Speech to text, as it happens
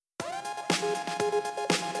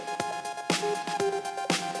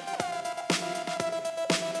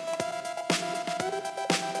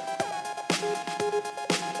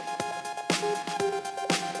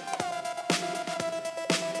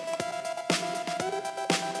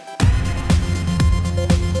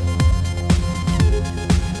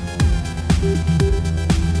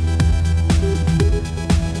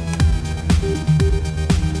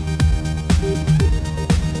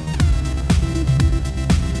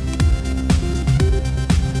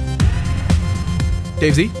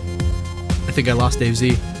Dave Z? I think I lost Dave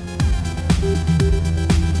Z.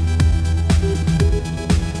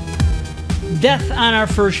 Death on our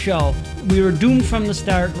first show. We were doomed from the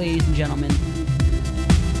start, ladies and gentlemen.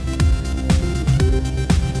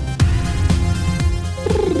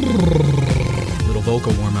 Little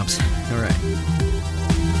vocal warm-ups. All right.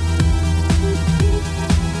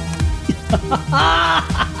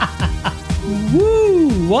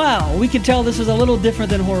 Woo! Wow, we can tell this is a little different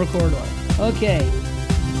than Horror Corridor. Okay.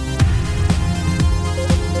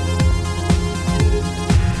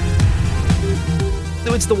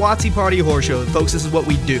 So it's the WAT-ZEE Party Horror Show. Folks, this is what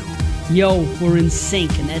we do. Yo, we're in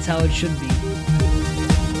sync, and that's how it should be.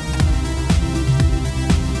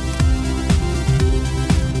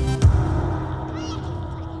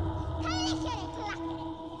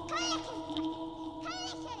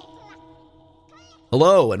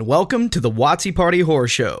 Hello, and welcome to the WAT-ZEE Party Horror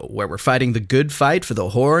Show, where we're fighting the good fight for the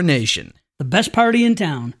horror nation. The best party in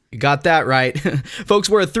town. You got that right. Folks,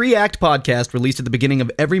 we're a 3-act podcast released at the beginning of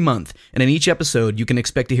every month, and in each episode, you can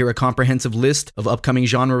expect to hear a comprehensive list of upcoming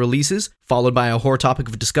genre releases, followed by a horror topic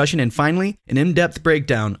of discussion, and finally, an in-depth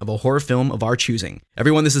breakdown of a horror film of our choosing.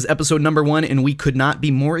 Everyone, this is episode number 1, and we could not be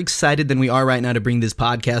more excited than we are right now to bring this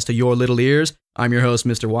podcast to your little ears. I'm your host,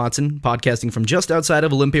 Mr. Watson, podcasting from just outside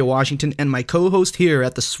of Olympia, Washington, and my co-host here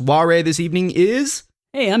at the soiree this evening is...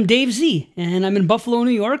 Hey, I'm Dave Z, and I'm in Buffalo,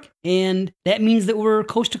 New York, and that means that we're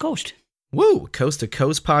coast to coast. Woo! Coast to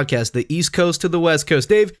Coast podcast, the East Coast to the West Coast.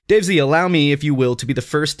 Dave Z, allow me, if you will, to be the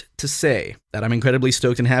first to say that I'm incredibly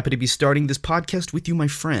stoked and happy to be starting this podcast with you, my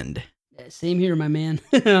friend. Same here, my man.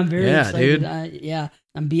 I'm very excited. Dude.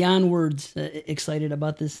 I'm beyond words excited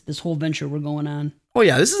about this whole venture we're going on. Oh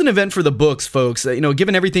yeah, this is an event for the books, folks.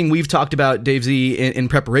 Given everything we've talked about, Dave Z, in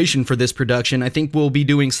preparation for this production, I think we'll be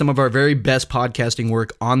doing some of our very best podcasting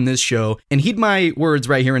work on this show. And heed my words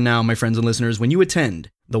right here and now, my friends and listeners, when you attend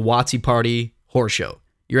the WAT-ZEE Party Horror Show,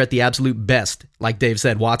 you're at the absolute best, like Dave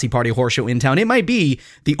said, WAT-ZEE Party Horror Show in town. It might be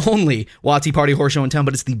the only WAT-ZEE Party Horror Show in town,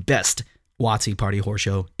 but it's the best WAT-ZEE Party Horror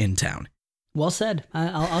Show in town. Well said.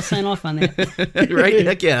 I'll sign off on that. Right?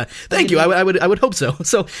 Heck yeah. Thank you. I would hope so.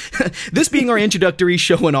 So, this being our introductory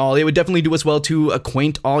show and all, it would definitely do us well to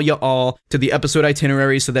acquaint all to the episode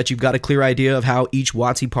itinerary so that you've got a clear idea of how each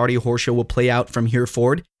WAT-ZEE Party Horror Show will play out from here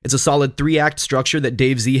forward. It's a solid 3-act structure that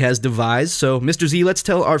Dave Z has devised. So, Mr. Z, let's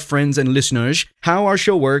tell our friends and listeners how our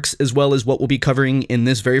show works, as well as what we'll be covering in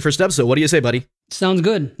this very first episode. What do you say, buddy? Sounds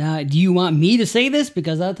good. Do you want me to say this?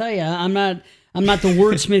 Because I'll tell you, I'm not the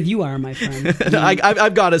wordsmith you are, my friend.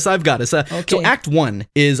 I've got us. Okay. So Act 1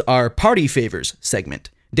 is our Party Favors segment.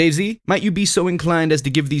 Dave Z, might you be so inclined as to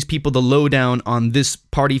give these people the lowdown on this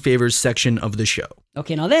Party Favors section of the show?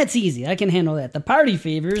 Okay, now that's easy. I can handle that. The Party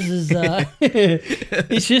Favors is,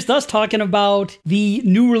 it's just us talking about the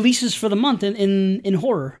new releases for the month in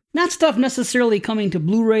horror. Not stuff necessarily coming to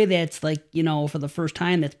Blu-ray that's like, for the first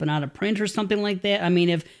time that's been out of print or something like that. I mean,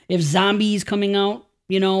 if Zombies coming out,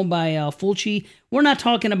 by Fulci. We're not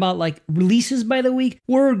talking about like releases by the week.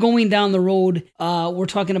 We're going down the road. We're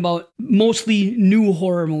talking about mostly new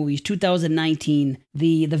horror movies, 2019,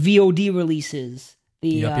 the VOD releases,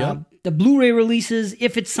 the Blu-ray releases,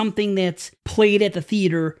 if it's something that's played at the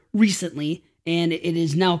theater recently and it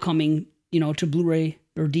is now coming, to Blu-ray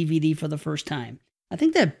or DVD for the first time. I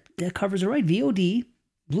think that covers it right. VOD,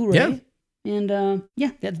 Blu-ray. Yeah. And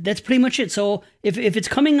that's pretty much it. So if it's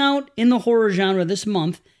coming out in the horror genre this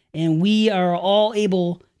month, and we are all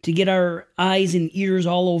able to get our eyes and ears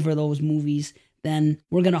all over those movies, then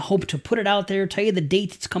we're going to hope to put it out there, tell you the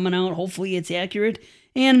date it's coming out. Hopefully it's accurate.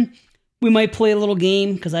 And we might play a little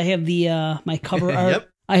game because I have my cover art. Yep.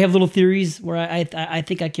 I have little theories where I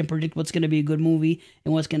think I can predict what's going to be a good movie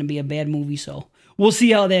and what's going to be a bad movie. So we'll see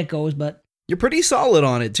how that goes. But you're pretty solid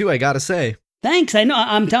on it too, I got to say. Thanks. I know.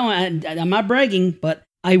 I'm not bragging, but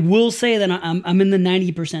I will say that I'm in the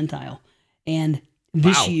 90th percentile. And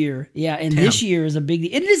this year, this year is a big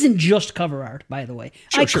deal. It isn't just cover art, by the way.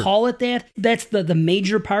 Sure. Call it that. That's the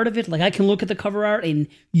major part of it. Like I can look at the cover art and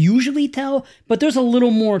usually tell, but there's a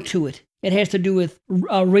little more to it. It has to do with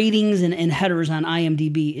ratings and headers on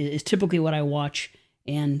IMDb is typically what I watch.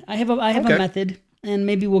 And I have a method. And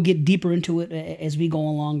maybe we'll get deeper into it as we go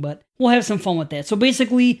along, but we'll have some fun with that. So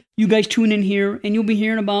basically, you guys tune in here, and you'll be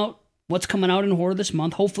hearing about what's coming out in horror this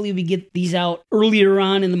month. Hopefully, we get these out earlier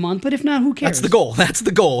on in the month, but if not, who cares? That's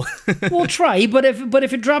the goal. We'll try, but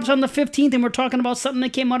if it drops on the 15th and we're talking about something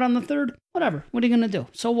that came out on the 3rd, whatever. What are you going to do?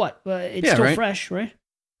 So what? It's still fresh, right?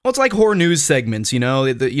 Well, it's like horror news segments, you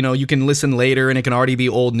can listen later and it can already be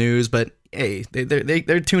old news, but hey,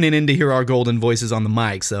 they're tuning in to hear our golden voices on the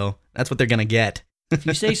mic, so that's what they're going to get. If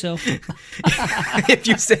you say so. If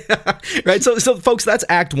you say, right. So folks, that's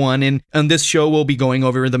Act 1. And on this show, we'll be going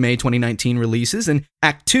over the May 2019 releases. And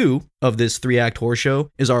Act 2 of this 3-act horror show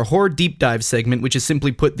is our horror deep dive segment, which is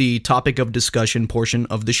simply put the topic of discussion portion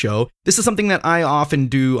of the show. This is something that I often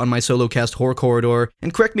do on my solo cast Horror Corridor.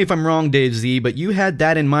 And correct me if I'm wrong, Dave Z, but you had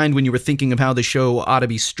that in mind when you were thinking of how the show ought to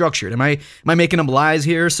be structured. Am I making up lies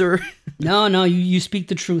here, sir? No, you speak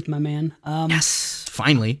the truth, my man. Yes,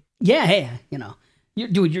 finally. Yeah, hey,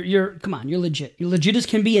 you're come on, you're legit. You're legit as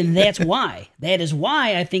can be, and that's why. That is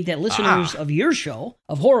why I think that listeners of your show,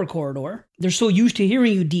 of Horror Corridor, they're so used to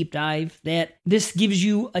hearing you deep dive that this gives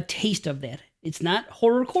you a taste of that. It's not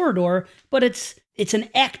Horror Corridor, but it's an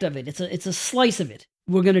act of it. It's a slice of it.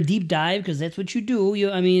 We're gonna deep dive because that's what you do.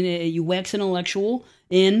 You wax intellectual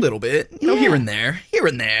in a little bit, here and there.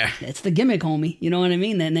 That's the gimmick, homie. You know what I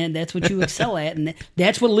mean? Then that's what you excel at, and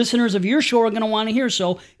that's what listeners of your show are gonna want to hear.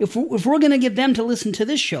 So if we're gonna get them to listen to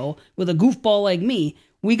this show with a goofball like me,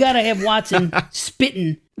 we gotta have Watson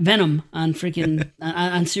spitting venom on freaking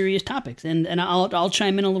on serious topics, and I'll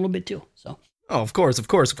chime in a little bit too. So. Oh, of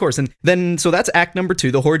course. And then, so that's Act number 2,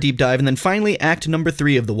 the horror deep dive. And then finally, Act number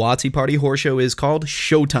 3 of the WAT-ZEE Party Horror Show is called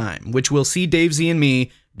Showtime, which will see Dave Z and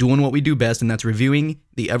me doing what we do best, and that's reviewing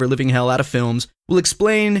the ever-living hell out of films. We'll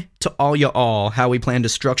explain to all y'all how we plan to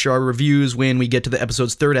structure our reviews when we get to the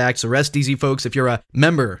episode's third act. So rest easy, folks. If you're a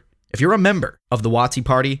member of the WAT-ZEE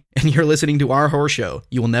Party and you're listening to our horror show,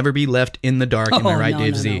 you will never be left in the dark. Am I right,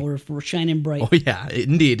 Dave Z? No. We're shining bright. Oh, yeah,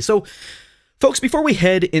 indeed. So, folks, before we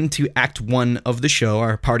head into Act 1 of the show,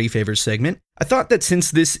 our Party Favors segment, I thought that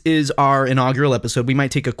since this is our inaugural episode, we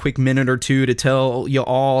might take a quick minute or two to tell you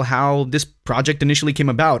all how this project initially came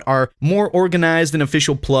about. Our more organized and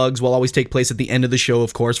official plugs will always take place at the end of the show,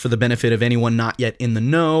 of course, for the benefit of anyone not yet in the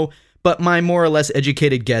know. But my more or less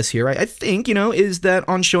educated guess here, I think, is that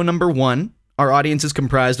on show number 1, our audience is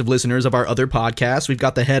comprised of listeners of our other podcasts. We've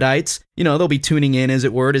got the Headites. They'll be tuning in, as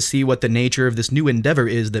it were, to see what the nature of this new endeavor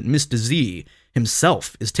is that Mr. Z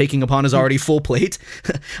himself is taking upon his already full plate.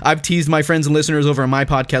 I've teased my friends and listeners over on my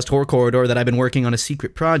podcast, Horror Corridor, that I've been working on a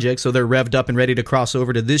secret project, so they're revved up and ready to cross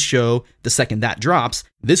over to this show the second that drops.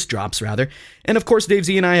 This drops, rather. And of course, Dave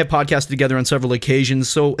Z and I have podcasted together on several occasions,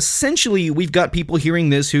 so essentially, we've got people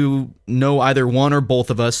hearing this who know either one or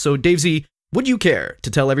both of us. So, Dave Z, would you care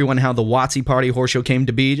to tell everyone how the WAT-ZEE Party Horror Show came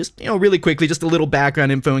to be? Just, really quickly, just a little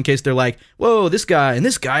background info in case they're like, whoa, this guy and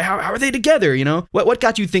this guy, how are they together, What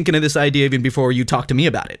got you thinking of this idea even before you talked to me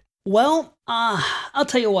about it? Well, I'll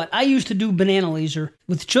tell you what. I used to do Banana Laser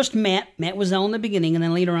with just Matt. Matt was there in the beginning, and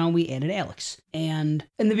then later on we added Alex. And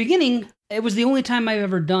in the beginning, it was the only time I've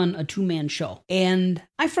ever done a 2-man show. And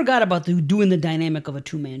I forgot about doing the dynamic of a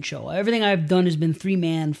 2-man show. Everything I've done has been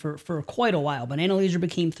 3-man for quite a while. Banana Laser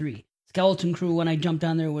became 3. Skeleton Crew, when I jumped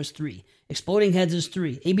on there, was 3. Exploding Heads is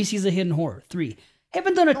 3. ABC's a Hidden Horror, 3.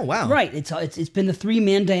 Haven't done it. Oh, wow. Right. It's been the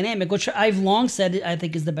 3-man dynamic, which I've long said I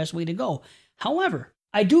think is the best way to go. However,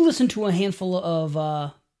 I do listen to a handful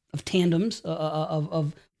of tandems,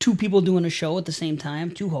 of 2 people doing a show at the same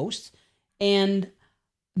time, 2 hosts, and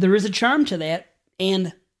there is a charm to that,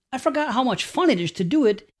 and I forgot how much fun it is to do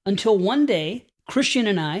it until one day, Christian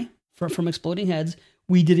and I, from Exploding Heads,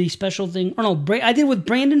 we did a special thing. I did it with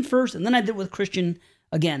Brandon first, and then I did it with Christian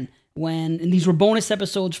again. And these were bonus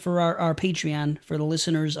episodes for our Patreon for the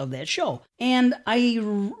listeners of that show. And I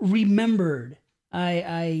remembered,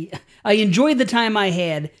 I enjoyed the time I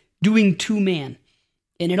had doing 2-man,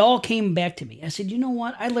 and it all came back to me. I said, you know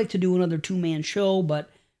what? I'd like to do another 2-man show, but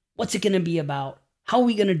what's it going to be about? How are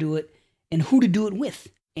we going to do it? And who to do it with?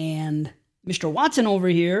 And Mr. Watson over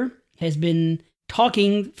here has been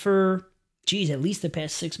talking for at least the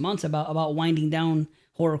past 6 months about winding down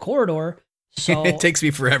Horror Corridor. So it takes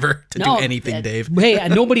me forever to do anything, Dave. Hey,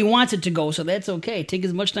 nobody wants it to go, so that's okay. Take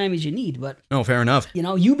as much time as you need. But fair enough.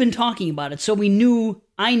 You've been talking about it, so I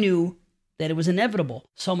knew that it was inevitable.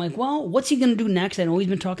 So I'm like, well, what's he going to do next? I know he's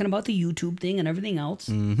been talking about the YouTube thing and everything else.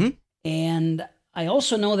 Mm-hmm. And I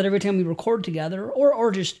also know that every time we record together,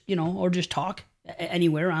 or just talk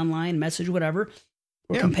anywhere, online, message, whatever,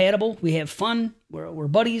 we're compatible. We have fun. We're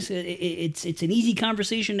buddies. It's an easy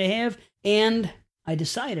conversation to have. And I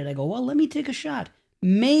decided, I go, well, let me take a shot.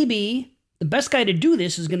 Maybe the best guy to do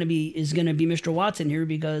this is going to be Mr. Watson here,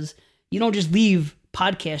 because you don't just leave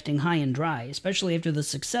podcasting high and dry, especially after the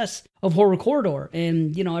success of Horror Corridor,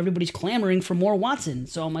 and everybody's clamoring for more Watson.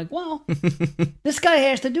 So I'm like, well, this guy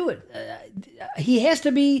has to do it. He has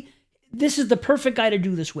to be. This is the perfect guy to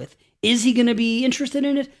do this with. Is he going to be interested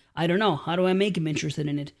in it? I don't know. How do I make him interested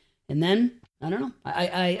in it? And then I don't know.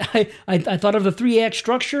 I thought of the 3-act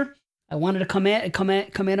structure. I wanted to come at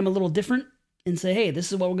him a little different, and say, hey,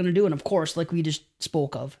 this is what we're going to do. And of course, like we just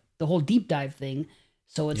spoke of, the whole deep dive thing.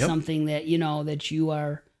 So it's something that, that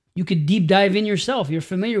you could deep dive in yourself. You're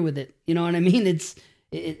familiar with it. You know what I mean?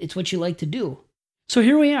 It's what you like to do. So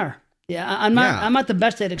here we are. Yeah, I'm not the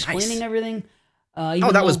best at explaining everything.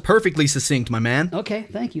 That was perfectly succinct, my man. Okay,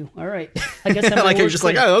 thank you. All right. I guess like you're just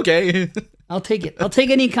clear. Like, oh, okay. I'll take it. I'll take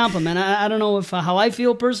any compliment. I don't know if how I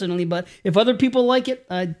feel personally, but if other people like it,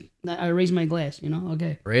 I raise my glass.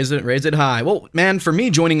 Okay. Raise it high. Well, man, for me,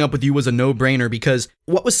 joining up with you was a no-brainer because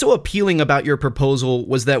what was so appealing about your proposal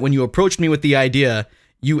was that when you approached me with the idea,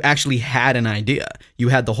 you actually had an idea. You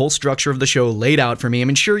had the whole structure of the show laid out for me. I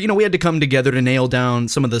mean, sure, we had to come together to nail down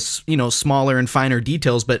some of the, smaller and finer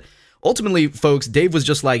details, but ultimately, folks, Dave was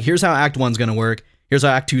just like, here's how Act 1's going to work. Here's how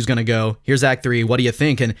Act 2's going to go. Here's Act 3. What do you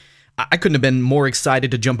think? And I couldn't have been more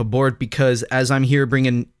excited to jump aboard because as I'm here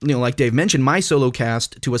bringing, like Dave mentioned, my solo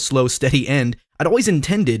cast to a slow, steady end, I'd always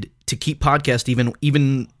intended to keep podcast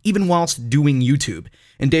even whilst doing YouTube.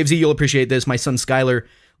 And Dave Z, you'll appreciate this. My son Skylar,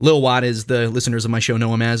 Lil Watt, as the listeners of my show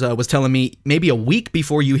know him as, was telling me maybe a week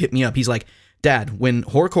before you hit me up, he's like, Dad, when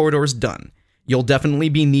Horror Corridor's done, you'll definitely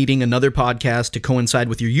be needing another podcast to coincide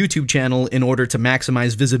with your YouTube channel in order to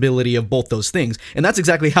maximize visibility of both those things. And that's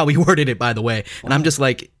exactly how he worded it, by the way. And I'm just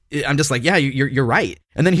like, yeah, you're right.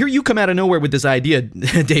 And then here you come out of nowhere with this idea,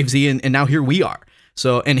 Dave Z, and now here we are.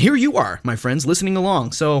 So, and here you are, my friends, listening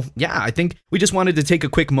along. So, yeah, I think we just wanted to take a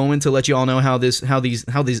quick moment to let you all know how these two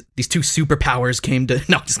superpowers came to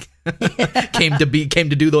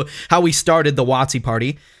do how we started the WAT-ZEE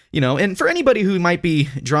party. And for anybody who might be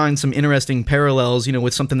drawing some interesting parallels,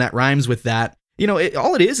 with something that rhymes with that,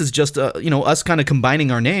 all it is just, us kind of combining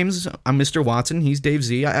our names. I'm Mr. Watson. He's Dave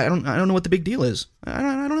Z. I don't know what the big deal is. I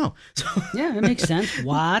don't know. So yeah, it makes sense.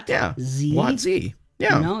 WAT-ZEE. WAT-ZEE.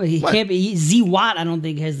 Yeah. He can't be Z-Watt. I don't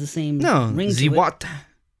think has the same ring to Z-Watt.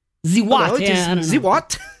 Z-Watt. Yeah, I don't know.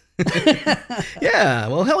 Z-Watt. Yeah,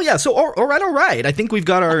 well, hell yeah. So, all right. I think we've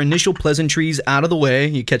got our initial pleasantries out of the way.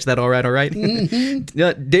 You catch that, all right?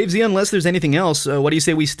 Mm-hmm. Dave Z, unless there's anything else, what do you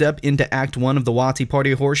say we step into Act 1 of the WAT-ZEE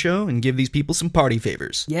Party Horror Show and give these people some party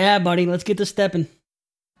favors? Yeah, buddy, let's get to stepping.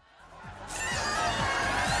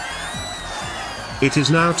 It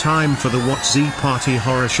is now time for the WAT-ZEE Party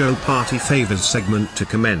Horror Show Party Favors segment to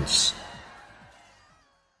commence.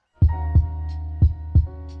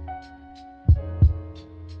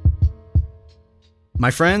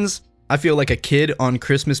 My friends, I feel like a kid on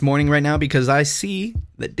Christmas morning right now because I see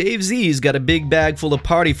that Dave Z's got a big bag full of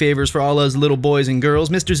party favors for all us little boys and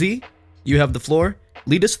girls. Mr. Z, you have the floor.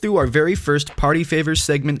 Lead us through our very first party favors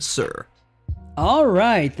segment, sir. All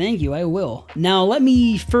right, thank you, I will. Now, let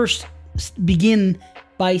me first begin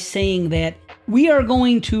by saying that we are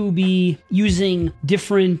going to be using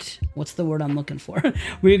different, what's the word I'm looking for?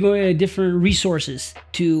 We're going to different resources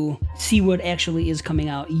to see what actually is coming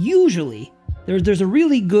out. Usually, there's a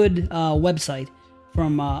really good website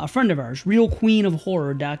from a friend of ours,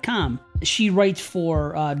 realqueenofhorror.com. She writes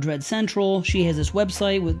for Dread Central. She has this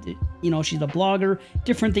website with, she's a blogger,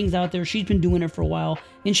 different things out there. She's been doing it for a while,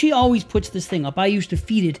 and she always puts this thing up. I used to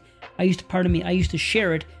feed it. I used to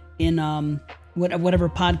share it in whatever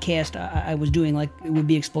podcast I was doing, like it would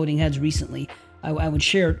be Exploding Heads recently. I would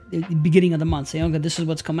share it at the beginning of the month, say, okay, this is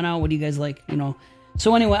what's coming out. What do you guys like?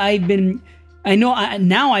 So anyway,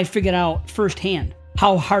 now I figured out firsthand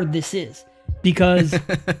how hard this is because,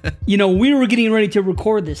 we were getting ready to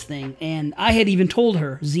record this thing, and I had even told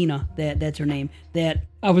her, Xena, that's her name, that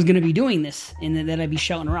I was going to be doing this and that I'd be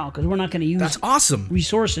shouting her out because we're not going to use that's awesome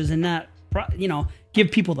resources and not, give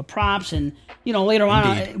people the props. And, later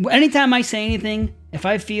on, anytime I say anything, if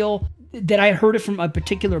I feel that I heard it from a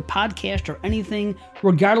particular podcast or anything,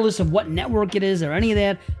 regardless of what network it is or any of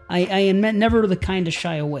that, I am never the kind to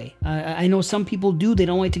shy away. I know some people do. They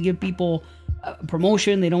don't like to give people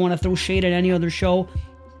promotion. They don't want to throw shade at any other show.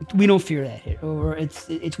 We don't fear that here. Or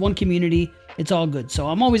it's one community. It's all good. So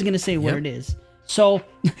I'm always going to say where it is. So,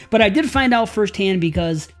 but I did find out firsthand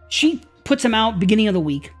because she puts them out beginning of the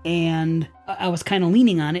week, and I was kind of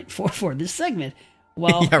leaning on it for this segment.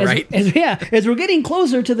 Well, as we're getting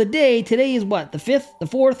closer to the day, today is what, the 5th, the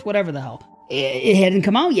 4th, whatever the hell. It hadn't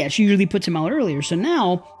come out yet. She usually puts them out earlier. So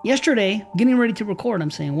now, yesterday, getting ready to record,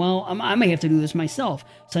 I'm saying, well, I may have to do this myself.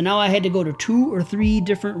 So now I had to go to 2 or 3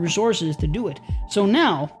 different resources to do it. So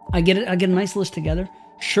now I get a nice list together.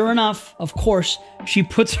 Sure enough, of course, she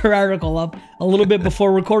puts her article up a little bit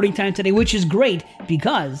before recording time today, which is great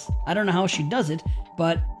because I don't know how she does it,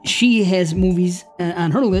 but she has movies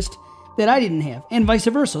on her list that I didn't have, and vice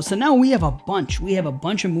versa. So now we have a bunch. We have a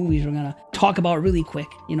bunch of movies we're going to talk about really quick.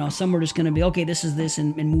 You know, some are just going to be, okay, this is this,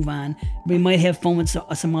 and move on. We might have fun with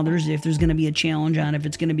some others if there's going to be a challenge on if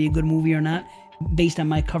it's going to be a good movie or not, based on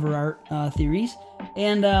my cover art theories.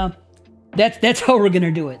 And that's how we're going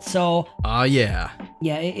to do it. So, yeah.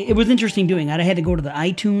 Yeah, it was interesting doing it. I had to go to the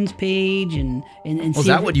iTunes page and see. Was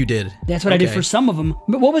that what you did? That's what I did for some of them.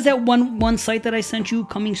 But what was that one site that I sent you,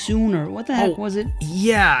 Coming Soon, or what the heck was it?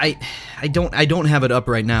 Yeah, I don't have it up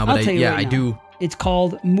right now, but I do. It's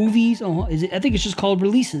called Movies. Oh, is it? I think it's just called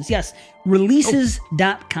Releases. Yes,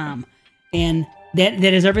 releases.com. And that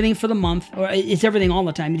is everything for the month, or it's everything all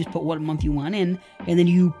the time. You just put what month you want in, and then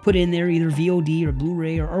you put in there either VOD or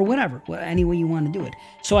Blu-ray or whatever, any way you want to do it.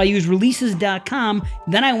 So I used releases.com.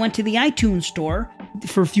 Then I went to the iTunes store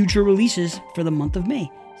for future releases for the month of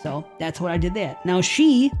May. So that's what I did that. Now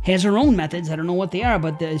she has her own methods. I don't know what they are,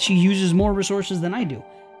 but she uses more resources than I do.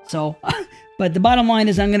 So, but the bottom line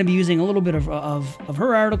is I'm going to be using a little bit of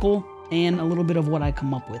her article and a little bit of what I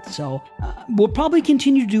come up with. So we'll probably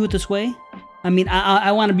continue to do it this way. I mean,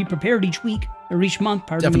 I want to be prepared each week or each month,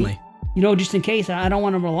 Definitely. You know, just in case. I don't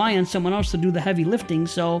want to rely on someone else to do the heavy lifting.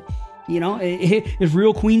 So, you know, if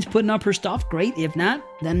Real Queen's putting up her stuff, great. If not,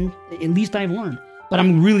 then at least I've learned. But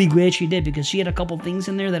I'm really glad she did, because she had a couple things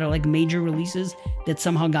in there that are like major releases that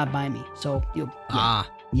somehow got by me. So,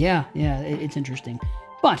 yeah, it's interesting.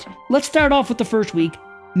 But let's start off with the first week,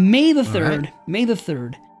 May the 3rd. Right. May the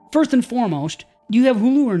 3rd. First and foremost, do you have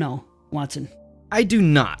Hulu or no, Watson? I do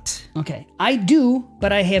not. Okay, I do,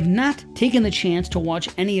 but I have not taken the chance to watch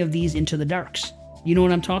any of these Into the Darks. You know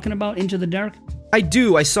what I'm talking about, Into the Dark? I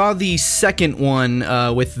do. I saw the second one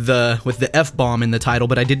with the F-bomb in the title,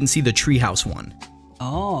 but I didn't see the Treehouse one.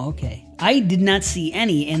 Oh, okay. I did not see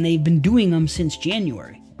any, and they've been doing them since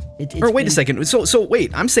January. Wait a second. So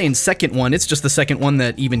wait, I'm saying second one. It's just the second one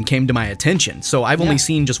that even came to my attention. So I've only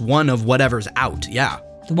seen just one of whatever's out. Yeah.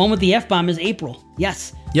 The one with the F-bomb is April.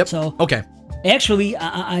 Yes. Yep. So okay. Actually,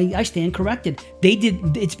 I stand corrected. They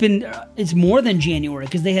did. It's more than January,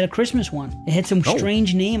 because they had a Christmas one. It had some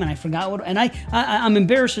strange name, and I forgot what. And I'm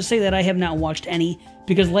embarrassed to say that I have not watched any,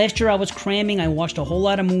 because last year I was cramming. I watched a whole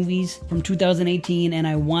lot of movies from 2018, and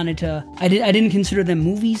I wanted to. I didn't consider them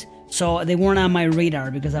movies, so they weren't on my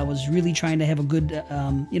radar, because I was really trying to have a good,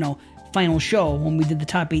 final show when we did the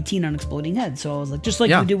top 18 on Exploding Heads. So I was like, just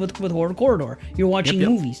like you did with Horror Corridor, you're watching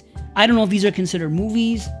movies. I don't know if these are considered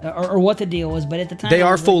movies or what the deal was, but at the time they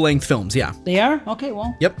are full-length films. Yeah, they are. Okay,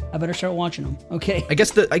 well, yep. I better start watching them. Okay. I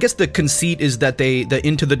guess the conceit is that the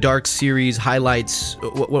Into the Dark series highlights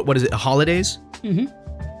what is it? Holidays. Mm-hmm.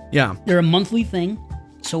 Yeah, they're a monthly thing,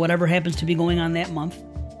 so whatever happens to be going on that month.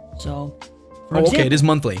 So, for example, okay, it is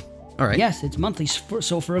monthly. All right. Yes, it's monthly.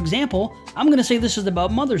 So, for example, I'm going to say this is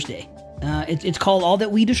about Mother's Day. It's called All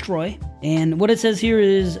That We Destroy. And what it says here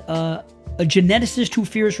is a geneticist who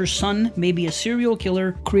fears her son may be a serial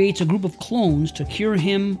killer creates a group of clones to cure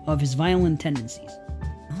him of his violent tendencies.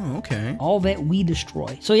 Oh, okay. All That We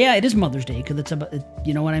Destroy. So, yeah, it is Mother's Day, because it's about,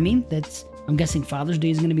 you know what I mean? I'm guessing Father's Day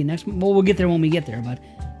is going to be next month. Well, we'll get there when we get there. But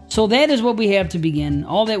so that is what we have to begin.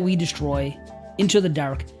 All That We Destroy, Into the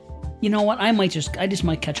Dark. You know what? I just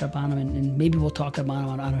might catch up on them, and maybe we'll talk about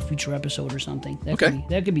them on a future episode or something. That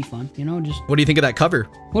could be fun. You know, just. What do you think of that cover?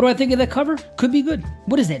 What do I think of that cover? Could be good.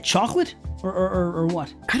 What is that? Chocolate or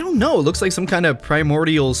what? I don't know. It looks like some kind of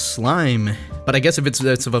primordial slime. But I guess if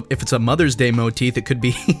it's a Mother's Day motif, it could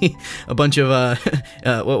be a bunch of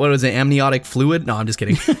what was it? Amniotic fluid? No, I'm just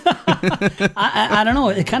kidding. I don't know.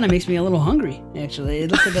 It kind of makes me a little hungry. Actually,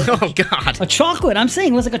 it looks like a chocolate. I'm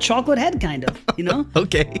saying it looks like a chocolate head, kind of. You know?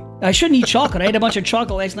 Okay. I shouldn't eat chocolate. I ate a bunch of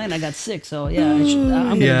chocolate last night and I got sick. So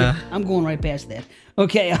yeah, I'm going right past that.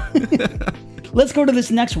 Okay. Let's go to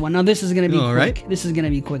this next one. Now this is going to be quick. Right. This is going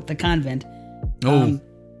to be quick. The Convent.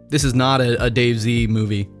 This is not a WAT-ZEE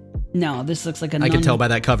movie. No, this looks like a nun. I can tell by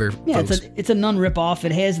that cover. Yeah, folks. it's a nun ripoff.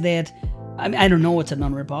 It has that. I don't know what's a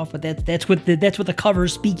nun ripoff, but that's what the cover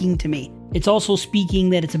is speaking to me. It's also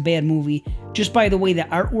speaking that it's a bad movie just by the way the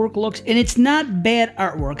artwork looks, and it's not bad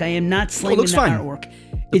artwork. I am not slamming the artwork.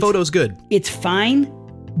 The photo's good. It's fine,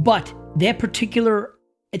 but that particular,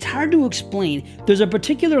 it's hard to explain. There's a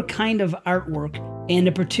particular kind of artwork and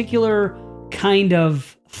a particular kind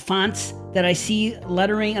of fonts that I see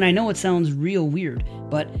lettering, and I know it sounds real weird,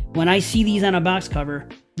 but when I see these on a box cover,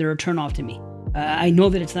 they're a turnoff to me. I know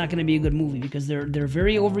that it's not going to be a good movie because they're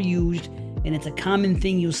very overused, and it's a common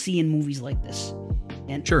thing you'll see in movies like this.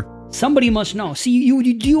 And sure, somebody must know. See,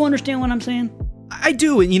 do you understand what I'm saying? I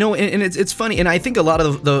do, and it's funny, and I think a lot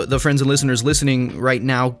of the friends and listeners listening right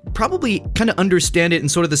now probably kind of understand it in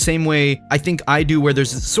sort of the same way I think I do, where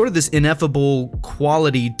there's sort of this ineffable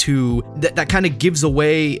quality to that kind of gives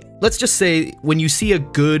away. Let's just say when you see a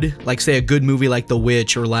good movie like The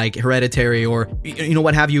Witch or like Hereditary or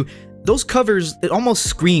what have you, those covers, it almost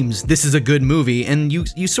screams this is a good movie, and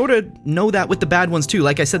you sort of know that with the bad ones too.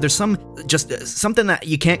 Like I said, there's something that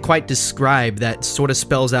you can't quite describe that sort of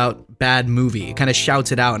spells out bad movie. It kind of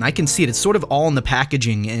shouts it out, and I can see it. It's sort of all in the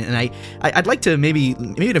packaging, and I'd like to maybe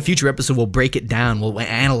in a future episode we'll break it down, we'll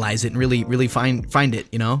analyze it and really find it.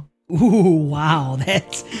 Ooh, wow,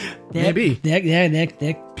 that maybe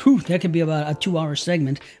that could be about a 2-hour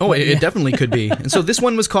segment. Oh, it definitely could be. And so this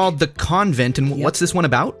one was called The Convent, and what's this one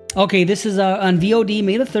about? Okay, this is on VOD,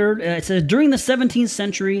 May the 3rd. It says, during the 17th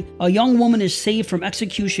century, a young woman is saved from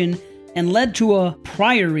execution and led to a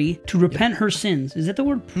priory to repent her sins. Is that the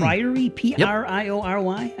word priory?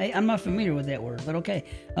 Priory? I'm not familiar with that word, but okay.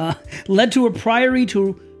 Led to a priory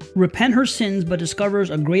to repent her sins, but discovers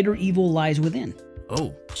a greater evil lies within.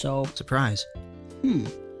 Oh, so surprise.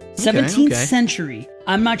 17th century.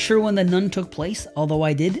 I'm not sure when The Nun took place, although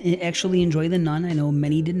I did actually enjoy The Nun. I know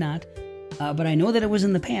many did not. But I know that it was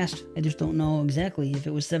in the past. I just don't know exactly if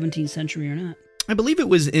it was 17th century or not. I believe it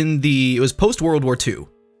was post-World War II.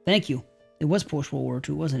 Thank you. It was post-World War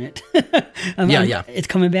II, wasn't it? Yeah. It's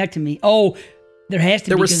coming back to me. Oh, there has to be.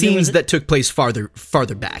 There were scenes that took place farther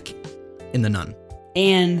back in The Nun.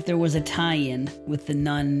 And there was a tie-in with The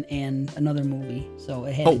Nun and another movie, so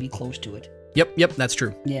it had to be close to it. Yep, that's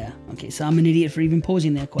true. Yeah, okay, so I'm an idiot for even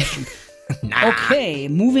posing that question. Nah. Okay,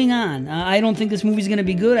 moving on. I don't think this movie's going to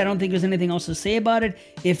be good. I don't think there's anything else to say about it.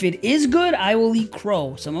 If it is good, I will eat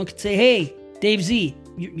crow. Someone could say, hey, Dave Z,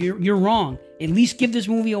 you're wrong. At least give this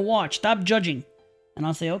movie a watch. Stop judging. And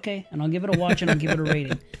I'll say, okay, and I'll give it a watch and I'll give it a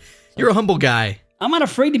rating. So, you're a humble guy. I'm not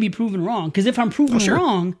afraid to be proven wrong, because if I'm proven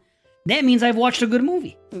wrong, that means I've watched a good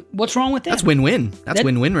movie. What's wrong with that? That's win-win. That's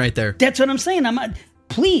win-win right there. That's what I'm saying.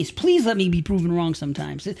 Please let me be proven wrong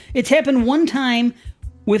sometimes. It's happened one time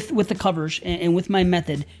with the covers and with my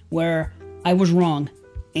method where I was wrong,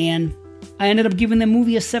 and I ended up giving the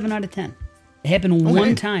movie a 7 out of 10. It happened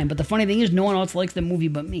one time, but the funny thing is no one else likes the movie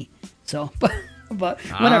but me. So, but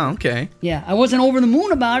whatever. Okay. Yeah, I wasn't over the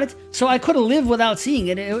moon about it, so I could have lived without seeing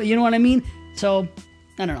it. You know what I mean? So,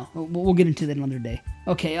 I don't know. We'll get into that another day.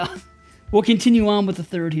 Okay, we'll continue on with the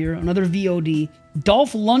third here. Another VOD.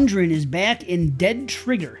 Dolph Lundgren is back in Dead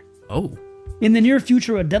Trigger. Oh. In the near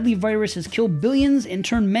future, a deadly virus has killed billions and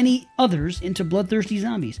turned many others into bloodthirsty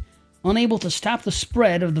zombies. Unable to stop the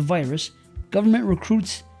spread of the virus, government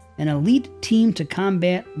recruits an elite team to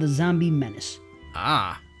combat the zombie menace.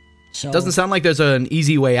 So doesn't sound like there's an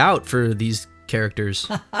easy way out for these characters.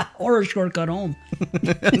 Or a shortcut home.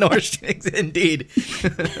 Indeed.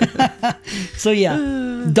 So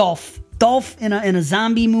yeah, Dolph in a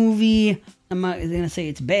zombie movie. I'm not gonna say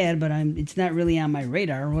it's bad, but it's not really on my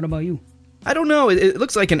radar. What about you? I don't know. It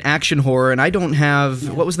looks like an action horror, and I don't have...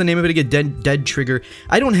 What was the name of it again? Dead Trigger.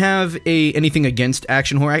 I don't have anything against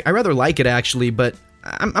action horror. I rather like it, actually, but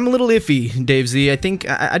I'm a little iffy, Dave Z. I think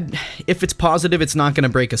if it's positive, it's not going to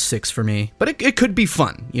break a 6 for me. But it could be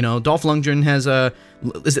fun. Dolph Lundgren has a...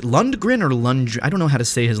 Is it Lundgren or Lundgren? I don't know how to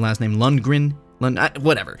say his last name. Lundgren?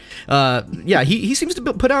 Whatever. Yeah, he seems to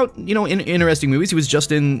put out, interesting movies. He was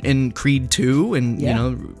just in Creed 2,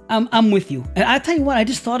 and, I'm with you. And I tell you what, I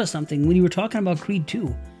just thought of something when you were talking about Creed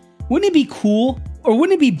 2. Wouldn't it be cool, or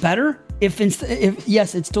wouldn't it be better if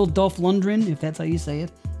yes, it's still Dolph Lundgren, if that's how you say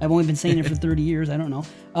it. I've only been saying it for 30 years, I don't know.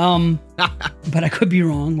 But I could be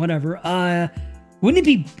wrong, whatever. Wouldn't it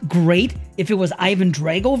be great if it was Ivan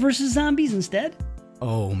Drago versus zombies instead?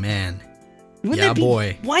 Oh, man.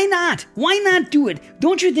 Boy. Why not? Why not do it?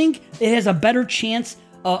 Don't you think it has a better chance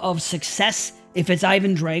of success if it's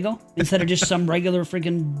Ivan Drago instead of just some regular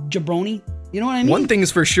freaking jabroni? You know what I mean? One thing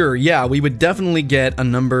is for sure, yeah, we would definitely get a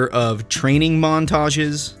number of training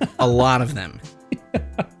montages, a lot of them.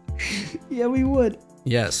 Yeah, we would.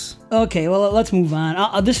 Yes. Okay, well, let's move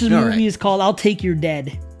on. This movie is called I'll Take Your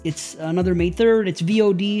Dead. It's another May 3rd. It's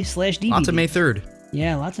VOD/DVD. Lots of May 3rd.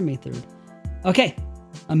 Yeah, lots of May 3rd. Okay.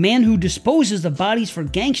 A man who disposes of bodies for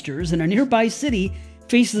gangsters in a nearby city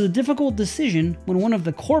faces a difficult decision when one of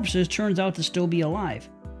the corpses turns out to still be alive.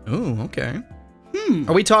 Oh, okay.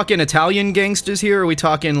 Are we talking Italian gangsters here, or are we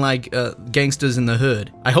talking like gangsters in the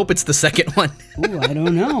hood? I hope it's the second one. Ooh, I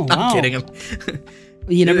don't know. I'm kidding.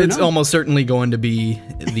 You never know. It's almost certainly going to be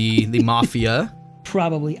the mafia.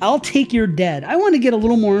 Probably. I'll Take Your Dead. I want to get a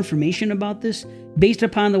little more information about this based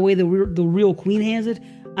upon the way the real Queen has it.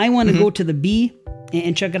 I want to go to the B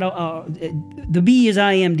and check it out. The B is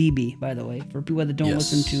IMDb, by the way, for people that don't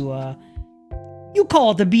listen to. You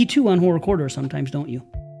call it the B2 on Horror Quarter sometimes, don't you?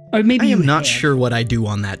 Or maybe I am you not have. sure what I do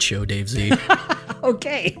on that show, Dave Z.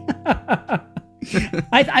 Okay.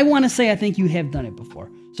 I want to say I think you have done it before,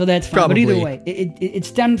 so that's fine. Probably. But either way, it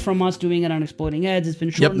stemmed from us doing it on Exploding Heads. It's been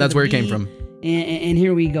shortened. Yep, that's to where the it came B, from. And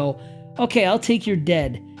here we go. Okay, I'll take your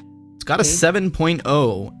dead. It's got a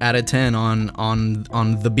 7.0 out of 10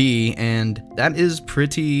 on the B, and that is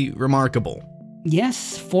pretty remarkable.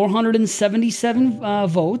 Yes, 477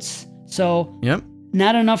 votes. So Yep.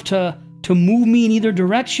 not enough to move me in either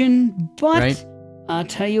direction, but Right. I'll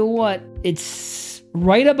tell you what, it's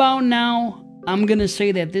right about now, I'm going to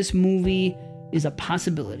say that this movie is a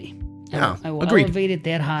possibility. Yeah, I will agreed. elevate it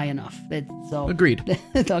that high enough. Agreed.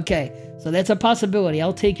 Okay, so that's a possibility.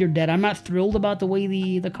 I'll take your dead. I'm not thrilled about the way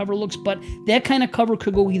the cover looks, but that kind of cover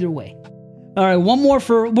could go either way. All right, one more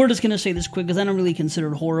we're just going to say this quick because I don't really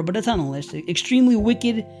consider it horror, but it's on the list. Extremely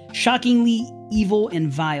wicked, shockingly evil,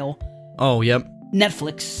 and vile. Oh, yep.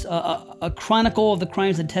 Netflix, a chronicle of the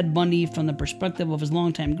crimes of Ted Bundy from the perspective of his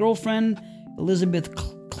longtime girlfriend, Elizabeth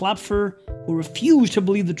Klopfer, who refused to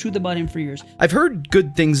believe the truth about him for years. I've heard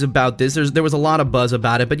good things about this. There was a lot of buzz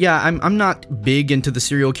about it, but yeah, I'm not big into the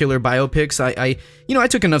serial killer biopics. I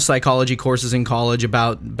took enough psychology courses in college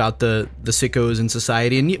about the sickos in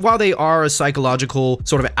society, and while they are a psychological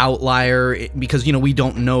sort of outlier, because we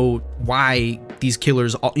don't know why these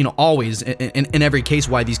killers, always in every case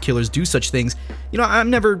why these killers do such things. I'm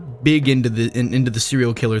never big into the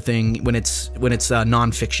serial killer thing when it's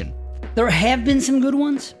nonfiction. There have been some good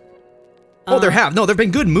ones. There've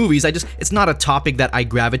been good movies. It's not a topic that I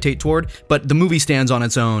gravitate toward, but the movie stands on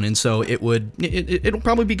its own, and so it'll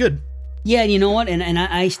probably be good. Yeah, you know what? And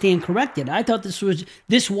I stand corrected. I thought this was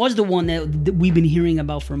the one that we've been hearing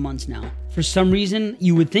about for months now. For some reason,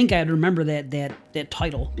 you would think I'd remember that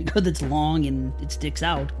title because it's long and it sticks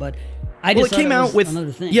out, but I just it came out with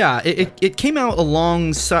another thing. Yeah, it came out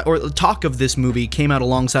alongside, or talk of this movie came out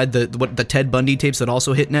alongside the Ted Bundy tapes that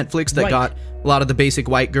also hit Netflix that got a lot of the basic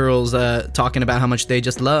white girls talking about how much they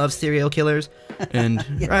just love serial killers. And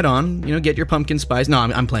right on, get your pumpkin spice. No,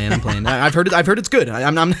 I'm playing. I've heard it's good.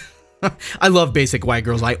 I'm I love basic white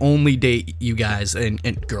girls. I only date you guys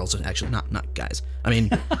and girls, actually, not guys. I mean,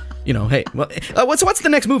 hey, what's the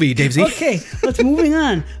next movie, Dave Z? Okay, let's moving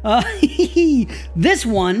on. This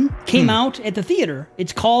one came out at the theater.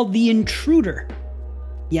 It's called The Intruder.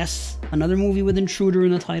 Yes, another movie with Intruder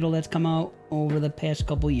in the title that's come out over the past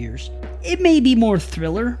couple years. It may be more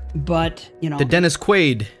thriller, but the Dennis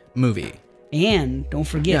Quaid movie. And don't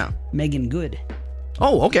forget Megan Good.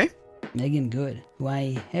 Oh, okay. Megan Good, who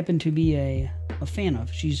I happen to be a fan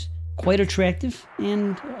of. She's quite attractive,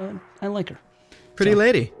 and I like her. Pretty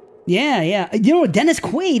lady. Yeah. Dennis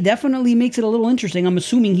Quaid definitely makes it a little interesting. I'm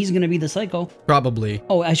assuming he's going to be the psycho. Probably.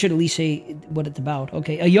 Oh, I should at least say what it's about.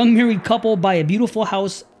 Okay, a young married couple buy a beautiful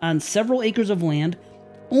house on several acres of land,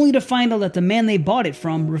 only to find out that the man they bought it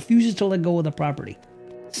from refuses to let go of the property.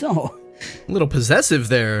 So... a little possessive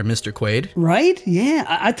there, Mr. Quaid. Right? Yeah,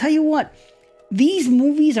 I tell you what. These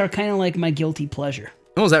movies are kind of like my guilty pleasure.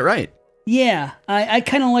 Oh, is that right? Yeah, I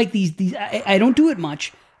kind of like these. I don't do it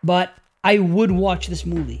much, but I would watch this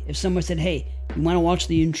movie. If someone said, hey, you want to watch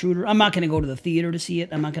The Intruder? I'm not going to go to the theater to see it.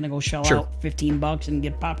 I'm not going to go shell out $15 and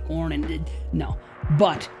get popcorn. No.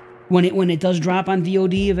 But when it does drop on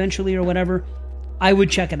VOD eventually or whatever, I would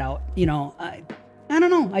check it out. I don't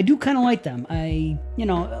know. I do kind of like them.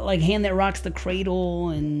 Like Hand That Rocks the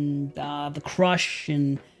Cradle and The Crush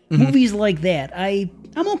and... movies like that,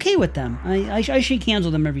 I'm okay with them. I shake hands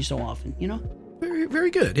with them every so often, Very,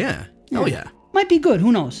 very good, yeah. Oh, yeah. Might be good,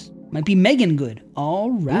 who knows? Might be Megan Good.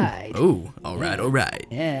 All right. Ooh, all right.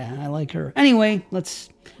 Yeah, I like her. Anyway,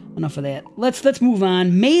 enough of that. Let's move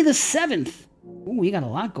on. May the 7th. Ooh, we got a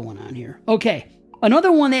lot going on here. Okay,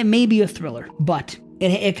 another one that may be a thriller, but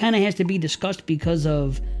it kind of has to be discussed because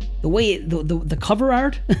of the way, the cover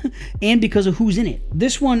art, and because of who's in it.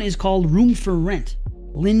 This one is called Room for Rent.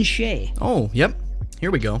 Lynn Shay. Oh, yep.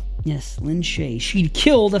 Here we go. Yes, Lynn Shay. She'd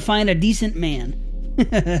kill to find a decent man.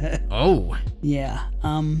 Oh. Yeah.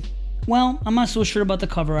 Well, I'm not so sure about the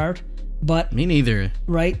cover art, but... me neither.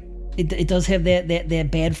 Right? It does have that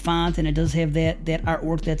bad font, and it does have that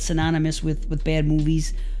artwork that's synonymous with bad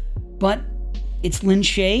movies. But it's Lynn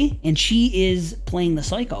Shay, and she is playing the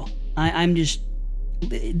psycho. I'm just...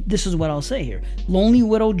 this is what I'll say here. Lonely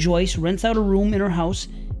widow Joyce rents out a room in her house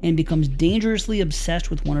and becomes dangerously obsessed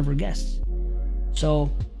with one of her guests.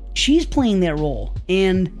 So she's playing that role,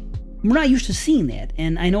 and we're not used to seeing that.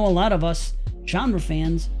 And I know a lot of us genre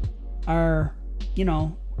fans are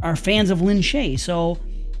fans of Lynn Shay. So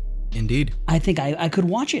Indeed. I think I could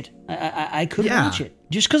watch it. I could watch it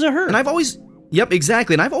just because of her. And I've always,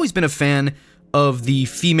 exactly. And I've always been a fan of the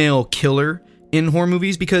female killer in horror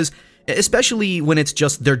movies because, especially when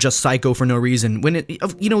they're just psycho for no reason. When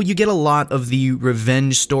you get a lot of the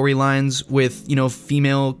revenge storylines with,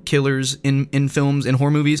 female killers in films, in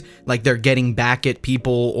horror movies, like they're getting back at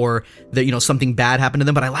people or that, something bad happened to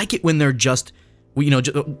them. But I like it when they're just,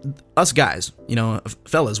 us guys,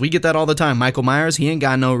 fellas, we get that all the time. Michael Myers, he ain't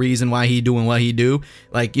got no reason why he doing what he do.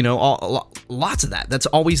 Like, lots of that. That's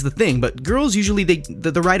always the thing. But girls, usually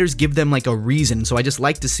the writers give them like a reason. So I just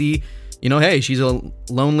like to see, hey, she's a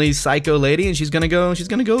lonely psycho lady and she's gonna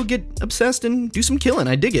go get obsessed and do some killing.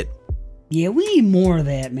 I dig it. Yeah, we need more of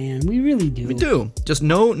that, man. We really do. We do. Just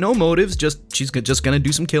no motives. She's just gonna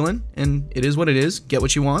do some killing, and it is what it is. Get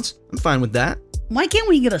what she wants. I'm fine with that. Why can't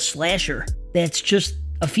we get a slasher that's just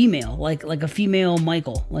a female, like a female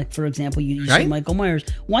Michael? Like, for example, you say Michael Myers.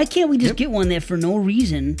 Why can't we just get one that for no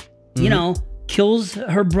reason, kills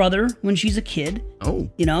her brother when she's a kid? Oh.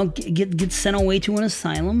 Gets sent away to an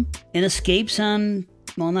asylum and escapes on,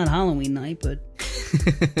 well, not Halloween night, but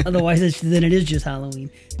otherwise then it is just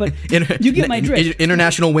Halloween. But you get my drift.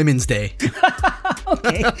 International Women's Day.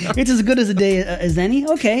 Okay. It's as good as a day as any?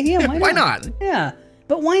 Okay, yeah, why not? Yeah.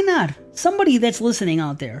 But why not? Somebody that's listening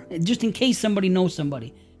out there, just in case somebody knows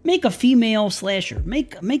somebody, make a female slasher.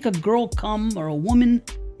 Make a girl come or a woman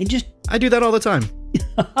and just... I do that all the time.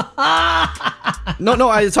 No,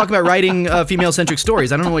 I talk about writing female-centric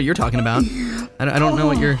stories. I don't know what you're talking about. I don't know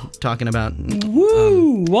what you're talking about.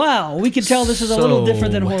 Woo! Wow, we can tell this is a little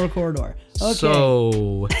different than Horror Corridor.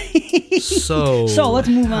 Okay. So let's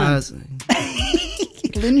move on.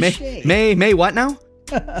 May what now?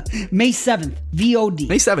 May 7th, VOD.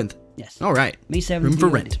 May 7th. Yes. All right. May 7th. Room for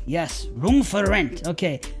VOD. rent. Yes, room for rent.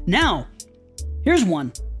 Okay. Now, here's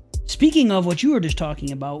one. Speaking of what you were just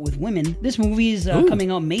talking about with women, this movie is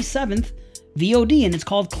coming out May 7th, VOD, and it's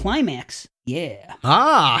called Climax. Yeah.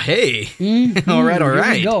 Ah, hey. Mm-hmm. All right.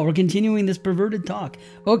 Here we go. We're continuing this perverted talk.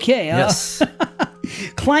 Okay. Yes.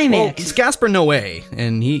 Climax. Well, it's Gaspar Noé,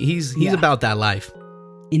 and he's about that life.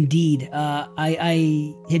 Indeed.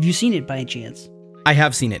 I have you seen it by chance? I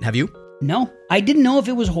have seen it. Have you? No. I didn't know if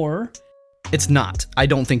it was horror. It's not. I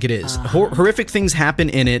don't think it is. Horrific things happen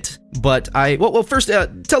in it, but well, first,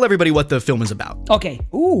 tell everybody what the film is about. Okay.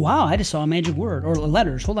 Ooh, wow. I just saw a magic word, or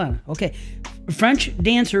letters. Hold on. Okay. French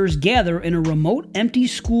dancers gather in a remote, empty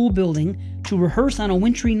school building to rehearse on a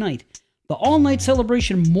wintry night. The all-night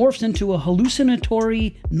celebration morphs into a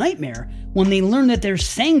hallucinatory nightmare when they learn that their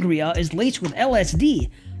sangria is laced with LSD.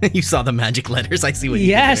 You saw the magic letters. I see what you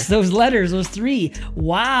did there. Yes, those letters, those three.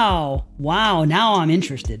 Wow. Now I'm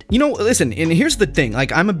interested. Listen, and here's the thing.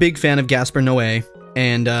 Like, I'm a big fan of Gaspar Noé,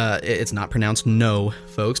 and it's not pronounced no,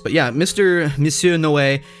 folks. But yeah, Monsieur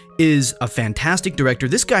Noé is a fantastic director.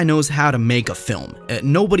 This guy knows how to make a film.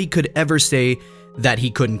 Nobody could ever say that he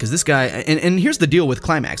couldn't, because this guy... And here's the deal with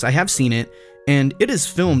Climax. I have seen it, and it is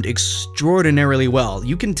filmed extraordinarily well.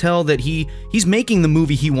 You can tell that he's making the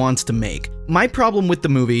movie he wants to make. My problem with the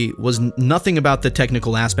movie was nothing about the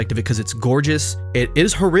technical aspect of it, because it's gorgeous. It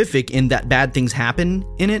is horrific in that bad things happen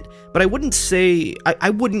in it, but I wouldn't say... I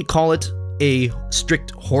wouldn't call it a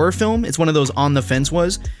strict horror film. It's one of those on-the-fence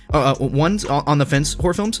horror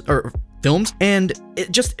films, or films, and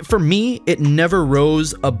it just, for me, it never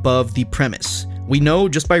rose above the premise. We know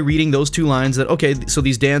just by reading those two lines that, okay, so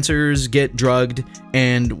these dancers get drugged,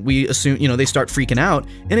 and we assume, they start freaking out,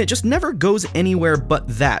 and it just never goes anywhere but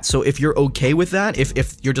that. So if you're okay with that,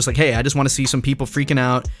 if you're just like, hey, I just want to see some people freaking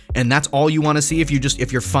out, and that's all you want to see, if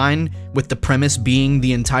you're fine with the premise being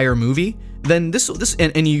the entire movie, then this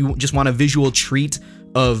and you just want a visual treat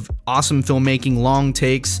of awesome filmmaking, long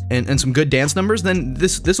takes, and some good dance numbers, then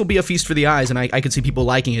this will be a feast for the eyes, and I could see people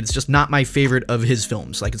liking it. It's just not my favorite of his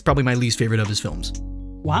films. Like, it's probably my least favorite of his films.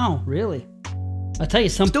 Wow, really? I'll tell you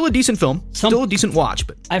something. Still a decent film. Still a dececent watch,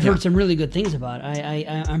 but I've heard some really good things about it.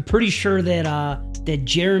 I'm pretty sure that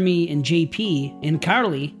Jeremy and JP and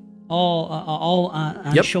Carly all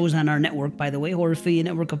on shows on our network, by the way, Horrorphilia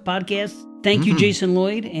Network of Podcasts. Thank you, Jason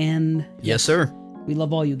Lloyd, and yes, sir. We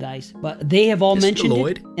love all you guys, but they have all mentioned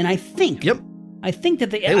it, and I think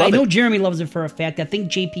that I know Jeremy loves it for a fact. I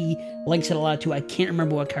think JP likes it a lot too. I can't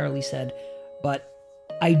remember what Carly said, but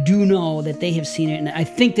I do know that they have seen it, and I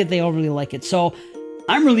think that they all really like it. So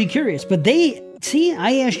I'm really curious. But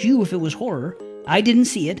I asked you if it was horror. I didn't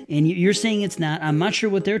see it, and you're saying it's not. I'm not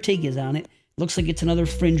sure what their take is on it. Looks like it's another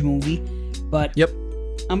Fringe movie, but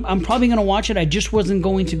I'm probably going to watch it. I just wasn't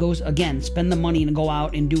going to go, again, spend the money and go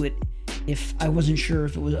out and do it if I wasn't sure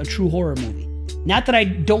if it was a true horror movie. Not that I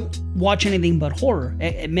don't watch anything but horror.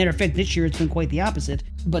 Matter of fact, this year it's been quite the opposite.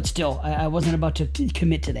 but still, I wasn't about to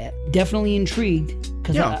commit to that. Definitely intrigued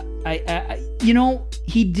because I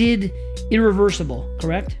he did Irreversible,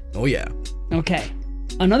 correct? Oh yeah. Okay.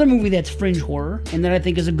 Another movie that's fringe horror and that I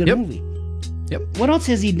think is a good movie. Yep. What else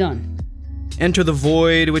has he done? Enter the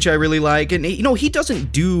Void, which I really like. And, he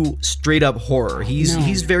doesn't do straight up horror.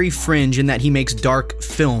 He's very fringe in that he makes dark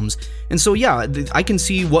films. And so, yeah, I can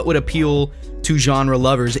see what would appeal to genre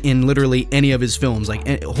lovers in literally any of his films.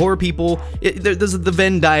 Like, horror people, there's the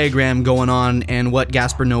Venn diagram going on, and what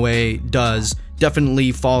Gaspar Noé does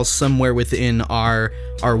definitely falls somewhere within our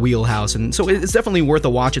wheelhouse, and so it's definitely worth a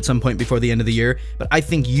watch at some point before the end of the year. But I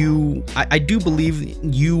think I do believe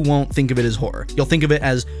you won't think of it as horror. You'll think of it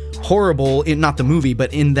as horrible, in not the movie,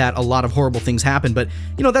 but in that a lot of horrible things happen. But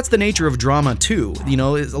that's the nature of drama too.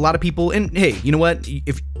 A lot of people, and hey, you know what?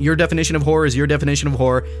 If your definition of horror is your definition of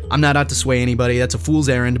horror, I'm not out to sway anybody. That's a fool's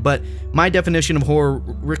errand. But my definition of horror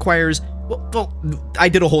requires. Well, I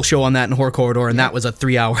did a whole show on that in Horror Corridor, and that was a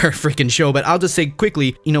 3-hour freaking show. But I'll just say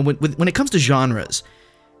quickly, when it comes to genres,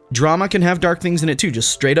 drama can have dark things in it too.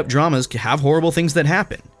 Just straight up dramas can have horrible things that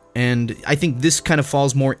happen. And I think this kind of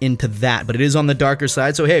falls more into that, but it is on the darker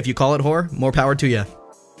side. So hey, if you call it horror, more power to you.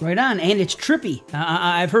 Right on, and it's trippy.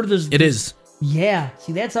 I've heard there's... It is. Yeah,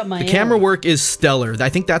 see, that's up my alley. The camera work is stellar. I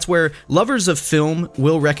think that's where lovers of film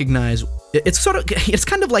will recognize. It's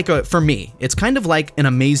kind of like for me, it's kind of like an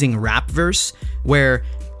amazing rap verse where,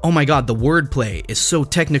 oh my god, the wordplay is so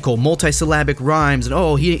technical, multisyllabic rhymes,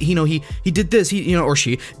 and he did this, or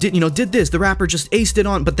she did this. The rapper just aced it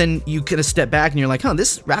on, but then you kind of step back and you're like,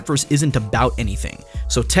 this rap verse isn't about anything.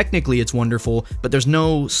 So technically it's wonderful, but there's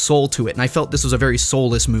no soul to it, and I felt this was a very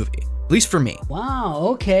soulless movie. At least for me. Wow,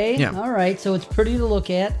 okay. Yeah. All right, so it's pretty to look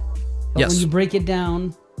at. But when you break it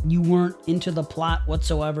down, you weren't into the plot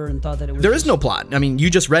whatsoever and thought that it was... There is no plot. I mean, you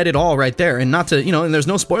just read it all right there. And not to, and there's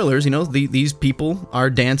no spoilers, these people are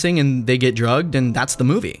dancing and they get drugged and that's the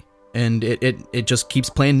movie. And it just keeps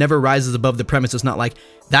playing, never rises above the premise. It's not like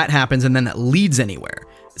that happens and then that leads anywhere.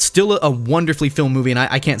 It's still a wonderfully filmed movie, and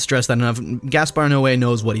I can't stress that enough. Gaspar Noé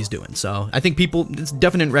knows what he's doing. So I think it's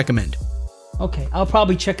definite recommend. Okay, I'll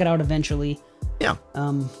probably check it out eventually. Yeah.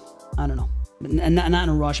 I don't know. Not in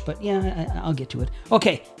a rush, but yeah, I'll get to it.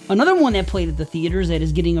 Okay, another one that played at the theaters that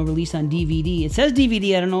is getting a release on DVD. It says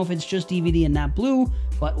DVD. I don't know if it's just DVD and not blue,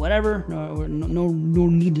 but whatever. No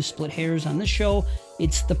need to split hairs on this show.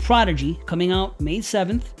 It's The Prodigy, coming out May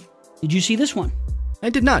 7th. Did you see this one?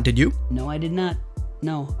 I did not. Did you? No, I did not.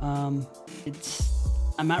 No.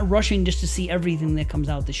 I'm not rushing just to see everything that comes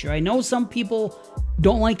out this year. I know some people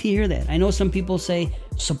don't like to hear that. I know some people say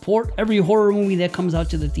support every horror movie that comes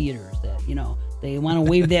out to the theaters. That they want to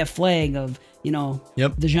wave that flag of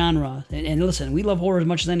the genre. And listen, we love horror as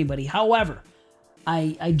much as anybody. However,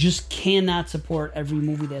 I just cannot support every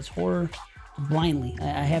movie that's horror blindly.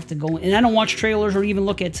 I have to go, and I don't watch trailers or even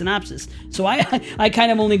look at synopsis. So I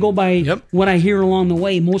kind of only go by what I hear along the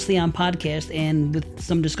way, mostly on podcast and with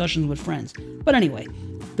some discussions with friends. But anyway,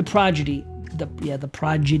 The Prodigy. The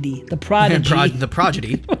Prodigy.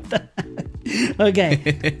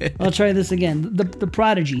 Okay, I'll try this again. The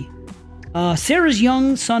Prodigy. Sarah's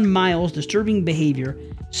young son Miles' disturbing behavior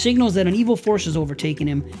signals that an evil force has overtaken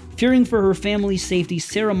him. Fearing for her family's safety,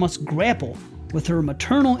 Sarah must grapple with her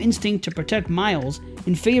maternal instinct to protect Miles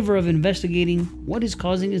in favor of investigating what is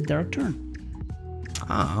causing his dark turn.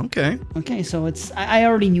 Ah, okay. Okay, so I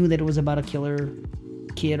already knew that it was about a killer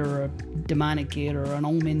kid or a demonic kid or an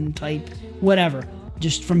omen type, whatever,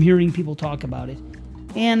 just from hearing people talk about it.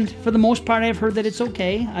 And for the most part, I've heard that it's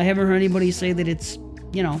okay. I haven't heard anybody say that it's,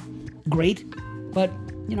 great, but,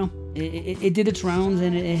 it did its rounds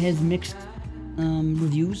and it has mixed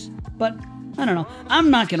reviews, but I don't know.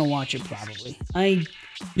 I'm not going to watch it probably.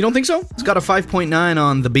 You don't think so? It's got a 5.9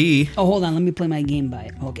 on the B. Oh, hold on. Let me play my game by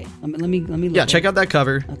it. Okay. Let me look. Yeah, check out that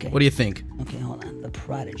cover. Okay. What do you think? Okay, hold on. The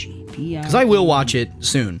Prodigy. Because I will watch it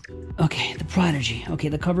soon. Okay, The Prodigy. Okay,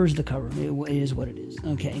 the cover is the cover. It is what it is.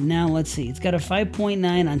 Okay, now let's see. It's got a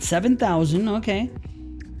 5.9 on 7,000. Okay.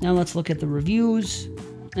 Now let's look at the reviews.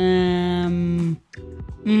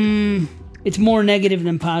 It's more negative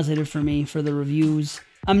than positive for me for the reviews.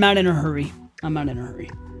 I'm not in a hurry.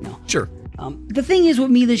 No. Sure. The thing is with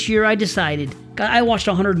me this year, I decided. I watched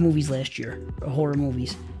 100 movies last year, horror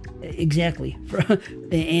movies. Exactly.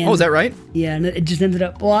 Is that right? Yeah, and it just ended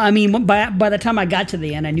up... Well, I mean, by the time I got to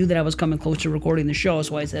the end, I knew that I was coming close to recording the show,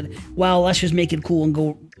 so I said, well, let's just make it cool and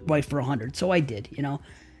go right for 100. So I did, And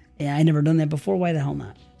I never done that before. Why the hell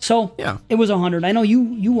not? So, yeah. It was 100. I know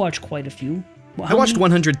you watched quite a few. Well, I watched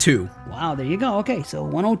 102. Wow, there you go. Okay, so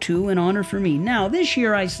 102 and honor for me. Now, this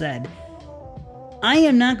year I said, I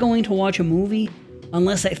am not going to watch a movie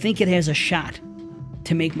unless I think it has a shot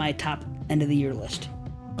to make my top end of the year list.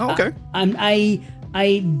 Oh, okay.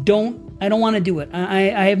 I don't want to do it.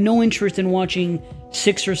 I have no interest in watching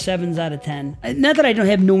 6 or 7s out of 10. Not that I don't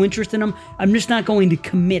have no interest in them. I'm just not going to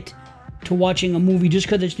commit to watching a movie just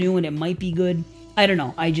because it's new and it might be good. I don't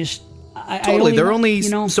know. Totally. There are only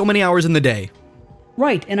so many hours in the day.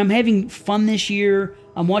 Right. And I'm having fun this year.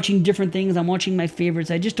 I'm watching different things. I'm watching my favorites.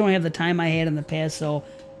 I just don't have the time I had in the past. So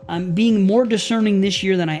I'm being more discerning this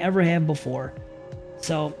year than I ever have before.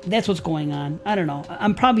 So that's what's going on. I don't know.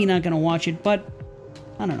 I'm probably not going to watch it, but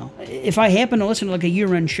I don't know. If I happen to listen to like a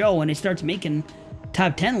year-end show and it starts making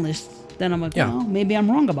top 10 lists, then I'm like, well, maybe I'm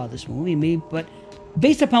wrong about this movie. But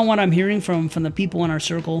based upon what I'm hearing from the people in our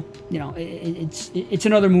circle, it's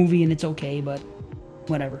another movie and it's okay, but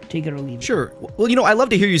whatever. Take it or leave it. Sure. Well, I love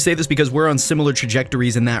to hear you say this because we're on similar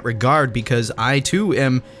trajectories in that regard, because I too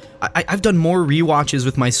am... I've done more rewatches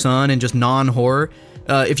with my son and just non-horror.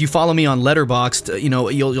 If you follow me on Letterboxd,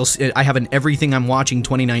 you'll see, I have an Everything I'm Watching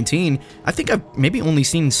 2019. I think I've maybe only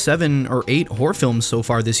seen 7 or 8 horror films so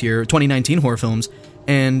far this year, 2019 horror films,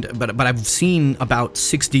 but I've seen about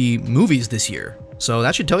 60 movies this year. So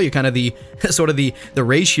that should tell you kind of the sort of the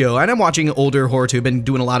ratio. And I'm watching older horror too. Been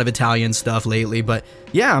doing a lot of Italian stuff lately, but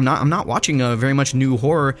yeah, I'm not watching very much new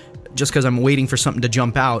horror just because I'm waiting for something to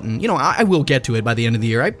jump out. And I will get to it by the end of the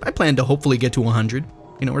year. I plan to hopefully get to 100.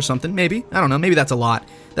 Or something, maybe. I don't know. Maybe that's a lot.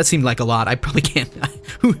 That seemed like a lot. I probably can't.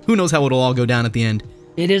 Who knows how it'll all go down at the end.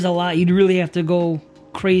 It is a lot. You'd really have to go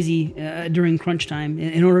crazy during crunch time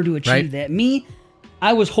in order to achieve that. Me,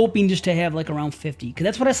 I was hoping just to have like around 50, because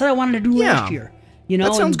that's what I said I wanted to do last year.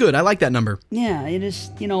 That sounds good. I like that number. Yeah, it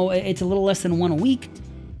is. It's a little less than 1 a week.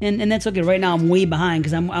 And that's okay. Right now I'm way behind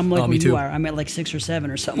because I'm like where you are. I'm at like 6 or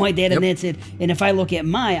 7 or something like that, and that's it. And if I look at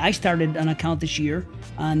I started an account this year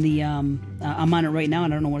on the I'm on it right now,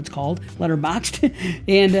 and I don't know what it's called, Letterboxd.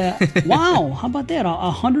 And wow, how about that?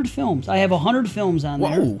 100 films. I have 100 films on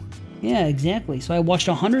there. Whoa. Yeah, exactly. So I watched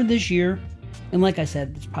 100 this year, and like I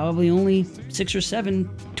said, it's probably only 6 or 7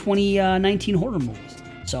 2019 horror movies.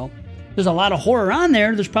 So there's a lot of horror on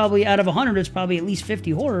there. There's probably out of 100, it's probably at least 50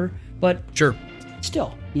 horror, but sure.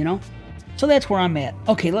 Still, so that's where I'm at.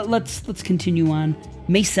 Okay, let's continue on.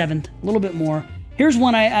 May 7th, a little bit more. Here's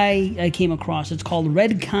one I came across. It's called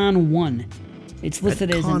Redcon 1. It's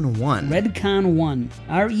listed as Redcon 1. Redcon 1.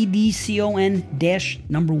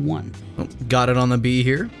 REDCON-1. Oh, got it on the B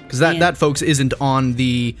here, because that folks isn't on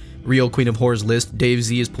the Real Queen of Horrors list.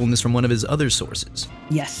 WAT-ZEE is pulling this from one of his other sources.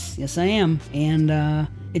 Yes, I am. And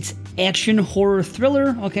it's action horror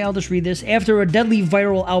thriller. Okay, I'll just read this. After a deadly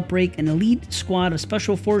viral outbreak, an elite squad of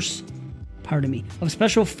special forces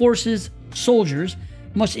soldiers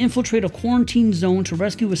must infiltrate a quarantine zone to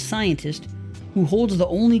rescue a scientist who holds the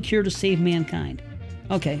only cure to save mankind.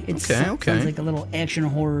 Okay, sounds like a little action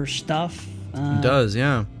horror stuff. It does,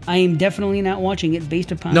 yeah. I am definitely not watching it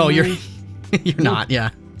based upon you're not,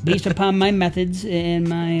 yeah. Based upon my methods and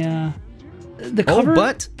my the cover.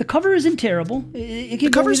 The cover isn't terrible. It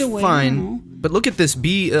can go either way. Fine. But look at this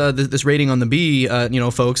B, this rating on the B.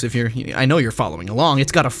 Folks, I know you're following along.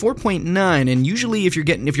 It's got a 4.9, and usually if you're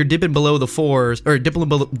dipping below the 4s or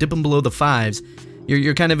dipping below the 5s,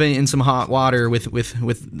 you're kind of in some hot water with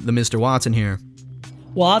the Mr. Watson here.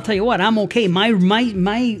 Well, I'll tell you what, I'm okay.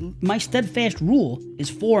 My steadfast rule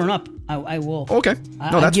is 4 and up. I will. Okay.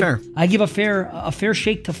 No, that's fair. I give a fair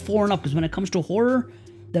shake to 4 and up, because when it comes to horror,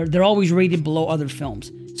 they're always rated below other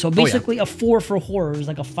films. So basically, a 4 for horror is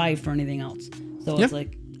like a 5 for anything else. So it's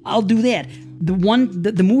like, I'll do that.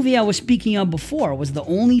 The movie I was speaking of before was the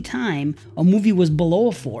only time a movie was below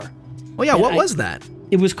a 4. Oh yeah, what was that?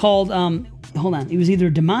 It was called. Hold on. It was either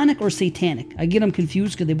Demonic or Satanic. I get them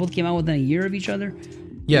confused because they both came out within a year of each other.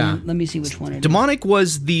 Yeah. Let me see which one it is. Demonic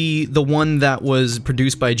was the one that was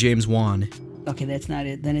produced by James Wan. Okay, that's not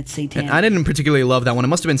it. Then it's Satanic. I didn't particularly love that one. It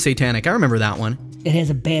must have been Satanic. I remember that one. It has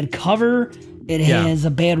a bad cover. It has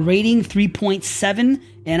a bad rating, 3.7,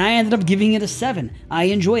 and I ended up giving it a 7. I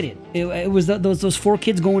enjoyed it. It was those 4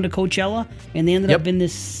 kids going to Coachella, and they ended up in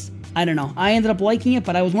this, I don't know. I ended up liking it,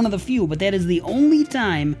 but I was one of the few. But that is the only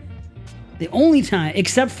time,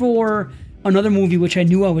 except for another movie which I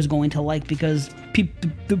knew I was going to like, because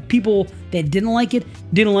the people that didn't like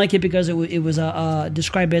it because it was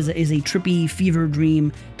described as a trippy fever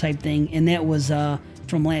dream type thing, and that was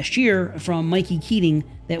from last year from Mikey Keating.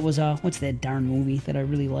 That was what's that darn movie that I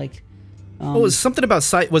really liked? It was something about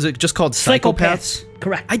was it just called Psychopaths?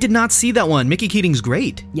 Correct. I did not see that one. Mickey Keating's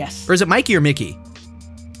great. Yes. Or is it Mikey or Mickey?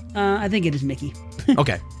 I think it is Mickey.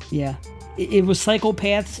 Okay. Yeah. It was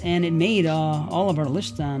Psychopaths, and it made all of our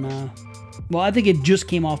lists on. Well, I think it just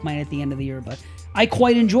came off mine at the end of the year, but I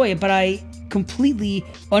quite enjoy it, but I completely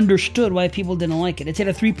understood why people didn't like it. It's at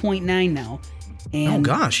a 3.9 now. And, oh,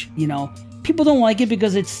 gosh. You know, people don't like it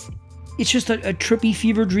because it's just a trippy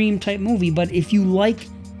fever dream type movie, but if you like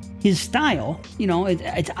his style, you know,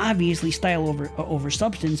 it's obviously style over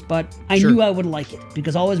substance, but I knew I would like it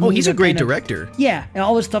because all his movies he's a great director. Yeah, and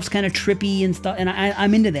all his stuff's kind of trippy and stuff, and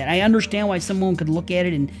I'm into that. I understand why someone could look at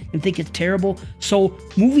it and think it's terrible. So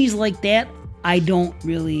movies like that, I don't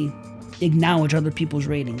really acknowledge other people's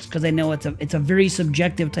ratings because I know it's a very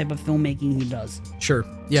subjective type of filmmaking he does. Sure.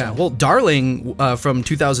 Yeah. So, well, Darling from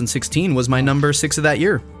 2016 was my number 6 of that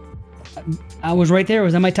year. I was right there. It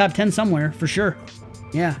was in my top 10 somewhere for sure.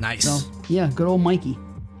 Yeah. Nice. So, yeah, good old Mikey.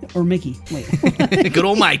 Or Mickey. Wait. Good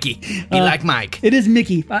old Mikey. Be like Mike. It is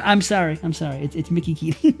Mickey. I'm sorry. It's Mickey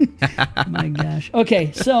Keating. My gosh.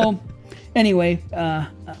 Okay, so anyway,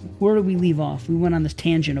 where did we leave off? We went on this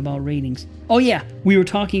tangent about ratings. Oh, yeah. We were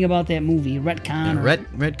talking about that movie, Retcon.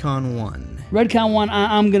 Retcon 1. Retcon 1,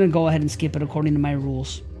 I'm going to go ahead and skip it according to my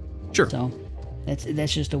rules. Sure. So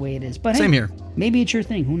that's just the way it is. But same hey, here. Maybe it's your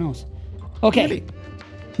thing. Who knows? Okay. Maybe.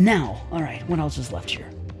 Now, all right, what else is left here?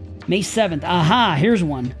 May 7th. Aha, here's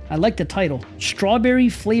one. I like the title. Strawberry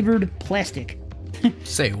Flavored Plastic.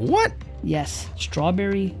 Say what? Yes,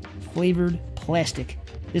 Strawberry Flavored Plastic.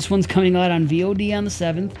 This one's coming out on VOD on the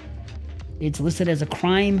 7th. It's listed as a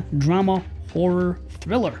crime, drama, horror,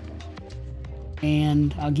 thriller.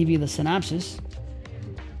 And I'll give you the synopsis.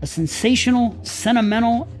 A sensational,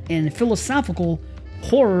 sentimental, and philosophical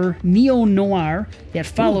horror neo-noir that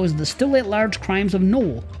follows the still-at-large crimes of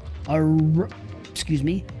Noel.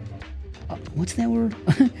 What's that word?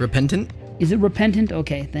 Repentant? Is it repentant?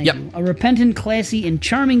 Okay, thank you. A repentant, classy, and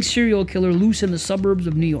charming serial killer loose in the suburbs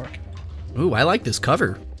of New York. Ooh, I like this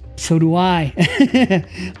cover. So do I.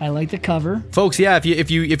 I like the cover. Folks, yeah, if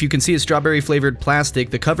you can see a strawberry flavored plastic,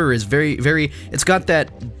 the cover is very, very, it's got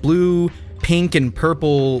that blue, pink, and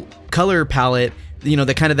purple color palette, you know,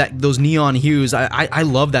 those neon hues. I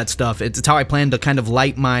love that stuff. It's how I plan to kind of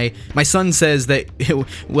light my son says that,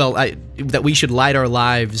 that we should light our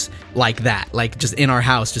lives like that, like just in our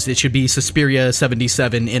house. Just it should be Suspiria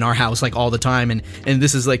 77 in our house like all the time. And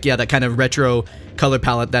this is like, yeah, that kind of retro color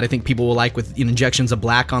palette that I think people will like with injections of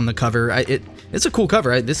black on the cover. It's a cool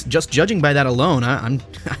cover. This just judging by that alone,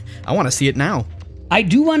 I want to see it now. I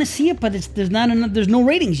do want to see it, but there's no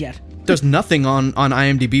ratings yet. There's nothing on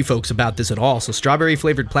IMDb, folks, about this at all. So strawberry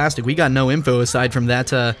flavored plastic, we got no info aside from that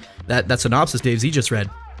synopsis Dave Z just read.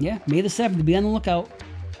 Yeah, May the 7th. Be on the lookout.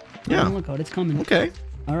 Be on the lookout. It's coming. Okay.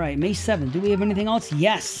 All right, May 7th. Do we have anything else?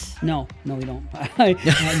 Yes. No, we don't.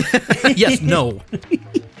 Yes, no.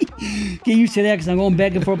 Get used to that because I'm going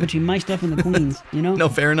back and forth between my stuff and the Queen's, you know? No,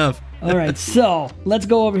 fair enough. All right, so let's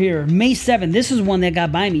go over here. May 7th. This is one that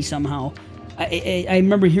got by me somehow. I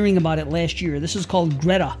remember hearing about it last year. This is called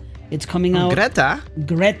Greta. It's coming out.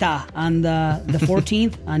 Greta on the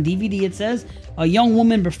 14th on DVD. It says a young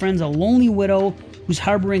woman befriends a lonely widow who's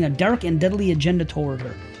harboring a dark and deadly agenda toward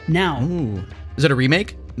her. Now, is it a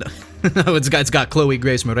remake? No, it's got Chloe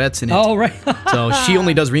Grace Moretz in it. Oh, right. So she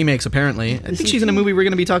only does remakes apparently. I think she's in a movie we're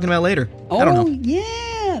going to be talking about later. I don't know.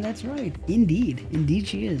 Yeah, that's right. Indeed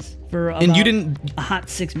she is for about a hot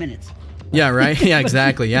 6 minutes. Yeah, right. Yeah,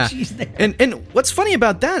 exactly. Yeah. And what's funny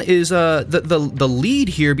about that is the lead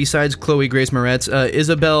here, besides Chloe Grace Moretz,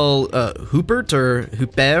 Isabelle Huppert or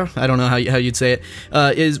Huppert, I don't know how you'd say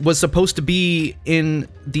it, was supposed to be in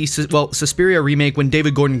the Suspiria remake when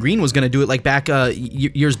David Gordon Green was going to do it like back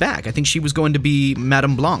years back. I think she was going to be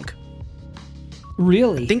Madame Blanc.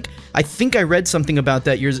 Really? I think I read something about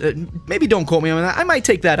that years. Maybe don't quote me on that. I might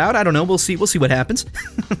take that out. I don't know. We'll see what happens.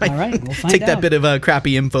 All right, we'll find take out. that bit of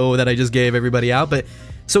crappy info that I just gave everybody out. But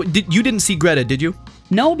so you didn't see Greta, did you?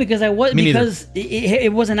 No, because I was Me because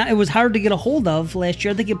it wasn't. It was hard to get a hold of last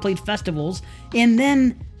year. I think it played festivals, and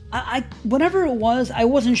then I whatever it was, I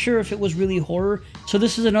wasn't sure if it was really horror. So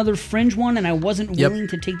this is another fringe one, and I wasn't willing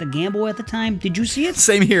to take the gamble at the time. Did you see it?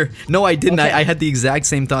 Same here. No, I didn't. Okay. I had the exact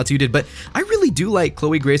same thoughts you did, but I really do like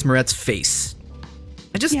Chloe Grace Moretz's face.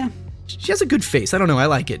 She has a good face. I don't know. I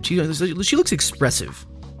like it. She looks expressive.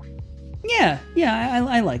 Yeah.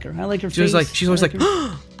 I like her. I like her face. She's always like,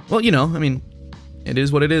 well, you know, I mean, it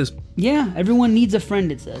is what it is. Yeah, everyone needs a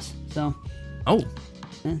friend, it says. So. Oh.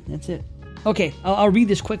 That's it. Okay, I'll read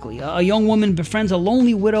this quickly. A young woman befriends a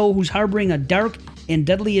lonely widow who's harboring a dark and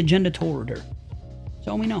deadly agenda toward her.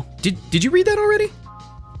 So we know. Did you read that already?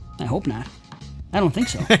 I hope not. I don't think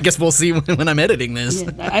so. I guess we'll see when I'm editing this.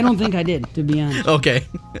 Yeah, I don't think I did, to be honest. Okay.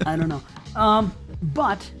 I don't know.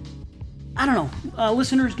 But I don't know.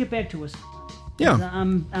 Listeners, get back to us. Yeah.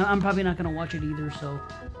 I'm probably not going to watch it either, so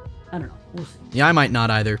I don't know. We'll see. Yeah, I might not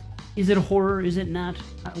either. Is it horror? Is it not?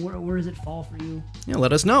 Where does it fall for you? Yeah,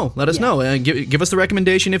 let us know. Let us know. Give us the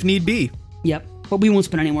recommendation if need be. Yep. But we won't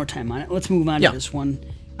spend any more time on it. Let's move on to this one.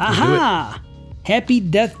 Aha! Happy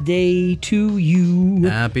Death Day to you.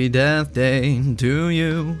 Happy Death Day to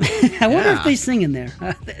you. I wonder if they sing in there.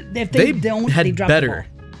 If they don't, they drop the ball.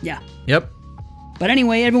 Yeah. Yep. But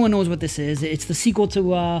anyway, everyone knows what this is. It's the sequel to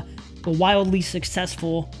the wildly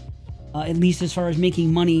successful, at least as far as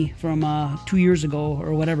making money from 2 years ago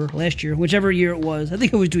or whatever, last year, whichever year it was. I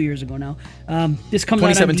think it was 2 years ago now. This comes out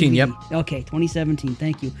on 2017, DVD. yep. Okay, 2017.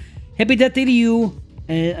 Thank you. Happy Death Day to You,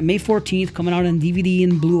 May 14th, coming out on DVD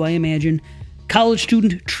and Blue, I imagine. College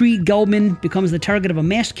student Tree Gelman becomes the target of a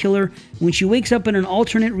mass killer when she wakes up in an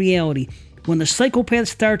alternate reality. When the psychopath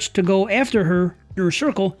starts to go after her in her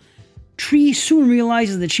circle, Tree soon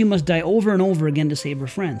realizes that she must die over and over again to save her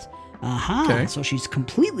friends. Aha, okay. So she's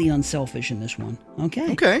completely unselfish in this one.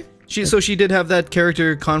 Okay. So she did have that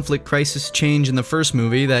character conflict crisis change in the first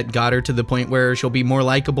movie that got her to the point where she'll be more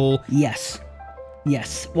likable. Yes.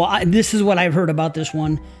 Well, this is what I've heard about this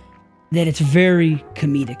one, that it's very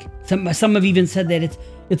comedic. Some have even said that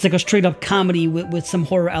it's like a straight up comedy with some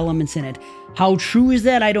horror elements in it. How true is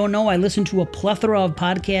that? I don't know. I listened to a plethora of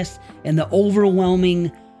podcasts, and the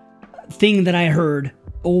overwhelming thing that I heard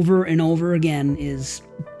over and over again is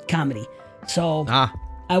comedy. So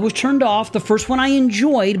I was turned off. The first one I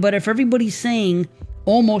enjoyed, but if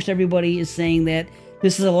almost everybody is saying that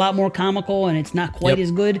this is a lot more comical and it's not quite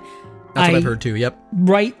as good. That's what I've heard too, yep.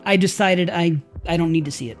 Right, I decided I don't need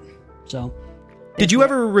to see it. So, did you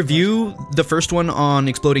ever review the first one on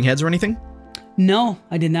Exploding Heads or anything? No,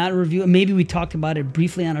 I did not review it. Maybe we talked about it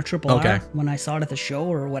briefly on a Triple R when I saw it at the show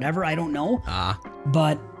or whatever. I don't know.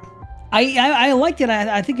 But I liked it.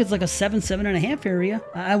 I think it's like a 7.5 area.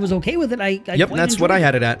 I was okay with it. That's what I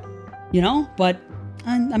had it at. But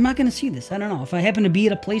I'm not going to see this. I don't know. If I happen to be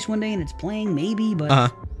at a place one day and it's playing, maybe,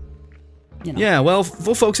 but... Yeah, well,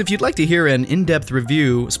 folks, if you'd like to hear an in-depth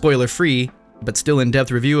review, spoiler-free, but still in-depth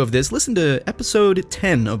review of this, listen to episode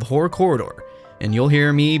 10 of Horror Corridor, and you'll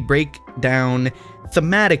hear me break down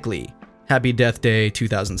thematically Happy Death Day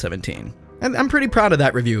 2017. And I'm pretty proud of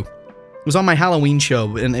that review. It was on my Halloween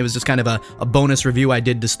show, and it was just kind of a bonus review I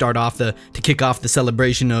did to kick off the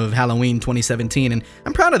celebration of Halloween 2017, and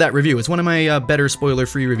I'm proud of that review. It's one of my better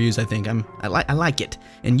spoiler-free reviews, I think. I like it,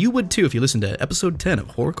 and you would too if you listened to episode 10 of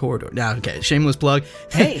Horror Corridor. Now, okay, shameless plug.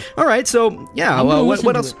 Hey, all right, so yeah,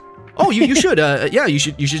 what else? Oh, you should.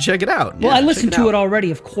 You should check it out. Well, I listened to it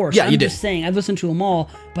already, of course. Yeah, I'm just saying, I've listened to them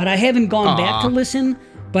all, but I haven't gone back to listen.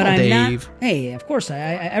 But I'm Dave. not. Hey, of course, I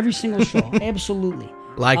every single show, absolutely.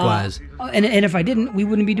 Likewise. And if I didn't, we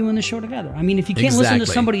wouldn't be doing this show together. I mean, if you can't listen to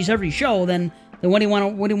somebody's every show, then what do you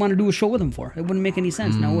want to do a show with them for? It wouldn't make any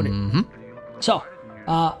sense, now would it? So,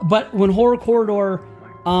 but when Horror Corridor,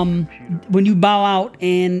 when you bow out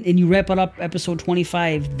and you wrap it up, episode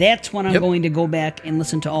 25, that's when I'm going to go back and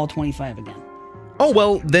listen to all 25 again. Oh,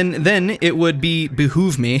 well, then it would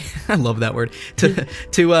behoove me, I love that word,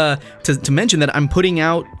 to mention that I'm putting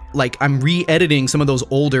out, like, I'm re-editing some of those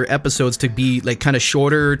older episodes to be, like, kind of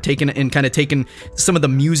shorter, taking some of the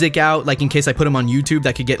music out, like, in case I put them on YouTube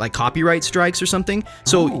that could get, like, copyright strikes or something.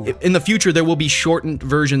 So in the future, there will be shortened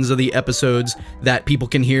versions of the episodes that people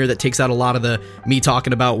can hear that takes out a lot of me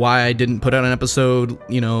talking about why I didn't put out an episode,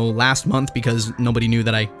 last month because nobody knew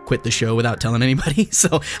that I quit the show without telling anybody.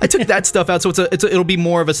 So I took that stuff out. So it'll be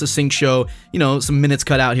more of a succinct show, some minutes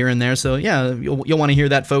cut out here and there. So yeah, you'll want to hear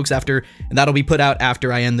that, folks, and that'll be put out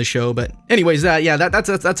after I end the show. But anyways,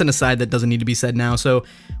 that's an aside that doesn't need to be said now. So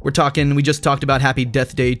we just talked about Happy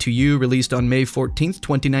Death Day to You, released on May 14th,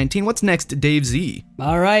 2019. What's next, Dave Z?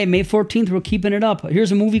 All right, May 14th, we're keeping it up.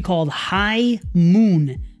 Here's a movie called High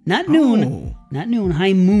Moon. Not Noon. Not Noon,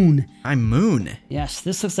 High Moon. High Moon. Yes,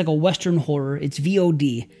 this looks like a Western horror. It's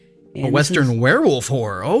VOD. And a Western werewolf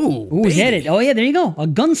horror. Oh, is that it? Oh, yeah, there you go. A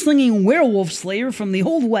gunslinging werewolf slayer from the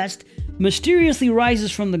Old West mysteriously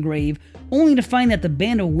rises from the grave, only to find that the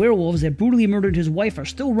band of werewolves that brutally murdered his wife are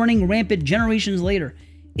still running rampant generations later.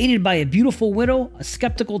 Aided by a beautiful widow, a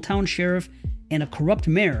skeptical town sheriff, and a corrupt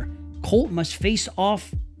mayor, Colt must face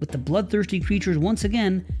off with the bloodthirsty creatures once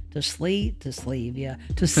again to save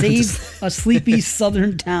a sleepy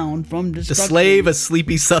southern town from destruction. To slave a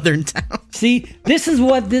sleepy southern town. See, this is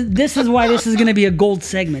why this is going to be a gold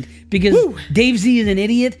segment, because Dave Z is an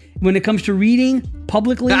idiot when it comes to reading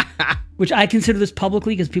publicly, which I consider this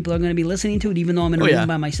publicly because people are going to be listening to it, even though I'm in a room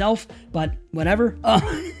by myself. But whatever.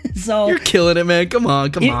 So you're killing it, man. Come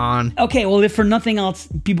on. Okay, well, if for nothing else,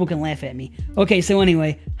 people can laugh at me. Okay, so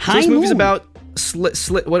anyway, this movie's about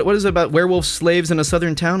what is it about werewolf slaves in a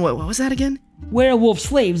southern town? What was that again? werewolf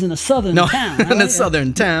slaves in a southern town. In a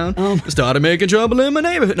southern town. Started making trouble in my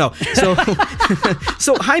neighborhood. No. So,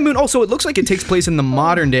 so High Moon, also, it looks like it takes place in the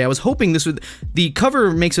modern day. I was hoping this would, the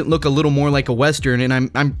cover makes it look a little more like a Western,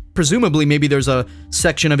 and I'm presumably maybe there's a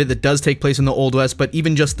section of it that does take place in the Old West, but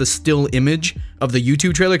even just the still image of the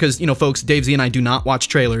YouTube trailer, because, you know, folks, Dave Z and I do not watch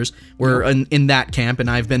trailers. We're in that camp, and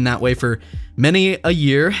I've been that way for many a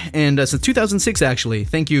year, and since 2006, actually.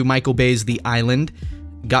 Thank you, Michael Bay's The Island.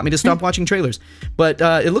 Got me to stop watching trailers. But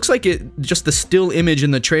it looks like just the still image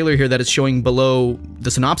in the trailer here that is showing below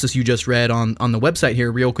the synopsis you just read on the website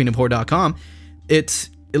here, realqueenofhorror.com, it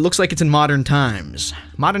looks like it's in modern times.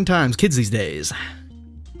 Modern times, kids these days.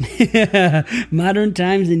 Modern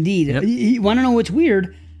times indeed. Yep. You want to know what's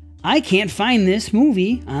weird? I can't find this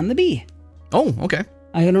movie on the B. Oh, okay.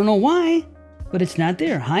 I don't know why, but it's not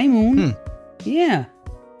there. High Moon. Yeah.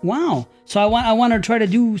 Wow. So I want to try to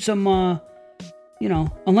do some... you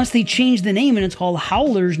know, unless they change the name and it's called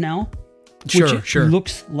Howlers now. Sure.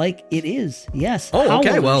 Looks like it is. Yes. Oh, Howlers.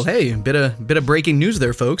 okay. Well, hey, bit of breaking news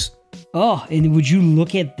there, folks. Oh, and would you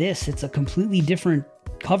look at this? It's a completely different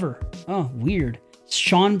cover. Oh, weird.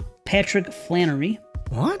 Sean Patrick Flannery.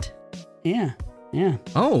 What? Yeah.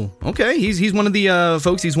 Oh, okay. He's one of the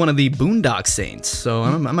folks. He's one of the Boondock Saints. So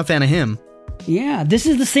I'm a fan of him. Yeah, this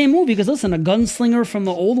is the same movie because listen, a gunslinger from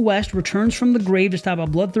the Old West returns from the grave to stop a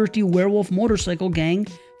bloodthirsty werewolf motorcycle gang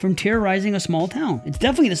from terrorizing a small town. It's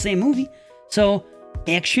definitely the same movie. So,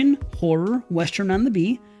 action, horror, Western on the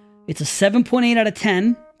B. It's a 7.8 out of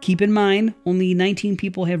 10. Keep in mind, only 19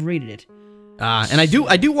 people have rated it. And I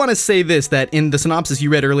do want to say this, that in the synopsis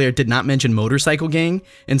you read earlier, it did not mention motorcycle gang.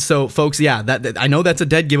 And so, folks, yeah, that I know that's a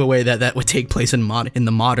dead giveaway that would take place in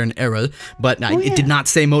the modern era, but it did not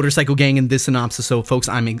say motorcycle gang in this synopsis. So, folks,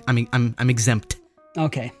 I'm exempt.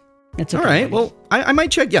 Okay. That's okay. All right. Well, I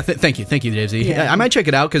might check. Yeah. Thank you, Dave Z. Yeah. I might check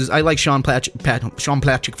it out because I like Sean Patrick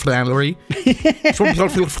Flannery.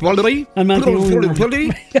 I'm not the only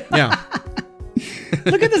one. Yeah.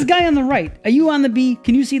 Look at this guy on the right. Are you on the B?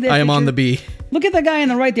 Can you see that? I am picture? on the B. Look at the guy on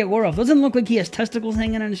the right, that werewolf. Doesn't look like he has testicles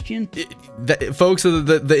hanging on his chin. Folks,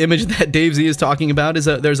 the image that Dave Z is talking about is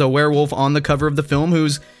there's a werewolf on the cover of the film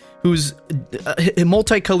whose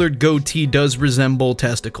multicolored goatee does resemble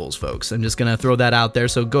testicles, folks. I'm just gonna throw that out there.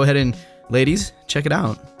 So go ahead and, ladies, check it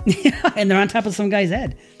out. Yeah, and they're on top of some guy's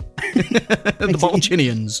head. The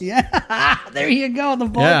Balchinians. Yeah, there you go, the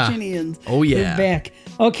Balchinians. Yeah. Oh yeah, they're back.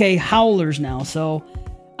 Okay, Howlers now. So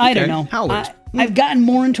I don't know. Howlers. I've gotten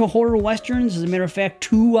more into horror westerns. As a matter of fact,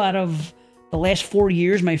 2 out of the last 4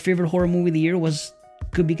 years, my favorite horror movie of the year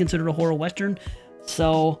could be considered a horror western.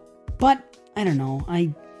 So, but I don't know.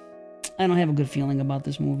 I don't have a good feeling about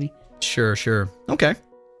this movie. Sure. Okay.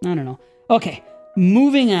 I don't know. Okay,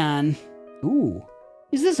 moving on. Ooh,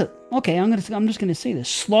 is this okay? I'm just gonna say this.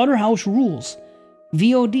 Slaughterhouse Rules,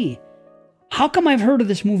 VOD. How come I've heard of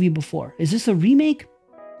this movie before? Is this a remake?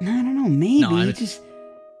 I don't know. Maybe.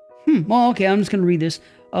 Well, okay. I'm just gonna read this.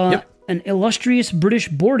 An illustrious British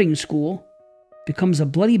boarding school becomes a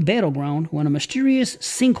bloody battleground when a mysterious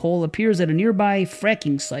sinkhole appears at a nearby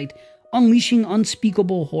fracking site, unleashing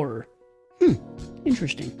unspeakable horror.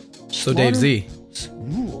 Interesting. So Dave Z.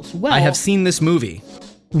 Rules. Well, I have seen this movie.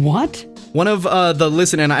 What? One of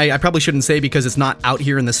the and I probably shouldn't say because it's not out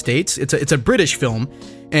here in the States. It's a British film,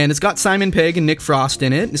 and it's got Simon Pegg and Nick Frost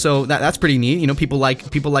in it. So that's pretty neat. You know, people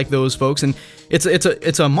like those folks, and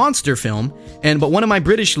it's a monster film. But one of my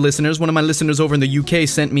British listeners, one of my listeners over in the UK,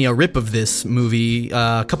 sent me a rip of this movie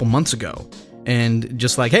a couple months ago, and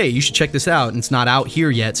just like, hey, you should check this out. And it's not out here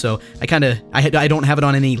yet, so I don't have it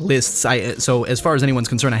on any lists. So as far as anyone's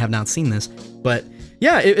concerned, I have not seen this, but.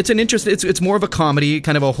 Yeah, it's an interesting. It's more of a comedy,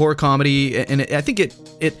 kind of a horror comedy, and I think it.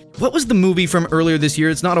 What was the movie from earlier this year?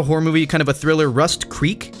 It's not a horror movie, kind of a thriller. Rust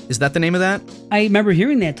Creek, is that the name of that? I remember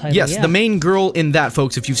hearing that title. Yes, yeah. The main girl in that,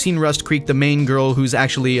 folks. If you've seen Rust Creek, the main girl who's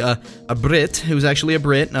actually a Brit,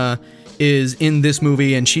 is in this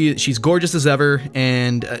movie, and she's gorgeous as ever,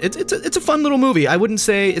 and it's a fun little movie. I wouldn't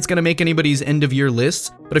say it's gonna make anybody's end of year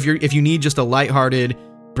lists, but if you need just a lighthearted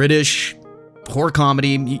British horror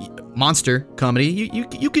comedy, monster comedy,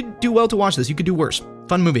 you could do well to watch this. You could do worse.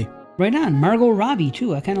 Fun movie. Right on. Margot Robbie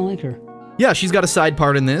too. I kind of like her. Yeah, she's got a side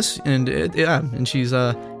part in this, and she's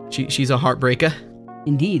a heartbreaker.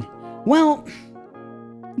 Indeed. Well,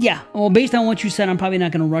 yeah. Well, based on what you said, I'm probably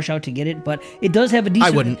not going to rush out to get it, but it does have a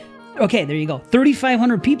decent. I wouldn't. Okay, there you go.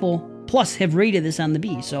 3,500 people plus have rated this on the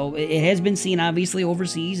B, so it has been seen obviously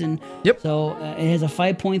overseas, and so it has a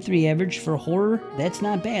 5.3 average for horror. That's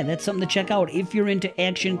not bad. That's something to check out if you're into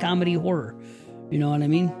action comedy horror. You know what I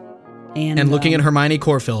mean? And looking at Hermione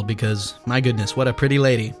Corfield, because my goodness, what a pretty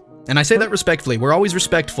lady. And I say that respectfully. We're always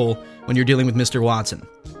respectful when you're dealing with Mr. Watson.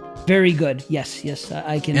 Very good. Yes,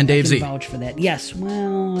 I can, and Dave I can Z. vouch for that. Yes,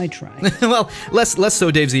 well, I try. Well, less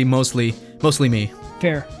so Dave Z, mostly me.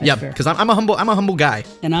 Fair. Yeah, fair. because I'm a humble guy.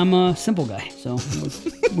 And I'm a simple guy, so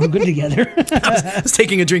we're good together. I was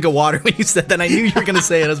taking a drink of water when you said that. I knew you were going to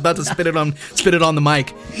say it. I was about to spit it on the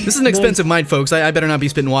mic. This is an expensive mic, folks. I better not be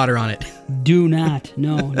spitting water on it. Do not.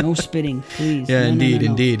 No spitting, please. Yeah, No.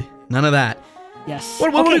 indeed. None of that. Yes.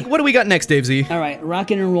 What do we got next, Dave Z? All right,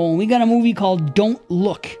 rocking and rolling. We got a movie called Don't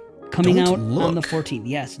Look coming Don't out Look. on the 14th.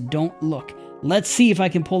 Yes, Don't Look. Let's see if I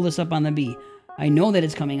can pull this up on the B. I know that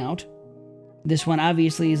it's coming out. This one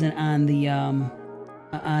obviously isn't on the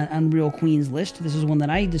on Real Queen's list. This is one that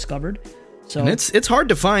I discovered. So And it's hard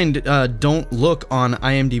to find Don't Look on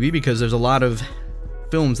IMDb because there's a lot of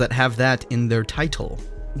films that have that in their title.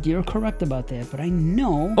 You're correct about that, but I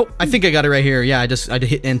know. Oh, I think I got it right here. Yeah, I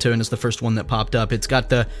hit enter and it's the first one that popped up. It's got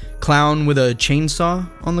the clown with a chainsaw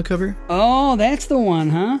on the cover. Oh, that's the one,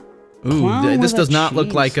 huh? Ooh, this with does a not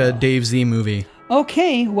look like a chainsaw. Dave Z movie.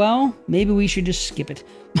 Okay, well, maybe we should just skip it.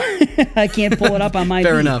 I can't pull it up on my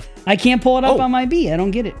Fair B. enough. I can't pull it up Oh. on my B. I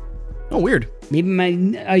don't get it. Oh, weird.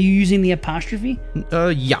 Maybe are you using the apostrophe?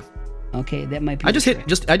 Yeah. Okay, that might be. I just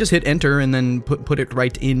hit enter and then put it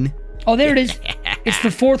right in. Oh, there it is. It's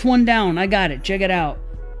the fourth one down. I got it. Check it out.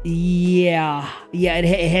 Yeah.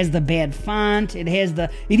 It has the bad font. It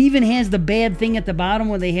even has the bad thing at the bottom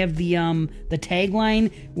where they have the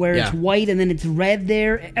tagline where it's white and then it's red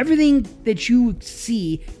there. Everything that you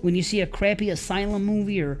see when you see a crappy asylum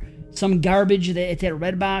movie or some garbage that's at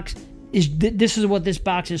Redbox this is what this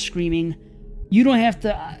box is screaming. You don't have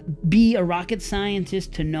to be a rocket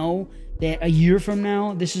scientist to know that a year from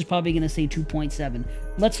now, this is probably going to say 2.7.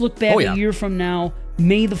 Let's look back a year from now,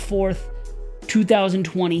 May the 4th,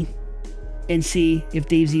 2020, and see if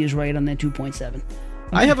Dave Z is right on that 2.7. Okay.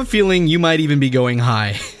 I have a feeling you might even be going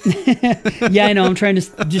high. Yeah, I know. I'm trying to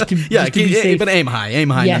just to be safe. But aim high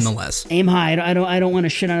Yes, nonetheless. Aim high. I don't want to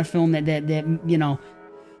shit on a film that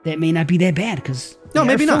that may not be that bad because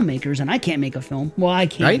maybe not. filmmakers and I can't make a film. Well, I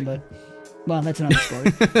can, Right? but well, that's another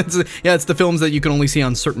story. It's the films that you can only see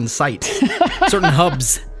on certain sites, certain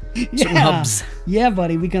hubs. Certain hubs. Yeah,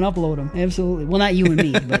 buddy, we can upload them. Absolutely. Well, not you and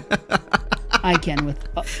me, but I can with.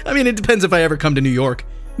 I mean, it depends if I ever come to New York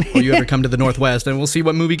or you ever come to the Northwest, and we'll see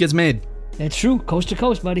what movie gets made. That's true. Coast to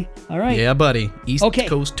coast, buddy. All right. Yeah, buddy. East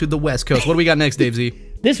Coast to the West Coast. What do we got next, Dave Z?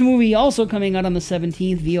 This movie also coming out on the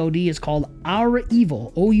 17th, VOD, is called Our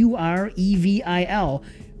Evil, Ourevil,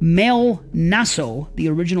 Mal Naso, the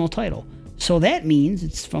original title. So that means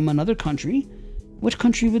it's from another country. Which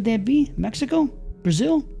country would that be? Mexico?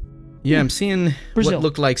 Brazil? Yeah, I'm seeing Brazil. what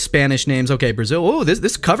look like Spanish names. Okay, Brazil. Oh,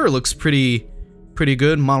 this cover looks pretty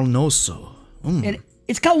good. Malnoso. And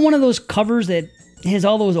it's got one of those covers that has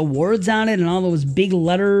all those awards on it and all those big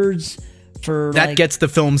letters for that gets the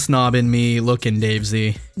film snob in me looking, Dave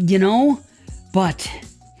Z. But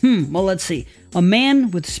well, let's see. A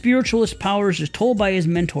man with spiritualist powers is told by his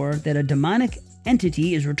mentor that a demonic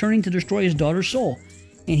entity is returning to destroy his daughter's soul,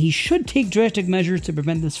 and he should take drastic measures to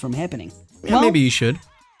prevent this from happening. Yeah, maybe you should.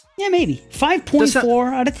 Yeah, maybe.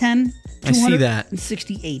 5.4 out of 10. I see that.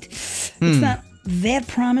 268. It's not that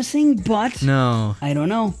promising, but no, I don't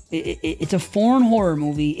know. It's a foreign horror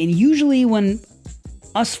movie, and usually when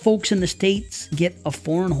us folks in the States get a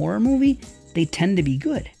foreign horror movie, they tend to be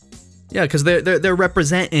good. Yeah, because they're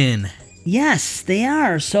representing. Yes, they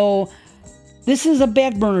are. So this is a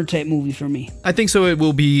back burner type movie for me. I think so. It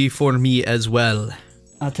will be for me as well.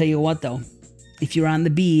 I'll tell you what, though. If you're on the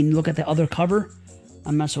B and look at the other cover,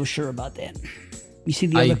 I'm not so sure about that. You see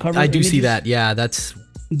the other cover? I do images? see that. Yeah, that's...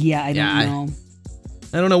 Yeah, I don't know.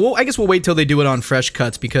 I don't know. Well, I guess we'll wait till they do it on Fresh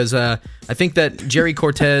Cuts because I think that Jerry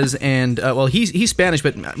Cortez and he's Spanish,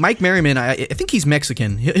 but Mike Merriman, I think he's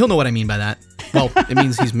Mexican. He'll know what I mean by that. Well, it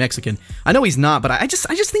means he's Mexican. I know he's not, but I just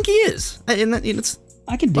think he is. And it's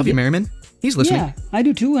I can dig love you, it. Merriman. He's listening. Yeah, I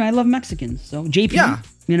do too, and I love Mexicans. So JP,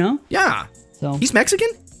 Yeah. Yeah. So He's Mexican?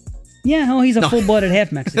 yeah, he's a full-blooded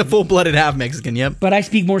half Mexican. Full-blooded half Mexican. Yep. But I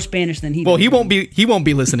speak more Spanish than he. Well, does. he won't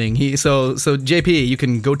be listening. So JP, you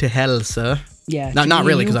can go to hell, sir. Yeah. Not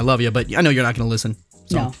really, because I love you, but I know you're not going to listen.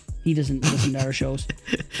 So. No, he doesn't listen to our shows.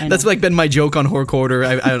 That's like been my joke on Horror Quarter.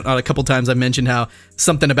 I a couple times I've mentioned how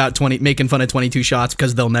something about making fun of 22 Shots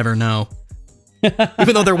because they'll never know.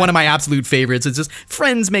 Even though they're one of my absolute favorites, it's just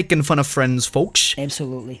friends making fun of friends, folks.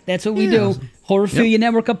 Absolutely, that's what we do. Horrorphilia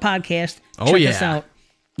Network, a podcast. Oh, Check us out.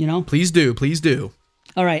 Please do.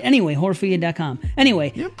 All right. Anyway, horrorphilia.com.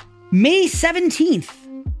 Anyway, May 17th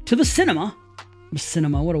to the cinema.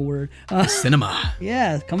 Cinema, what a word. Cinema.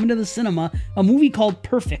 Yeah, coming to the cinema. A movie called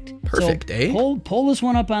Perfect. Perfect, so eh? Pull this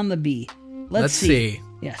one up on the B. Let's see.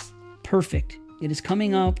 Yes, Perfect. It is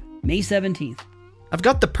coming up May 17th. I've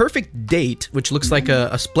got The Perfect Date, which looks like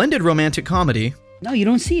a splendid romantic comedy. No, you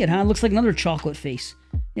don't see it, huh? It looks like another chocolate face.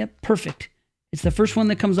 Yep, Perfect. It's the first one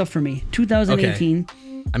that comes up for me. 2018.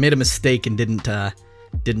 Okay. I made a mistake and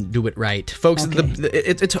didn't do it right, folks. Okay.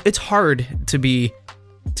 It's hard to be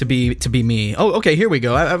me. Oh, okay, here we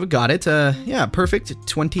go. I've got it. Yeah, Perfect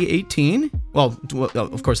 2018. Well,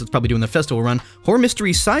 of course, it's probably doing the festival run. Horror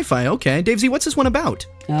mystery sci-fi. Okay, Dave Z, what's this one about?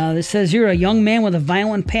 This says here, a young man with a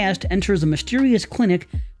violent past enters a mysterious clinic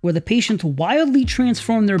where the patients wildly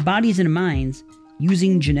transform their bodies and minds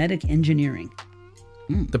using genetic engineering.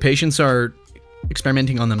 The patients are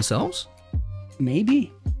experimenting on themselves?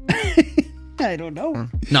 Maybe. I don't know.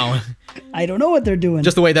 No. I don't know what they're doing.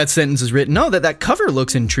 Just the way that sentence is written. No, that cover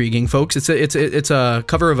looks intriguing, folks. It's a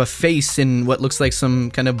cover of a face in what looks like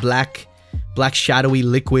some kind of black shadowy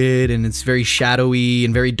liquid, and it's very shadowy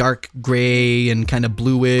and very dark gray and kind of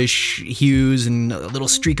bluish hues and a little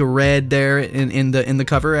streak of red there in the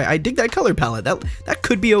cover. I dig that color palette. That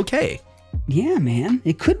could be okay. Yeah, man.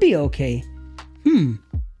 It could be okay.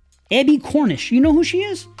 Abby Cornish. You know who she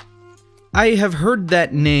is? I have heard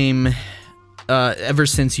that name ever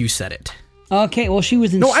since you said it. Okay, well, she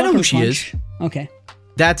was in No, I know who Sucker she Punch. is. Okay.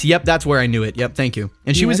 That's where I knew it. Yep, thank you.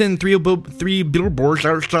 And she was in three billboards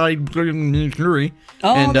outside Missouri.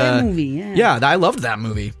 Oh, and, that movie, yeah. Yeah, I loved that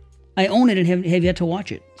movie. I own it and have yet to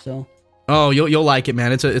watch it, so... Oh, you'll like it,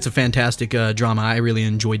 man. It's a fantastic drama. I really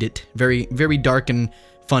enjoyed it. Very, very dark and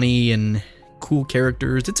funny and cool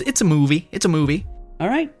characters. It's a movie. It's a movie. All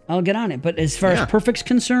right, I'll get on it. But as far as Perfect's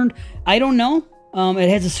concerned, I don't know. It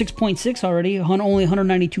has a 6.6 already. Only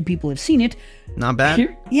 192 people have seen it. Not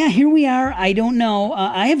bad. Here we are. I don't know.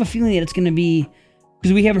 I have a feeling that it's going to be,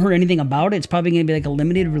 because we haven't heard anything about it, it's probably going to be like a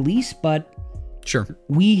limited release, but sure.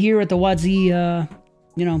 We here at the WAT-ZEE,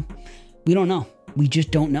 we don't know. We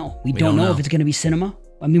just don't know. We don't know if it's going to be cinema.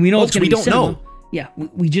 I mean, we know it's going to be cinema. Know. Yeah,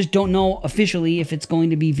 we just don't know officially if it's going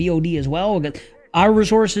to be VOD as well. Our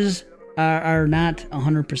resources are not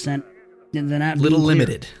 100%. They're not little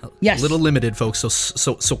limited. Yes, little limited, folks.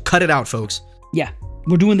 So cut it out, folks. Yeah,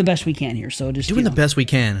 we're doing the best we can here. So just doing the best we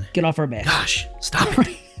can. Get off our back. Gosh, stop.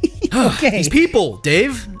 Okay, these people,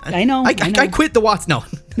 Dave. I know. I quit the Watts. No.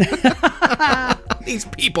 These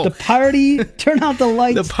people. The party. Turn out the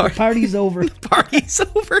lights. The party's over. The party's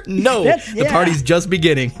over. No, the party's just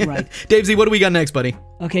beginning. Right. Dave Z, what do we got next, buddy?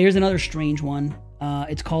 Okay, here's another strange one.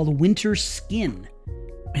 It's called Winter Skin.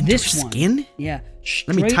 This Skin? One, yeah.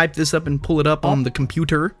 Let me type this up and pull it up on the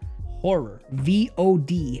computer. Horror,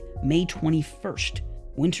 VOD, May 21st.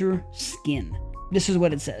 Winter Skin. This is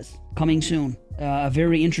what it says. Coming soon. A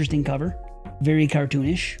very interesting cover. Very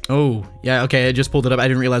cartoonish. Oh, yeah, okay, I just pulled it up. I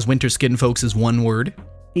didn't realize Winter Skin, folks, is one word.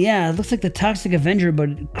 Yeah, it looks like the Toxic Avenger,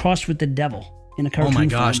 but crossed with the devil in a cartoon. Oh my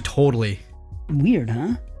gosh, form. totally. Weird,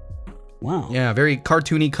 huh? Wow. Yeah, very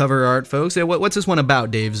cartoony cover art, folks. What's this one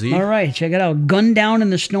about, Dave Z? All right, check it out. Gunned down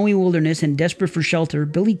in the snowy wilderness and desperate for shelter,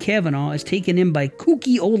 Billy Cavanaugh is taken in by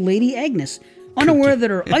kooky old lady Agnes, unaware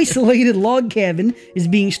that her isolated log cabin is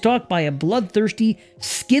being stalked by a bloodthirsty,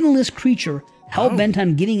 skinless creature hell-bent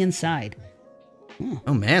on getting inside.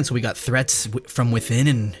 Oh man, so we got threats from within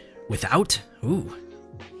and without? Ooh.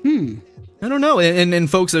 I don't know. And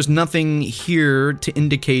folks, there's nothing here to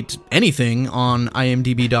indicate anything on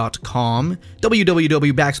imdb.com.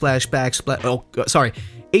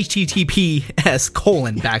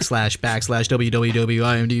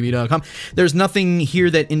 https://www.imdb.com. There's nothing here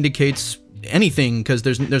that indicates anything because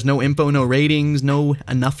there's no info, no ratings, no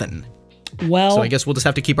nothing. Well, so I guess we'll just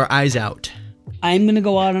have to keep our eyes out. I'm going to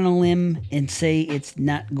go out on a limb and say it's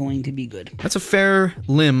not going to be good. That's a fair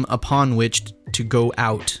limb upon which to go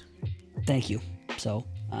out. Thank you. So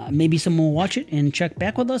maybe someone will watch it and check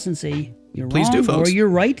back with us and say you're Please wrong do, folks. or you're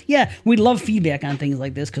right. Yeah, we'd love feedback on things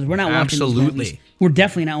like this because we're not watching these movies. We're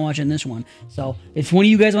definitely not watching this one. So if one of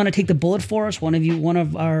you guys want to take the bullet for us, one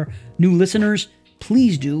of our new listeners,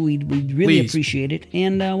 please do. We'd really appreciate it.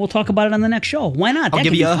 And we'll talk about it on the next show. Why not? I'll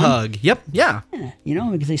give you a hug. Yep. Yeah. You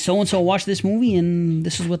know, because they so-and-so watched this movie and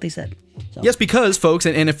this is what they said. So. Yes, because, folks,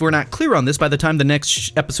 and if we're not clear on this by the time the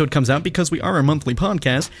next episode comes out, because we are a monthly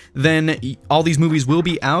podcast, then all these movies will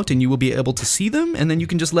be out and you will be able to see them, and then you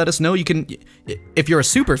can just let us know. You can, if you're a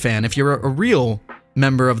super fan, if you're a real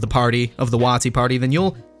member of the party, of the WAT-ZEE party, then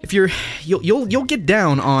you'll get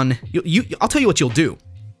down on, I'll tell you what you'll do.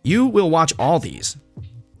 You will watch all these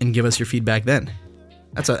and give us your feedback then.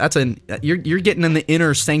 You're getting in the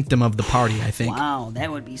inner sanctum of the party, I think. Wow,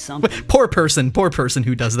 that would be something. Poor person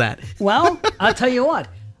who does that. Well, I'll tell you what.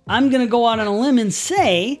 I'm going to go out on a limb and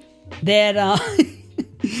say that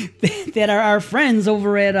that our friends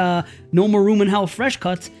over at No More Room in Hell Fresh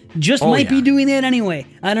Cuts might be doing that anyway.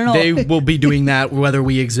 I don't know. They will be doing that whether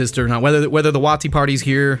we exist or not, whether the WAT-ZEE party's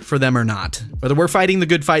here for them or not. Whether we're fighting the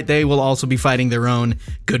good fight, they will also be fighting their own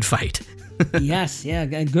good fight. Yes, yeah,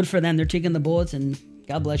 good for them. They're taking the bullets, and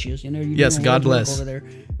God bless you. You're yes, doing God bless. over there.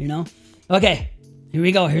 Okay, here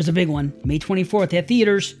we go. Here's a big one. May 24th at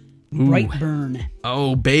theaters. Brightburn.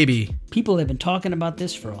 Oh, baby. People have been talking about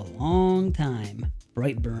this for a long time.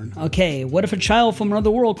 Brightburn. Okay, what if a child from another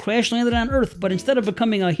world crash landed on Earth, but instead of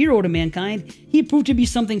becoming a hero to mankind, he proved to be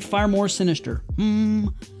something far more sinister?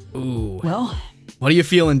 Ooh. Well, what are you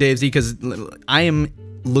feeling, WAT-ZEE? Because I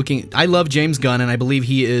love James Gunn, and I believe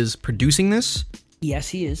he is producing this. Yes,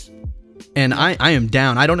 he is. And I am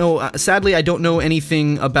down. I don't know. Sadly, I don't know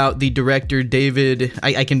anything about the director, David.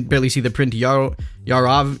 I can barely see the print.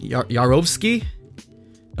 Yarovsky.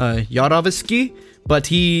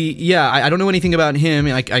 But I don't know anything about him.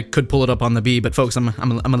 I could pull it up on the B, but folks, I'm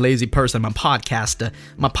a lazy person. I'm a podcaster.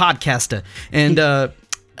 And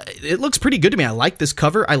it looks pretty good to me. I like this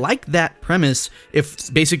cover. I like that premise. If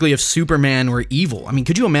Superman were evil, I mean,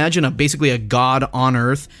 could you imagine basically a god on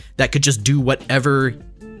Earth that could just do whatever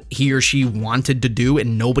he or she wanted to do,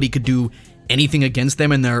 and nobody could do anything against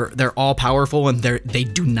them, and they're all powerful, and they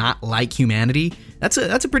do not like humanity? That's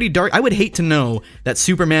a pretty dark. I would hate to know that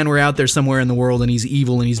Superman were out there somewhere in the world and he's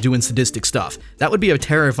evil and he's doing sadistic stuff. That would be a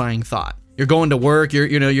terrifying thought. You're going to work,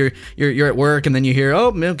 you're at work, and then you hear,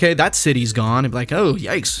 oh, okay, that city's gone. And be like, oh,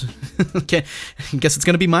 yikes. Okay, I guess it's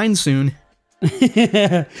gonna be mine soon.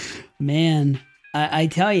 Man, I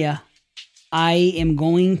tell you, I am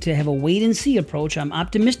going to have a wait and see approach. I'm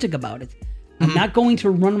optimistic about it. I'm not going to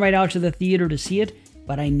run right out to the theater to see it,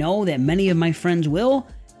 but I know that many of my friends will,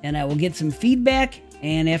 and I will get some feedback.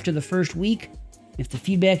 And after the first week, if the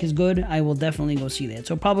feedback is good, I will definitely go see that.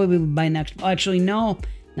 So probably by no,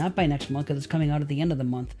 not by next month, because it's coming out at the end of the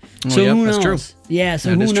month. So who knows? That's true. Yeah,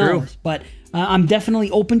 so who knows? True. But I'm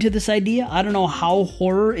definitely open to this idea. I don't know how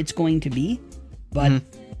horror it's going to be, but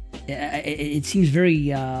it seems very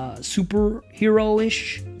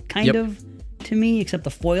superhero-ish kind of to me, except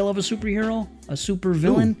the foil of a superhero, a super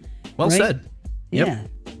villain. Ooh, well said. Yep. Yeah,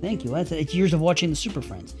 thank you. It's years of watching the Super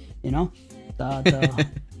Friends, the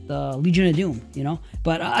Legion of Doom,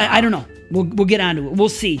 But I don't know. We'll get onto it. We'll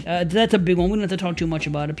see. That's a big one. We don't have to talk too much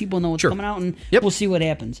about it. People know what's coming out, and we'll see what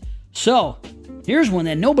happens. So here's one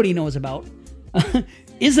that nobody knows about.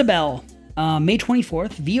 Isabel, May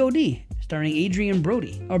 24th, VOD. Starring Adrian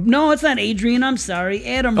Brody. Or, no, it's not Adrian. I'm sorry,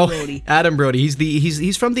 Adam Brody. Adam Brody.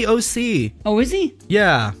 He's from the OC. Oh, is he?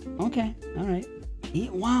 Yeah. Okay. All right.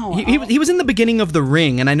 Wow. He was in the beginning of The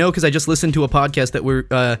Ring, and I know because I just listened to a podcast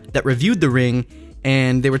that reviewed The Ring,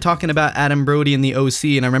 and they were talking about Adam Brody in the OC,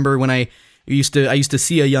 and I remember when I used to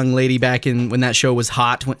see a young lady back when that show was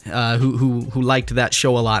hot, who liked that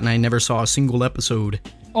show a lot, and I never saw a single episode.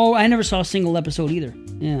 Oh, I never saw a single episode either.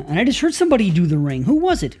 Yeah, and I just heard somebody do The Ring. Who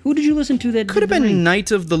was it? Who did you listen to that could have been Ring? Night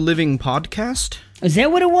of the Living podcast? Is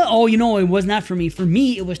that what it was? Oh, it was not for me. For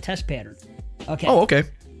me, it was Test Pattern. Okay. Oh, okay.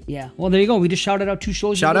 Yeah. Well, there you go. We just shouted out two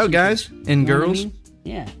shows. Shout out, guys and girls. I mean?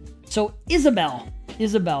 Yeah. So Isabel.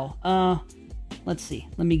 Let's see.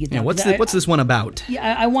 Let me get. Yeah. What's this one about?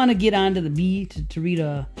 Yeah, I want to get onto the B to read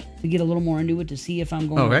to get a little more into it to see if I'm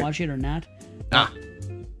going to watch it or not.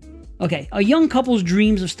 Okay, a young couple's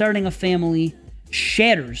dreams of starting a family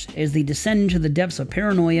shatters as they descend into the depths of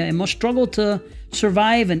paranoia and must struggle to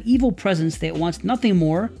survive an evil presence that wants nothing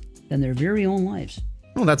more than their very own lives.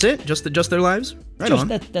 Oh, that's it? Just their lives? Right on.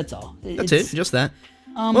 That's all. That's it? Just that?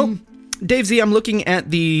 Well, WAT-ZEE, I'm looking at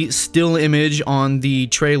the still image on the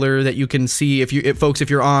trailer that you can see if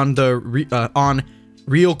you're on the on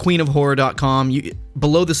realqueenofhorror.com.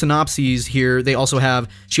 Below the synopses here,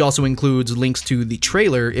 she also includes links to the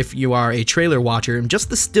trailer if you are a trailer watcher, and just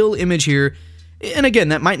the still image here. And again,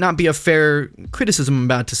 that might not be a fair criticism I'm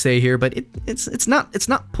about to say here, but it's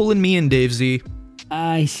not pulling me in, WAT-ZEE.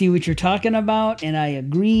 I see what you're talking about, and I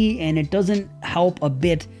agree, and it doesn't help a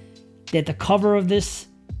bit that the cover of this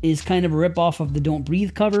is kind of a ripoff of the Don't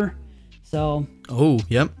Breathe cover. So,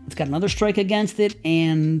 it's got another strike against it,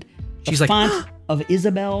 and the font of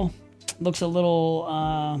Isabel looks a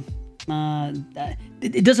little,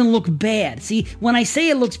 it doesn't look bad. See, when I say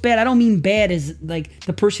it looks bad, I don't mean bad as like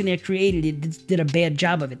the person that created it did a bad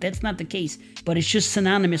job of it. That's not the case, but it's just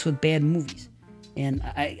synonymous with bad movies. And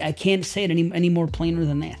I can't say it any more plainer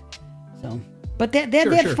than that. So But that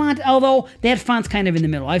Sure. font, although that font's kind of in the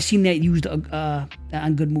middle. I've seen that used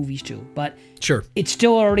on good movies too. But Sure. it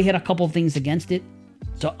still already had a couple of things against it.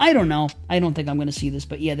 So I don't know. I don't think I'm going to see this.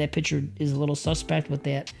 But yeah, that picture is a little suspect with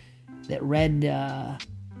that red,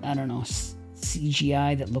 I don't know,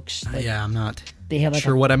 CGI that looks like I'm not they have like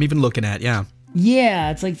sure what I'm even looking at. Yeah. Yeah,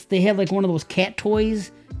 it's like they have like one of those cat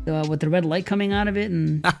toys with the red light coming out of it,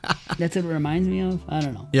 and that's what it reminds me of. I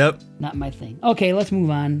don't know. Yep. Not my thing. Okay, let's move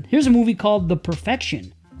on. Here's a movie called The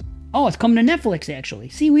Perfection. Oh, it's coming to Netflix, actually.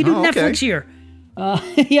 See, we do Netflix here.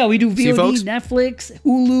 Yeah, we do VOD, folks? Netflix,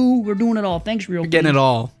 Hulu. We're doing it all. Thanks, Real. We're getting it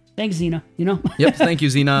all. Thanks, Xena. You know? Yep. Thank you,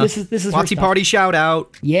 Xena. This is her WAT-ZEE stuff. Party shout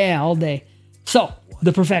out. Yeah, all day. So,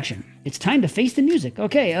 The Perfection. It's time to face the music.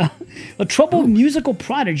 Okay, a troubled musical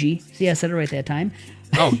prodigy. See, I said it right that time.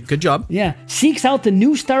 Oh, good job. Yeah, seeks out the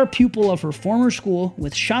new star pupil of her former school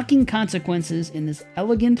with shocking consequences in this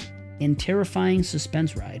elegant and terrifying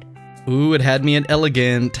suspense ride. Ooh, it had me at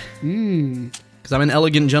elegant. Because I'm an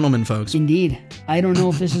elegant gentleman, folks. Indeed. I don't know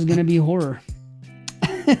if this is going to be horror.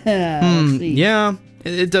 Let's see. Yeah,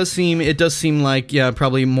 it does seem like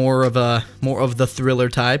probably more of the thriller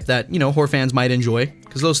type that horror fans might enjoy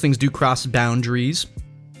because those things do cross boundaries.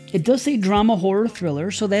 It does say drama, horror,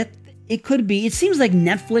 thriller, so that it could be. It seems like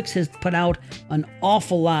Netflix has put out an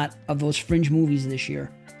awful lot of those fringe movies this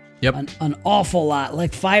year. Yep. An awful lot,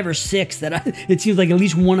 like 5 or 6 that it seems like at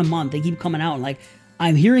least one a month. They keep coming out, and like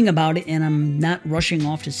I'm hearing about it, and I'm not rushing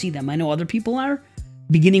off to see them. I know other people are.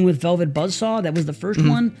 Beginning with Velvet Buzzsaw, that was the first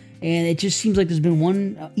one, and it just seems like there's been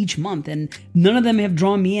one each month, and none of them have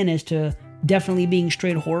drawn me in as to definitely being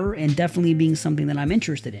straight horror and definitely being something that I'm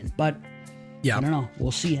interested in. But Yeah. I don't know.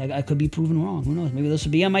 We'll see. I could be proven wrong. Who knows? Maybe this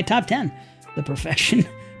will be on my top 10. The Perfection.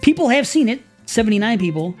 People have seen it. 79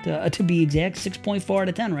 people to be exact. 6.4 out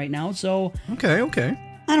of 10 right now. So Okay.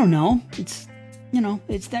 I don't know. It's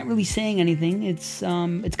it's not really saying anything. It's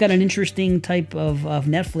got an interesting type of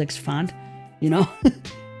Netflix font.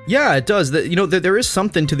 Yeah, it does. There is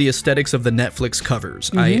something to the aesthetics of the Netflix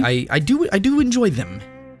covers. I do enjoy them.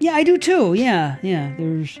 Yeah, I do too. Yeah.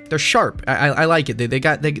 They're sharp. I like it.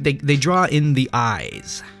 They draw in the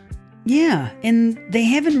eyes. Yeah, and they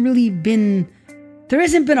haven't really been. There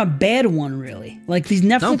hasn't been a bad one really. Like these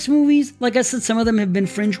Netflix movies. Like I said, some of them have been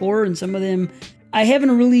fringe horror, and some of them I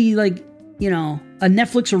haven't really a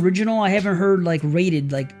Netflix original. I haven't heard rated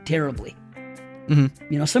terribly.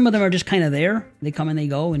 Mm-hmm. Some of them are just kind of there. They come and they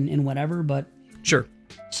go and whatever. But Sure.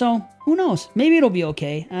 So who knows? Maybe it'll be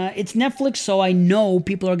okay. It's Netflix, so I know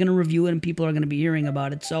people are going to review it and people are going to be hearing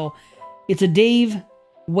about it. So it's a Dave,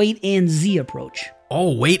 WAT-ZEE approach.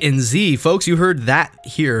 Oh, WAT-ZEE, folks! You heard that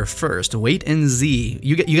here first. WAT-ZEE.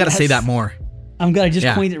 You got to say that more. I'm gonna just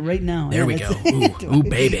point it right now. There we go. Ooh,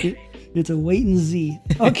 baby. It's a WAT-ZEE.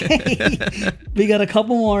 Okay, we got a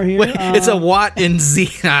couple more here. Wait, it's a WAT-ZEE.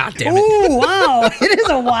 Ah, damn it. Oh wow, it is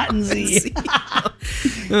a WAT-ZEE.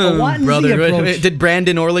 A WAT-ZEE brother, approach. did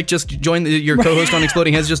Brandon Orlick just join your co-host on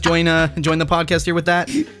Exploding Heads? Just join the podcast here with that?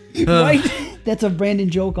 Right. That's a Brandon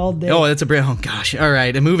joke all day. Oh, that's a Brandon. Oh gosh. All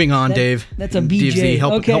right, moving on, Dave. That's a BJ. DFZ,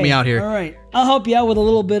 help me out here. All right, I'll help you out with a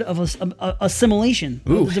little bit of assimilation.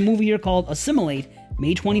 Ooh. There's a movie here called Assimilate,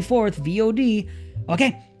 May 24th, VOD.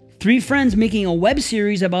 Okay. 3 friends making a web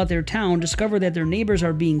series about their town discover that their neighbors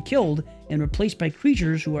are being killed and replaced by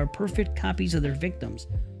creatures who are perfect copies of their victims.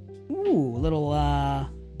 Ooh, a little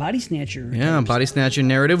body snatcher. Yeah, body snatcher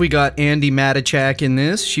narrative. We got Andy Matichak in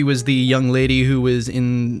this. She was the young lady who was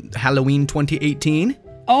in Halloween 2018.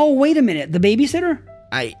 Oh, wait a minute. The babysitter?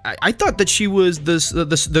 I thought that she was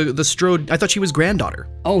the Strode. I thought she was granddaughter.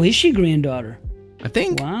 Oh, is she granddaughter? I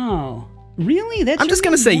think. Wow. Really? I'm just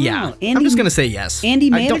gonna say yeah. I'm just gonna say yes. Andy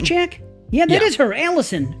Matichak? Yeah, that Yeah. is her.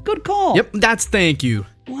 Allison. Good call. Yep, thank you.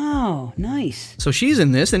 Wow, nice. So she's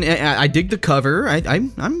in this, and I dig the cover.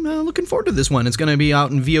 I'm looking forward to this one. It's gonna be out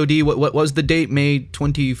in VOD. What was the date? May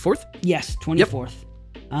 24th. Yes, 24th.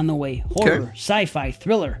 On the way. Horror, sci-fi,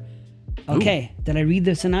 thriller. Okay, did I read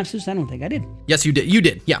the synopsis? I don't think I did. Yes, you did. You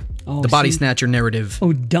did. Yeah. Oh, the body see? snatcher narrative.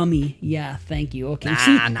 Oh, dummy. Yeah, thank you. Okay.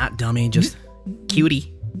 Not dummy, just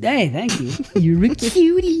cutie. Hey, thank you. You're a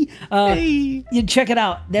cutie. Hey. You check it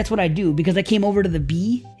out. That's what I do because I came over to the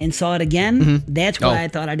B and saw it again. That's why I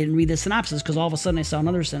thought I didn't read the synopsis because all of a sudden I saw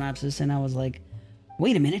another synopsis and I was like,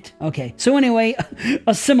 wait a minute. Okay. So anyway,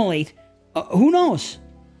 Assimilate. Who knows?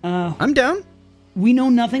 I'm down. We know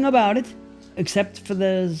nothing about it except for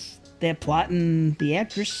that plot and the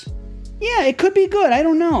actress. Yeah, it could be good. I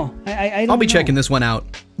don't know. I'll be checking this one out.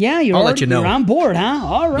 Yeah, I'll let you know. You're on board, huh?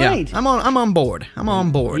 All right. Yeah, I'm on board. I'm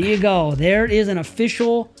on board. There you go. There is an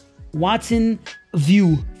official Watson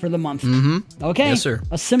view for the month. Mm-hmm. Okay? Yes, sir.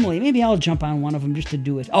 A simile. Maybe I'll jump on one of them just to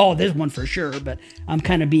do it. Oh, there's one for sure, but I'm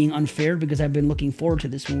kind of being unfair because I've been looking forward to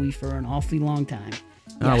this movie for an awfully long time.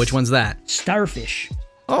 Oh, which one's that? Starfish.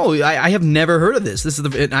 Oh, I have never heard of this. This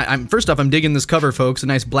is I'm first off, I'm digging this cover, folks. A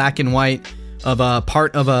nice black and white of a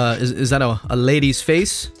part of a is that a lady's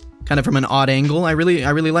face, kind of from an odd angle. I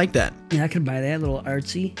really like that. Yeah, I could buy that. A little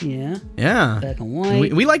artsy. Yeah. Yeah. Black and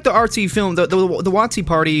white. We like the artsy film. The WAT-ZEE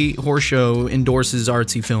Party Horror Show endorses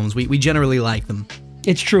artsy films. We generally like them.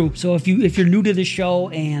 It's true. So if you're new to the show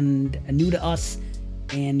and new to us,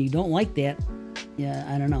 and you don't like that, yeah,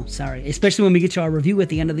 I don't know. Sorry. Especially when we get to our review at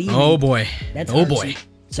the end of the evening. Oh boy. That's oh artsy. boy.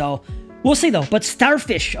 So we'll see though. But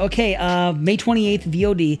Starfish. Okay. May 28th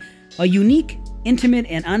VOD. A unique, intimate,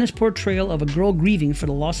 and honest portrayal of a girl grieving for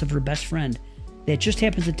the loss of her best friend. That just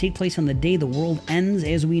happens to take place on the day the world ends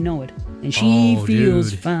as we know it. And she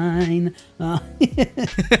feels fine.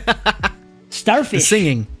 Starfish. The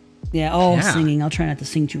singing. Yeah, singing. I'll try not to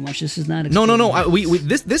sing too much. This is not... No.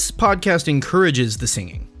 This podcast encourages the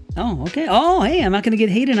singing. Oh, okay. Oh, hey, I'm not going to get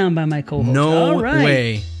hated on by my co-host. No All right.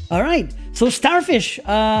 way. All right. So Starfish,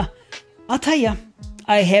 I'll tell you,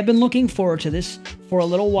 I have been looking forward to this for a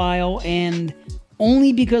little while, and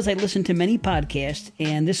only because I listened to many podcasts,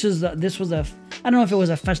 and this was a, I don't know if it was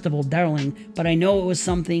a festival darling, but I know it was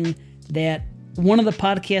something that one of the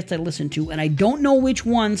podcasts I listened to, and I don't know which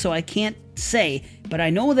one, so I can't say, but I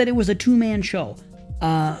know that it was a two-man show.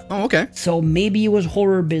 Okay. So maybe it was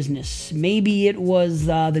Horror Business. Maybe it was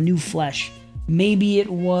The New Flesh. Maybe it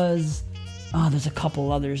was... Oh, there's a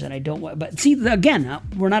couple others that I don't want. But see, again,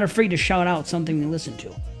 we're not afraid to shout out something we listen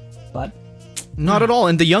to. But... Not at all.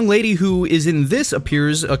 And the young lady who is in this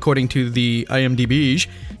appears, according to the IMDb,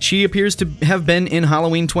 she appears to have been in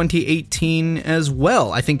Halloween 2018 as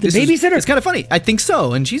well. I think this babysitter. It's kind of funny. I think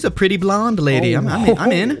so. And she's a pretty blonde lady.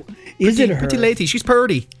 I'm in. Is it her? Pretty lady. She's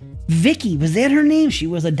purty. Vicky, was that her name? She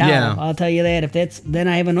was a doll. Yeah. I'll tell you that. If that's, then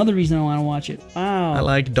I have another reason I want to watch it. Wow. I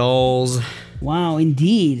like dolls. Wow,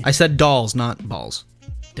 indeed. I said dolls, not balls.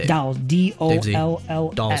 Dave. Dolls.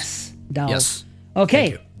 DOLLS. Dolls. Dolls. Yes.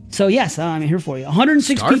 Okay. So yes, I'm here for you.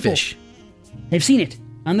 106 Starfish. people have seen it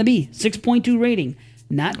on the B. 6.2 rating.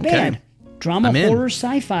 Not bad. Drama, horror,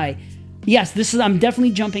 sci-fi. Yes, this is. I'm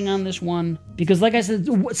definitely jumping on this one because, like I said,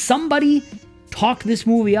 somebody talked this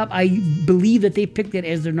movie up. I believe that they picked it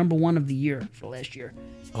as their number one of the year for last year.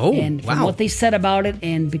 Oh, and from what they said about it,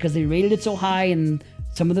 and because they rated it so high, and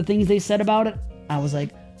some of the things they said about it, I was like,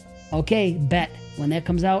 okay, bet. When that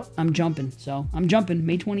comes out, I'm jumping. So I'm jumping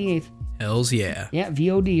May 28th. Hells yeah. Yeah,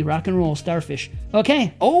 VOD, rock and roll, Starfish.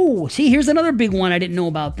 Okay. Oh, see, here's another big one I didn't know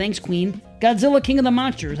about. Thanks, Queen. Godzilla, King of the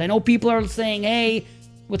Monsters. I know people are saying, hey,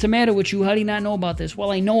 what's the matter with you? How do you not know about this?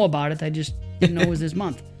 Well, I know about it. I just didn't know it was this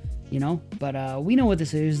month. You know? But we know what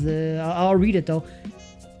this is. I'll read it, though.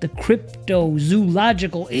 The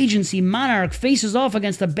Cryptozoological Agency Monarch faces off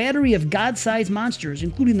against a battery of god-sized monsters,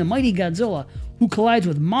 including the mighty Godzilla, who collides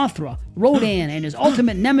with Mothra, Rodan, and his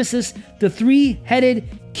ultimate nemesis, the three-headed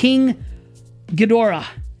King Ghidorah.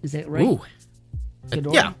 Is that right? Ooh.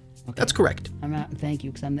 Ghidorah? Yeah, okay. That's correct. I'm not. Thank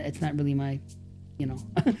you, because it's not really my. You know,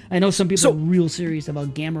 I know some people are real serious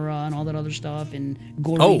about Gamera and all that other stuff, and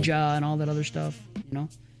Gorija and all that other stuff. You know.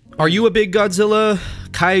 Are you a big Godzilla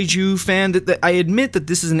kaiju fan? That I admit that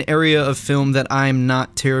this is an area of film that I'm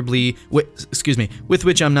not terribly, with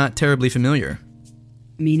which I'm not terribly familiar.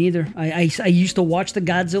 Me neither. I used to watch the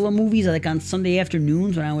Godzilla movies like on Sunday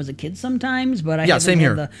afternoons when I was a kid sometimes, but I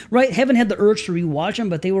haven't had the urge to rewatch them,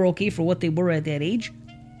 but they were okay for what they were at that age.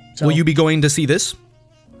 So, will you be going to see this?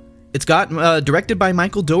 It's got directed by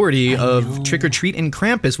Michael Dougherty of Trick or Treat and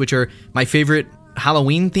Krampus, which are my favorite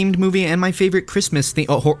Halloween-themed movie and my favorite Christmas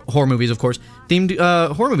horror movies, of course, themed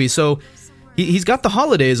horror movies. So he's got the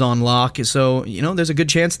holidays on lock. So there's a good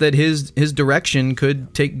chance that his direction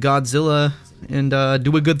could take Godzilla and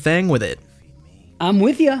do a good thing with it. I'm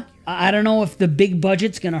with you. I don't know if the big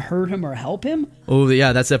budget's gonna hurt him or help him. Oh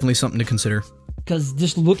yeah, that's definitely something to consider. Because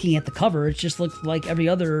just looking at the cover, it just looks like every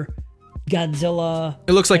other Godzilla.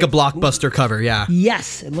 It looks like a blockbuster cover, yeah.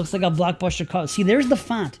 Yes, it looks like a blockbuster cover. See, there's the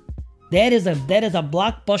font. That is a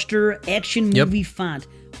blockbuster action movie font.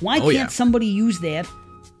 Why can't somebody use that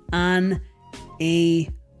on a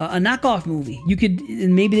knockoff movie? You could,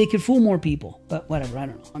 and maybe they could fool more people. But whatever, I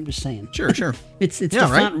don't know. I'm just saying. Sure. it's the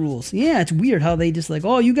font rules. Yeah, it's weird how they just like,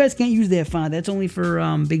 oh, you guys can't use that font. That's only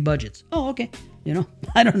for big budgets. Oh, okay.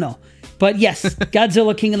 I don't know. But yes,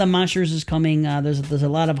 Godzilla King of the Monsters is coming. There's a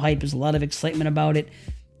lot of hype. There's a lot of excitement about it.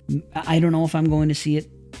 I don't know if I'm going to see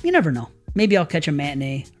it. You never know. Maybe I'll catch a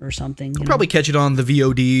matinee or something. I'll probably catch it on the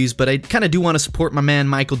VODs, but I kind of do want to support my man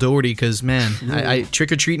Michael Dougherty because, man, I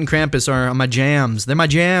Trick or Treat and Krampus are my jams. They're my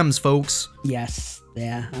jams, folks. Yes,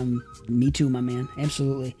 yeah, me too, my man.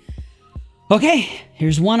 Absolutely. Okay,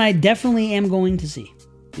 here's one I definitely am going to see.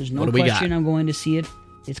 There's no question I'm going to see it.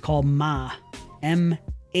 It's called Ma,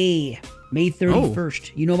 M-A, May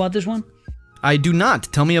 31st. You know about this one? I do not.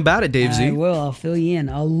 Tell me about it, Dave Z. I will. I'll fill you in.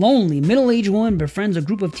 A lonely, middle-aged woman befriends a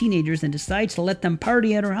group of teenagers and decides to let them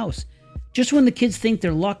party at her house. Just when the kids think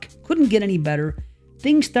their luck couldn't get any better,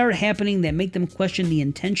 things start happening that make them question the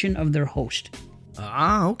intention of their host.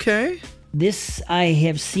 Okay. This, I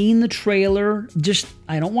have seen the trailer.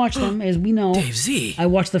 I don't watch them, as we know. Dave Z. I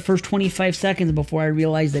watched the first 25 seconds before I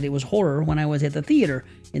realized that it was horror when I was at the theater.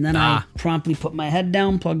 And then I promptly put my head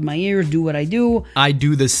down, plug my ears, do what I do. I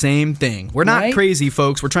do the same thing. We're not crazy,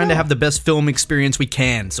 folks. We're trying to have the best film experience we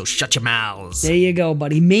can, so shut your mouths. There you go,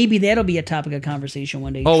 buddy. Maybe that'll be a topic of conversation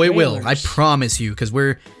one day. Oh, it will. I promise you, because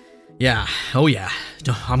we're... Yeah. Oh, yeah.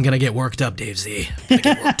 I'm going to get worked up, Dave Z. I'm going to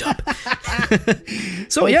get worked up.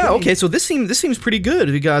 So, okay. So this seems pretty good.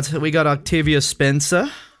 We got Octavia Spencer.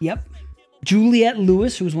 Yep. Juliette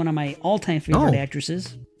Lewis, who's one of my all-time favorite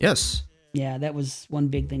actresses. Yes. Yeah, that was one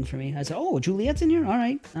big thing for me. I said, oh, Juliette's in here? All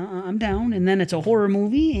right. I'm down. And then it's a horror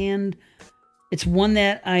movie, and it's one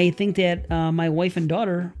that I think that my wife and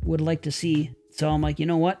daughter would like to see. So I'm like, you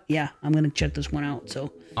know what? Yeah, I'm going to check this one out.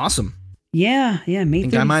 So awesome. Yeah, May 31st. I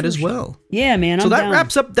think I might as well. Yeah, man, I'm down.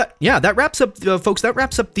 Wraps up that. Yeah, that wraps up, folks. That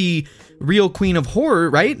wraps up the real queen of horror,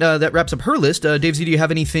 right? That wraps up her list. Dave Z, do you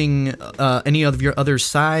have anything? Any of your other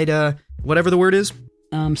side? Whatever the word is.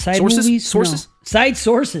 Side sources? movies? Sources? No. Side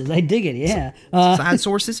sources. I dig it. Yeah. Side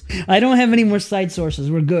sources. I don't have any more side sources.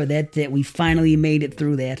 We're good. That we finally made it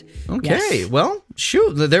through that. Okay. Yes. Well,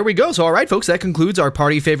 shoot. There we go. So, all right, folks. That concludes our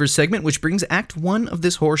party favors segment, which brings Act 1 of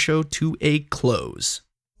this horror show to a close.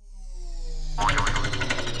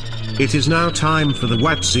 It is now time for the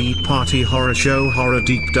WAT-ZEE Party Horror Show Horror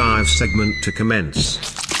Deep Dive segment to commence.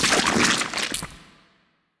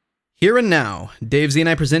 Here and now, Dave Z and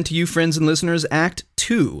I present to you, friends and listeners, Act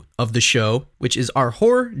 2 of the show, which is our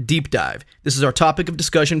Horror Deep Dive. This is our topic of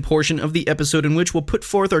discussion portion of the episode in which we'll put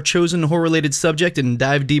forth our chosen horror-related subject and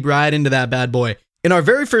dive deep right into that bad boy. In our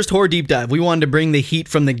very first Horror Deep Dive, we wanted to bring the heat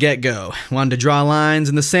from the get-go. Wanted to draw lines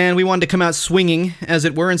in the sand, we wanted to come out swinging, as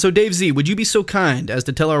it were, and so Dave Z, would you be so kind as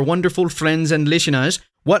to tell our wonderful friends and listeners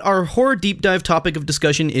what our Horror Deep Dive topic of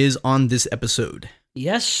discussion is on this episode?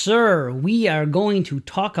 Yes, sir. We are going to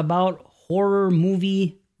talk about horror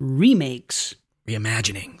movie remakes.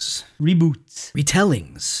 Reimaginings. Reboots.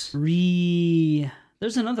 Retellings.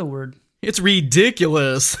 There's another word. It's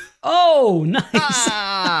ridiculous. Oh,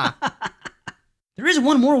 nice. There is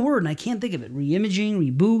one more word, and I can't think of it.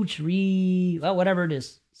 Reimaging, reboot, whatever it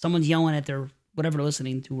is. Someone's yelling at their whatever they're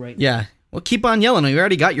listening to right now. Yeah. Well, keep on yelling. You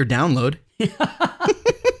already got your download.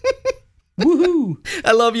 Woohoo!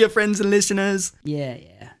 I love you, friends and listeners. Yeah,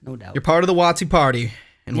 no doubt. You're part of the WAT-ZEE party,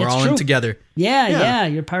 and we're all in together. Yeah.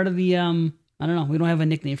 You're part of the, I don't know. We don't have a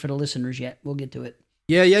nickname for the listeners yet. We'll get to it.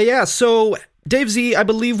 Yeah. So, Dave Z, I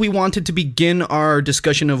believe we wanted to begin our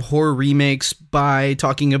discussion of horror remakes by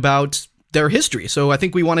talking about their history. So I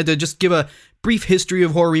think we wanted to just give a brief history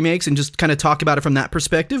of horror remakes and just kind of talk about it from that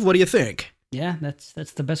perspective. What do you think? Yeah, that's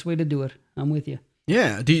the best way to do it. I'm with you.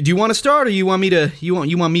 Yeah. Do you want to start, or you want me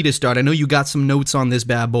to start? I know you got some notes on this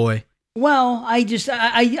bad boy. Well,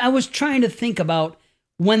 I was trying to think about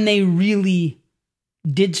when they really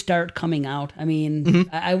did start coming out. I mean,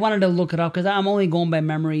 I wanted to look it up because I'm only going by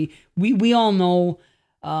memory. We all know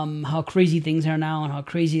how crazy things are now and how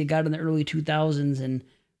crazy it got in the early 2000s and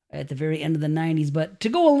at the very end of the 90s. But to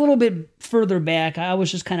go a little bit further back, I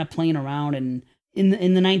was just kind of playing around. And in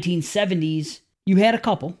the 1970s, you had a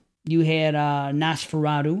couple. You had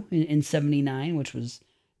Nosferatu in 79, which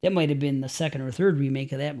that might have been the second or third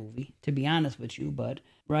remake of that movie, to be honest with you. But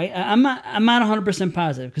right, I'm not 100%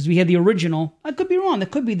 positive because we had the original. I could be wrong.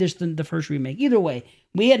 That could be this the first remake. Either way,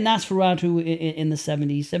 we had Nosferatu in the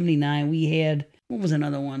 70s, 79. We had, what was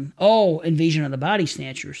another one? Oh, Invasion of the Body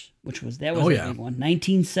Snatchers, which was a big one,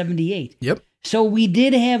 1978. Yep. So we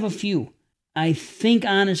did have a few. I think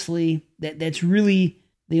honestly that's really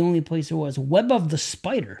the only place it was. Web of the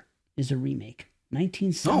Spider is a remake,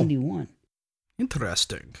 1971. Oh,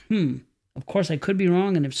 interesting. Of course, I could be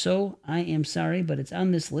wrong, and if so, I am sorry, but it's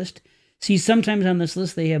on this list. See, sometimes on this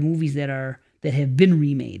list they have movies that have been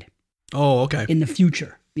remade. Oh, okay. In the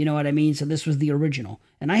future, you know what I mean? So this was the original,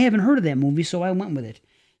 and I haven't heard of that movie, so I went with it.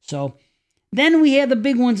 So then we had the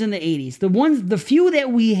big ones in the 80s. The few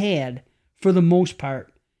that we had, for the most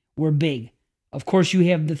part, were big. Of course, you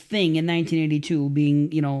have The Thing in 1982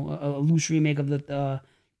 being, a loose remake of the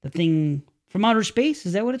Thing from Outer Space.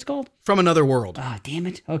 Is that what it's called? From Another World. Ah, damn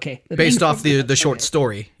it. Okay. Based off the short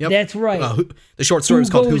story. Yep. That's right. The short story was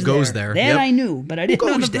called Who Goes There. That I knew, but I didn't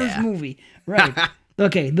know the first movie. Right.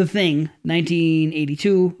 Okay, The Thing,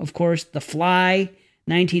 1982, of course. The Fly,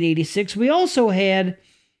 1986. We also had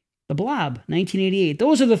The Blob, 1988.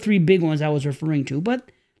 Those are the three big ones I was referring to, but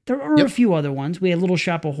there are a few other ones. We had Little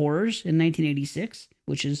Shop of Horrors in 1986,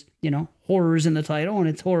 which is, horrors in the title, and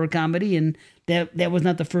it's horror comedy, and that was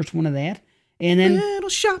not the first one of that. And then Little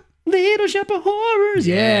Shop of Horrors.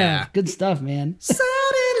 Yeah. Good stuff, man.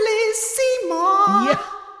 Suddenly Seymour. Yeah.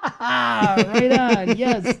 Right on,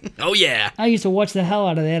 yes. Oh, yeah. I used to watch the hell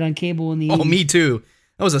out of that on cable in the 80s. Oh, me too.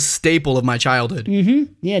 That was a staple of my childhood.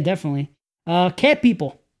 Mm-hmm. Yeah, definitely. Cat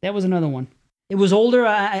People. That was another one. It was older.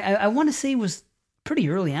 I want to say it was pretty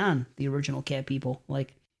early on, the original Cat People.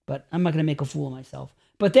 But I'm not going to make a fool of myself.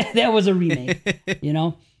 But that was a remake,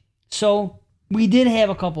 So we did have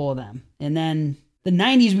a couple of them. And then the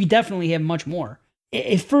 90s, we definitely have much more.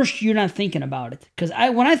 At first, you're not thinking about it. Because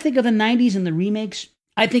when I think of the 90s and the remakes,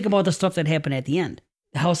 I think about the stuff that happened at the end.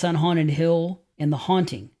 The House on Haunted Hill and The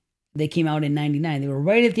Haunting. They came out in 99. They were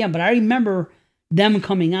right at the end. But I remember them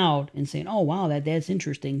coming out and saying, oh, wow, that's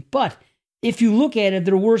interesting. But if you look at it,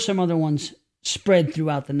 there were some other ones spread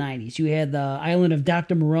throughout the 90s. You had The Island of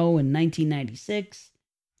Dr. Moreau in 1996.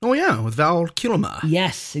 Oh, yeah, with Val Kilmer.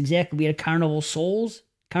 Yes, exactly. We had Carnival of Souls,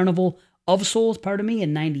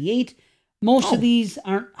 in 98. Most of these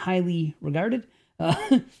aren't highly regarded.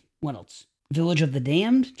 What else? Village of the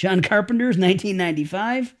Damned, John Carpenter's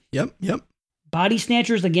 1995. Yep. Body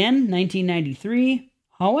Snatchers again, 1993.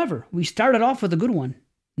 However, we started off with a good one.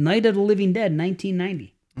 Night of the Living Dead,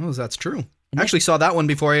 1990. Oh, that's true. I actually saw that one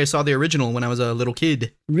before I saw the original when I was a little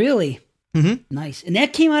kid. Really? Mm-hmm. Nice. And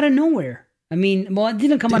that came out of nowhere. I mean, well, it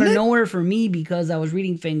didn't come out of nowhere for me because I was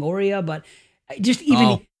reading Fangoria, but just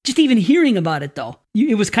even hearing about it, though,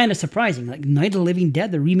 it was kind of surprising. Like, Night of the Living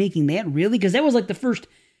Dead, they're remaking that? Really? Because that was like the first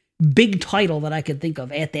big title that I could think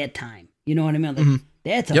of at that time. You know what I mean? Like,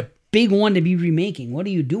 that's a big one to be remaking. What are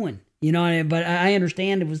you doing? But I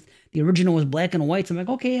understand the original was black and white. So I'm like,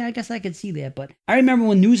 okay, I guess I could see that. But I remember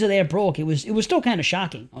when news of that broke, it was still kind of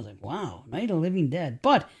shocking. I was like, wow, Night of the Living Dead.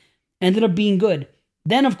 But ended up being good.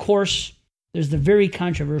 Then, of course, there's the very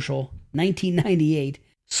controversial 1998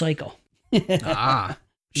 Psycho.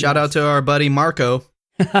 Shout out to our buddy Marco.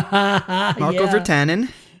 Marco Vertanen.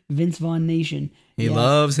 Vince Vaughn Nation. He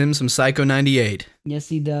loves him some Psycho 98. Yes,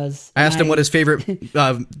 he does. I asked him what his favorite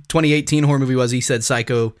 2018 horror movie was. He said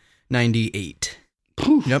Psycho 98.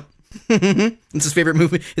 Yep. It's his favorite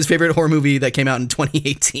movie. His favorite horror movie that came out in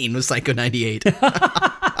 2018 was Psycho 98.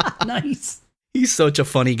 Nice. He's such a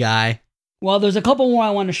funny guy. Well, there's a couple more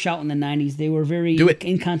I want to shout in the 90s. They were very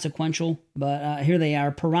inconsequential, but here they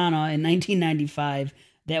are. Piranha in 1995.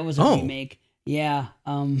 That was a remake. Yeah.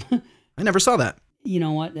 I never saw that. You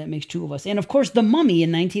know what? That makes two of us. And, of course, The Mummy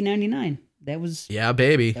in 1999. That was... Yeah,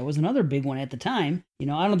 baby. That was another big one at the time. I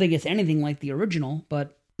don't think it's anything like the original,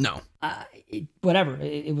 but... No. Whatever.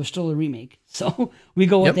 It was still a remake. So we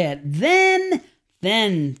go with that.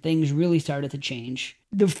 Then things really started to change.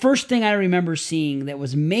 The first thing I remember seeing that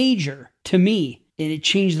was major to me, and it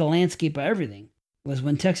changed the landscape of everything, was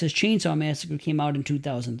when Texas Chainsaw Massacre came out in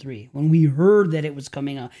 2003, when we heard that it was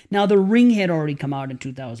coming out. Now, The Ring had already come out in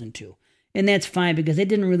 2002. And that's fine because it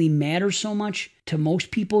didn't really matter so much to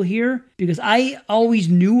most people here because I always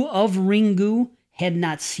knew of Ringu, had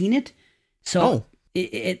not seen it. So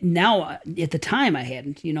now, at the time I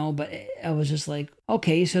hadn't, but I was just like,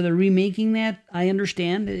 okay, so they're remaking that. I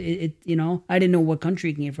understand. I didn't know what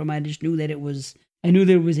country it came from. I just knew that it was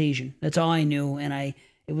Asian. That's all I knew. And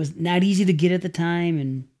it was not easy to get at the time.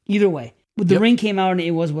 And either way, The Ring came out and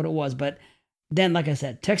it was what it was. But then, like I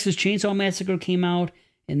said, Texas Chainsaw Massacre came out.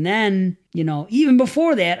 And then, even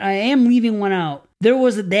before that, I am leaving one out. That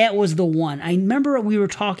was the one. I remember we were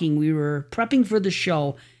prepping for the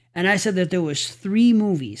show, and I said that there was 3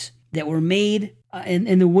 movies that were made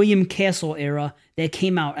in the William Castle era that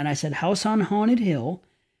came out. And I said House on Haunted Hill,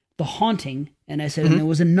 The Haunting, and I said, and there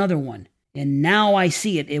was another one. And now I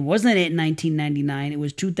see it. It wasn't in 1999. It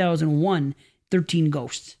was 2001, 13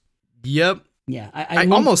 Ghosts. Yep. Yeah. I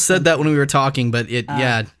almost said that when we were talking, but yep.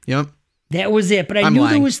 That was it, but I knew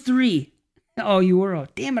there was 3. Oh, you were? Oh,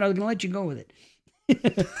 damn it, I was going to let you go with it.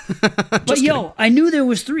 But I knew there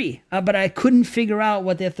was 3, but I couldn't figure out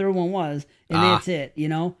what that third one was, and that's it,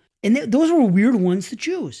 And those were weird ones to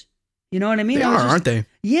choose. You know what I mean? They aren't they?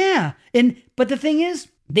 Yeah, but the thing is,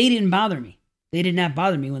 they didn't bother me. They did not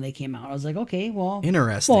bother me when they came out. I was like, okay, well,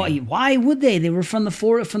 Interesting. Well, why would they? They were from the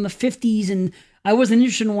 50s, and I wasn't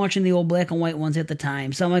interested in watching the old black and white ones at the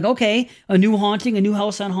time. So I'm like, okay, a new haunting, a new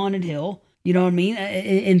house on Haunted Hill. You know what I mean?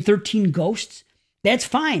 And 13 ghosts. That's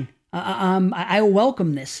fine. I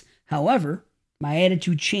welcome this. However, my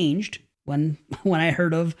attitude changed when I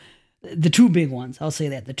heard of the two big ones. I'll say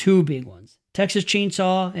that, the two big ones. Texas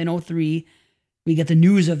Chainsaw in 2003. We got the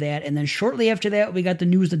news of that. And then shortly after that, we got the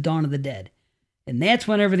news of Dawn of the Dead. And that's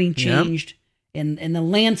when everything changed. Yep. And the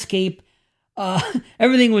landscape,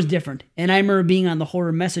 everything was different. And I remember being on the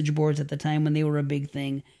horror message boards at the time when they were a big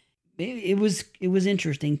thing. It was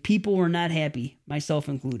interesting. People were not happy, myself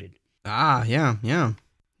included. Yeah.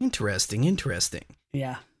 Interesting.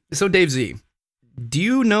 Yeah. So, Dave Z, do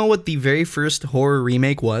you know what the very first horror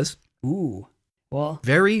remake was? Ooh. Well,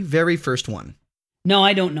 very, very first one. No,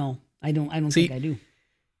 I don't know. I don't think I do.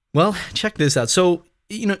 Well, check this out. So,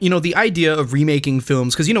 you know, the idea of remaking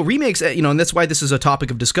films, because, remakes, and that's why this is a topic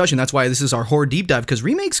of discussion. That's why this is our horror deep dive, because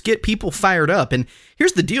remakes get people fired up. And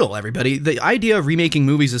here's the deal, everybody. The idea of remaking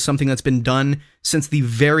movies is something that's been done since the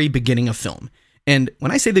very beginning of film. And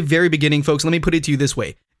when I say the very beginning, folks, let me put it to you this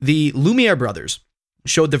way. The Lumiere brothers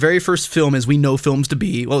showed the very first film as we know films to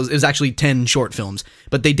be. Well, it was actually 10 short films,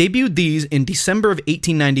 but they debuted these in December of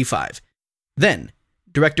 1895. Then,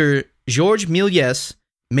 director Georges Méliès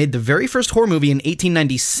made the very first horror movie in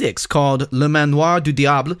 1896 called Le Manoir du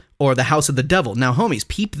Diable, or The House of the Devil. Now, homies,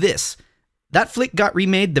 peep this. That flick got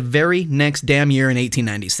remade the very next damn year in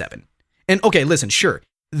 1897. And okay, listen, sure,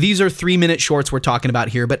 these are 3-minute shorts we're talking about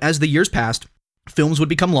here, but as the years passed, films would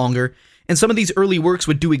become longer, and some of these early works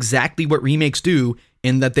would do exactly what remakes do,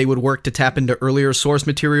 in that they would work to tap into earlier source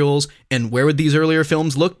materials. And where would these earlier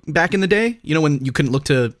films look back in the day? When you couldn't look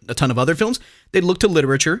to a ton of other films, they'd look to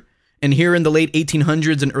literature. And here in the late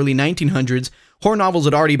 1800s and early 1900s, horror novels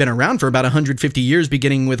had already been around for about 150 years,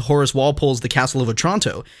 beginning with Horace Walpole's The Castle of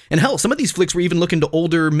Otranto. And hell, some of these flicks were even looking to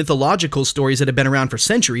older mythological stories that had been around for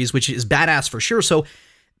centuries, which is badass for sure. So,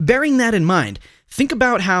 bearing that in mind, think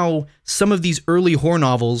about how some of these early horror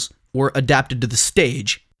novels were adapted to the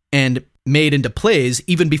stage and made into plays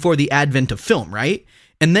even before the advent of film, right?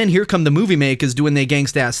 And then here come the movie makers doing their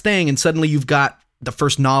gangsta-ass thing, and suddenly you've got the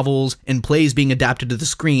first novels and plays being adapted to the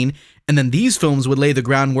screen, and then these films would lay the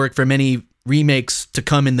groundwork for many remakes to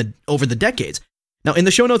come over the decades. Now, in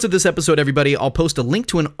the show notes of this episode, everybody, I'll post a link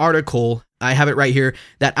to an article, I have it right here,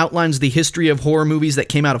 that outlines the history of horror movies that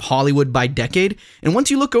came out of Hollywood by decade. And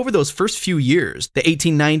once you look over those first few years, the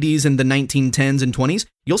 1890s and the 1910s and 20s,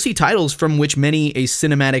 you'll see titles from which many a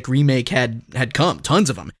cinematic remake had come,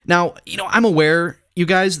 tons of them. Now, I'm aware, you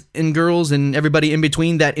guys and girls and everybody in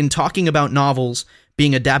between, that in talking about novels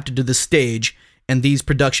being adapted to the stage and these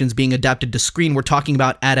productions being adapted to screen, we're talking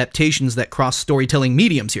about adaptations that cross storytelling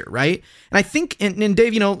mediums here, right? And I think, and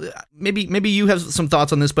Dave, maybe you have some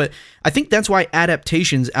thoughts on this, but I think that's why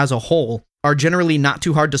adaptations as a whole are generally not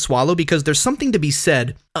too hard to swallow, because there's something to be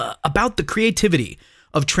said about the creativity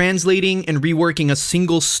of translating and reworking a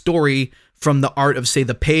single story from the art of, say,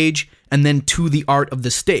 the page, and then to the art of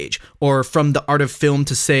the stage, or from the art of film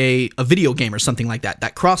to, say, a video game or something like that.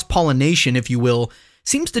 That cross-pollination, if you will,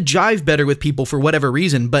 seems to jive better with people for whatever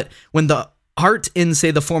reason. But when the art in, say,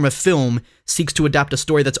 the form of film seeks to adapt a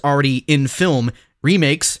story that's already in film,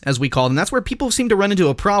 remakes, as we call them, that's where people seem to run into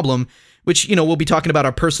a problem, which, we'll be talking about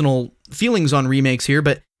our personal feelings on remakes here,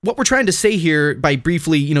 but what we're trying to say here by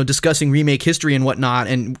briefly, discussing remake history and whatnot,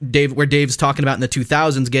 and where Dave's talking about in the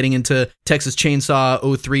 2000s, getting into Texas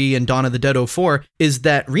Chainsaw 03 and Dawn of the Dead 04, is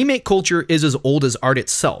that remake culture is as old as art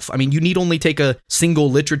itself. I mean, you need only take a single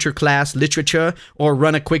literature class, or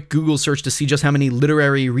run a quick Google search to see just how many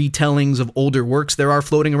literary retellings of older works there are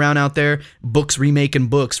floating around out there, books remaking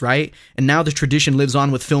books, right? And now the tradition lives on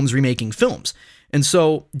with films remaking films. And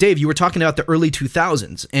so, Dave, you were talking about the early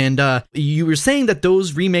 2000s, and you were saying that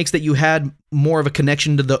those remakes that you had more of a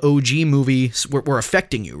connection to the OG movie were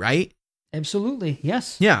affecting you, right? Absolutely,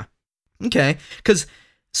 yes. Yeah. Okay. Because,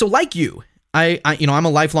 so like you, I'm a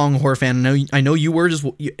lifelong horror fan. I know you were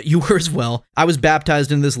as well. I was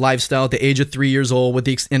baptized into this lifestyle at the age of 3 years old, with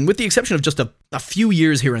the exception of just a few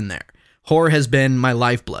years here and there. Horror has been my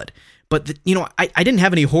lifeblood. But I didn't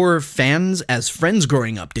have any horror fans as friends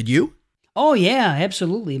growing up. Did you? Oh, yeah,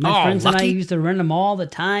 absolutely. My friends lucky. and I used to rent them all the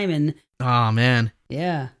time. And oh, man.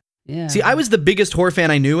 Yeah. See, I was the biggest horror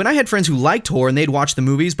fan I knew, and I had friends who liked horror, and they'd watch the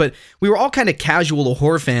movies, but we were all kind of casual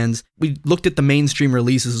horror fans. We looked at the mainstream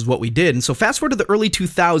releases is what we did. And so fast forward to the early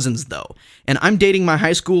 2000s, though, and I'm dating my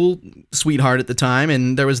high school sweetheart at the time,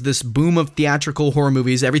 and there was this boom of theatrical horror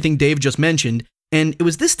movies, everything Dave just mentioned, and it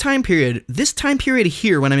was this time period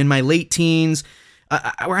here when I'm in my late teens,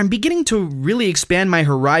 where I'm beginning to really expand my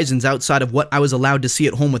horizons outside of what I was allowed to see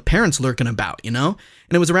at home with parents lurking about, you know?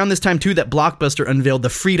 And it was around this time, too, that Blockbuster unveiled the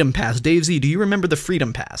Freedom Pass. Dave Z, do you remember the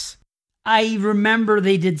Freedom Pass? I remember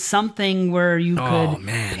they did something where you could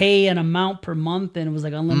pay an amount per month and it was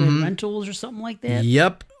like unlimited rentals or something like that.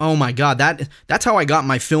 Yep. Oh my God. That's how I got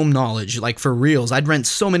my film knowledge, like for reals. I'd rent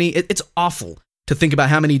so many. It's awful to think about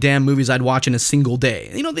how many damn movies I'd watch in a single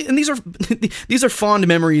day. You know, and these are fond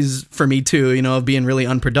memories for me too, you know, of being really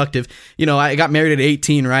unproductive. You know, I got married at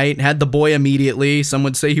 18, right? Had the boy immediately. Some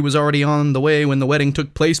would say he was already on the way when the wedding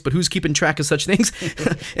took place, but who's keeping track of such things?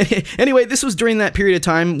 Anyway, this was during that period of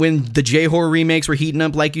time when the J-horror remakes were heating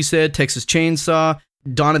up, like you said, Texas Chainsaw,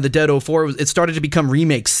 Dawn of the Dead 04. It started to become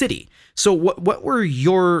remake city. So what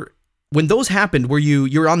were when those happened, were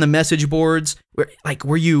you on the message boards?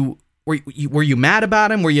 Were you mad about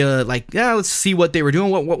them? Were you like, yeah, let's see what they were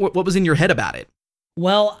doing? What was in your head about it?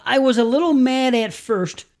 Well, I was a little mad at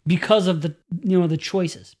first because of the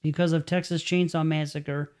choices, because of Texas Chainsaw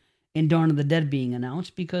Massacre and Dawn of the Dead being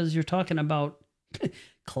announced, because you're talking about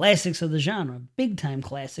classics of the genre, big time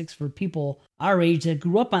classics for people our age that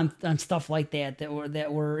grew up on stuff like that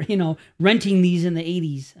were renting these in the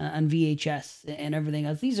 80s on VHS and everything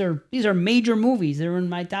else. These are major movies. They're in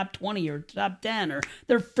my top 20 or top 10 or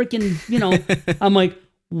they're freaking, I'm like,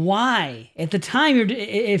 why? At the time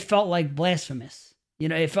it felt like blasphemous.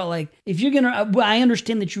 It felt like if you're going to, I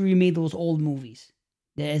understand that you remade those old movies.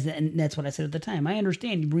 And that's what I said at the time. I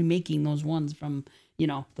understand you remaking those ones from,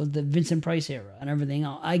 the Vincent Price era and everything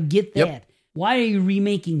else. I get that. Yep. Why are you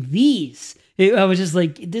remaking these? I was just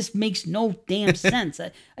like, this makes no damn sense.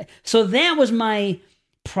 So that was my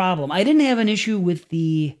problem. I didn't have an issue with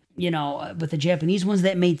the Japanese ones.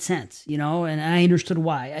 That made sense, and I understood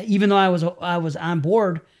why. Even though I was on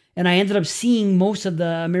board, and I ended up seeing most of the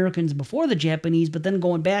Americans before the Japanese, but then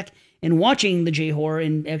going back and watching the J-horror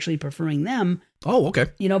and actually preferring them. Oh, okay.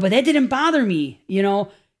 But that didn't bother me,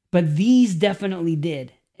 but these definitely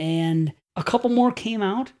did. And a couple more came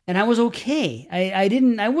out and I was okay.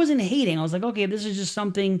 I wasn't hating. I was like, okay, this is just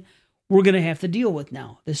something we're going to have to deal with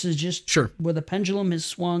now. This is just where the pendulum has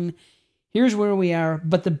swung. Here's where we are.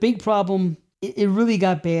 But the big problem, it really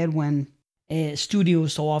got bad when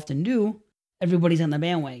studios so often do. Everybody's on the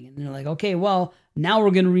bandwagon. And they're like, okay, well, now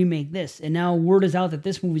we're going to remake this. And now word is out that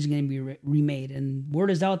this movie's going to be remade. And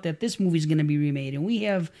word is out that this movie's going to be remade. And we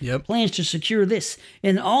have plans to secure this.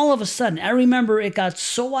 And all of a sudden, I remember it got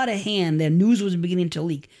so out of hand that news was beginning to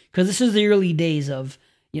leak. Because this is the early days of,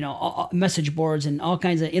 message boards and all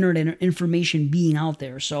kinds of internet information being out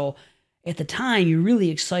there. So at the time, you're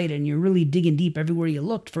really excited and you're really digging deep everywhere you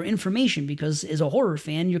looked for information. Because as a horror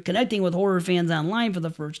fan, you're connecting with horror fans online for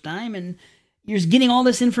the first time. And you're just getting all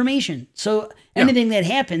this information. So anything that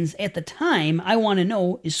happens at the time, I want to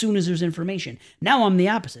know as soon as there's information. Now I'm the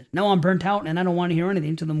opposite. Now I'm burnt out and I don't want to hear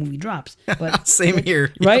anything until the movie drops. But Same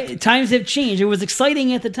here. Right? Times have changed. It was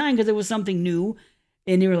exciting at the time because it was something new.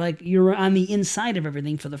 And you're on the inside of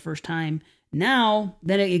everything for the first time. Now,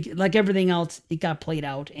 then like everything else, it got played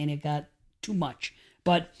out and it got too much.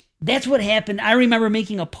 But that's what happened. I remember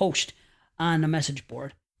making a post on the message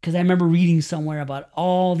board. Because I remember reading somewhere about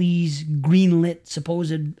all these greenlit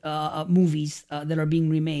supposed movies that are being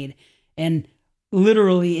remade. And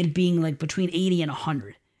literally it being like between 80 and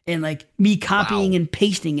 100. And like me copying and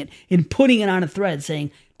pasting it and putting it on a thread saying,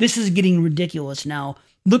 this is getting ridiculous now.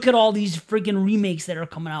 Look at all these freaking remakes that are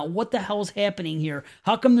coming out. What the hell's happening here?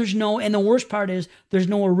 How come and the worst part is there's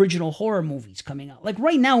no original horror movies coming out. Like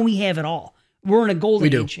right now we have it all. We're in a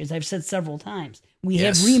golden age, as I've said several times. We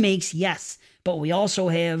have remakes, yes. But we also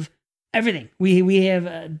have everything. We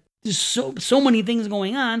have so many things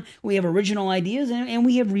going on. We have original ideas and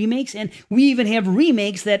we have remakes, and we even have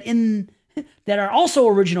remakes that are also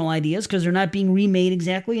original ideas because they're not being remade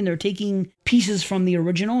exactly, and they're taking pieces from the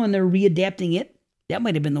original and they're readapting it. That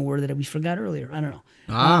might have been the word that we forgot earlier. I don't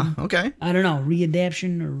know. Okay. I don't know.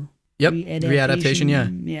 Readaption or readaptation.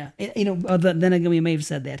 Yeah. Then again, we may have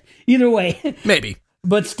said that. Either way, maybe.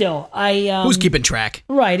 But still, who's keeping track?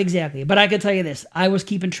 Right, exactly. But I can tell you this. I was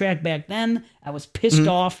keeping track back then. I was pissed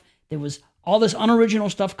off. There was all this unoriginal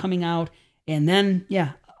stuff coming out. And then,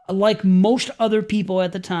 like most other people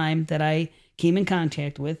at the time that I came in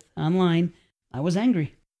contact with online, I was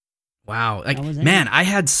angry. Wow. Man, I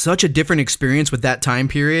had such a different experience with that time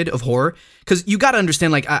period of horror. Because you got to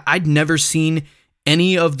understand, I'd never seen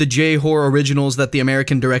any of the J-horror originals that the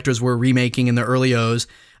American directors were remaking in the early O's.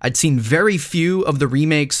 I'd seen very few of the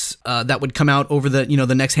remakes that would come out over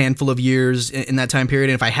the next handful of years in that time period.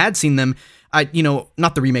 And if I had seen them,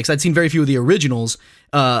 not the remakes, I'd seen very few of the originals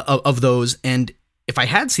of those. And if I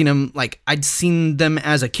had seen them, like, I'd seen them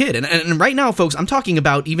as a kid. And right now, folks, I'm talking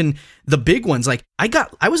about even the big ones. Like,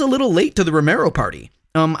 I was a little late to the Romero party.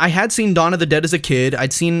 I had seen Dawn of the Dead as a kid.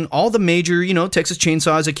 I'd seen all the major, Texas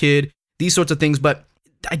Chainsaw as a kid, these sorts of things, but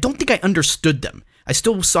I don't think I understood them. I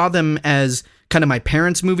still saw them as kind of my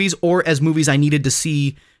parents' movies or as movies I needed to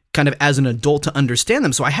see kind of as an adult to understand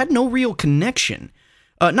them. So I had no real connection.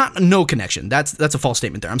 Not no connection. That's a false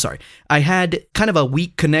statement there. I'm sorry. I had kind of a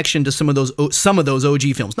weak connection to some of those OG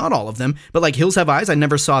films. Not all of them, but like Hills Have Eyes, I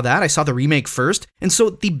never saw that. I saw the remake first. And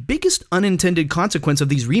so the biggest unintended consequence of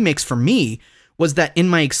these remakes for me was that in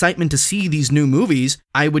my excitement to see these new movies,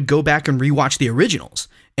 I would go back and rewatch the originals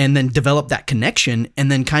and then develop that connection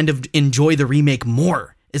and then kind of enjoy the remake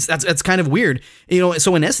more. That's kind of weird.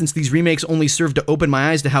 So in essence, these remakes only serve to open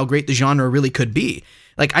my eyes to how great the genre really could be.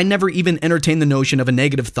 Like, I never even entertained the notion of a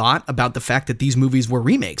negative thought about the fact that these movies were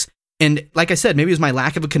remakes. And like I said, maybe it was my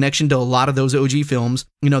lack of a connection to a lot of those OG films,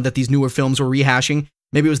 that these newer films were rehashing.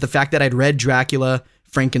 Maybe it was the fact that I'd read Dracula,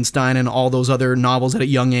 Frankenstein, and all those other novels at a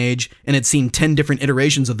young age, and had seen 10 different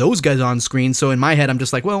iterations of those guys on screen. So in my head, I'm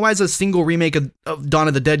just like, well, why is a single remake of Dawn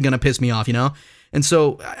of the Dead gonna piss me off, And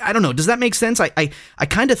so, I don't know, does that make sense? I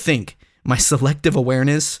kind of think my selective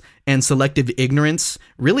awareness and selective ignorance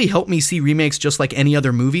really helped me see remakes just like any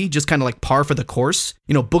other movie, just kind of like par for the course.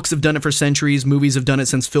 Books have done it for centuries, movies have done it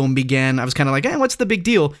since film began. I was kind of like, what's the big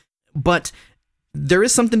deal? But there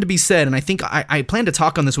is something to be said, and I think I plan to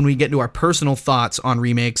talk on this when we get into our personal thoughts on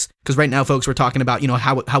remakes, because right now, folks, we're talking about,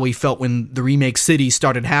 how we felt when the remake city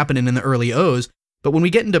started happening in the early O's. But when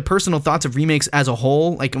we get into personal thoughts of remakes as a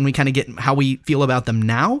whole, like when we kind of get how we feel about them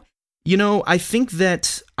now, I think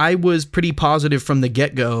that I was pretty positive from the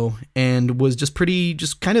get-go and was just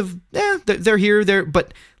kind of, they're here, there.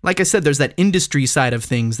 But like I said, there's that industry side of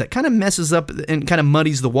things that kind of messes up and kind of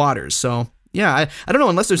muddies the waters. So yeah, I don't know,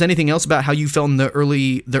 unless there's anything else about how you felt in the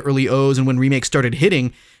early O's and when remakes started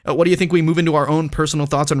hitting. What do you think we move into our own personal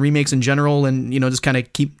thoughts on remakes in general and, just kind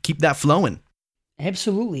of keep that flowing?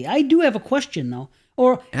 Absolutely. I do have a question, though.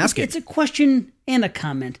 Or Ask it. It's a question and a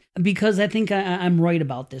comment, because I think I'm right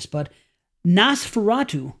about this. But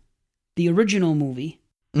Nosferatu, the original movie,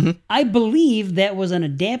 I believe that was an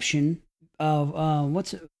adaptation of,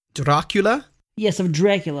 what's it? Dracula? Yes, of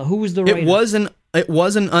Dracula. Who was the writer? It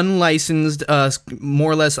was an unlicensed,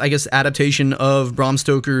 more or less, I guess, adaptation of Bram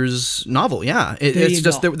Stoker's novel. Yeah, it's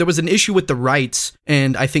just there was an issue with the rights,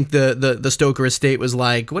 and I think the Stoker estate was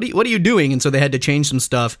like, "What are you doing?" And so they had to change some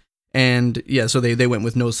stuff, and yeah, so they went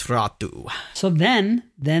with Nosferatu. So then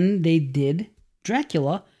they did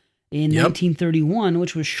Dracula in 1931,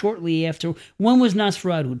 which was shortly after. When was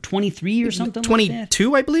Nosferatu? 23 or something? 22, like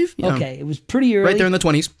that? I believe. Yeah. Okay, it was pretty early, right there in the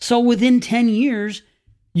 20s. So within 10 years.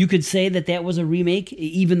 You could say that was a remake,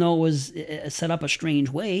 even though it was set up a strange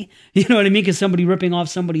way. You know what I mean? Because somebody ripping off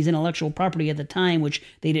somebody's intellectual property at the time, which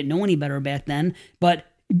they didn't know any better back then. But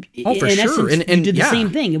for in sure. essence, you did the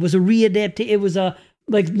same thing. It was a readaptation. It was a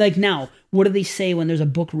like now. What do they say when there's a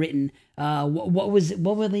book written?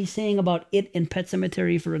 What were they saying about it in Pet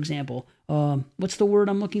Sematary, for example? What's the word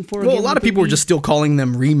I'm looking for? Well, a lot of people were just still calling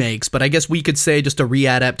them remakes, but I guess we could say just a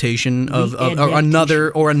readaptation of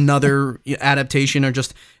or another adaptation, or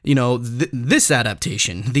just this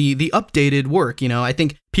adaptation, the updated work. I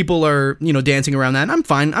think people are dancing around that, and I'm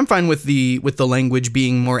fine. I'm fine with the language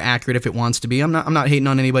being more accurate if it wants to be. I'm not hating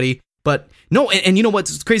on anybody, but no. And you know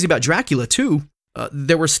what's crazy about Dracula too?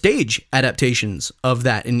 There were stage adaptations of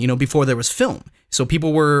that, and before there was film. So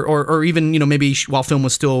people were, or even maybe while film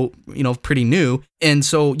was still pretty new, and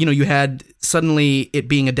so you had suddenly it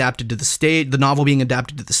being adapted to the stage, the novel being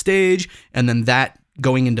adapted to the stage, and then that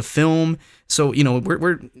going into film. So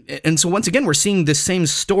and so once again we're seeing this same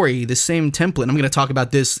story, this same template. And I'm going to talk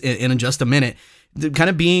about this in just a minute. Kind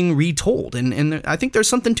of being retold, and I think there's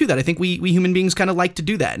something to that. I think we human beings kind of like to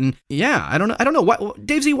do that, and yeah, I don't know.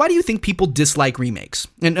 Dave-Z, why do you think people dislike remakes?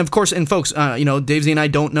 And of course, and folks, Dave-Z and I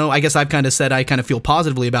don't know. I guess I've kind of said I kind of feel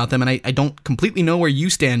positively about them, and I don't completely know where you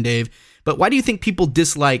stand, Dave. But why do you think people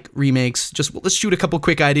dislike remakes? Just let's shoot a couple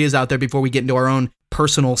quick ideas out there before we get into our own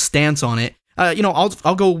personal stance on it.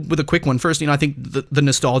 I'll go with a quick one first. I think the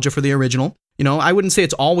nostalgia for the original. I wouldn't say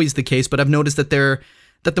it's always the case, but I've noticed that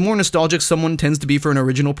the more nostalgic someone tends to be for an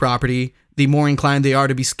original property, the more inclined they are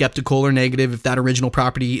to be skeptical or negative if that original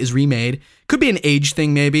property is remade. Could be an age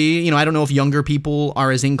thing, maybe. I don't know if younger people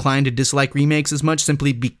are as inclined to dislike remakes as much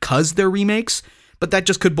simply because they're remakes, but that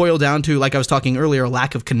just could boil down to, like I was talking earlier, a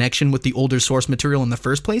lack of connection with the older source material in the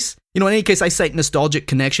first place. In any case, I cite nostalgic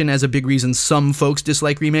connection as a big reason some folks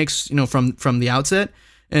dislike remakes, from the outset.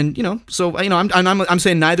 And, so, I'm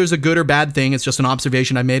saying neither's a good or bad thing. It's just an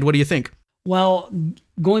observation I made. What do you think? Well,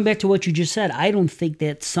 going back to what you just said, I don't think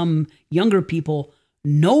that some younger people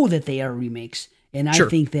know that they are remakes. And I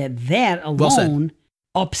think that alone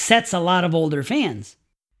upsets a lot of older fans.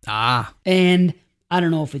 And I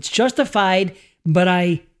don't know if it's justified, but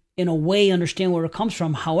I, in a way, understand where it comes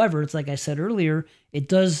from. However, it's like I said earlier, it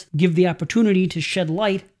does give the opportunity to shed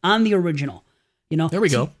light on the original. You know, there we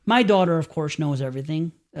go. My daughter, of course, knows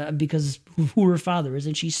everything because who her father is,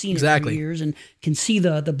 and she's seen it for years and can see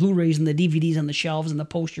the Blu-rays and the DVDs on the shelves and the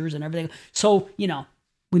posters and everything. So, you know,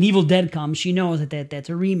 when Evil Dead comes, she knows that's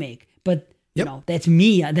a remake. But you know, that's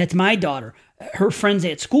me. That's my daughter. Her friends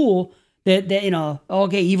at school that you know,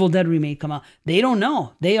 okay, Evil Dead remake come out. They don't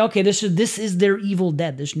know. This is their Evil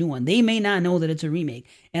Dead, this new one. They may not know that it's a remake,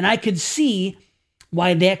 and I could see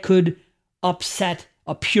why that could upset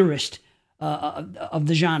a purist of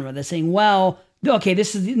the genre. They're saying, well, okay,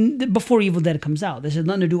 this is before Evil Dead comes out. This has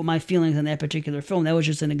nothing to do with my feelings on that particular film. That was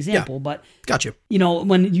just an example. Yeah, but gotcha. You know,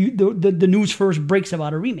 when the news first breaks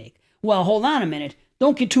about a remake, well, hold on a minute.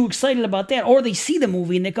 Don't get too excited about that. Or they see the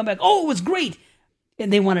movie and they come back, oh, it was great.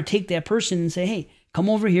 And they want to take that person and say, hey, come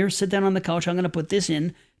over here, sit down on the couch. I'm going to put this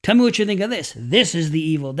in. Tell me what you think of this. This is the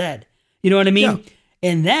Evil Dead. You know what I mean? Yeah.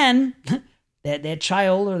 And then that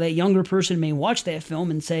child or that younger person may watch that film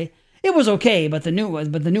and say, it was okay, but the new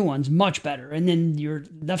one's much better. And then you're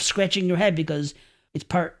left scratching your head because it's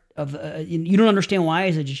part of, you don't understand why.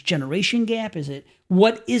 Is it just generation gap?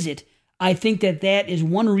 What is it? I think that is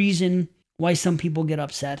one reason why some people get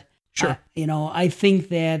upset. Sure. You know, I think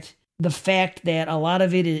that the fact that a lot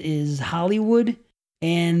of it is Hollywood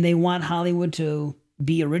and they want Hollywood to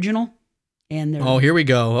be original. And here we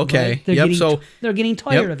go. Okay. Right? They're getting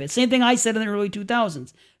tired of it. Same thing I said in the early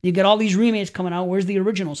 2000s. You get all these remakes coming out. Where's the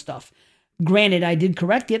original stuff? Granted, I did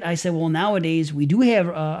correct it. I said, well, nowadays we do have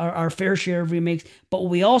our fair share of remakes, but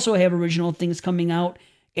we also have original things coming out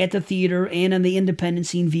at the theater and on the independent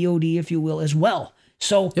scene, VOD, if you will, as well.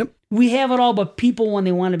 So we have it all, but people, when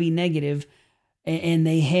they want to be negative and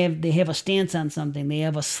they have a stance on something, they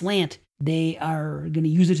have a slant, they are going to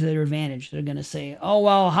use it to their advantage. They're going to say, oh,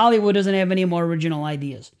 well, Hollywood doesn't have any more original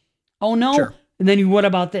ideas. Oh, no? Sure. And then what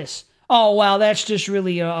about this? Oh, well, that's just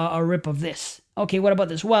really a rip of this. Okay, what about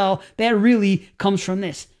this? Well, that really comes from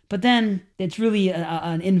this. But then it's really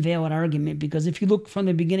an invalid argument because if you look from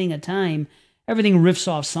the beginning of time, everything riffs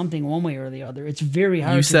off something one way or the other. It's very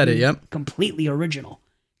hard to be completely original.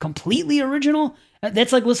 Completely original?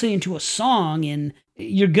 That's like listening to a song and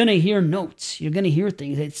you're going to hear notes. You're going to hear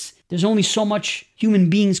things. There's only so much human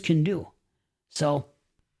beings can do. So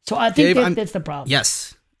I think Dave, that's the problem.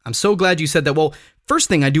 Yes. I'm so glad you said that. Well, first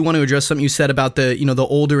thing I do want to address something you said about the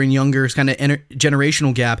older and younger kind of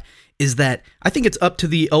generational gap is that I think it's up to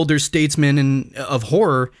the elder statesmen of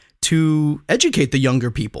horror to educate the younger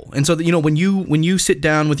people. And so that, you know, when you sit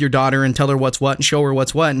down with your daughter and tell her what's what and show her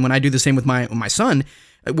what's what, and when I do the same with my son,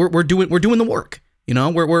 we're doing the work. You know,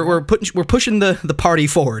 we're pushing the party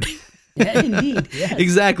forward. Yeah, indeed. Yes.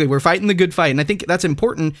 Exactly. We're fighting the good fight. And I think that's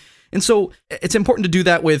important. And so it's important to do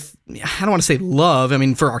that with, I don't want to say love. I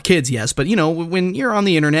mean, for our kids, yes. But, you know, when you're on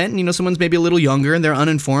the internet and, you know, someone's maybe a little younger and they're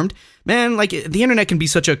uninformed, man, like the internet can be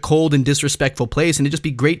such a cold and disrespectful place. And it'd just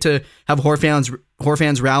be great to have horror fans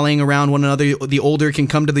rallying around one another. The older can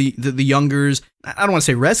come to the youngers. I don't want to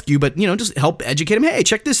say rescue, but, you know, just help educate them. Hey,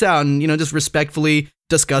 check this out. And, you know, just respectfully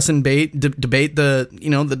discuss and debate the, you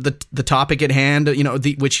know, the topic at hand, you know,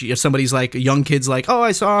 which if somebody's like, a young kid's like, oh,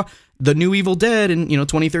 I saw the new Evil Dead in, you know,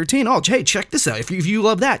 2013. Oh, hey, check this out. If you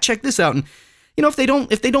love that, check this out. And, you know, if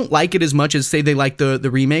they don't like it as much as say they like the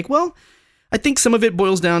remake, well, I think some of it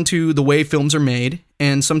boils down to the way films are made.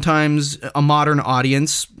 And sometimes a modern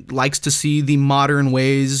audience likes to see the modern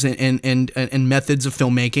ways and methods of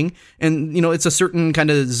filmmaking. And, you know, it's a certain kind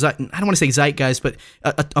of, I don't want to say zeitgeist, but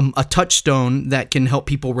a touchstone that can help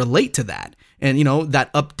people relate to that. And, you know,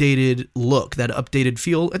 that updated look, that updated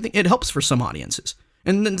feel, I think it helps for some audiences.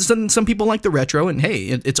 And then some people like the retro, and hey,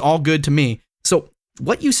 it's all good to me. So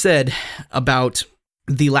what you said about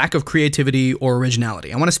the lack of creativity or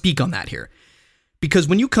originality, I want to speak on that here. Because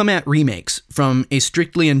when you come at remakes from a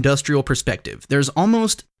strictly industrial perspective, there's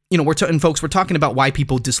almost, you know, we're talking about why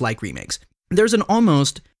people dislike remakes. There's an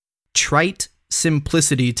almost trite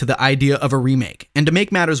simplicity to the idea of a remake. And to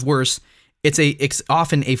make matters worse, it's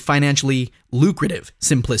often a financially lucrative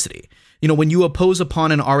simplicity. You know, when you oppose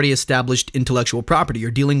upon an already established intellectual property,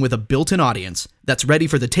 you're dealing with a built-in audience that's ready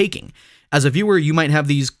for the taking. As a viewer, you might have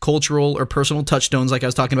these cultural or personal touchstones, like I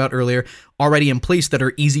was talking about earlier, already in place that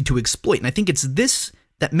are easy to exploit. And I think it's this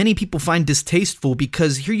that many people find distasteful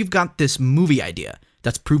because here you've got this movie idea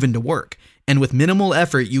that's proven to work. And with minimal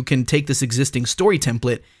effort, you can take this existing story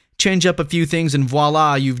template, change up a few things, and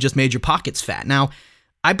voila, you've just made your pockets fat. Now,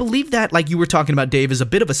 I believe that, like you were talking about, Dave, is a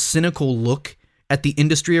bit of a cynical look at the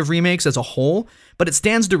industry of remakes as a whole, but it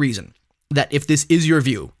stands to reason that if this is your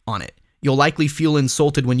view on it, you'll likely feel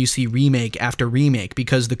insulted when you see remake after remake,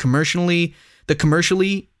 because the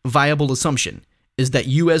commercially viable assumption is that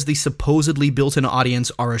you as the supposedly built-in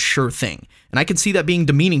audience are a sure thing. And I can see that being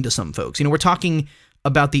demeaning to some folks. We're talking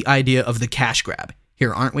about the idea of the cash grab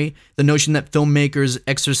here, aren't we? The notion that filmmakers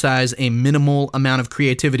exercise a minimal amount of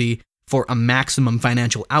creativity for a maximum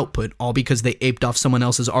financial output, all because they aped off someone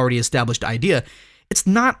else's already established idea. It's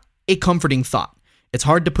not a comforting thought. It's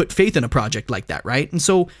hard to put faith in a project like that, right? And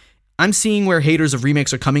so I'm seeing where haters of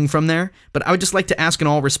remakes are coming from there, but I would just like to ask in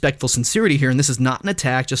all respectful sincerity here, and this is not an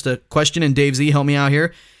attack, just a question, and Dave Z, help me out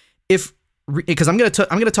here. Because I'm going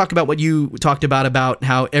to talk about what you talked about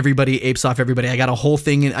how everybody apes off everybody. I got a whole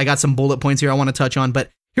thing, and I got some bullet points here I want to touch on, but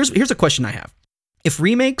here's a question I have. If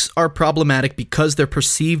remakes are problematic because they're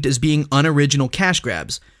perceived as being unoriginal cash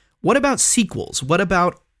grabs, what about sequels? What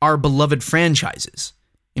about our beloved franchises?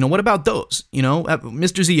 What about those?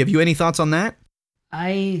 Mr. Z, have you any thoughts on that?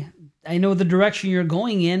 I know the direction you're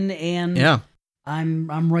going in, and yeah.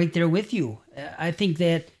 I'm right there with you. I think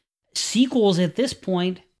that sequels at this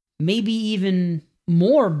point maybe even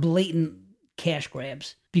more blatant cash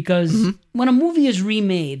grabs, because when a movie is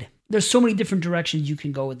remade, there's so many different directions you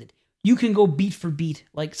can go with it. You can go beat for beat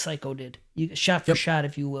like Psycho did, shot for shot,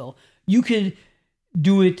 if you will. You could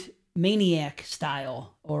do it Maniac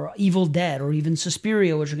style, or Evil Dead, or even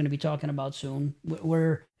Suspiria, which we're going to be talking about soon,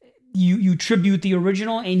 where you tribute the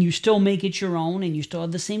original and you still make it your own and you still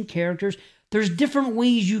have the same characters. There's different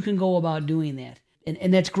ways you can go about doing that,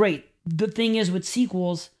 and that's great. The thing is, with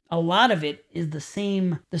sequels, a lot of it is the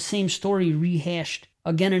same story rehashed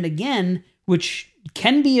again and again, which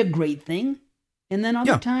can be a great thing, and then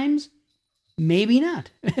other times, maybe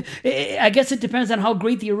not. I guess it depends on how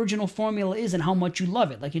great the original formula is and how much you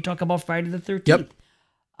love it. Like you talk about Friday the 13th. Yep.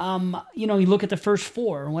 You look at the first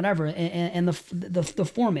four or whatever, and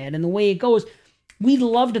the format and the way it goes. We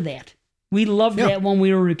loved that. We loved that when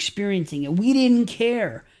we were experiencing it. We didn't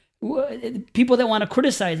care. People that want to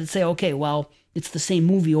criticize it say, okay, well, it's the same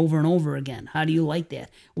movie over and over again. How do you like that?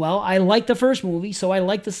 Well, I like the first movie, so I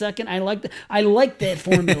like the second. I like that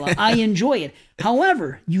formula. I enjoy it.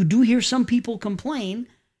 However, you do hear some people complain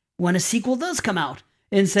when a sequel does come out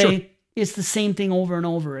and say it's the same thing over and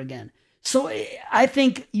over again. So I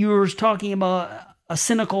think you were talking about a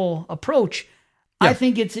cynical approach. Yeah. I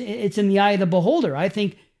think it's in the eye of the beholder. I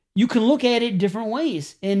think you can look at it different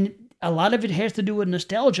ways, and a lot of it has to do with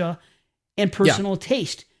nostalgia and personal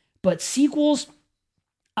taste. But sequels,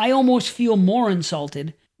 I almost feel more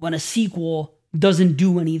insulted when a sequel doesn't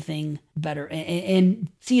do anything better. And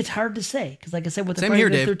see, it's hard to say, because like I said, with the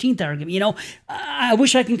Friday the 13th argument, I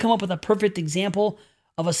wish I can come up with a perfect example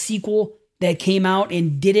of a sequel that came out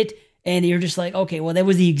and did it, and you're just like, okay, well, that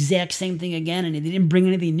was the exact same thing again, and they didn't bring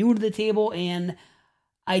anything new to the table, and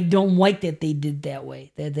I don't like that they did that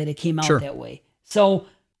way, that it came out that way. So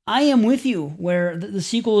I am with you, where the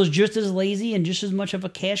sequel is just as lazy and just as much of a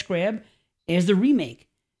cash grab as the remake.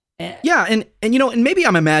 Yeah, and maybe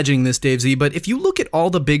I'm imagining this, Dave Z, but if you look at all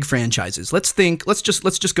the big franchises, let's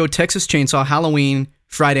just go Texas Chainsaw, Halloween,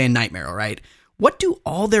 Friday, and Nightmare, all right? What do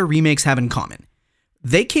all their remakes have in common?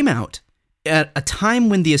 They came out at a time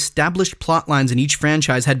when the established plot lines in each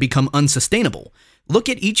franchise had become unsustainable. Look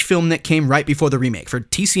at each film that came right before the remake. For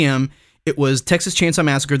TCM, it was Texas Chainsaw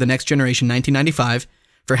Massacre, The Next Generation, 1995.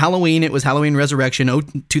 For Halloween, it was Halloween Resurrection,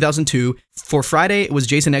 2002. For Friday, it was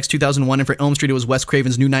Jason X, 2001. And for Elm Street, it was Wes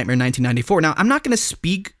Craven's New Nightmare, 1994. Now, I'm not going to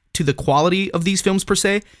speak to the quality of these films per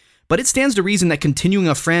se, but it stands to reason that continuing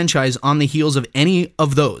a franchise on the heels of any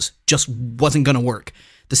of those just wasn't going to work.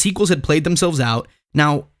 The sequels had played themselves out.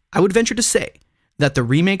 Now, I would venture to say that the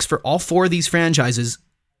remakes for all four of these franchises,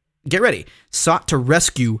 get ready, sought to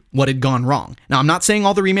rescue what had gone wrong. Now, I'm not saying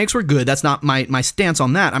all the remakes were good. That's not my stance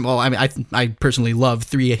on that. I personally love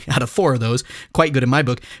 3 out of 4 of those. Quite good in my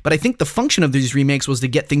book. But I think the function of these remakes was to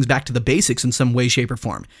get things back to the basics in some way, shape, or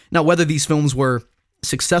form. Now, whether these films were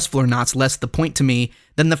successful or not is less the point to me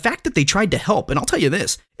than the fact that they tried to help. And I'll tell you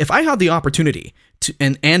this, if I had the opportunity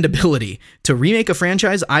and ability to remake a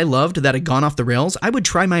franchise I loved that had gone off the rails, I would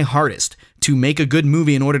try my hardest to make a good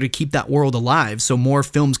movie in order to keep that world alive so more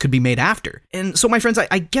films could be made after. And so, my friends,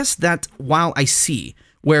 I guess that while I see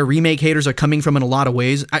where remake haters are coming from in a lot of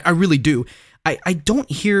ways, I really do, I don't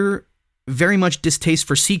hear very much distaste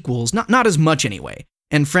for sequels, not as much anyway,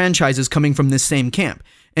 and franchises coming from this same camp.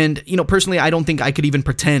 And, personally, I don't think I could even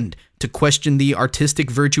pretend to question the artistic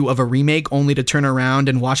virtue of a remake only to turn around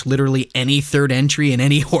and watch literally any third entry in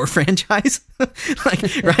any horror franchise.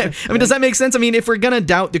 Right? I mean, does that make sense? I mean, if we're going to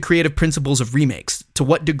doubt the creative principles of remakes, to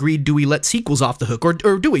what degree do we let sequels off the hook? Or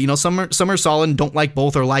do we? Some are solid and don't like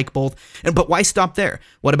both or like both. But why stop there?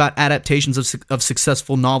 What about adaptations of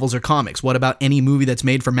successful novels or comics? What about any movie that's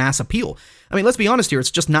made for mass appeal? I mean, let's be honest here. It's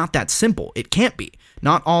just not that simple. It can't be.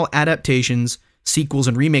 Not all adaptations, sequels,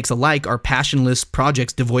 and remakes alike are passionless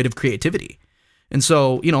projects devoid of creativity. And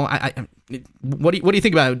so, what do you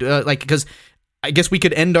think about it? Because I guess we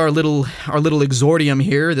could end our little exordium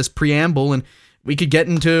here, this preamble, and we could get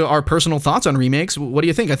into our personal thoughts on remakes. What do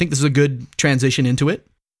you think? I think this is a good transition into it.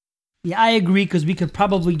 Yeah, I agree, because we could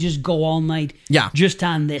probably just go all night just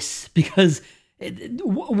on this, because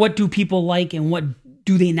what do people like and what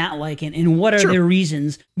do they not like, and what are their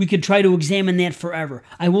reasons? We could try to examine that forever.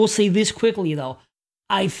 I will say this quickly, though.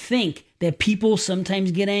 I think that people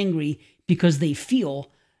sometimes get angry because they feel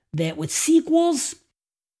that with sequels,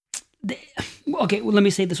 let me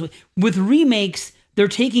say it this way. With remakes, they're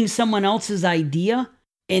taking someone else's idea,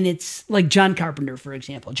 and it's like John Carpenter, for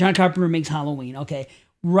example. John Carpenter makes Halloween. Okay,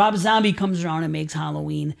 Rob Zombie comes around and makes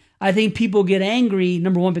Halloween. I think people get angry,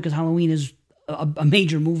 number one, because Halloween is a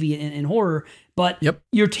major movie in horror, but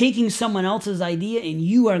you're taking someone else's idea and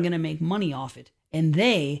you are going to make money off it. And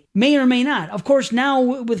they may or may not. Of course, now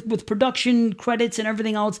with production credits and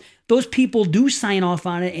everything else, those people do sign off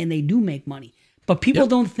on it and they do make money. But people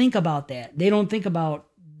don't think about that. They don't think about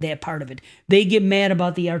that part of it. They get mad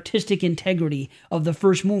about the artistic integrity of the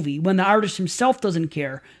first movie when the artist himself doesn't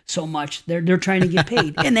care so much. They're trying to get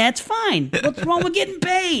paid, and that's fine. What's wrong with getting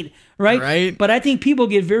paid, right? But I think people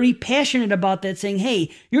get very passionate about that, saying, "Hey,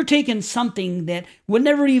 you're taking something that would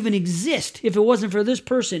never even exist if it wasn't for this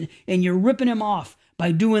person, and you're ripping him off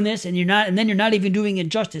by doing this, and then you're not even doing it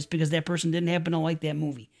justice because that person didn't happen to like that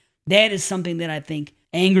movie." That is something that I think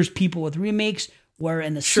angers people with remakes. Where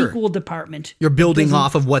in the sequel department, you're building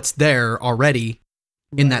off of what's there already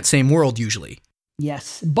in that same world, usually.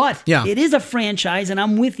 Yes, but it is a franchise, and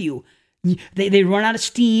I'm with you. They run out of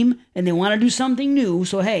steam, and they want to do something new.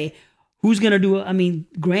 So hey, who's gonna do it? I mean,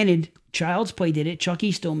 granted, Child's Play did it.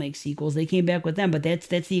 Chucky still makes sequels. They came back with them, but that's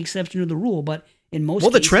the exception to the rule. But in most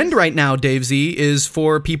cases, the trend right now, WAT-ZEE, is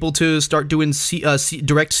for people to start doing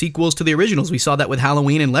direct sequels to the originals. We saw that with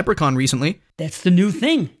Halloween and Leprechaun recently. That's the new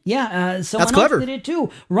thing. Yeah, someone that's clever. Else did it too.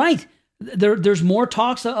 Right. There's more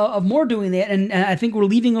talks of more doing that, and I think we're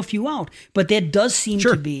leaving a few out. But that does seem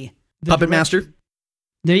to be the Puppet Master.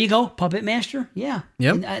 There you go, Puppet Master. Yeah.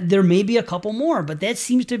 Yep. There may be a couple more, but that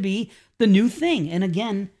seems to be the new thing. And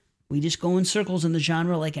again, we just go in circles in the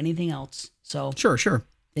genre like anything else. So sure.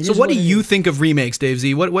 So what do you think of remakes,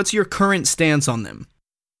 WAT-ZEE? What's your current stance on them?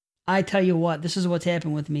 I tell you what, this is what's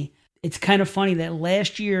happened with me. It's kind of funny that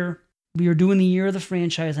last year we were doing the year of the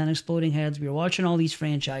franchise on Exploding Heads. We were watching all these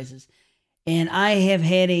franchises. And I have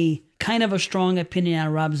had a kind of a strong opinion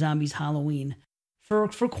on Rob Zombie's Halloween for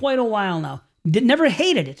quite a while now. Never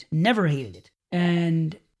hated it.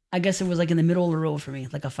 And I guess it was like in the middle of the road for me,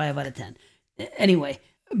 like a 5 out of 10. Anyway,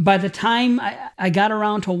 by the time I got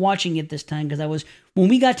around to watching it this time, because when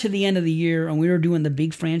we got to the end of the year and we were doing the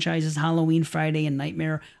big franchises, Halloween, Friday, and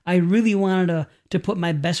Nightmare, I really wanted to put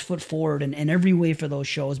my best foot forward in every way for those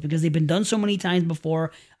shows because they've been done so many times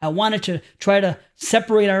before. I wanted to try to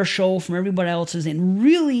separate our show from everybody else's and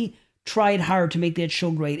really tried hard to make that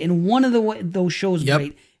show great. And one of those shows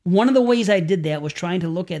great. One of the ways I did that was trying to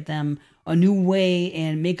look at them a new way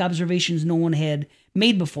and make observations no one had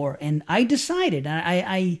made before. And I decided,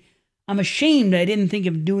 I'm ashamed I didn't think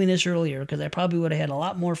of doing this earlier because I probably would have had a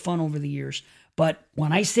lot more fun over the years. But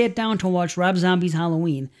when I sat down to watch Rob Zombie's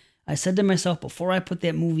Halloween, I said to myself before I put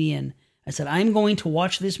that movie in, I said, I'm going to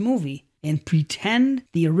watch this movie and pretend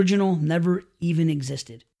the original never even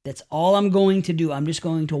existed. That's all I'm going to do. I'm just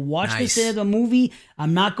going to watch this as a movie.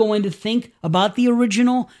 I'm not going to think about the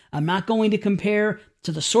original. I'm not going to compare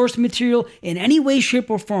to the source material in any way, shape,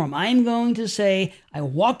 or form. I'm going to say I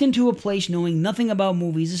walked into a place knowing nothing about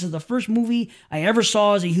movies. This is the first movie I ever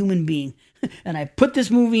saw as a human being. And I put this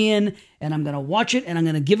movie in, and I'm going to watch it, and I'm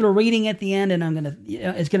going to give it a rating at the end, and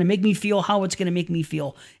it's going to make me feel how it's going to make me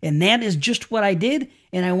feel. And that is just what I did,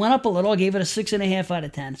 and I went up a little. I gave it a 6.5 out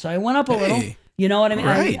of 10. So I went up a little. You know what I mean?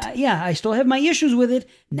 Right. I still have my issues with it,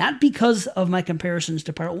 not because of my comparisons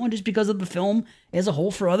to part one, just because of the film as a whole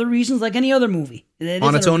for other reasons, like any other movie.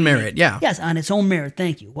 On its own merit, yeah. Yes, on its own merit.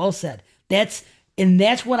 Thank you. Well said. That's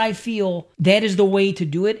what I feel that is the way to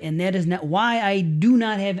do it, and that is not why I do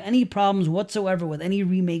not have any problems whatsoever with any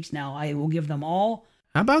remakes now. I will give them all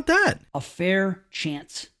How about that? a fair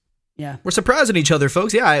chance. Yeah. We're surprising each other,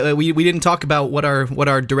 folks. Yeah, we didn't talk about what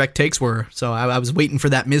our direct takes were, so I was waiting for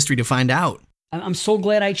that mystery to find out. I'm so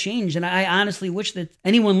glad I changed, and I honestly wish that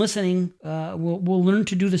anyone listening will learn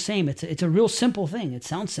to do the same. It's a real simple thing. It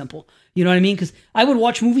sounds simple. You know what I mean? Because I would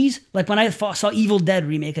watch movies, like when I saw Evil Dead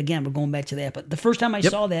remake, again, we're going back to that, but the first time I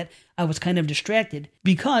saw that, I was kind of distracted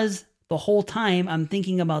because the whole time I'm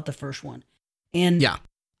thinking about the first one. And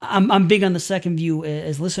I'm big on the second view,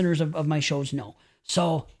 as listeners of my shows know.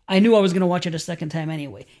 So I knew I was going to watch it a second time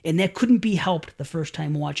anyway, and that couldn't be helped the first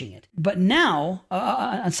time watching it. But now,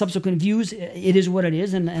 on subsequent views, it is what it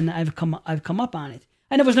is, and I've come up on it.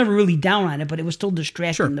 I was never really down on it, but it was still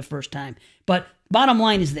distracting the first time. But bottom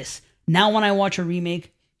line is this: now when I watch a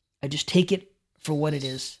remake, I just take it for what it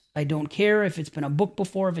is. I don't care if it's been a book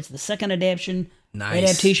before, if it's the second adaptation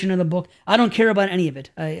of the book. I don't care about any of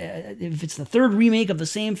it. If it's the third remake of the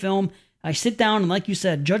same film, I sit down and, like you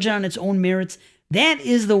said, judge it on its own merits. That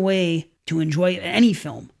is the way to enjoy any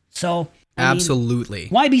film. So, absolutely.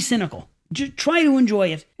 Why be cynical? Just try to enjoy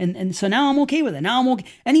it. And so now I'm okay with it. Now I'm okay.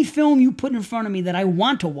 Any film you put in front of me that I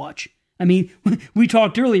want to watch. I mean, we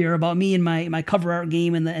talked earlier about me and my cover art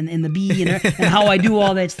game and the bee and how I do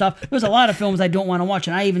all that stuff. There's a lot of films I don't want to watch,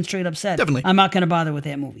 and I even straight up said, I'm not going to bother with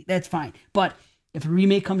that movie. That's fine. But if a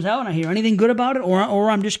remake comes out and I hear anything good about it,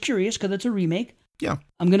 or I'm just curious because it's a remake,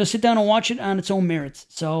 I'm going to sit down and watch it on its own merits.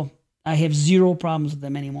 So I have zero problems with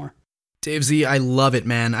them anymore. Dave Z, I love it,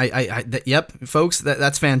 man. Yep, folks,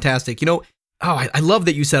 that's fantastic. You know, I love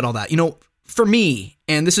that you said all that. You know, for me,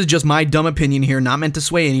 and this is just my dumb opinion here, not meant to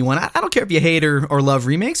sway anyone. I don't care if you hate or love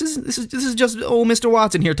remakes. This is just old Mr.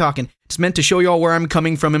 Watson here talking. It's meant to show you all where I'm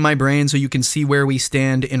coming from in my brain so you can see where we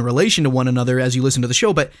stand in relation to one another as you listen to the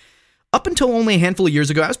show. But up until only a handful of years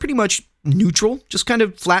ago, I was pretty much neutral, just kind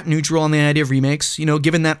of flat neutral on the idea of remakes. You know,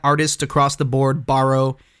 given that artists across the board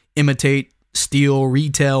borrow, imitate, steal,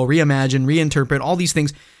 retell, reimagine, reinterpret, all these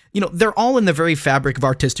things, you know, they're all in the very fabric of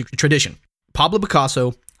artistic tradition. Pablo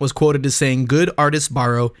Picasso was quoted as saying, "Good artists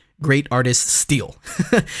borrow, great artists steal."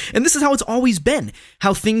 And this is how it's always been,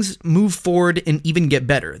 how things move forward and even get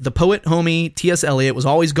better. The poet homie T.S. Eliot was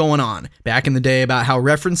always going on back in the day about how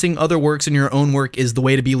referencing other works in your own work is the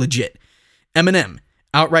way to be legit. Eminem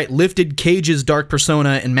outright lifted Cage's dark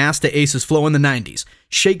persona and masked to Ace's flow in the 90s.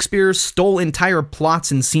 Shakespeare stole entire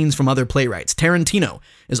plots and scenes from other playwrights. Tarantino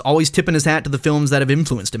is always tipping his hat to the films that have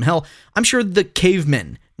influenced him. Hell, I'm sure the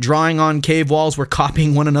cavemen drawing on cave walls were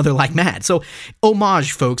copying one another like mad. So,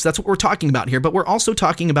 homage, folks, that's what we're talking about here. But we're also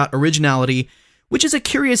talking about originality, which is a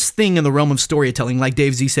curious thing in the realm of storytelling, like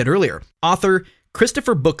Dave Z said earlier. Author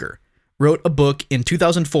Christopher Booker wrote a book in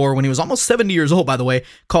 2004 when he was almost 70 years old, by the way,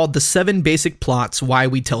 called The 7 Basic Plots Why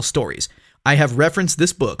We Tell Stories. I have referenced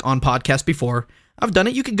this book on podcast before. I've done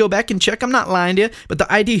it. You can go back and check. I'm not lying to you. But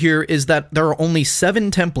the idea here is that there are only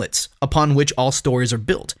 7 templates upon which all stories are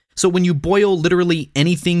built. So when you boil literally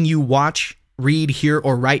anything you watch, read, hear,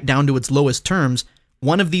 or write down to its lowest terms,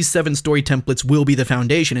 one of these 7 story templates will be the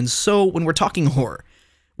foundation. And so when we're talking horror,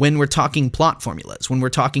 when we're talking plot formulas, when we're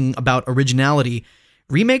talking about originality,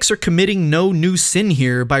 remakes are committing no new sin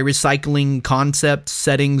here by recycling concepts,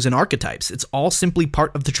 settings, and archetypes. It's all simply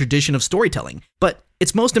part of the tradition of storytelling. But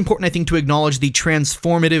it's most important, I think, to acknowledge the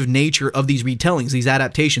transformative nature of these retellings, these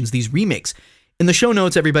adaptations, these remakes. In the show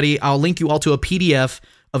notes, everybody, I'll link you all to a PDF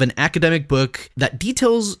of an academic book that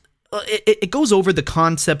details, it goes over the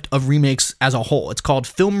concept of remakes as a whole. It's called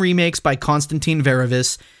Film Remakes by Konstantin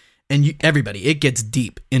Verevis. And everybody, it gets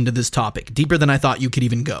deep into this topic, deeper than I thought you could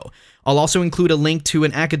even go. I'll also include a link to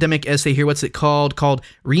an academic essay here. What's it called? Called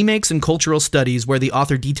Remakes and Cultural Studies, where the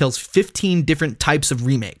author details 15 different types of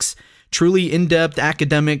remakes. Truly in-depth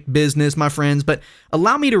academic business, my friends, but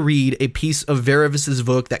allow me to read a piece of Verevis's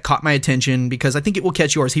book that caught my attention because I think it will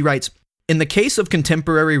catch yours. He writes, "In the case of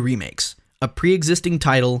contemporary remakes, a pre-existing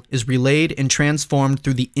title is relayed and transformed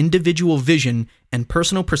through the individual vision and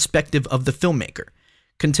personal perspective of the filmmaker.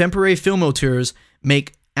 Contemporary film auteurs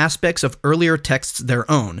make aspects of earlier texts their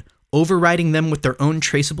own, overriding them with their own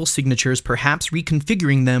traceable signatures, perhaps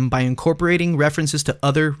reconfiguring them by incorporating references to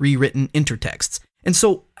other rewritten intertexts." And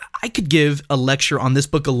so I could give a lecture on this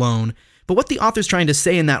book alone, but what the author's trying to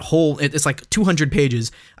say in that whole, it's like 200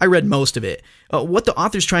 pages. I read most of it. What the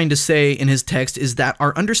author's trying to say in his text is that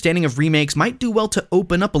our understanding of remakes might do well to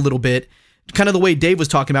open up a little bit, kind of the way Dave was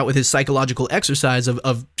talking about with his psychological exercise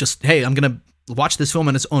of just, hey, I'm going to watch this film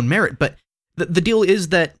on its own merit. But the deal is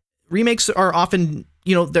that remakes are often,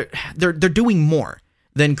 you know, they're doing more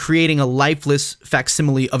than creating a lifeless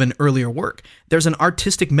facsimile of an earlier work. There's an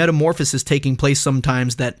artistic metamorphosis taking place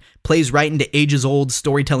sometimes that plays right into ages-old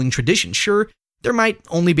storytelling tradition. Sure, there might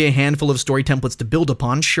only be a handful of story templates to build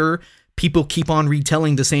upon, sure, people keep on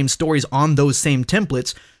retelling the same stories on those same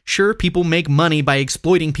templates. Sure, people make money by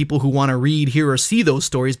exploiting people who want to read, hear, or see those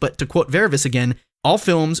stories, but to quote Vervis again, all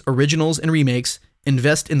films, originals, and remakes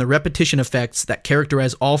invest in the repetition effects that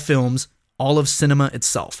characterize all films, all of cinema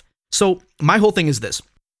itself. So my whole thing is this.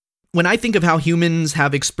 When I think of how humans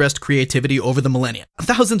have expressed creativity over the millennia,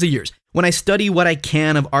 thousands of years, when I study what I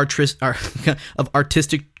can of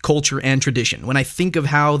artistic culture and tradition, when I think of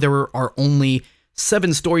how there are only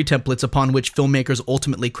 7 story templates upon which filmmakers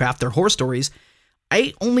ultimately craft their horror stories,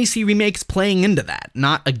 I only see remakes playing into that,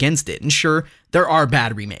 not against it. And sure, there are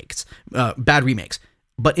bad remakes.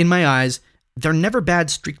 But in my eyes, they're never bad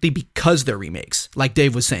strictly because they're remakes. Like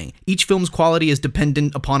Dave was saying, each film's quality is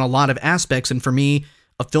dependent upon a lot of aspects, and for me,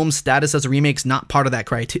 a film's status as a remake's not part of that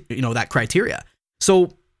criteria.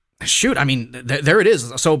 So, shoot, I mean, there it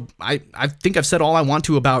is. So I think I've said all I want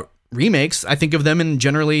to about remakes. I think of them in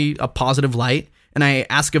generally a positive light, and I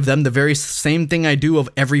ask of them the very same thing I do of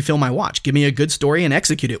every film I watch. Give me a good story and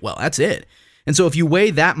execute it well. That's it. And so if you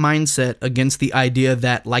weigh that mindset against the idea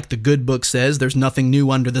that, like the good book says, there's nothing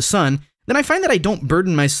new under the sun, then I find that I don't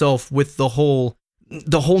burden myself with the whole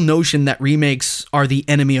notion that remakes are the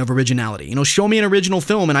enemy of originality. You know, show me an original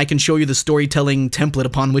film and I can show you the storytelling template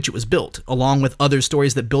upon which it was built, along with other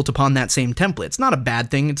stories that built upon that same template. It's not a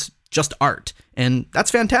bad thing. It's just art. And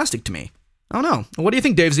that's fantastic to me. I don't know. What do you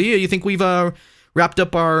think, Dave Z? You think we've wrapped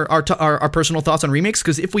up our personal thoughts on remakes?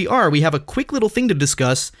 Because if we are, we have a quick little thing to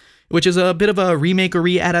discuss, which is a bit of a remake or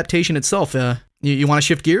readaptation itself. You want to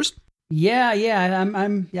shift gears? Yeah.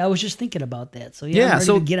 I was just thinking about that. So I'm ready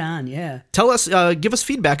to get on. Yeah. Tell us, give us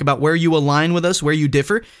feedback about where you align with us, where you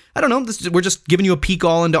differ. I don't know. We're just giving you a peek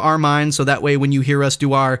all into our minds, so that way when you hear us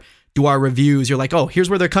do our reviews, you're like, oh, here's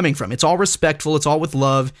where they're coming from. It's all respectful. It's all with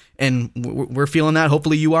love, and we're feeling that.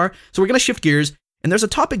 Hopefully you are. So we're gonna shift gears. And there's a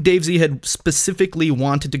topic Dave Z had specifically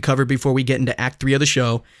wanted to cover before we get into Act 3 of the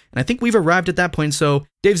show, and I think we've arrived at that point. So,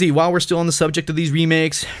 Dave Z, while we're still on the subject of these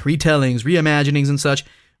remakes, retellings, reimaginings, and such,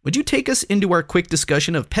 would you take us into our quick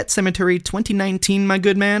discussion of Pet Sematary 2019, my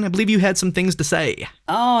good man? I believe you had some things to say.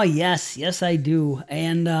 Oh, yes, I do.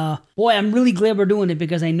 And boy, I'm really glad we're doing it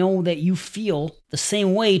because I know that you feel the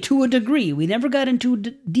same way to a degree. We never got into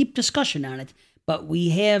deep discussion on it, but we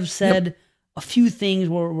have said a few things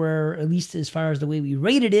where, at least as far as the way we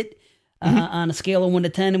rated it, on a scale of 1 to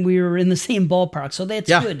 10, and we were in the same ballpark. So that's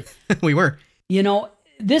good. We were. You know,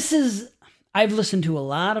 I've listened to a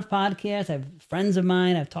lot of podcasts. I have friends of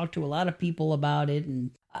mine. I've talked to a lot of people about it,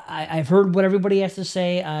 and I've heard what everybody has to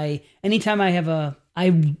say. Anytime I have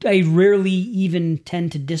I rarely even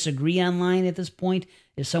tend to disagree online at this point.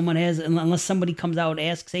 If someone has, unless somebody comes out and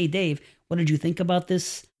asks, "Hey, Dave, what did you think about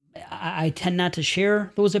this?" I tend not to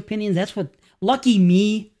share those opinions. That's what, lucky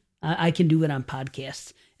me, I can do it on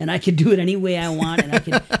podcasts. And I could do it any way I want, and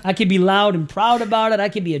I could be loud and proud about it. I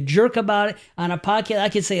could be a jerk about it on a podcast. I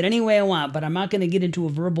could say it any way I want, but I'm not going to get into a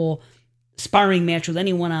verbal sparring match with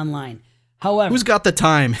anyone online. However, who's got the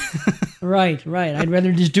time? Right. I'd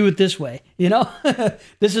rather just do it this way. You know,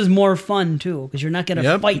 this is more fun too because you're not going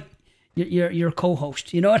to fight your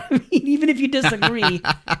co-host. You know what I mean? Even if you disagree,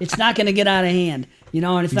 it's not going to get out of hand. You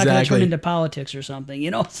know, and it's not going to turn into politics or something. You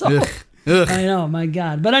know, so I know, my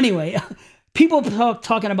God. But anyway. People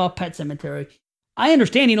talking about Pet Sematary. I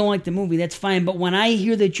understand you don't like the movie. That's fine. But when I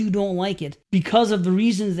hear that you don't like it because of the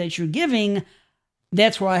reasons that you're giving,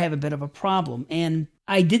 that's where I have a bit of a problem. And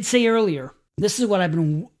I did say earlier, this is what I've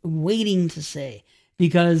been waiting to say.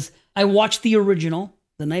 Because I watched the original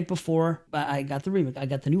the night before I got the remake. I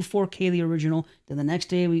got the new 4K, the original. Then the next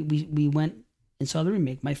day we went and saw the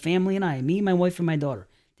remake. My family and I, me, my wife, and my daughter,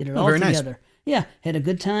 did it all together. Nice. Yeah, had a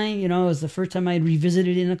good time. You know, it was the first time I'd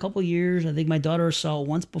revisited it in a couple years. I think my daughter saw it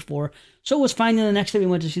once before. So it was fine. And the next day we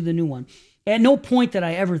went to see the new one. At no point did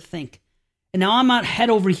I ever think. And now I'm not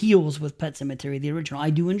head over heels with Pet Sematary, the original.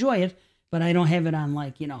 I do enjoy it, but I don't have it on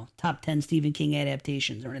top 10 Stephen King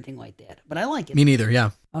adaptations or anything like that. But I like it. Me neither,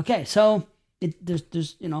 yeah. Okay, so there's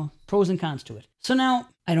pros and cons to it. So now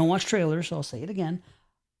I don't watch trailers, so I'll say it again.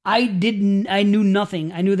 I knew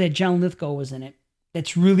nothing. I knew that John Lithgow was in it.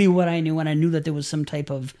 That's really what I knew, and I knew that there was some type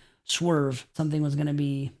of swerve. Something was going to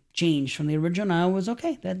be changed from the original. I was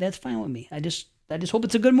okay. That's fine with me. I just hope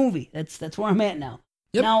it's a good movie. That's where I'm at now.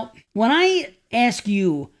 Yep. Now, when I ask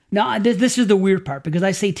you, now this is the weird part because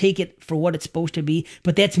I say take it for what it's supposed to be,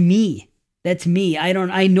 but that's me. That's me.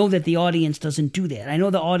 I know that the audience doesn't do that. I know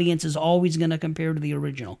the audience is always going to compare to the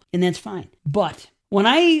original, and that's fine. But when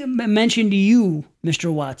I mentioned to you,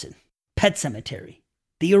 Mr. Watson, Pet Sematary,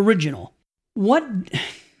 the original. What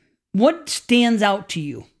stands out to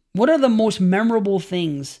you? What are the most memorable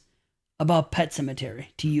things about Pet Sematary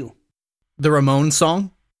to you? The Ramones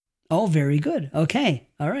song? Oh, very good. Okay.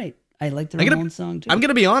 All right. I like the Ramones song too. I'm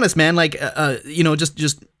gonna be honest, man. Like,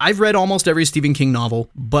 just I've read almost every Stephen King novel,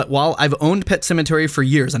 but while I've owned Pet Sematary for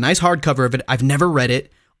years, a nice hardcover of it, I've never read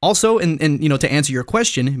it. Also, and to answer your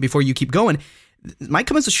question before you keep going, it might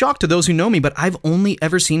come as a shock to those who know me, but I've only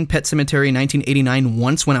ever seen Pet Sematary 1989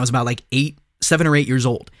 once when I was about like 7 or 8 years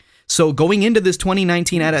old. So going into this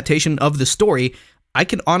 2019 adaptation of the story, I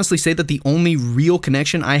can honestly say that the only real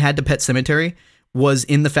connection I had to Pet Sematary was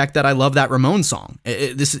in the fact that I love that Ramones song.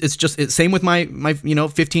 It's same with my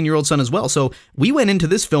 15-year-old son as well. So we went into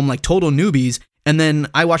this film like total newbies, and then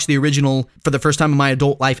I watched the original for the first time in my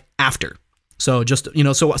adult life after. So just,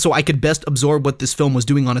 so I could best absorb what this film was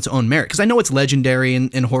doing on its own merit, because I know it's legendary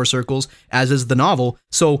in horror circles, as is the novel.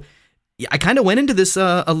 So I kind of went into this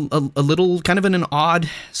a little kind of in an odd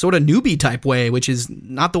sort of newbie type way, which is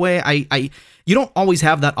not the way you don't always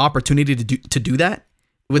have that opportunity to do that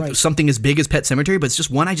with something as big as Pet Sematary, but it's just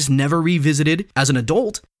one I just never revisited as an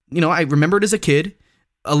adult. I remember it as a kid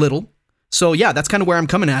a little. So yeah, that's kind of where I'm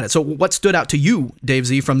coming at it. So what stood out to you, Dave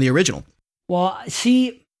Z, from the original? Well,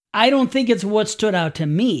 see, I don't think it's what stood out to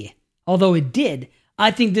me, although it did.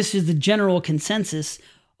 I think this is the general consensus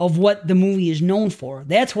of what the movie is known for.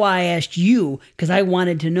 That's why I asked you, because I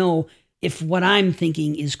wanted to know if what I'm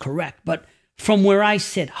thinking is correct. But from where I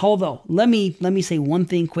sit, although, let me say one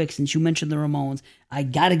thing quick, since you mentioned the Ramones. I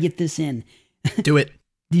got to get this in. Do it.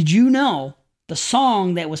 Did you know the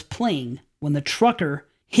song that was playing when the trucker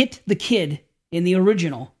hit the kid in the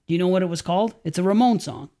original? Do you know what it was called? It's a Ramones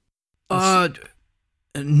song.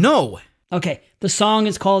 No. Okay. The song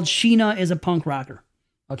is called Sheena is a Punk Rocker.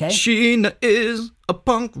 Okay? Sheena is a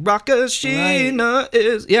punk rocker. Sheena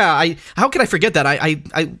is. Yeah, how could I forget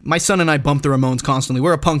that? My son and I bump the Ramones constantly.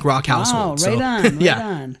 We're a punk rock household. Oh, right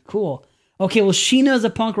on. Cool. Okay, well, Sheena is a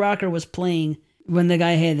Punk Rocker was playing when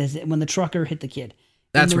the trucker hit the kid.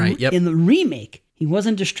 That's right. Yep. In the remake, he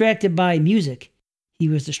wasn't distracted by music. He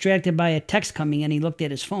was distracted by a text coming in. He looked at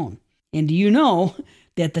his phone. And do you know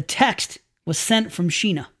that the text was sent from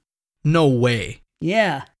Sheena? No way.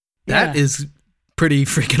 Yeah. That is pretty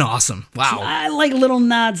freaking awesome. Wow. So I like little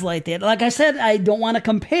nods like that. Like I said, I don't want to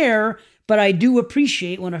compare, but I do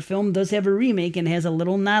appreciate when a film does have a remake and has a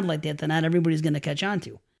little nod like that not everybody's going to catch on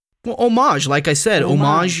to. Well, homage, like I said,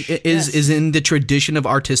 homage is in the tradition of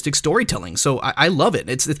artistic storytelling. So I love it.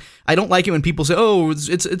 It's I don't like it when people say, "Oh, it's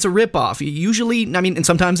a ripoff." Usually, I mean, and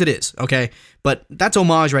sometimes it is. Okay, but that's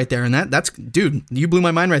homage right there, and that's dude, you blew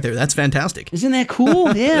my mind right there. That's fantastic. Isn't that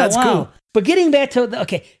cool? Yeah, that's cool. But getting back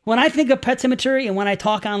to when I think of Pet Sematary and when I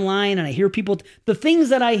talk online and I hear people, the things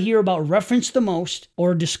that I hear about referenced the most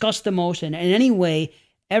or discussed the most, and in any way,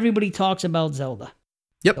 everybody talks about Zelda.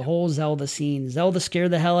 Yep. The whole Zelda scene. Zelda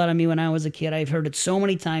scared the hell out of me when I was a kid. I've heard it so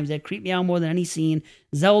many times. That creeped me out more than any scene.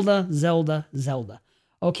 Zelda, Zelda, Zelda.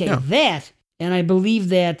 Okay, that, and I believe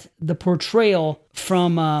that the portrayal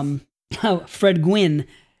from Fred Gwynn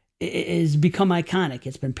is become iconic.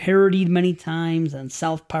 It's been parodied many times on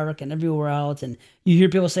South Park and everywhere else, and you hear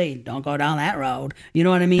people say, "Don't go down that road." You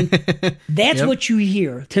know what I mean? That's what you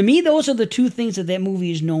hear. To me, those are the two things that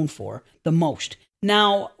movie is known for the most.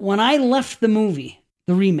 Now, when I left the movie,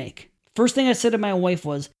 the remake, first thing I said to my wife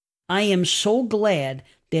was, I am so glad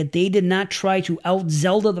that they did not try to out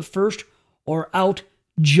Zelda the first or out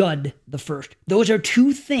Judd the first. Those are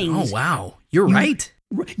two things. Oh, wow. You're right.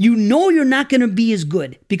 You know you're not going to be as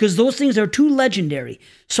good because those things are too legendary.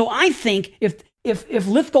 So I think if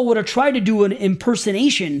Lithgow would have tried to do an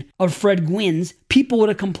impersonation of Fred Gwynn's, people would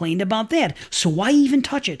have complained about that. So why even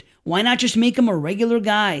touch it? Why not just make him a regular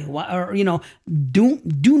guy?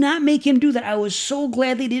 Do not make him do that. I was so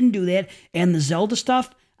glad they didn't do that. And the Zelda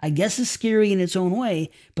stuff, I guess, is scary in its own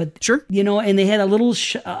way. But sure, and they had a little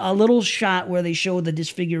shot where they showed the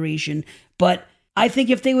disfiguration. But I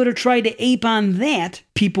think if they would have tried to ape on that,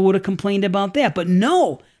 people would have complained about that. But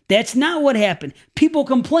no. That's not what happened. People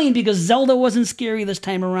complained because Zelda wasn't scary this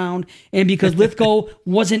time around and because Lithgow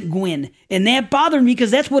wasn't Gwyn. And that bothered me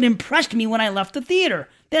because that's what impressed me when I left the theater.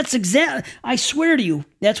 That's I swear to you,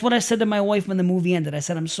 that's what I said to my wife when the movie ended. I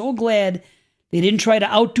said, I'm so glad they didn't try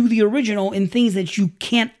to outdo the original in things that you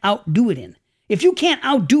can't outdo it in. If you can't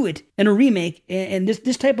outdo it in a remake, and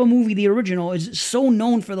this type of movie, the original, is so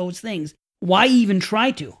known for those things, why even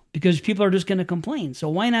try to? Because people are just going to complain. So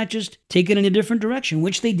why not just take it in a different direction,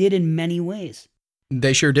 which they did in many ways.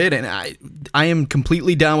 They sure did, and I am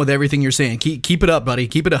completely down with everything you're saying. Keep it up, buddy.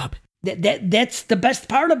 Keep it up. That's the best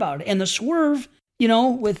part about it. And the swerve,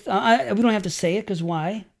 with we don't have to say it because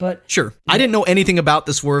why? But sure, I didn't know anything about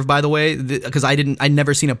the swerve, by the way, because I'd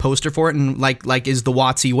never seen a poster for it, and like is the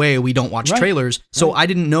WAT-ZEE way, we don't watch trailers, so I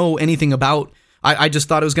didn't know anything about I just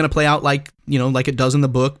thought it was going to play out like it does in the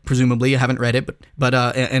book. Presumably, I haven't read it, but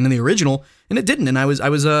and in the original, and it didn't. And I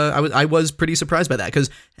was pretty surprised by that, because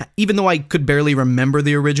even though I could barely remember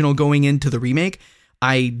the original going into the remake,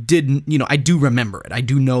 I do remember it. I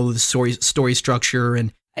do know the story structure,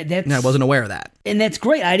 and I wasn't aware of that. And that's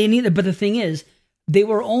great. I didn't either. But the thing is, they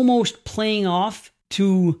were almost playing off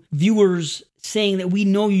to viewers saying that we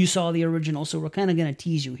know you saw the original, so we're kind of going to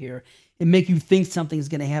tease you here and make you think something's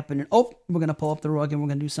going to happen. And we're going to pull up the rug and we're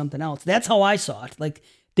going to do something else. That's how I saw it. Like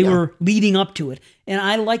they were leading up to it. And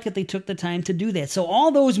I like that they took the time to do that. So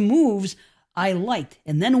all those moves I liked.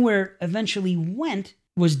 And then where it eventually went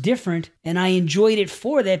was different. And I enjoyed it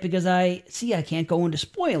for that, because I can't go into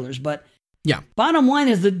spoilers, but bottom line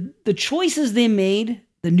is the choices they made,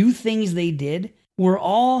 the new things they did were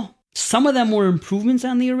all, some of them were improvements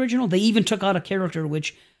on the original. They even took out a character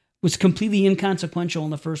which was completely inconsequential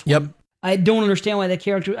in the first one. Yep. I don't understand why that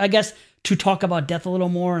character, I guess to talk about death a little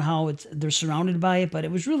more and how they're surrounded by it, but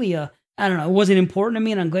it was really I don't know, it wasn't important to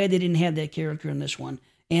me, and I'm glad they didn't have that character in this one.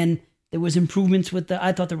 And there was improvements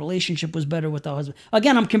I thought the relationship was better with the husband.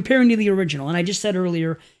 Again, I'm comparing to the original, and I just said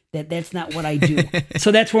earlier that that's not what I do.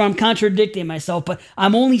 So that's where I'm contradicting myself, but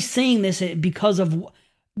I'm only saying this because of,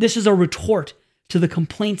 this is a retort to the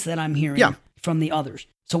complaints that I'm hearing from the others.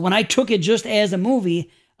 So when I took it just as a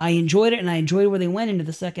movie, I enjoyed it, and I enjoyed where they went into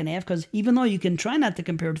the second half, because even though you can try not to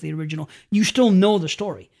compare it to the original, you still know the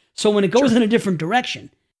story. So when it goes in a different direction,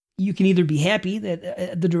 you can either be happy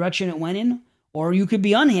that the direction it went in, or you could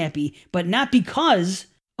be unhappy, but not because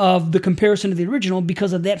of the comparison to the original,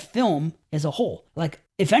 because of that film as a whole. Like,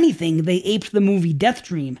 if anything, they aped the movie Death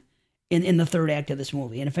Dream in the third act of this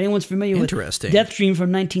movie. And if anyone's familiar with Death Dream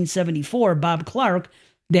from 1974, Bob Clark,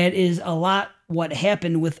 that is a lot what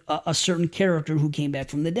happened with a certain character who came back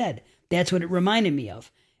from the dead. That's what it reminded me of.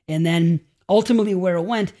 And then ultimately where it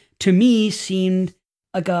went, to me, seemed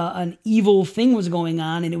like an evil thing was going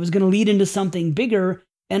on, and it was going to lead into something bigger,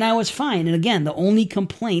 and I was fine. And again, the only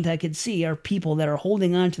complaint I could see are people that are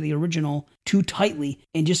holding on to the original too tightly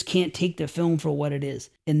and just can't take the film for what it is.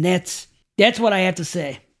 And that's what I have to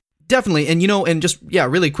say. Definitely. And, and just,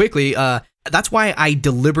 really quickly, that's why I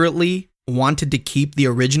deliberately wanted to keep the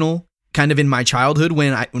original kind of in my childhood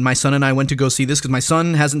when my son and I went to go see this, because my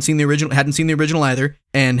son hadn't seen the original either,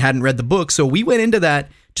 and hadn't read the book. So we went into that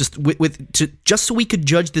just just so we could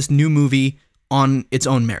judge this new movie on its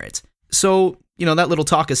own merits. So, that little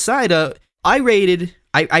talk aside, I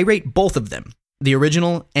rate both of them, the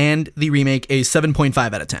original and the remake, a 7.5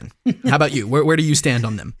 out of 10. How about you? Where do you stand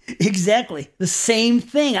on them? Exactly. The same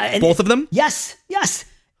thing. Both of them? Yes.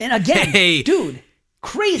 And again, dude,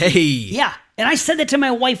 crazy. Hey. Yeah. And I said that to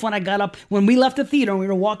my wife when I got up, when we left the theater and we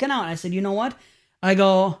were walking out. I said, you know what? I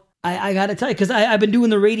got to tell you, because I've been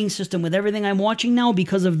doing the rating system with everything I'm watching now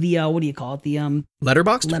because of the, what do you call it? The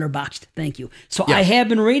Letterboxd? Letterboxd, thank you. So I have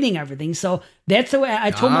been rating everything. So that's the way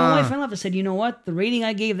I told my wife I left. I said, you know what? The rating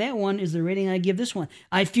I gave that one is the rating I give this one.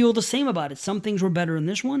 I feel the same about it. Some things were better in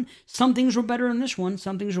this one. Some things were better in this one.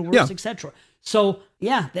 Some things were worse, etc. So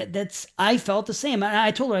that's I felt the same.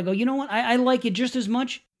 I told her, I go, you know what? I like it just as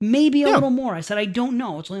much, maybe a little more. I said, I don't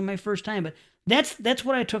know. It's only my first time, but that's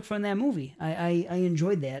what I took from that movie. I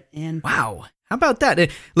enjoyed that. And wow, how about that? A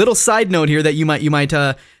little side note here that you might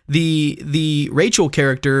the Rachel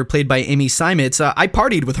character played by Amy Seimetz. I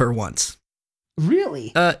partied with her once.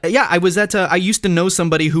 Really? Yeah, I was at. I used to know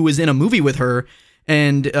somebody who was in a movie with her,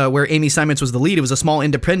 and where Amy Seimetz was the lead. It was a small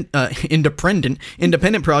independent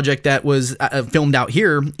project that was filmed out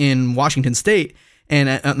here in Washington State and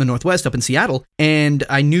out in the Northwest, up in Seattle. And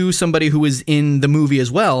I knew somebody who was in the movie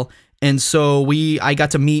as well. And so I got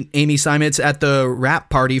to meet Amy Seimetz at the wrap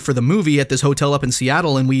party for the movie at this hotel up in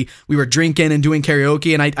Seattle, and we were drinking and doing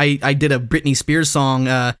karaoke, and I did a Britney Spears song,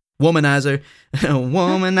 Womanizer,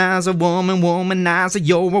 womanizer, womanizer,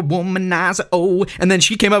 you're a womanizer, oh. And then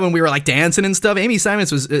she came up and we were like dancing and stuff. Amy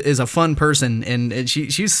Seimetz is a fun person, and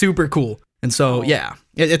she's super cool. And so, yeah,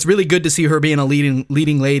 it's really good to see her being a leading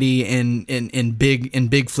lady in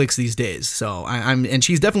big flicks these days. So and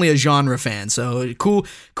she's definitely a genre fan. So cool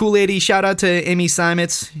lady. Shout out to Amy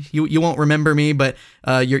Seimetz. You won't remember me, but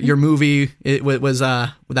your movie was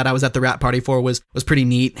that I was at the wrap party for was pretty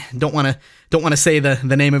neat. Don't want to say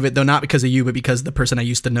the name of it though, not because of you, but because the person I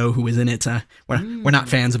used to know who was in it. We're not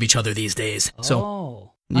fans of each other these days.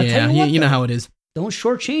 So yeah, you know how it is. Don't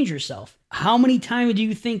shortchange yourself. How many times do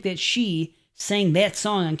you think that she sang that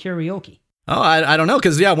song on karaoke? Oh, I don't know,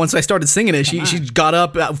 because once I started singing it, she got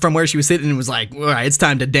up from where she was sitting and was like, "All right, it's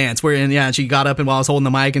time to dance." She got up and while I was holding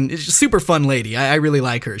the mic, and it's just a super fun lady. I really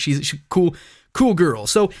like her. She's a cool girl.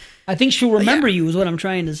 So I think she'll remember you, is what I'm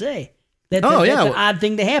trying to say. That's an odd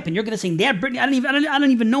thing to happen. You're going to sing that Britney. I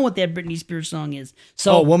don't even know what that Britney Spears song is.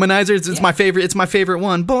 So Womanizer. It's my favorite. It's my favorite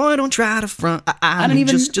one. Boy, don't try to front. I don't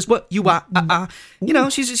even just what you are. You know,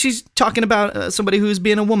 she's talking about somebody who's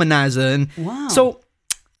being a womanizer. And wow. So,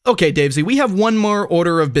 okay, Dave Z, we have one more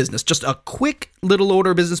order of business. Just a quick little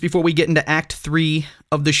order of business before we get into Act 3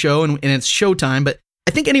 of the show, and it's showtime. But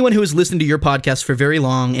I think anyone who has listened to your podcast for very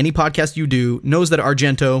long, any podcast you do, knows that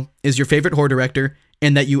Argento is your favorite horror director,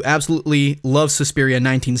 and that you absolutely love Suspiria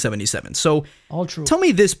 1977. So all true. Tell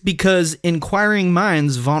me this, because inquiring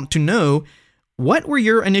minds want to know, what were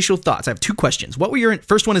your initial thoughts? I have two questions.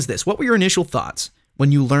 First one is this. What were your initial thoughts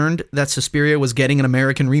when you learned that Suspiria was getting an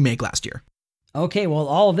American remake last year? Okay, well,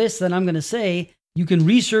 all this that I'm going to say, you can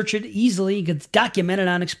research it easily. It's documented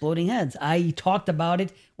on Exploding Heads. I talked about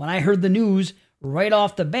it when I heard the news right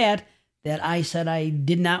off the bat that I said I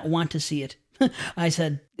did not want to see it. I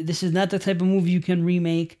said, this is not the type of movie you can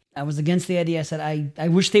remake. I was against the idea. I said, I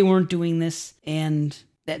wish they weren't doing this. And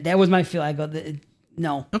that was my feel. I go,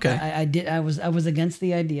 no. Okay. I was against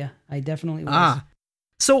the idea. I definitely was.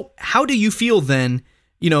 So how do you feel then,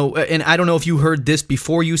 you know, and I don't know if you heard this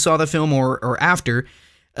before you saw the film or after,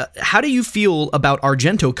 how do you feel about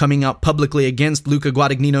Argento coming out publicly against Luca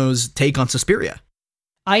Guadagnino's take on Suspiria?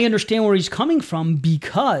 I understand where he's coming from,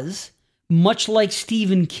 because much like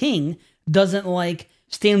Stephen King doesn't like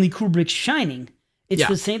Stanley Kubrick's Shining. It's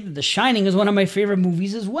the same. The Shining is one of my favorite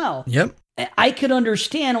movies as well. Yep. I could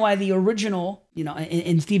understand why the original, you know,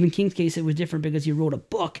 in Stephen King's case, it was different because he wrote a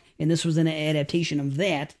book and this was an adaptation of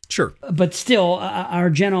that. Sure. But still,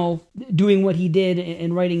 Argento doing what he did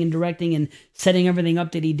in writing and directing and setting everything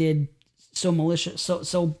up that he did so malicious,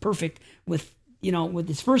 so perfect with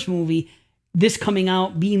his first movie, this coming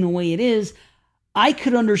out being the way it is, I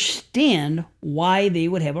could understand why they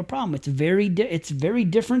would have a problem. It's very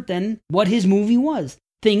different than what his movie was.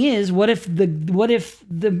 Thing is, what if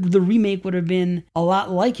the remake would have been a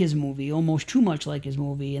lot like his movie, almost too much like his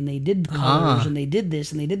movie, and they did colors and they did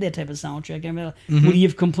this and they did that type of soundtrack? I mean, would he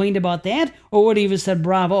have complained about that, or would he have said,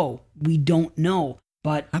 "Bravo"? We don't know.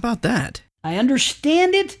 But how about that? I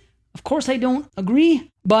understand it. Of course, I don't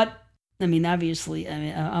agree, but. I mean, obviously,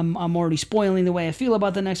 I'm already spoiling the way I feel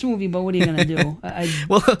about the next movie, but what are you going to do?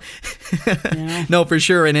 Well, no, for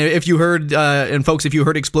sure. And if you heard, and folks, if you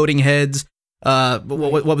heard Exploding Heads, what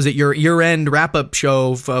was it? Your year-end wrap-up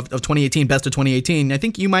show of 2018, best of 2018. I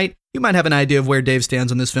think you might have an idea of where Dave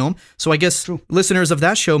stands on this film. So I guess listeners of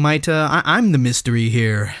that show might, I'm the mystery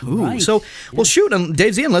here. Ooh. Right. So, well, shoot,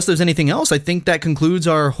 Dave Z, unless there's anything else, I think that concludes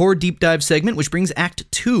our horror deep dive segment, which brings Act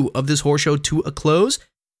 2 of this horror show to a close.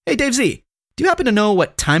 Hey, Dave Z, do you happen to know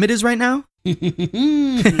what time it is right now?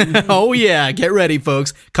 Oh, yeah. Get ready,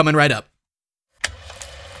 folks. Coming right up.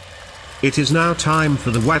 It is now time for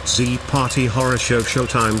the WAT-ZEE Party Horror Show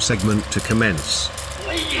Showtime segment to commence.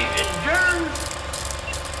 Ladies and germs,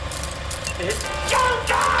 it's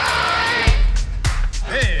showtime!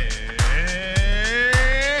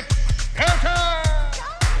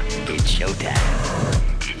 It's showtime!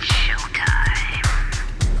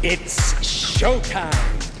 It's showtime. It's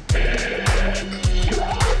showtime. It's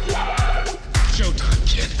showtime. Showtime,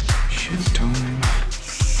 kid. Showtime.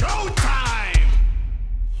 Showtime!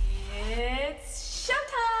 It's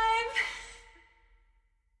showtime!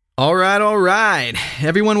 All right.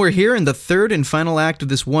 Everyone, we're here in the third and final act of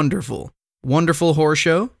this wonderful horror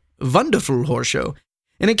show. Wonderful horror show.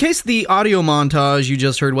 And in case the audio montage you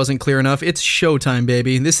just heard wasn't clear enough, it's showtime,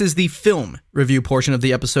 baby. This is the film review portion of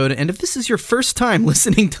the episode, and if this is your first time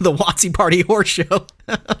listening to the WAT-ZEE Party Horror Show,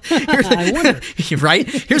 I wonder. Right?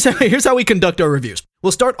 Here's how we conduct our reviews.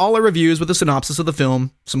 We'll start all our reviews with a synopsis of the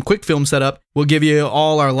film, some quick film setup. We'll give you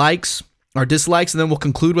all our likes, our dislikes, and then we'll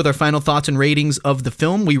conclude with our final thoughts and ratings of the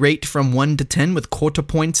film. We rate from 1 to 10 with quarter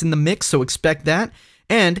points in the mix, so expect that.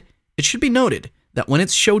 And it should be noted that when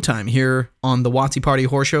it's showtime here on the WAT-ZEE Party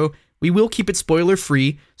Horror Show, we will keep it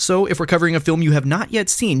spoiler-free, so if we're covering a film you have not yet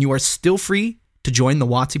seen, you are still free to join the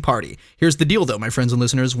WAT-ZEE Party. Here's the deal, though, my friends and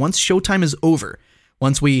listeners. Once showtime is over,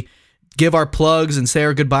 once we give our plugs and say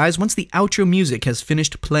our goodbyes, once the outro music has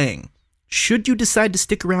finished playing, should you decide to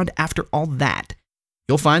stick around after all that,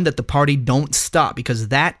 you'll find that the party don't stop, because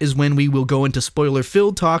that is when we will go into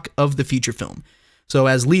spoiler-filled talk of the feature film. So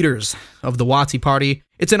as leaders of the WAT-ZEE Party,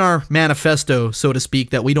 it's in our manifesto, so to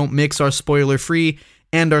speak, that we don't mix our spoiler-free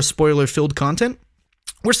and our spoiler-filled content.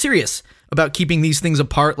 We're serious about keeping these things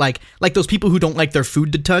apart, like those people who don't like their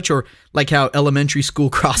food to touch, or like how elementary school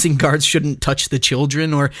crossing guards shouldn't touch the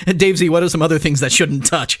children, or Dave Z, what are some other things that shouldn't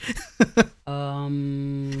touch?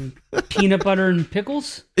 Peanut butter and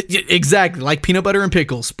pickles? Exactly, like peanut butter and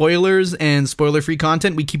pickles. Spoilers and spoiler-free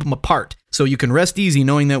content, we keep them apart. So you can rest easy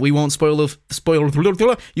knowing that we won't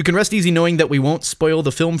you can rest easy knowing that we won't spoil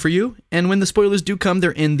the film for you, and when the spoilers do come,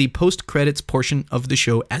 they're in the post-credits portion of the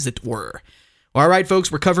show, as it were. All right, folks,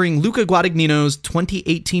 we're covering Luca Guadagnino's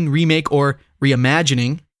 2018 remake or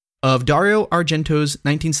reimagining of Dario Argento's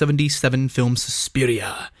 1977 film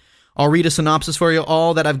Suspiria. I'll read a synopsis for you,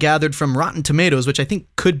 all that I've gathered from Rotten Tomatoes, which I think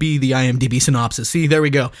could be the IMDb synopsis. See, there we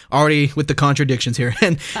go. Already with the contradictions here.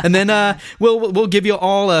 And then we'll give you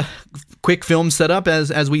all a quick film setup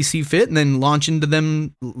as we see fit, and then launch into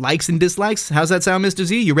them likes and dislikes. How's that sound, Mr.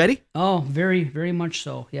 Z? You ready? Oh, very, very much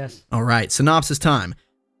so, yes. All right, synopsis time.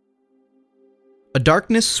 A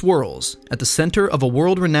darkness swirls at the center of a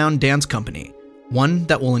world-renowned dance company, one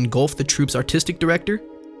that will engulf the troupe's artistic director,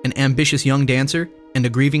 an ambitious young dancer, and a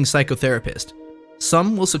grieving psychotherapist.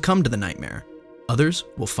 Some will succumb to the nightmare. Others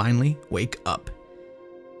will finally wake up.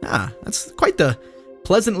 That's quite the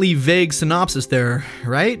pleasantly vague synopsis there,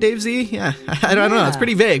 right, Dave Z? Yeah, I don't know. It's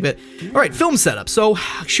pretty vague, but all right, film setup. So,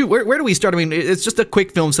 shoot, where do we start? I mean, it's just a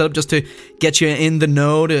quick film setup just to get you in the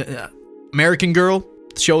know. American girl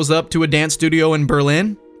shows up to a dance studio in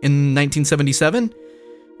Berlin in 1977,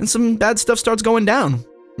 and some bad stuff starts going down.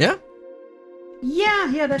 Yeah?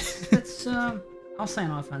 Yeah, that's I'll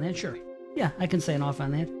sign off on that, sure. Yeah, I can sign off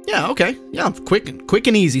on that. Yeah, okay. Yeah, quick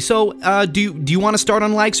and easy. So, do you want to start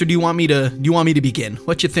on likes, or do you want me to begin?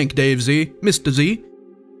 What you think, Dave Z? Mr. Z?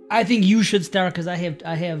 I think you should start, because I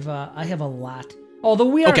have a lot. Although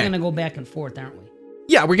we are going to go back and forth, aren't we?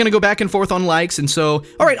 Yeah, we're going to go back and forth on likes, and so,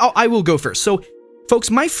 all right, I will go first. So,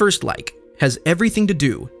 folks, my first like has everything to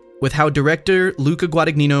do with how director Luca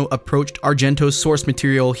Guadagnino approached Argento's source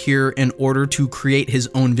material here in order to create his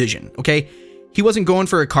own vision, okay? He wasn't going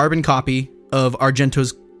for a carbon copy of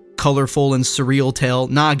Argento's colorful and surreal tale.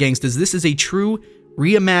 Nah, gangsters, this is a true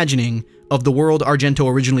reimagining of the world Argento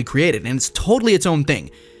originally created, and it's totally its own thing.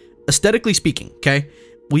 Aesthetically speaking, okay?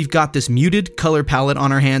 We've got this muted color palette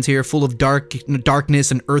on our hands here, full of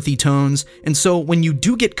darkness and earthy tones, and so when you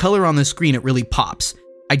do get color on the screen, it really pops.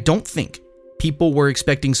 I don't think people were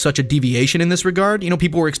expecting such a deviation in this regard. You know,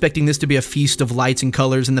 people were expecting this to be a feast of lights and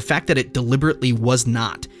colors, and the fact that it deliberately was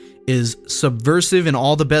not is subversive in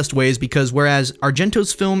all the best ways, because whereas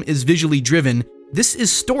Argento's film is visually driven, this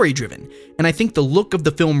is story driven, and I think the look of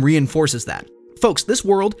the film reinforces that. Folks, this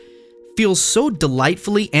world feels so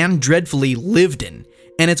delightfully and dreadfully lived in,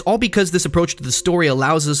 and it's all because this approach to the story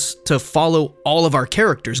allows us to follow all of our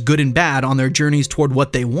characters, good and bad, on their journeys toward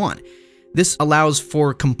what they want. This allows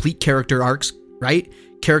for complete character arcs, right?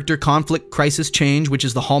 Character conflict, crisis, change, which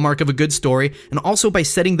is the hallmark of a good story, and also by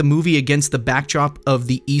setting the movie against the backdrop of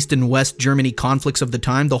the East and West Germany conflicts of the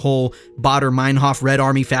time, the whole Baader-Meinhof Red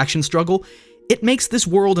Army faction struggle, it makes this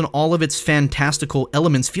world and all of its fantastical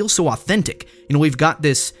elements feel so authentic. You know, we've got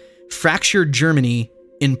this fractured Germany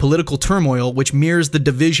in political turmoil, which mirrors the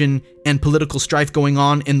division and political strife going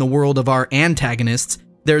on in the world of our antagonists.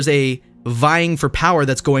 There's a vying for power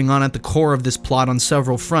that's going on at the core of this plot on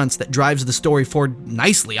several fronts that drives the story forward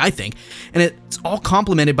nicely, I think. And it's all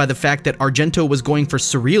complemented by the fact that Argento was going for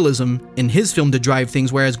surrealism in his film to drive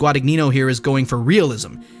things, whereas Guadagnino here is going for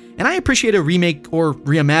realism. And I appreciate a remake or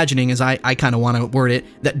reimagining, as I kind of want to word it,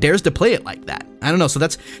 that dares to play it like that. I don't know, so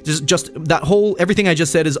that's just that whole, everything I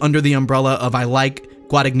just said is under the umbrella of I like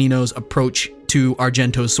Guadagnino's approach to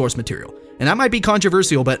Argento's source material. And that might be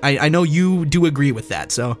controversial, but I know you do agree with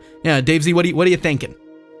that. So, yeah, Dave Z, what are you thinking?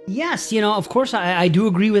 Yes, of course I do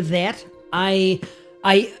agree with that. I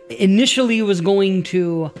initially was going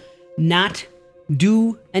to not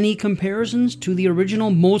do any comparisons to the original,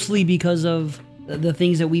 mostly because of the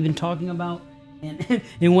things that we've been talking about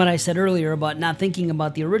and what I said earlier about not thinking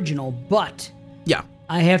about the original. But yeah,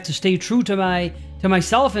 I have to stay true to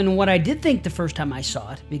myself and what I did think the first time I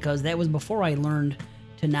saw it, because that was before I learned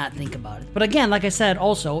to not think about it. But again, like I said,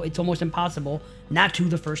 also, it's almost impossible not to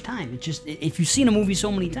the first time. It's just, if you've seen a movie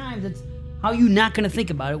so many times, it's how are you not going to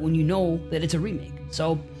think about it when you know that it's a remake?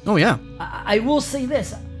 So, oh yeah, I will say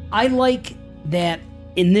this. I like that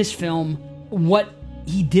in this film, what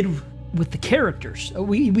he did with the characters.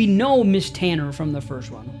 We know Miss Tanner from the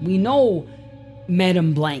first one. We know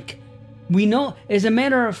Madame Blanc. We know, as a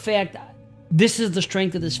matter of fact, this is the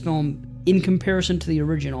strength of this film in comparison to the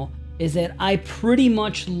original, is that I pretty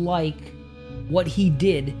much like what he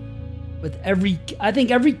did with I think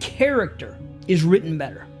every character is written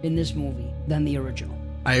better in this movie than the original.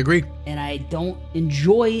 I agree. And I don't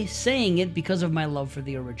enjoy saying it because of my love for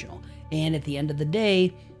the original. And at the end of the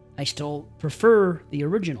day, I still prefer the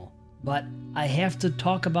original. But I have to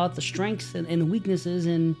talk about the strengths and weaknesses,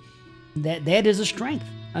 and that is a strength.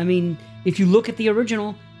 I mean, if you look at the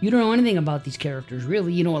original, you don't know anything about these characters,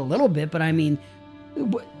 really. You know a little bit, but I mean,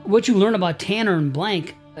 what you learn about Tanner and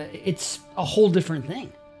Blank, it's a whole different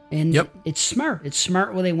thing. And it's smart. It's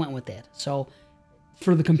smart where they went with that. So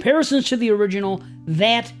for the comparisons to the original,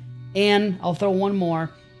 that, and I'll throw one more,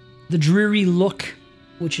 the dreary look,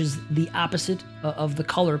 which is the opposite of the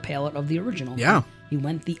color palette of the original. Yeah. He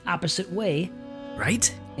went the opposite way.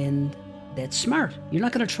 Right? And that's smart. You're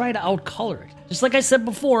not going to try to outcolor it. Just like I said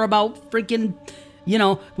before about freaking,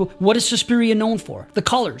 what is Suspiria known for? The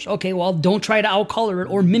colors. Okay, well, don't try to outcolor it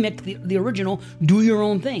or mimic the original. Do your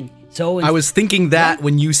own thing. So I was thinking that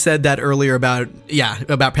when you said that earlier about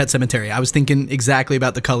Pet Sematary. I was thinking exactly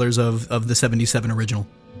about the colors of the 77 original.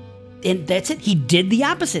 And that's it. He did the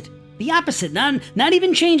opposite. The opposite. Not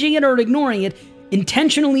even changing it or ignoring it.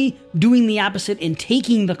 Intentionally doing the opposite and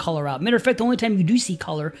taking the color out. Matter of fact, the only time you do see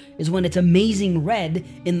color is when it's amazing red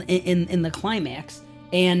in the climax.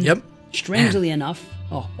 And strangely enough,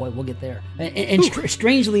 oh boy, we'll get there. And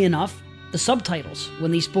strangely enough, the subtitles,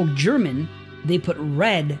 when they spoke German, they put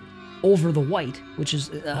red over the white, which is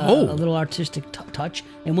a little artistic touch.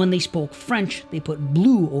 And when they spoke French, they put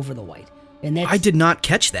blue over the white. And that's, I did not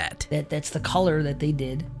catch that. That's the color that they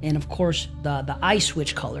did, and of course the eye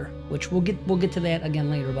switch color, which we'll get to that again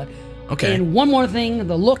later. But okay. And one more thing: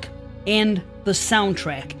 the look and the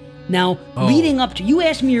soundtrack. Now, leading up to, you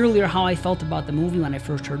asked me earlier how I felt about the movie when I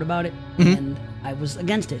first heard about it, and I was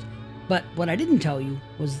against it. But what I didn't tell you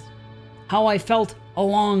was how I felt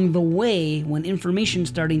along the way when information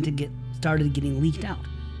started getting leaked out.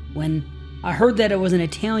 When I heard that it was an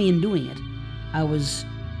Italian doing it, I was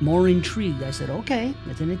more intrigued. I said, okay,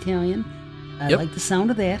 it's an Italian. I like the sound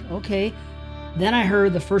of that. Okay. Then I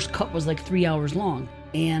heard the first cut was like 3 hours long.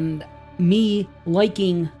 And me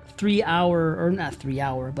liking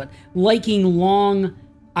liking long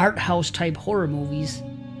art house type horror movies,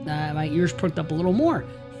 my ears perked up a little more.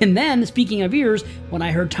 And then, speaking of ears, when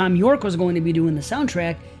I heard Tom York was going to be doing the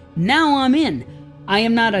soundtrack, now I'm in. I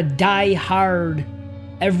am not a die-hard,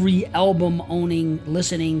 every album owning,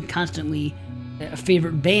 listening, constantly a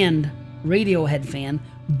favorite band Radiohead fan,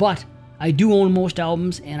 but I do own most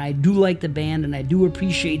albums, and I do like the band, and I do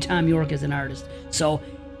appreciate Tom York as an artist. So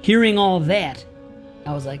hearing all that,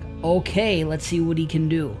 I was like, okay, let's see what he can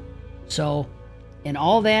do. So, and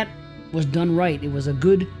all that was done right. It was a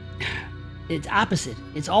good, it's opposite.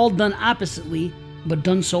 It's all done oppositely, but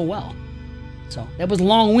done so well. So that was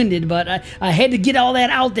long-winded, but I had to get all that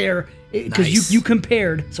out there because you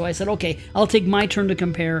compared. So I said, okay, I'll take my turn to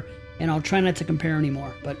compare, and I'll try not to compare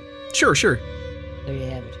anymore. But Sure. there you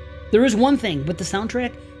have it. There is one thing with the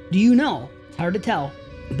soundtrack. Do you know? It's hard to tell.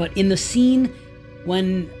 But in the scene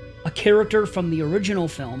when a character from the original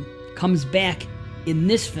film comes back in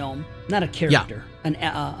this film, not a character, an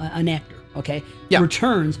actor, okay?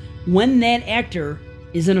 Returns. When that actor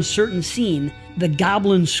is in a certain scene, the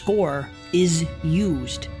Goblin score is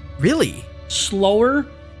used. Really? Slower,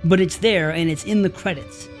 but it's there, and it's in the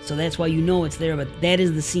credits. So that's why you know it's there, but that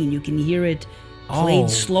is the scene. You can hear it played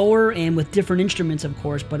slower and with different instruments, of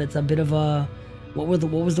course, but it's a bit of a... What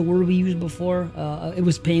was the word we used before? It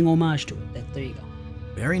was paying homage to it. There you go.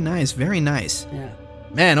 Very nice, very nice. Yeah.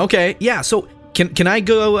 Man, okay. Yeah, so can I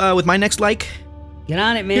go with my next like? Get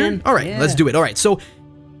on it, man. Here? All right, let's do it. All right, so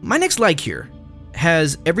my next like here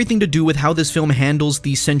has everything to do with how this film handles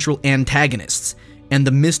the central antagonists and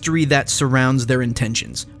the mystery that surrounds their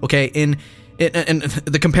intentions. Okay, and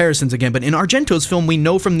the comparisons again, but in Argento's film, we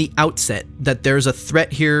know from the outset that there's a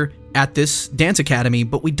threat here at this dance academy,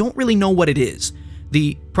 but we don't really know what it is.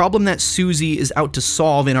 The problem that Susie is out to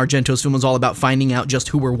solve in Argento's film is all about finding out just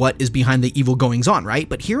who or what is behind the evil goings-on, right?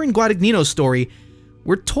 But here in Guadagnino's story,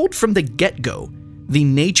 we're told from the get-go the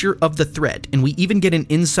nature of the threat, and we even get an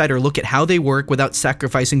insider look at how they work without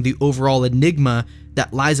sacrificing the overall enigma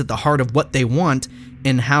that lies at the heart of what they want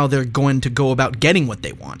and how they're going to go about getting what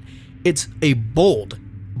they want. It's a bold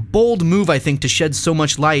move, I think, to shed so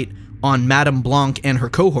much light on Madame Blanc and her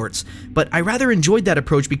cohorts, but I rather enjoyed that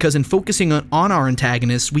approach because in focusing on our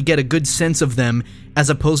antagonists, we get a good sense of them as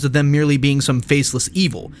opposed to them merely being some faceless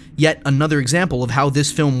evil. Yet another example of how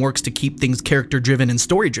this film works to keep things character-driven and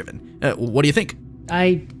story-driven. What do you think?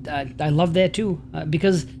 I love that too,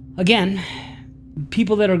 because, again,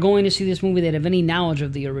 people that are going to see this movie that have any knowledge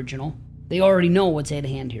of the original, they already know what's at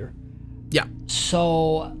hand here. Yeah.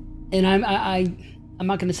 So, and I'm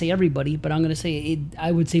not going to say everybody, but I'm going to say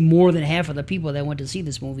I would say more than half of the people that went to see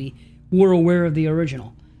this movie were aware of the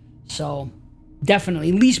original. So definitely,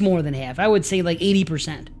 at least more than half. I would say like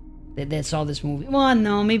 80% that saw this movie. Well,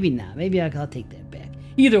 no, maybe not. Maybe I'll take that back.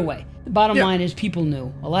 Either way, the bottom line is people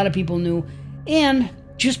knew. A lot of people knew. And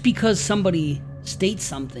just because somebody states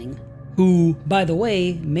something who, by the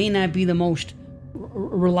way, may not be the most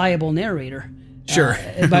reliable narrator. Sure.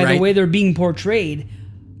 By right. the way they're being portrayed,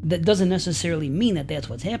 that doesn't necessarily mean that that's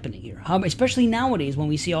what's happening here. Especially nowadays when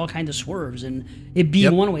we see all kinds of swerves and it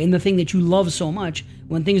being one way. And the thing that you love so much,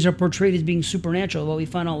 when things are portrayed as being supernatural, well, we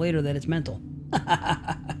find out later that it's mental.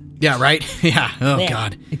 Yeah, right? Yeah. Oh,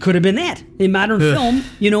 God. It could have been that. In modern film,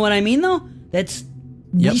 you know what I mean, though?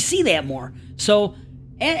 We see that more. So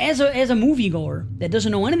as a moviegoer that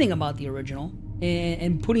doesn't know anything about the original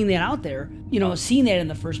and putting that out there, seeing that in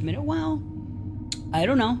the first minute, well, I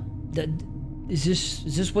don't know. Is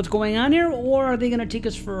this what's going on here, or are they going to take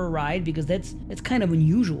us for a ride? Because that's kind of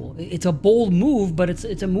unusual. It's a bold move, but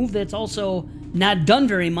it's a move that's also not done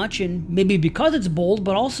very much, and maybe because it's bold,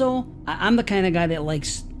 but also I'm the kind of guy that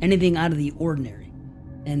likes anything out of the ordinary,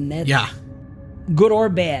 and that's good or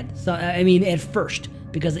bad. So I mean, at first,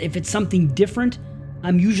 because if it's something different,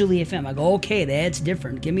 I'm usually a fan. I go, okay, that's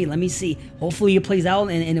different. Let me see. Hopefully, it plays out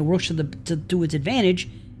and it works to its advantage.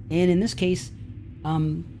 And in this case,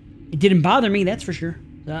 it didn't bother me, that's for sure.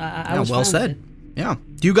 I was well fine said. with it. Yeah.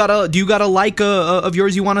 Do you got a like of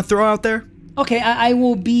yours you want to throw out there? Okay,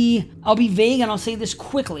 I'll be vague and I'll say this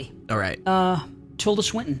quickly. All right. Tilda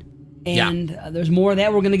Swinton, and there's more of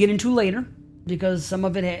that we're going to get into later because some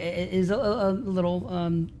of it is a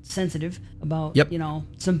little sensitive about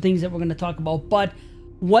some things that we're going to talk about, but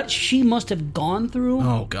what she must have gone through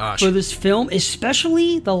for this film,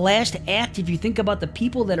 especially the last act, if you think about the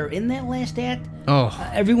people that are in that last act,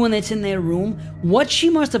 everyone that's in that room, what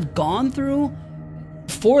she must have gone through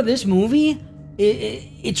for this movie,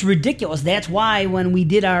 it's ridiculous. That's why when we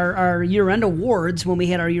did our year-end awards, when we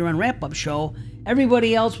had our year-end wrap-up show,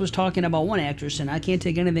 everybody else was talking about one actress, and I can't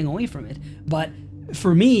take anything away from it. But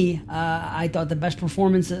for me, I thought the best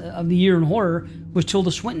performance of the year in horror was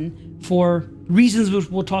Tilda Swinton for reasons which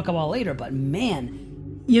we'll talk about later. But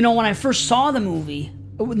man, when I first saw the movie,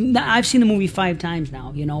 I've seen the movie 5 times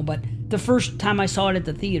now, but the first time I saw it at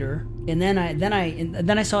the theater, and then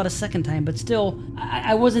I saw it a second time, but still,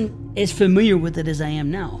 I wasn't as familiar with it as I am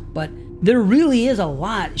now. But there really is a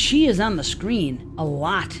lot. She is on the screen a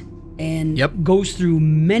lot. And goes through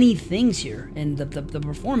many things here, and the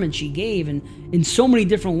performance she gave, and in so many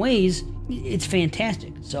different ways, it's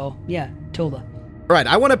fantastic. So yeah, Tilda. All right,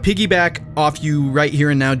 I want to piggyback off you right here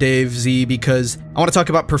and now, Dave Z, because I want to talk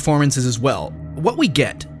about performances as well. What we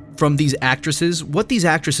get from these actresses, what these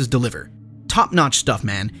actresses deliver, top-notch stuff,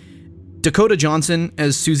 man. Dakota Johnson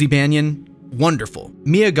as Susie Banyan, wonderful.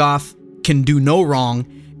 Mia Goth can do no wrong,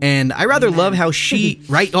 and I rather love how she,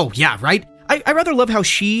 right? Oh yeah, right. I rather love how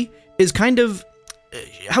she is kind of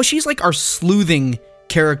how she's like our sleuthing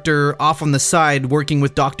character off on the side working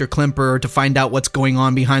with Dr. Klemper to find out what's going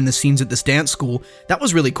on behind the scenes at this dance school. That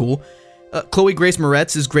was really cool. Chloe Grace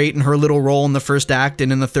Moretz is great in her little role in the first act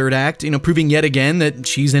and in the third act, proving yet again that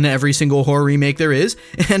she's in every single horror remake there is.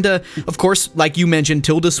 And of course, like you mentioned,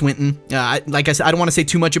 Tilda Swinton. Like I said, I don't want to say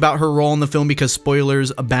too much about her role in the film because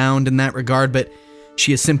spoilers abound in that regard, but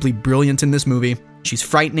she is simply brilliant in this movie. She's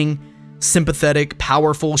frightening, sympathetic,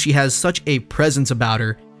 powerful. She has such a presence about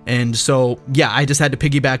her. And so, yeah, I just had to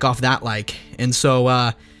piggyback off that like. And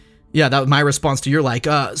so, yeah, that was my response to your like.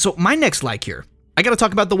 So my next like here, I got to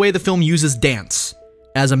talk about the way the film uses dance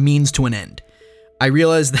as a means to an end. I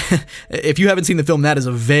realize that if you haven't seen the film, that is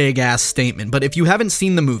a vague-ass statement. But if you haven't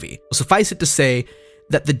seen the movie, suffice it to say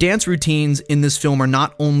that the dance routines in this film are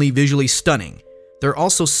not only visually stunning, they're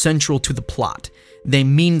also central to the plot. They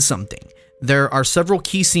mean something. There are several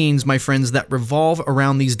key scenes, my friends, that revolve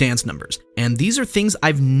around these dance numbers, and these are things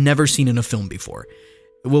I've never seen in a film before.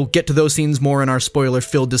 We'll get to those scenes more in our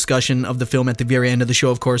spoiler-filled discussion of the film at the very end of the show,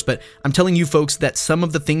 of course, but I'm telling you folks that some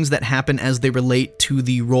of the things that happen as they relate to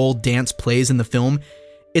the role dance plays in the film,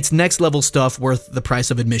 it's next-level stuff worth the price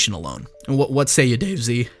of admission alone. What say you, Dave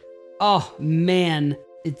Z? Oh, man,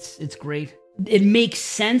 it's great. It makes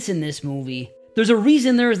sense in this movie. There's a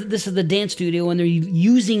reason this is the dance studio, and they're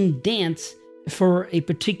using dance for a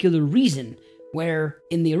particular reason. Where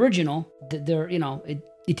in the original,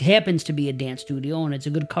 it happens to be a dance studio, and it's a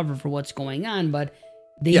good cover for what's going on. But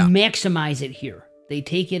they maximize it here. They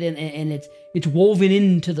take it and it's woven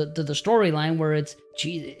into the storyline where it's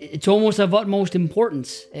almost of utmost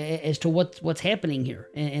importance as to what's happening here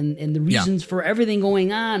and the reasons for everything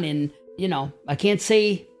going on. And I can't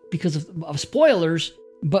say because of spoilers.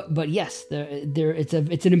 But yes,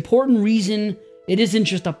 it's an important reason it isn't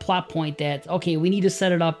just a plot point that, okay, we need to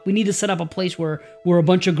set it up. We need to set up a place where a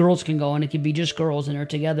bunch of girls can go, and it can be just girls and they're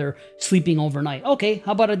together sleeping overnight. Okay,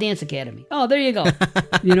 how about a dance academy? Oh, there you go.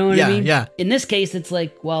 You know what I mean? Yeah. In this case, it's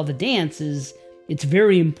like, well, the dance it's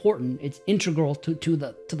very important. It's integral to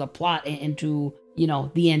the plot and to, you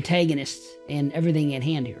know, the antagonists and everything at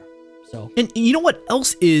hand here. So, and you know what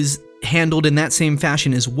else is handled in that same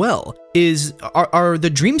fashion as well are the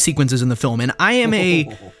dream sequences in the film. And I am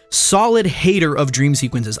a solid hater of dream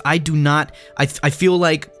sequences. I do not. I feel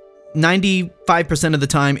like 95% of the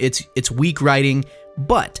time it's weak writing.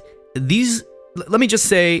 But let me just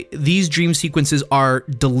say, these dream sequences are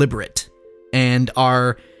deliberate and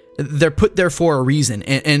they're put there for a reason,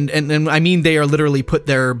 and I mean they are literally put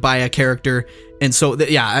there by a character. And so,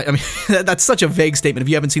 I mean, that's such a vague statement. If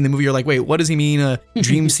you haven't seen the movie, you're like, wait, what does he mean? A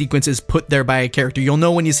dream sequence is put there by a character. You'll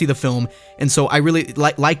know when you see the film. And so I really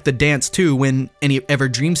like the dance too. When any ever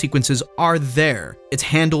dream sequences are there, it's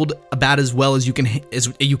handled about as well as you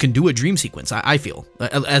can do a dream sequence. I feel,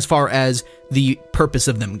 as far as the purpose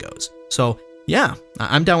of them goes. So yeah,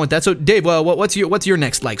 I'm down with that. So Dave, what's your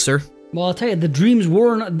next like, sir? Well, I'll tell you, the dreams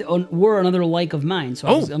were another like of mine. So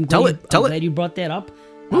I'm glad you brought that up.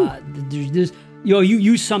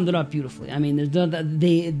 You summed it up beautifully. I mean,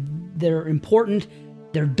 they're important,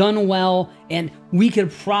 they're done well, and we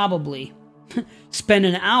could probably spend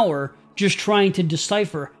an hour just trying to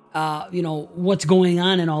decipher, what's going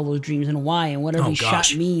on in all those dreams and why and what every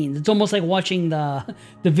shot means. It's almost like watching the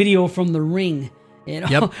video from The Ring. You know,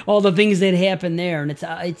 yep. All the things that happen there, and it's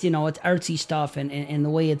artsy stuff, and the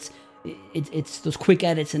way it's those quick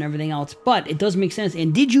edits and everything else. But it does make sense.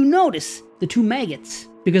 And did you notice the two maggots?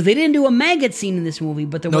 Because they didn't do a maggot scene in this movie,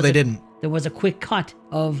 but they didn't. There was a quick cut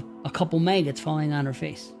of a couple maggots falling on her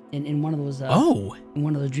face in one of those. In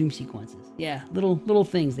one of those dream sequences. Yeah, little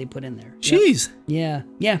things they put in there. Jeez. Yep.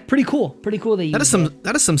 Yeah, pretty cool. Pretty cool. That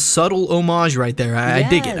is some subtle homage right there. I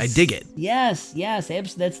dig it. Yes.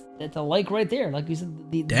 That's a like right there. Like you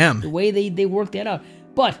said, the way they worked that out.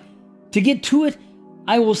 But to get to it,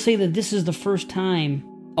 I will say that this is the first time.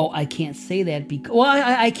 Oh, I can't say that because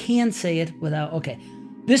I can say it without. Okay.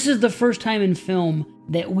 This is the first time in film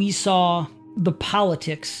that we saw the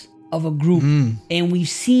politics of a group, and we've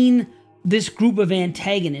seen this group of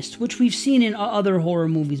antagonists, which we've seen in other horror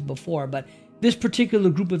movies before, but this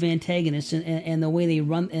particular group of antagonists and the way they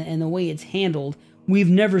run and the way it's handled, we've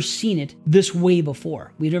never seen it this way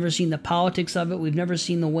before. We've never seen the politics of it. We've never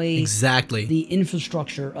seen the way the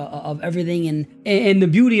infrastructure of everything, and the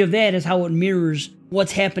beauty of that is how it mirrors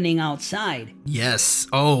what's happening outside. Yes.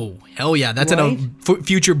 Oh, hell yeah. That's a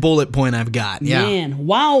future bullet point I've got. Yeah. Man,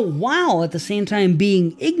 wow. At the same time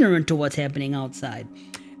being ignorant to what's happening outside.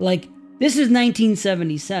 Like, this is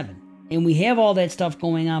 1977, and we have all that stuff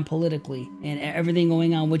going on politically and everything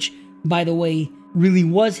going on, which, by the way, really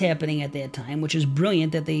was happening at that time, which is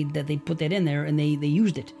brilliant that they put that in there and they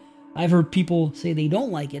used it. I've heard people say they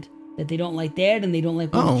don't like it, that they don't like that, and they don't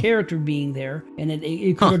like one character being there, and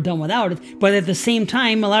it could have done without it. But at the same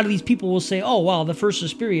time, a lot of these people will say, oh, wow, the first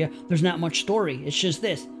Suspiria, there's not much story. It's just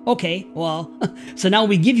this. Okay, well, so now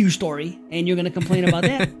we give you story, and you're going to complain about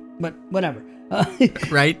that? But whatever.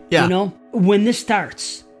 Right? Yeah. You know, when this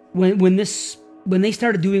starts, when they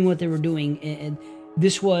started doing what they were doing, and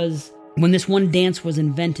this was when this one dance was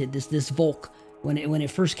invented, this Volk, when it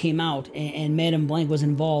first came out, and Madame Blanc was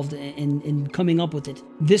involved in coming up with it.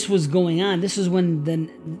 This was going on. This is when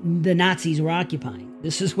the Nazis were occupying.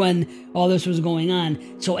 This is when all this was going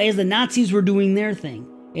on. So as the Nazis were doing their thing,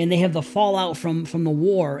 and they have the fallout from the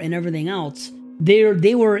war and everything else,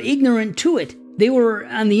 they were ignorant to it. They were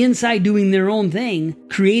on the inside doing their own thing,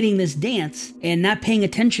 creating this dance, and not paying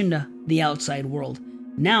attention to the outside world.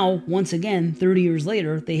 Now, once again, 30 years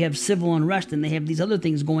later, they have civil unrest and they have these other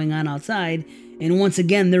things going on outside, and once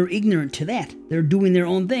again, they're ignorant to that. They're doing their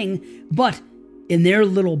own thing, but in their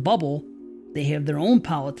little bubble, they have their own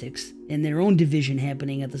politics and their own division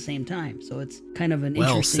happening at the same time. So it's kind of an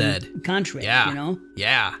interesting contrast, you know?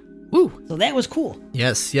 Yeah. Woo. So that was cool.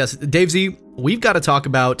 Yes. Dave Z, we've got to talk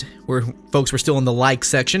about, we're still in the like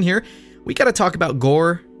section here. We got to talk about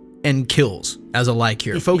gore and kills as a like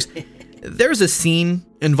here. Folks, there's a scene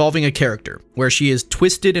involving a character where she is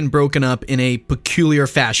twisted and broken up in a peculiar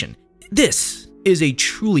fashion. This is a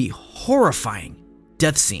truly horrifying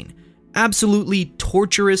death scene. Absolutely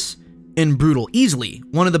torturous and brutal. Easily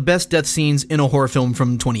one of the best death scenes in a horror film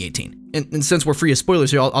from 2018. And since we're free of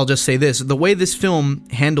spoilers here, I'll just say this. The way this film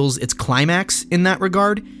handles its climax in that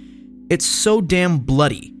regard, it's so damn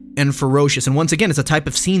bloody and ferocious. And once again, it's a type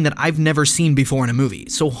of scene that I've never seen before in a movie.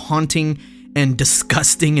 So haunting and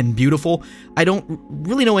disgusting and beautiful. I don't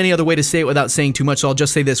really know any other way to say it without saying too much, so I'll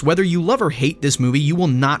just say this. Whether you love or hate this movie, you will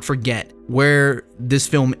not forget where this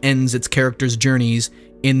film ends its characters' journeys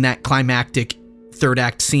in that climactic third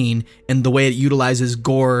act scene and the way it utilizes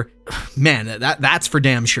gore. Man, that's for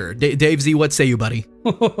damn sure. Dave Z, what say you, buddy?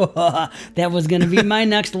 That was going to be my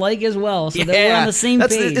next like as well. So that we're on the same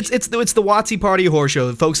page. It's the WAT-ZEE Party Horror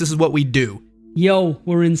Show. Folks, this is what we do. Yo,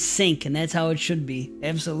 we're in sync, and that's how it should be.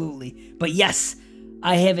 Absolutely. But yes,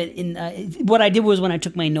 I have it in... what I did was when I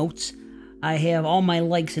took my notes, I have all my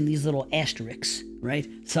likes in these little asterisks, right?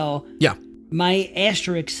 So yeah, my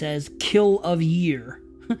asterisk says kill of year.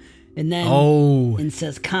 And then it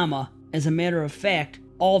says comma, as a matter of fact,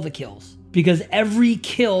 all the kills. Because every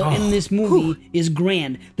kill in this movie is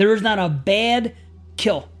grand. There is not a bad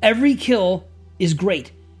kill. Every kill is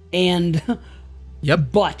great. And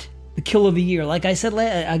but the kill of the year, like I said,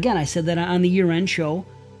 again, I said that on the year-end show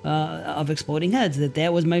of Exploding Heads,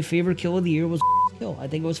 that was my favorite kill of the year was kill. I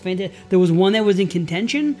think it was fantastic. There was one that was in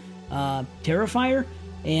contention, Terrifier,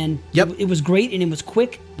 and it was great and it was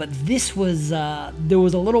quick, but this was, there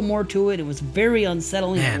was a little more to it. It was very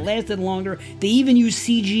unsettling. It lasted longer. They even used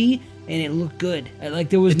CG and it looked good. Like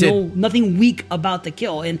there was nothing weak about the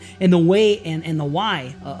kill, and the way and the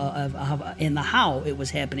why and the how it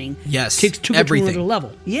was happening. Yes, took it to another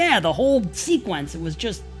level. Yeah, the whole sequence, it was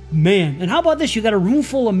just, man. And how about this? You got a room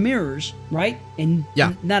full of mirrors, right? And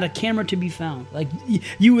not a camera to be found. Like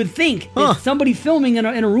you would think that somebody filming in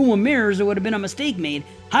a room of mirrors, there would have been a mistake made.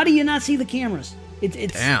 How do you not see the cameras?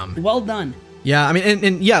 It's well done. Yeah, I mean,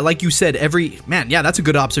 and yeah, like you said, that's a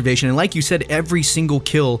good observation. And like you said, every single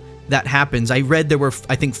kill that happens, I read there were,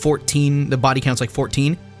 I think, 14, the body count's like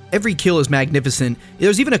 14. Every kill is magnificent.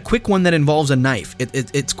 There's even a quick one that involves a knife.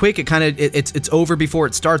 It's quick, it's over before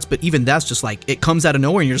it starts, but even that's just like, it comes out of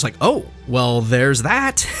nowhere and you're just like, oh, well, there's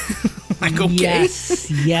that. Like, okay.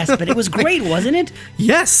 Yes, but it was great, wasn't it?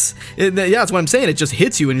 Yes. That's what I'm saying. It just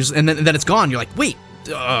hits you and then it's gone. You're like, wait,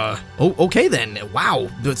 okay then. Wow,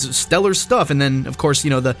 that's stellar stuff. And then, of course,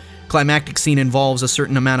 the climactic scene involves a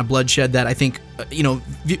certain amount of bloodshed that I think,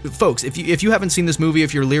 folks, if you haven't seen this movie,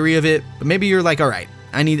 if you're leery of it, maybe you're like, all right,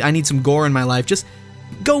 I need some gore in my life, just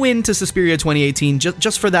go into Suspiria 2018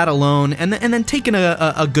 just for that alone, and then take in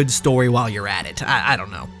a good story while you're at it. I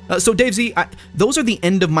don't know. So Dave Z, those are the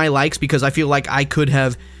end of my likes because I feel like I could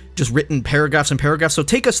have just written paragraphs and paragraphs. So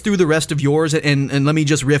take us through the rest of yours and let me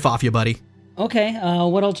just riff off you, buddy. Okay.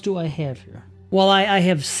 What else do I have here? Well, I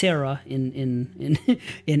have Sarah in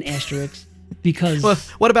asterisks. Because well,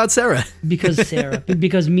 what about Sarah? because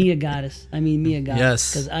Mia Goddess.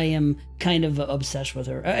 Yes. Because I am kind of obsessed with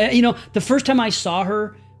her. The first time I saw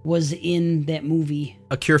her was in that movie,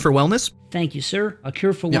 A Cure for Wellness. Thank you, sir. A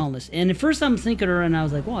Cure for Wellness. And at first I'm thinking of her, and I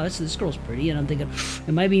was like, wow, this girl's pretty. And I'm thinking,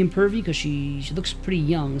 am I being pervy? Because she looks pretty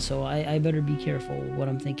young, so I better be careful what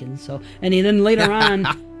I'm thinking. So, and then later on.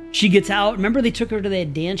 She gets out. Remember they took her to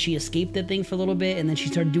that dance? She escaped that thing for a little bit, and then she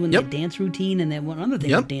started doing that dance routine, and that one other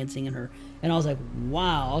thing was dancing in her. And I was like,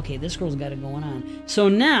 wow, okay, this girl's got it going on. So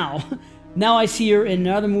now I see her in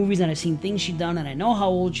other movies, and I've seen things she's done, and I know how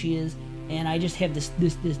old she is, and I just have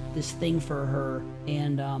this thing for her,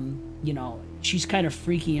 and she's kind of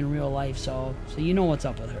freaky in real life, so you know what's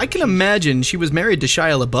up with her. I can imagine. She was married to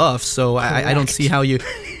Shia LaBeouf, so I don't see how you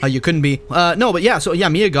couldn't be. No, but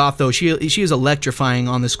Mia Goth though, she is electrifying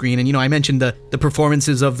on the screen, and I mentioned the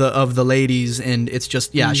performances of the ladies, and it's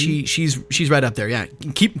just she's right up there. Yeah,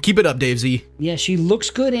 keep it up, Dave Z. Yeah, she looks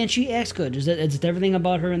good and she acts good. It's everything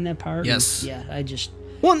about her in that part. Yes. Yeah, I just.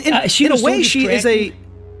 Well, in a way, she is a.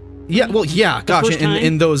 Yeah, well, yeah, gosh,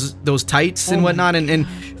 in those tights and whatnot, and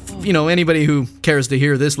anybody who cares to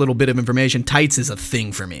hear this little bit of information, tights is a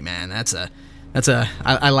thing for me, man.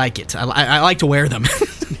 I like it. I like to wear them.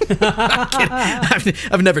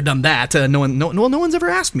 I've never done that. No one's ever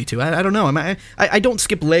asked me to. I don't know. I don't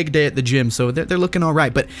skip leg day at the gym, so they're looking all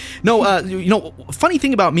right. But no, funny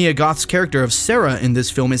thing about Mia Goth's character of Sarah in this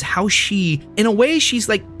film is how she, in a way, she's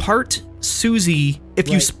like part Susie. If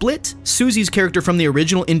you split Susie's character from the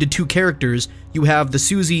original into two characters, you have the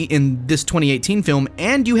Susie in this 2018 film,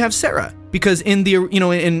 and you have Sarah. Because in the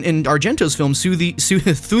in Argento's film, Susie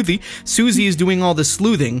is doing all the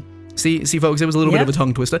sleuthing. See, folks, it was a little bit of a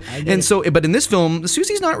tongue twister. And so, but in this film,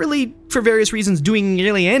 Susie's not really, for various reasons, doing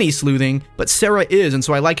really any sleuthing, but Sarah is. And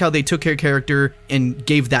so I like how they took her character and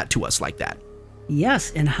gave that to us like that.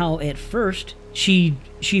 Yes, and how at first she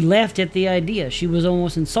laughed at the idea. She was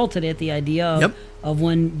almost insulted at the idea of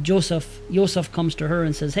when Joseph comes to her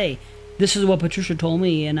and says, hey, this is what Patricia told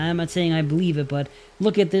me, and I'm not saying I believe it, but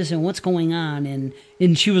look at this and what's going on.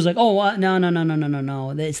 And she was like, oh, no.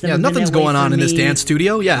 It's never been nothing's that way going on for in this me. dance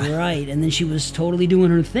studio. Yeah. Right. And then she was totally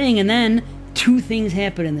doing her thing. And then two things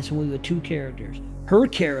happen in this movie with two characters. Her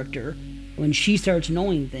character, when she starts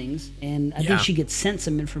knowing things, and I think she gets sent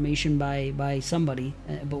some information by somebody,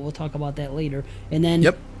 but we'll talk about that later. And then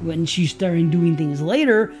when she's starting doing things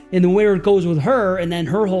later, and the where it goes with her, and then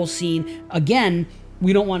her whole scene, again,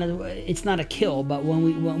 we don't want to, it's not a kill, but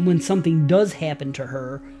when something does happen to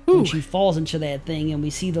her, when she falls into that thing and we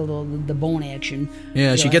see the bone action.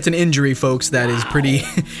 Yeah, she gets an injury, folks, that is pretty,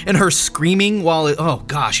 and her screaming while, oh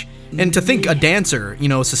gosh. And to think a dancer,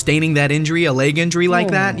 sustaining that injury, a leg injury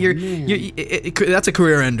like that, that's a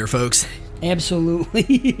career ender, folks. Absolutely,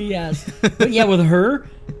 yes. But yeah, with her,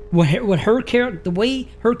 what her character, the way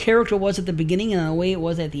her character was at the beginning and the way it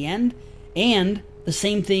was at the end, and the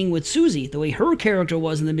same thing with Susie, the way her character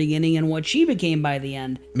was in the beginning and what she became by the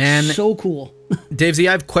end. Man, so cool. Dave Z,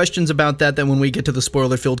 I have questions about that when we get to the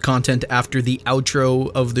spoiler-filled content after the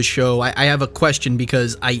outro of the show. I have a question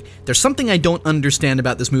because there's something I don't understand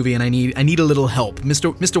about this movie, and I need a little help.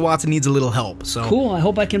 Mr. Watson needs a little help. So cool. I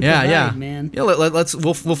hope I can provide, man. Yeah,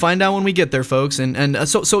 we'll find out when we get there, folks. And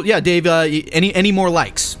so yeah, Dave. Any more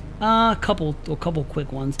likes? A couple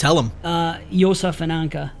quick ones. Tell them. Yosef and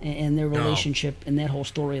Anka and their relationship and that whole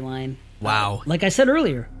storyline. Wow. Like I said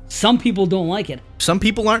earlier, some people don't like it. Some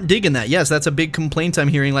people aren't digging that. Yes, that's a big complaint I'm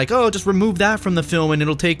hearing. Like, oh, just remove that from the film and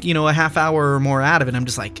it'll take, a half hour or more out of it. I'm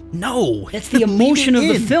just like, no. That's the emotion of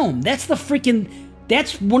the film. That's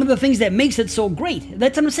that's one of the things that makes it so great.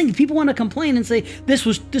 That's what I'm saying. People want to complain and say, this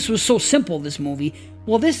was so simple, this movie.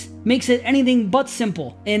 Well, this makes it anything but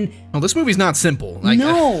simple. And this movie's not simple. Like,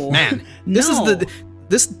 no. Man,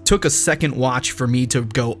 this took a second watch for me to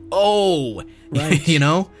go, oh,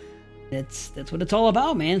 right. That's what it's all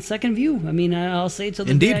about, man. Second view. I mean, I'll say it till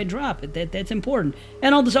the day I drop it. That's important.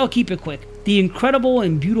 And I'll keep it quick. The incredible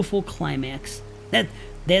and beautiful climax.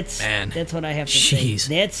 That's what I have to say.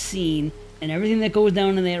 That scene and everything that goes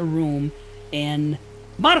down in that room, and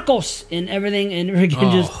Marcos and everything, and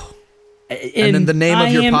again and then the name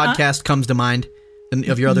of your podcast comes to mind,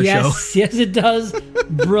 of your other show. Yes, it does.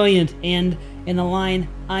 Brilliant. And the line,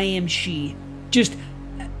 I am she. Just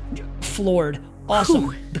floored. Awesome.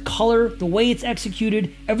 Whew. The color, the way it's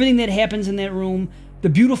executed, everything that happens in that room, the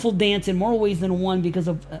beautiful dance in more ways than one because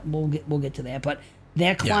of, we'll get to that, but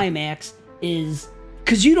that climax is,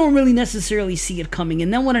 because you don't really necessarily see it coming.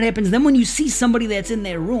 And then when it happens, then when you see somebody that's in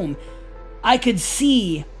that room, I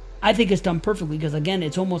think it's done perfectly because, again,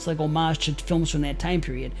 it's almost like homage to films from that time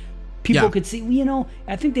period. People could see,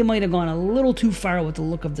 I think they might have gone a little too far with the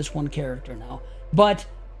look of this one character now. But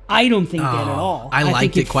I don't think that at all. I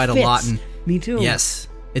liked it quite a lot. And me too. Yes,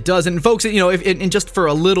 it does. And folks, and just for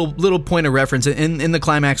a little point of reference, in the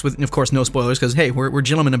climax, with, of course, no spoilers, because, hey, we're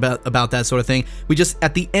gentlemen about that sort of thing. We just,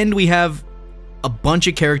 at the end, we have a bunch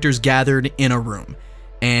of characters gathered in a room.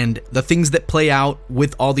 And the things that play out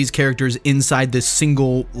with all these characters inside this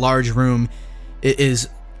single large room is,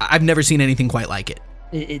 I've never seen anything quite like it.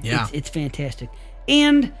 It's fantastic.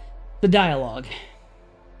 And the dialogue.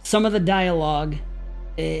 Some of the dialogue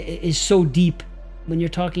is so deep when you're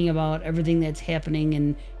talking about everything that's happening,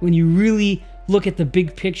 and when you really look at the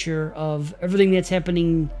big picture of everything that's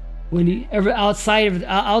happening outside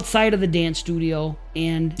of the dance studio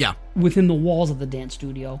and within the walls of the dance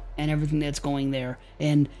studio and everything that's going there.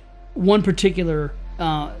 And one particular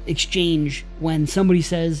exchange when somebody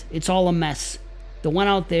says it's all a mess, the one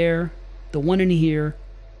out there, the one in here,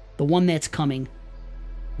 the one that's coming,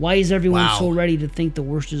 why is everyone so ready to think the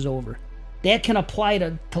worst is over? That can apply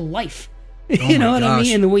to life. You know what I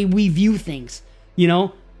mean? And the way we view things,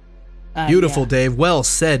 Beautiful, Dave. Well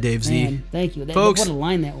said, Dave Z. Man, thank you. Folks. What a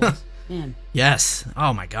line that was. Man. Yes.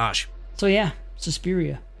 Oh my gosh. So yeah,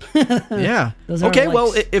 Suspiria. Yeah. Okay.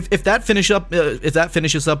 Well, if that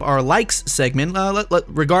finishes up our likes segment,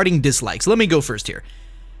 regarding dislikes, let me go first here.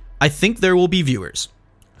 I think there will be viewers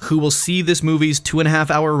who will see this movie's 2.5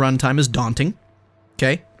 hour runtime as daunting.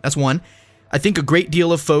 Okay, that's one. I think a great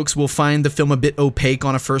deal of folks will find the film a bit opaque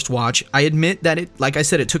on a first watch. I admit that like I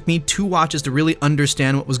said, it took me 2 watches to really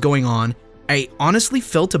understand what was going on. I honestly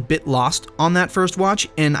felt a bit lost on that first watch,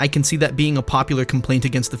 and I can see that being a popular complaint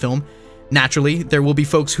against the film. Naturally, there will be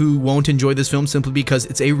folks who won't enjoy this film simply because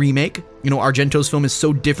it's a remake. Argento's film is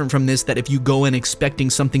so different from this that if you go in expecting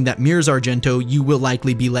something that mirrors Argento, you will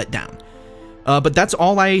likely be let down. But that's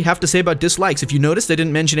all I have to say about dislikes. If you noticed, I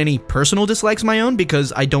didn't mention any personal dislikes of my own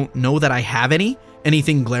because I don't know that I have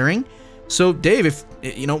anything glaring. So, Dave, if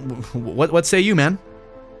what say you, man?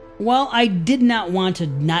 Well, I did not want to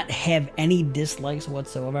not have any dislikes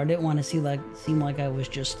whatsoever. I didn't want to seem like I was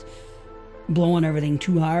just blowing everything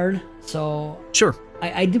too hard. So Sure.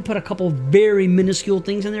 I did put a couple very minuscule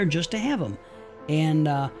things in there just to have them. And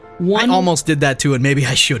one... I almost did that too, and maybe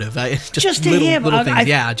I should have. Just to have little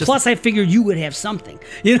things. Plus, I figured you would have something.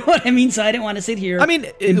 You know what I mean? So I didn't want to sit here. I mean,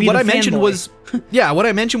 what I mentioned was, what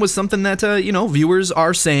I mentioned was something that viewers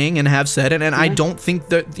are saying and have said, and I don't think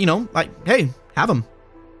that hey, have them.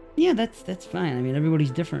 Yeah, that's fine. I mean,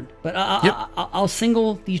 everybody's different. But I'll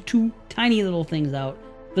single these two tiny little things out.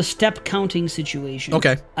 The step counting situation.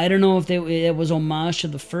 Okay. I don't know if it was homage to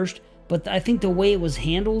the first, but I think the way it was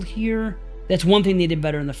handled here, that's one thing they did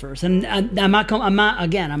better in the first. And I'm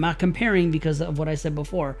not comparing because of what I said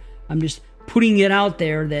before. I'm just putting it out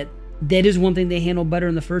there that is one thing they handled better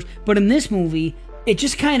in the first. But in this movie, it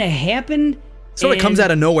just kind of happened. So it comes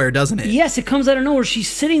out of nowhere, doesn't it? Yes, it comes out of nowhere. She's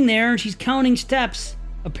sitting there and she's counting steps,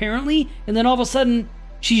 apparently, and then all of a sudden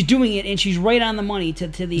she's doing it and she's right on the money to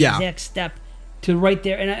the exact step to right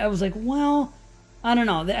there. And I was like, well, I don't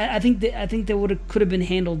know. I think that could have been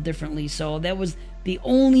handled differently. So that was the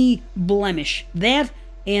only blemish. That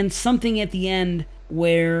and something at the end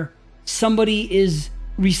where somebody is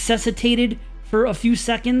resuscitated for a few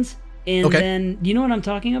seconds, and then you know what I'm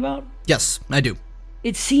talking about? Yes, I do.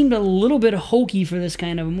 It seemed a little bit hokey for this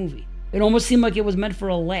kind of a movie. It almost seemed like it was meant for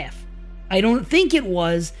a laugh. I don't think it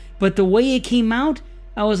was, but the way it came out,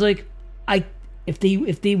 I was like, if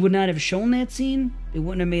they would not have shown that scene, it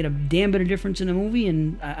wouldn't have made a damn bit of difference in the movie,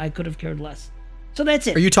 and I could have cared less. So that's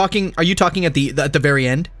it. Are you talking at the very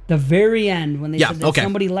end? The very end when they said that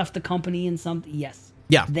somebody left the company and something. Yes.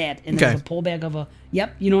 Yeah. That and there's a pullback of a.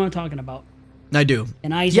 Yep. You know what I'm talking about. I do.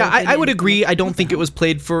 And I would agree. I don't think it was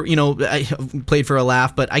played for a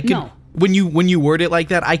laugh, but I could. No. When you word it like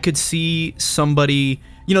that, I could see somebody.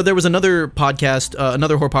 There was another podcast,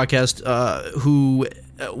 another horror podcast, who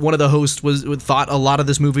one of the hosts thought a lot of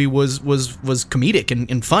this movie was comedic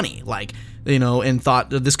and funny, and thought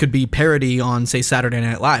that this could be parody on, say, Saturday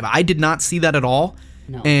Night Live. I did not see that at all.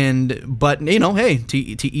 No. But hey, to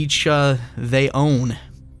each they own.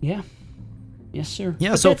 Yeah. Yes, sir.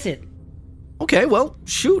 Yeah. But so that's it. Okay. Well,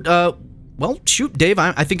 shoot. Shoot, Dave.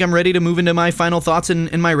 I think I'm ready to move into my final thoughts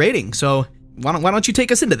and my rating. So why don't you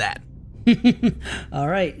take us into that? All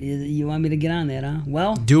right. You want me to get on that, huh?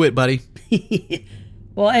 Well, do it, buddy.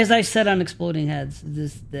 Well, as I said on Exploding Heads,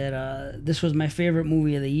 this was my favorite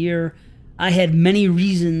movie of the year. I had many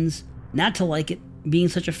reasons not to like it, being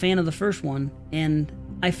such a fan of the first one, and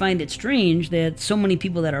I find it strange that so many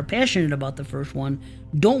people that are passionate about the first one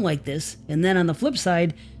don't like this, and then on the flip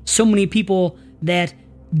side, so many people that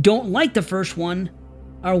don't like the first one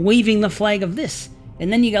are waving the flag of this.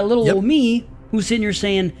 And then you got little old me who's sitting here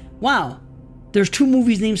saying, wow, there's two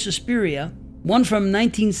movies named Suspiria, one from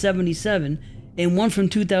 1977 and one from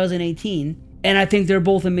 2018, and I think they're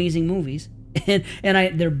both amazing movies. And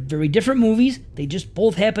they're very different movies. They just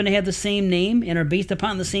both happen to have the same name and are based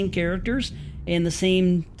upon the same characters and the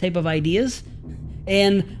same type of ideas.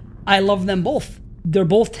 And I love them both. They're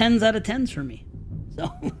both 10s out of 10s for me.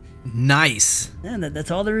 So nice. Yeah,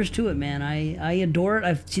 that's all there is to it, man. I adore it.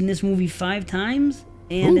 I've seen this movie 5 times,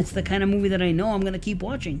 and it's the kind of movie that I know I'm going to keep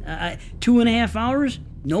watching. 2.5 hours,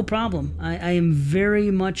 no problem. I am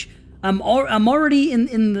very much. I'm already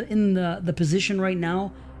in the position right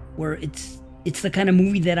now where it's the kind of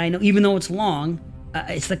movie that I know, even though it's long,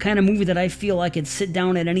 it's the kind of movie that I feel I could sit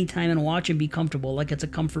down at any time and watch and be comfortable, like it's a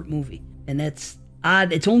comfort movie. And that's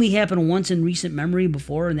odd. It's only happened once in recent memory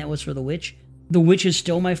before, and that was for The Witch. The Witch is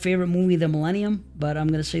still my favorite movie of the millennium, but I'm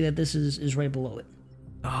going to say that this is right below it.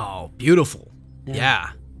 Oh, beautiful.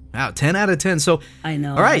 Yeah. Wow, 10 out of 10. So I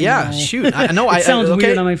know. All right, shoot. I know. It sounds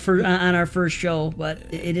weird on our first show,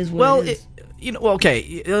 but it is what it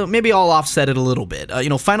is. Maybe I'll offset it a little bit.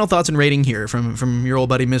 Final thoughts and rating here from your old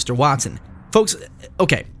buddy, Mr. Watson. Folks,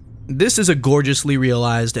 okay, this is a gorgeously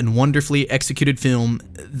realized and wonderfully executed film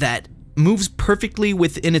that moves perfectly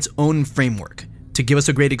within its own framework to give us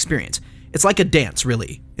a great experience. It's like a dance,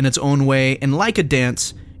 really, in its own way, and like a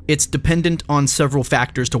dance, it's dependent on several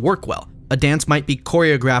factors to work well. A dance might be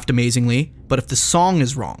choreographed amazingly, but if the song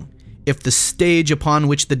is wrong, if the stage upon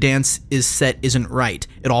which the dance is set isn't right,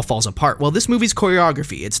 it all falls apart. Well, this movie's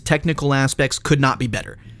choreography, its technical aspects could not be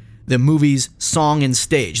better. The movie's song and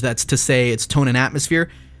stage, that's to say its tone and atmosphere,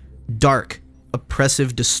 dark,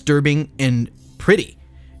 oppressive, disturbing, and pretty.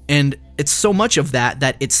 And it's so much of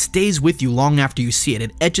that it stays with you long after you see it.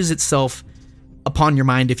 It etches itself upon your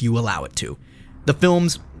mind if you allow it to. The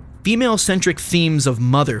film's female-centric themes of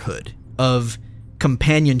motherhood, of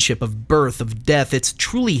companionship, of birth, of death. It's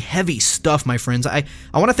truly heavy stuff, my friends. I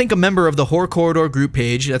want to thank a member of the Horror Corridor group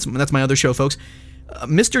page, that's my other show, folks,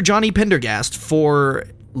 Mr. Johnny Pendergast, for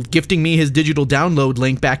gifting me his digital download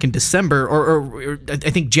link back in December, or I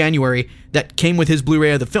think January, that came with his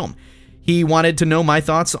Blu-ray of the film. He wanted to know my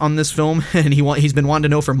thoughts on this film, and he's been wanting to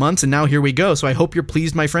know for months, and now here we go. So I hope you're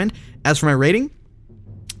pleased, my friend. As for my rating,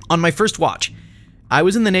 on my first watch, I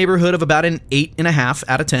was in the neighborhood of about an 8.5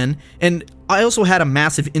 out of 10, and I also had a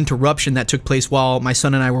massive interruption that took place while my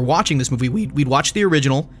son and I were watching this movie. We'd watched the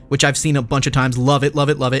original, which I've seen a bunch of times, love it,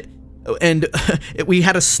 and we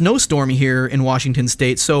had a snowstorm here in Washington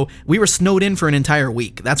State, so we were snowed in for an entire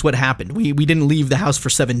week. That's what happened. We didn't leave the house for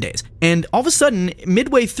 7 days. And all of a sudden,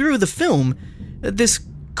 midway through the film, this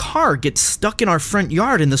car gets stuck in our front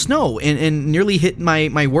yard in the snow and nearly hit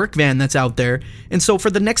my work van that's out there. And so for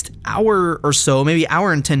the next hour or so, maybe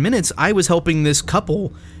hour and 10 minutes, I was helping this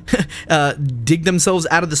couple dig themselves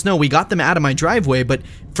out of the snow. We got them out of my driveway, but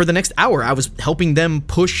for the next hour, I was helping them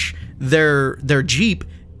push their Jeep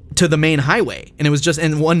to the main highway. And it was just,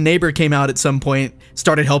 and one neighbor came out at some point,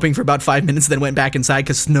 started helping for about 5 minutes, then went back inside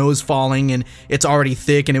because snow's falling and it's already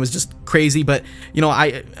thick, and it was just crazy. But,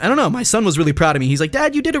 I don't know, my son was really proud of me. He's like,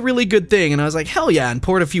 Dad, you did a really good thing. And I was like, hell yeah, and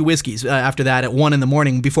poured a few whiskeys after that at 1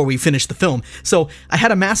 a.m. before we finished the film. So I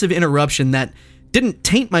had a massive interruption that didn't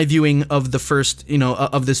taint my viewing of the first,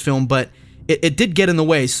 of this film, but it did get in the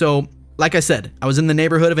way. So, like I said, I was in the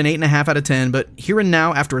neighborhood of an 8.5 out of 10, but here and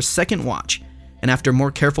now, after a second watch, and after more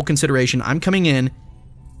careful consideration, I'm coming in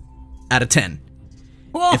at a 10.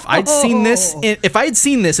 Whoa. If I had seen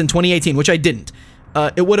this in 2018, which I didn't,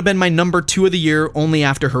 it would have been my number 2 of the year, only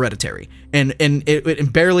after Hereditary, and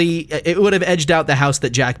it would have edged out The House That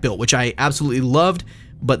Jack Built, which I absolutely loved.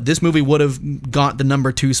 But this movie would have got the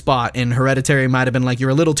number 2 spot, and Hereditary might have been like, you're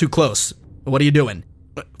a little too close. What are you doing?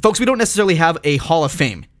 Folks, we don't necessarily have a Hall of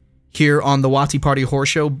Fame here on the WAT-ZEE Party Horror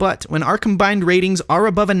Show, but when our combined ratings are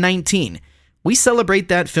above a 19, we celebrate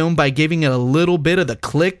that film by giving it a little bit of the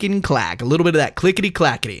click and clack, a little bit of that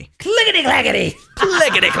clickety-clackety. Clickety-clackety.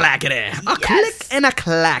 Clickety-clackety. A click and a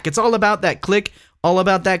clack. It's all about that click, all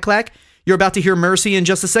about that clack. You're about to hear Mercy in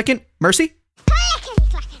just a second. Mercy?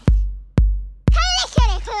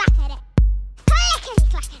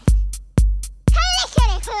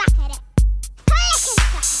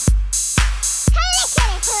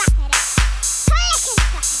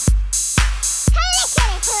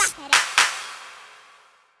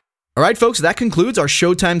 All right, folks, that concludes our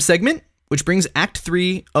Showtime segment, which brings Act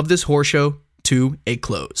 3 of this horror show to a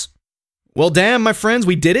close. Well, damn, my friends,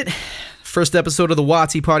 we did it. First episode of the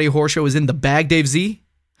WAT-ZEE Party Horror Show is in the bag, Dave Z.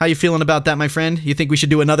 How you feeling about that, my friend? You think we should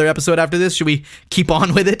do another episode after this? Should we keep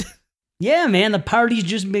on with it? Yeah, man, the party's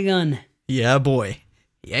just begun. Yeah, boy.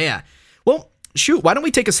 Yeah. Well, shoot, why don't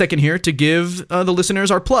we take a second here to give the listeners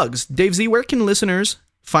our plugs. Dave Z, where can listeners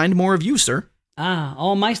find more of you, sir?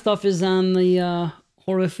 All my stuff is on the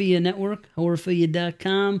Horrorphilia Network,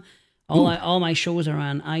 horrorphilia.com. All my shows are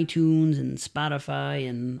on iTunes and Spotify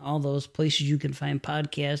and all those places you can find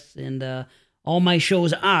podcasts. And all my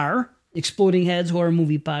shows are Exploding Heads Horror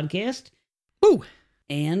Movie Podcast. Ooh.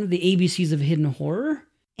 And the ABCs of Hidden Horror.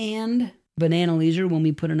 And Banana Laser when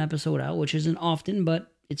we put an episode out, which isn't often,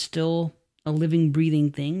 but it's still a living,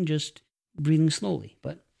 breathing thing, just breathing slowly.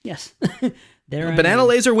 But yes, there. Banana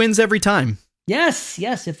Laser wins every time. Yes,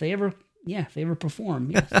 if they ever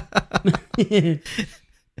perform. Yes.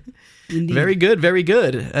 Very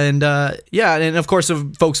good. And and of course,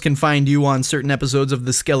 folks can find you on certain episodes of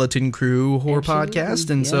the Skeleton Crew Horror Podcast.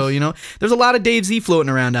 And so, there's a lot of Dave Z floating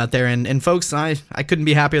around out there. And folks, I couldn't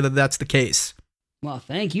be happier that that's the case. Well,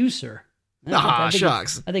 thank you, sir.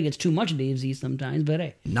 Shucks. I think it's too much Dave Z sometimes, but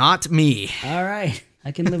hey. Not me. All right.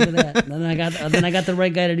 I can live with that. Then I got the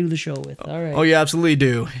right guy to do the show with. All right. Oh, you absolutely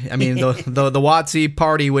do. I mean, the WAT-ZEE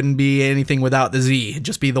party wouldn't be anything without the Z. It'd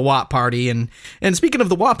just be the WAT party. And speaking of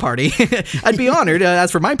the WAT party, I'd be honored,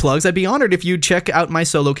 as for my plugs, I'd be honored if you'd check out my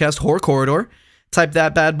solo cast, Horror Corridor. Type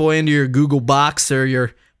that bad boy into your Google box or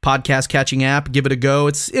your podcast catching app. Give it a go.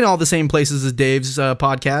 It's in all the same places as Dave's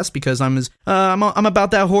podcast because I'm about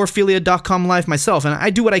that horrorphilia.com life myself. And I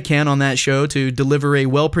do what I can on that show to deliver a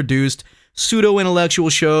well-produced, pseudo-intellectual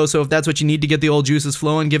show, so if that's what you need to get the old juices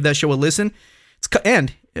flowing, give that show a listen.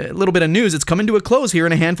 And a little bit of news, it's coming to a close here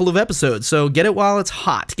in a handful of episodes, so get it while it's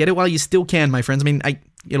hot. Get it while you still can, my friends. I mean,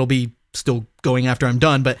 it'll be still going after I'm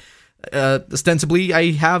done, but ostensibly,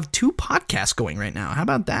 I have 2 podcasts going right now. How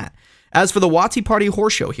about that? As for the WAT-ZEE Party Horror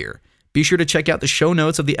Show here, be sure to check out the show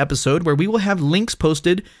notes of the episode where we will have links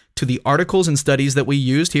posted to the articles and studies that we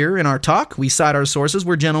used here in our talk. We cite our sources.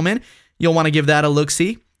 We're gentlemen. You'll want to give that a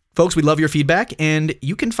look-see. Folks, we love your feedback, and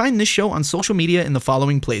you can find this show on social media in the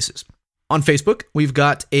following places. On Facebook, we've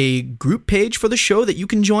got a group page for the show that you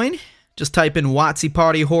can join. Just type in WAT-ZEE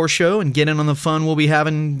Party Horror Show and get in on the fun we'll be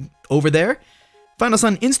having over there. Find us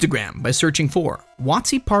on Instagram by searching for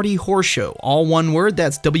WAT-ZEE Party Horror Show. All one word,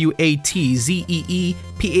 that's WATZEE PARTY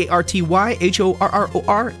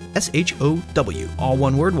HORRORSHOW. All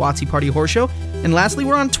one word, WAT-ZEE Party Horror Show. And lastly,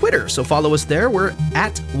 we're on Twitter, so follow us there. We're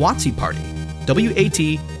at WAT-ZEE Party.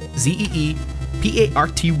 WATZEE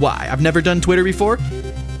PARTY. I've never done Twitter before.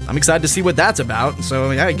 I'm excited to see what that's about.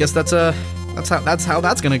 So yeah, I guess that's how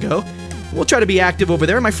that's gonna go. We'll try to be active over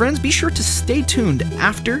there. My friends, be sure to stay tuned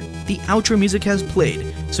after the outro music has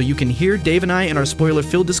played, so you can hear Dave and I in our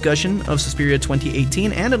spoiler-filled discussion of Suspiria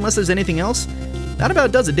 2018. And unless there's anything else, that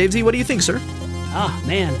about does it. Dave Z, what do you think, sir? Ah,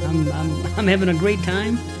 man, I'm having a great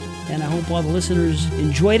time, and I hope all the listeners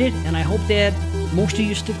enjoyed it, and I hope that most of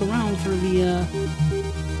you stick around for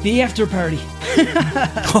the after party.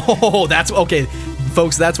 Oh, that's okay,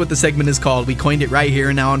 folks. That's what the segment is called. We coined it right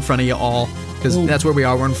here now in front of you all, because that's where we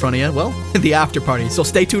are. We're in front of you. Well, the after party. So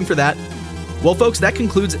stay tuned for that. Well, folks, that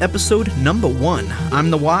concludes episode number 1. I'm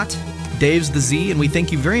the Watt, Dave's the Z, and we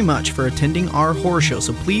thank you very much for attending our horror show.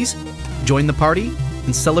 So please join the party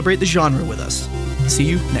and celebrate the genre with us. See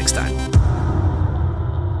you next time.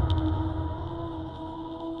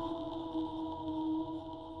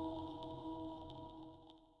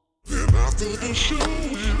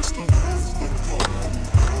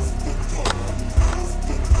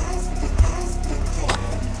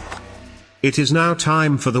 It is now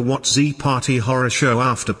time for the WAT-ZEE Party Horror Show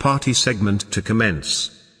After Party segment to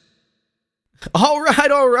commence. All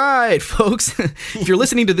right, folks. If you're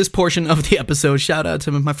listening to this portion of the episode, shout out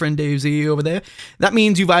to my friend Dave Z over there. That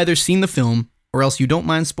means you've either seen the film or else you don't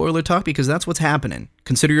mind spoiler talk, because that's what's happening.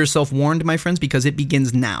 Consider yourself warned, my friends, because it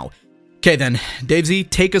begins now. Okay then, Dave Z,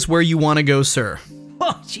 take us where you want to go, sir.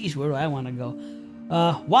 Oh, jeez, where do I want to go?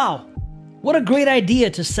 Wow. What a great idea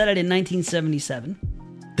to set it in 1977.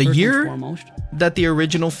 The First year and foremost. that the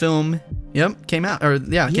original film, came out.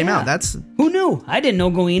 Came out. That's who knew? I didn't know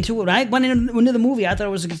going into it. When I went into the movie, I thought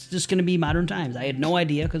it was just going to be modern times. I had no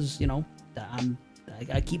idea because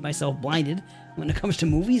I keep myself blinded when it comes to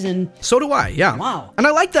movies, and so do I. Yeah. Wow. And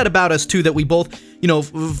I like that about us too. That we both,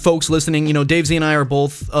 folks listening, Dave Z and I are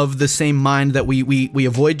both of the same mind. That we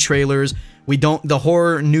avoid trailers. We don't, the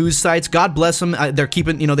horror news sites, God bless them, they're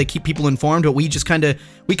keeping, they keep people informed, but we just kind of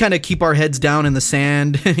keep our heads down in the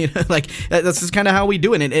sand, that's just kind of how we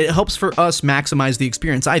do it. It helps for us maximize the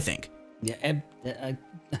experience, I think. Yeah,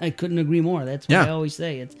 I couldn't agree more. That's what I always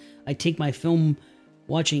say. I take my film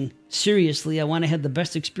watching seriously. I want to have the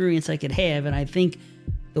best experience I could have, and I think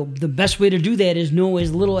the best way to do that is know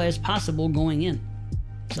as little as possible going in.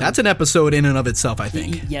 So, that's an episode in and of itself, I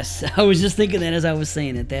think. Yes, I was just thinking that as I was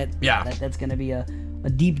saying it. That's going to be a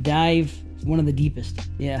deep dive, one of the deepest.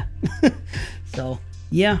 Yeah. So,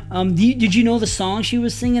 yeah. Did you know the song she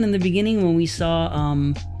was singing in the beginning when we saw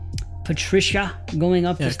Patricia going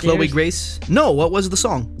up the stairs? Chloe Grace? No, what was the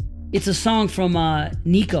song? It's a song from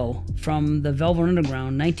Nico from the Velvet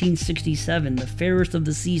Underground, 1967, The Fairest of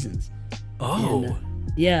the Seasons. Oh.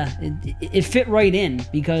 And, it fit right in,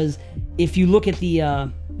 because if you look at the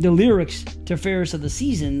lyrics to Fairest of the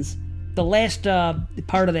Seasons, the last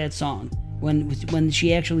part of that song, when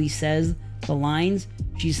she actually says the lines,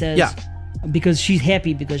 she says, because she's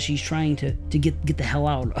happy because she's trying to get the hell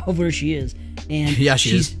out of where she is. And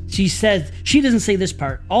she says, she doesn't say this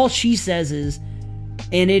part. All she says is,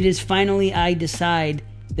 and it is finally I decide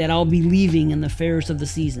that I'll be leaving in the fairest of the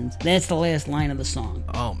seasons. That's the last line of the song.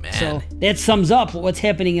 Oh, man. So that sums up what's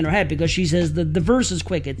happening in her head, because she says the verse is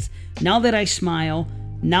quick. It's, now that I smile,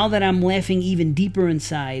 now that I'm laughing even deeper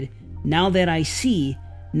inside, now that I see,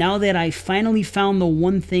 now that I finally found the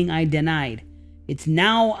one thing I denied. It's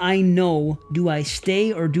now I know, do I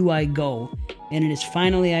stay or do I go? And it is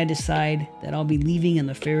finally I decide that I'll be leaving in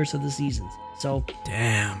the fairest of the seasons. So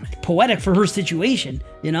damn poetic for her situation,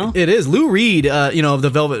 It is. Lou Reed, of the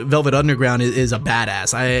Velvet Underground is a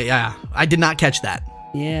badass. I did not catch that.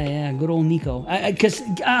 Yeah, good old Nico. Because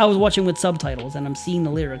I was watching with subtitles and I'm seeing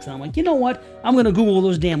the lyrics and I'm like, you know what? I'm gonna Google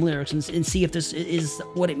those damn lyrics and see if this is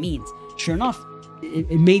what it means. Sure enough,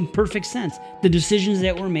 it made perfect sense. The decisions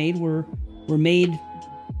that were made were made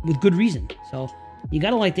with good reason. So you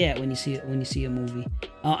gotta like that when you see a movie.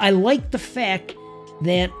 I like the fact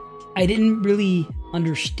that I didn't really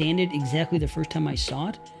understand it exactly the first time I saw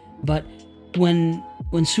it, but when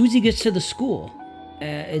Susie gets to the school,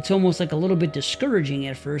 it's almost like a little bit discouraging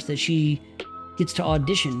at first that she gets to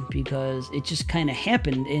audition, because it just kind of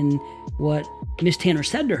happened. And what Miss Tanner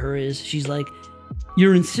said to her is, she's like,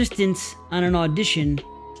 your insistence on an audition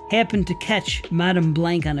happened to catch Madame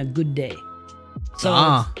Blanc on a good day.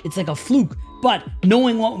 So it's like a fluke. But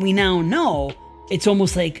knowing what we now know, it's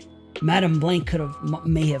almost like Madame Blanc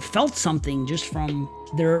may have felt something just from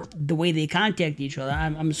the way they contact each other.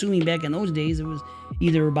 I'm assuming back in those days it was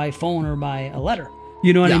either by phone or by a letter.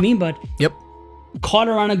 You know what I mean? But caught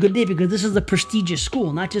her on a good day because this is a prestigious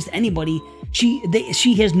school, not just anybody.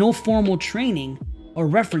 She has no formal training or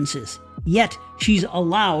references, yet she's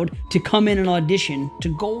allowed to come in and audition,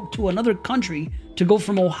 to go to another country, to go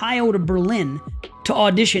from Ohio to Berlin to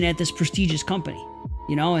audition at this prestigious company.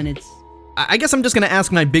 And it's... I guess I'm just going to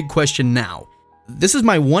ask my big question now. This is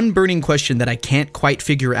my one burning question that I can't quite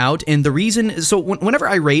figure out, and the reason is, so whenever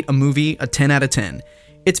I rate a movie a 10 out of 10,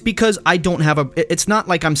 it's because I don't have it's not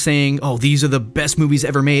like I'm saying, oh, these are the best movies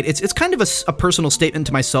ever made. It's kind of a personal statement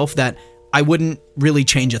to myself that I wouldn't really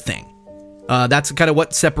change a thing. That's kind of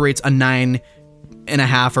what separates a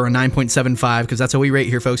 9.5 or a 9.75, because that's how we rate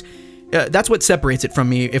here, folks. That's what separates it from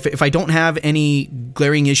me. If I don't have any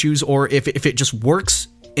glaring issues, or if it just works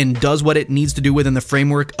and does what it needs to do within the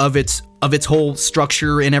framework of its whole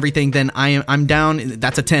structure and everything, then I'm down.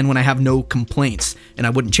 That's a 10 when I have no complaints, and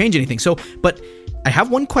I wouldn't change anything. So, but I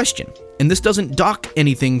have one question, and this doesn't dock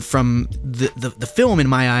anything from the film in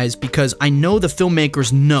my eyes, because I know the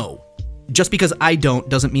filmmakers know. Just because I don't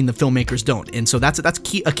doesn't mean the filmmakers don't, and so that's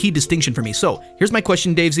a key distinction for me. So here's my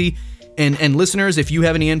question, Dave Z, and listeners, if you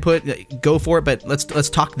have any input, go for it. But let's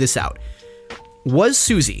talk this out. Was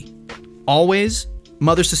Susie always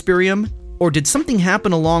Mother Suspirium, or did something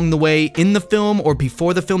happen along the way in the film or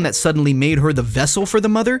before the film that suddenly made her the vessel for the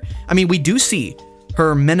mother? I mean, we do see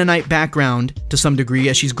her Mennonite background to some degree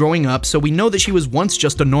as she's growing up, so we know that she was once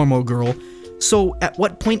just a normal girl. So at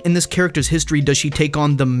what point in this character's history does she take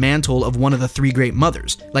on the mantle of one of the three great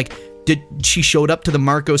mothers? Like, did she showed up to the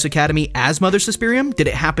Marcos Academy as Mother Suspirium? Did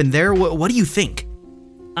it happen there? What do you think?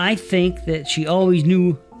 I think that she always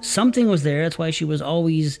knew something was there. That's why she was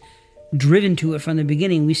always driven to it from the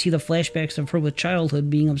beginning. We see the flashbacks of her with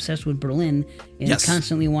childhood being obsessed with Berlin and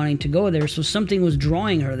constantly wanting to go there. So something was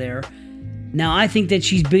drawing her there. Now, I think that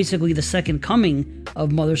she's basically the second coming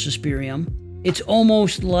of Mother Suspirium. It's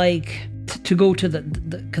almost like, to go to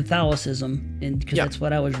the Catholicism, and because that's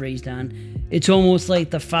what I was raised on, it's almost like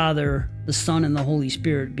the Father, the Son, and the Holy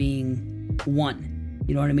Spirit being one.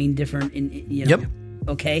 You know what I mean? Different,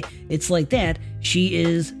 okay? It's like that. She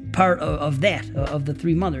is part of that, of the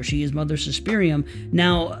three mothers. She is Mother Suspirium.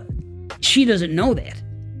 Now, she doesn't know that.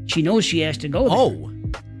 She knows she has to go there. Oh.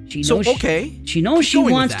 She knows she knows she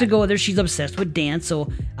wants to go there. She's obsessed with dance,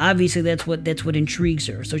 so obviously that's what intrigues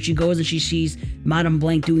her. So she goes and she sees Madame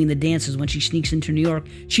Blanc doing the dances when she sneaks into New York.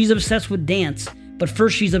 She's obsessed with dance, but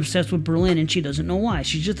first she's obsessed with Berlin, and she doesn't know why.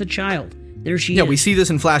 She's just a child. There she is. Yeah, we see this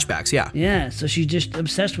in flashbacks, Yeah, so she's just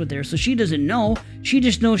obsessed with there. So she doesn't know. She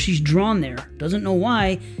just knows she's drawn there. Doesn't know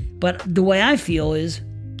why, but the way I feel is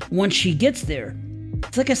once she gets there,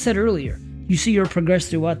 it's like I said earlier, you see her progress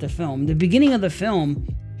throughout the film. The beginning of the film,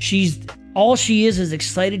 all she is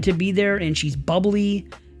excited to be there, and she's bubbly,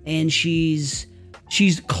 and she's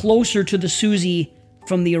closer to the Susie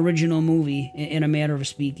from the original movie in a matter of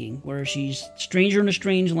speaking, where she's stranger in a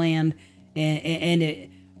strange land and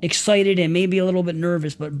excited and maybe a little bit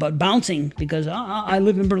nervous, but bouncing because I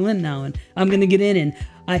live in Berlin now and I'm gonna get in, and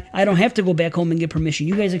I don't have to go back home and get permission.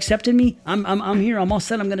 You guys accepted me. I'm here. I'm all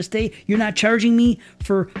set. I'm gonna stay. You're not charging me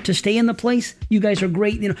to stay in the place. You guys are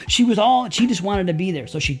great. She just wanted to be there.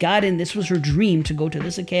 So she got in. This was her dream, to go to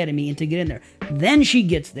this academy and to get in there. Then she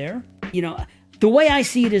gets there. The way I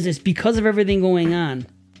see it is it's because of everything going on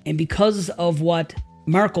and because of what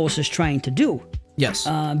Marcos is trying to do. Yes.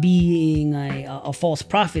 Being a false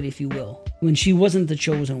prophet, if you will, when she wasn't the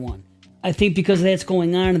chosen one. I think because that's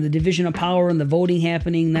going on, and the division of power and the voting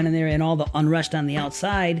happening then and there, and all the unrest on the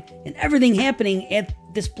outside, and everything happening at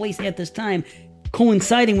this place at this time,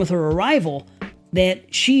 coinciding with her arrival,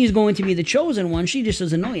 that she is going to be the chosen one. She just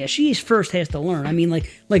doesn't know yet. She first has to learn. I mean,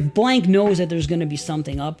 like Blank knows that there's going to be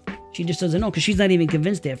something up. She just doesn't know because she's not even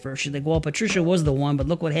convinced at first. She's like, well, Patricia was the one, but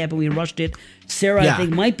look what happened. We rushed it. Sarah, I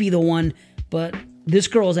think, might be the one, but this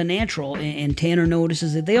girl is a natural, and Tanner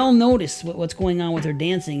notices it. They all notice what's going on with her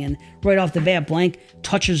dancing, and right off the bat, Blank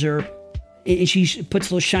touches her, and she puts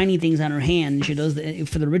those shiny things on her hand, and she does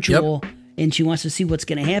for the ritual, and she wants to see what's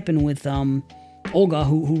going to happen with Olga,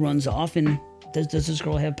 who runs off, and does this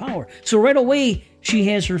girl have power? So right away, she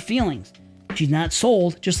has her feelings. She's not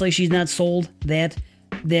sold, just like she's not sold that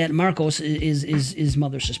Marcos is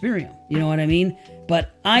Mother Suspirium. You know what I mean?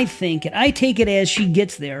 But I take it as she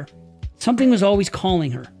gets there, something was always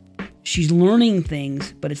calling her. She's learning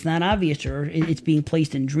things, but it's not obvious to her. It's being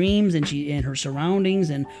placed in dreams, and her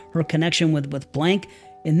surroundings and her connection with Blank.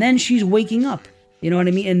 and then she's waking up. You know what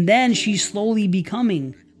I mean? And then she's slowly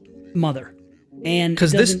becoming Mother. And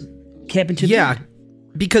it doesn't happen to the end.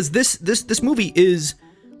 Because this movie is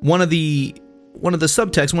one of the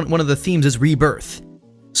subtexts, one of the themes is rebirth.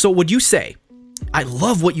 So would you say, I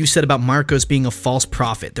love what you said about Marcos being a false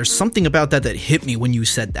prophet. There's something about that hit me when you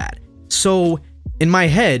said that. So in my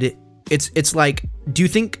head, it's like, do you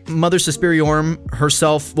think Mother Susperiorum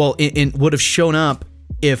herself, would have shown up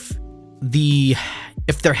if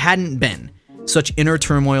there hadn't been such inner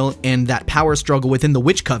turmoil and that power struggle within the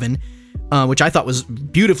Witch Coven, which I thought was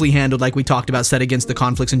beautifully handled, like we talked about, set against the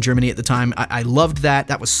conflicts in Germany at the time. I loved that.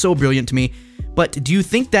 That was so brilliant to me. But do you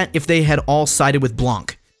think that if they had all sided with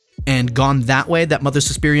Blanc and gone that way, that Mother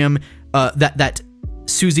Suspirium, that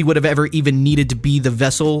Susie would have ever even needed to be the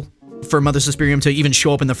vessel for Mother Suspirium to even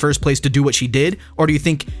show up in the first place to do what she did? Or do you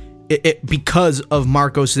think it because of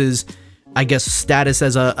Marcos's, I guess, status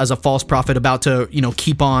as a false prophet about to,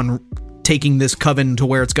 keep on taking this coven to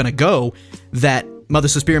where it's going to go, that Mother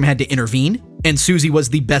Suspirium had to intervene, and Susie was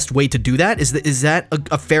the best way to do that? Is that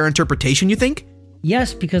a fair interpretation, you think?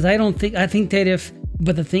 Yes, because I think that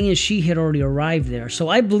but the thing is, she had already arrived there. So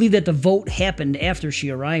I believe that the vote happened after she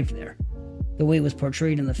arrived there, the way it was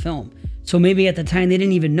portrayed in the film. So maybe at the time they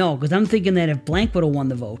didn't even know, because I'm thinking that if Blanc would have won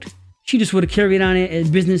the vote, she just would have carried on as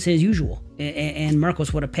business as usual. And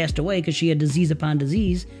Marcos would have passed away because she had disease upon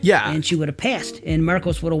disease. Yeah. And she would have passed, and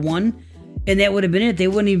Marcos would have won. And that would have been it. They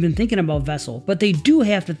wouldn't even been thinking about Vessel. But they do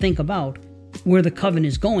have to think about where the coven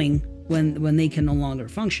is going when they can no longer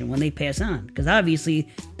function, when they pass on. Because obviously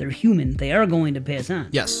they're human. They are going to pass on.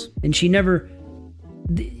 Yes. And she never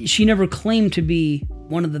claimed to be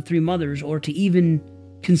one of the three mothers or to even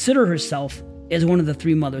consider herself as one of the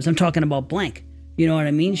three mothers. I'm talking about Blanc. You know what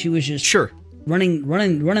I mean? She was just running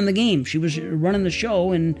the game. She was running the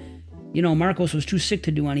show, and Marcos was too sick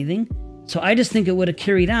to do anything. So I just think it would have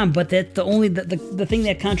carried on, but that the thing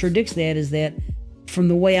that contradicts that is that from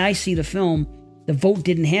the way I see the film, the vote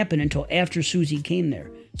didn't happen until after Susie came there.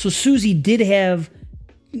 So Susie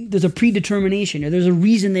there's a predetermination, or there's a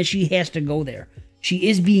reason that she has to go there. She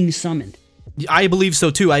is being summoned. I believe so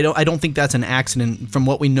too. I don't think that's an accident from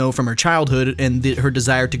what we know from her childhood and her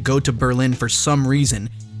desire to go to Berlin for some reason.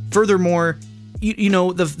 Furthermore,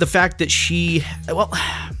 the fact that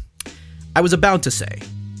I was about to say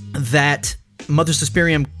that Mother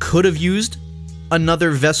Suspirium could have used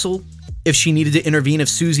another vessel if she needed to intervene if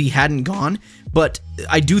Susie hadn't gone, but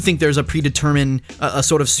I do think there's a predetermined, a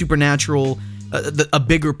sort of supernatural, a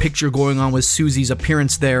bigger picture going on with Susie's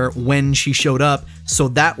appearance there when she showed up, so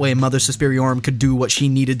that way Mother Susperiorum could do what she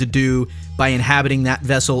needed to do by inhabiting that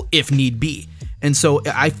vessel if need be. And so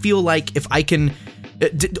I feel like if I can...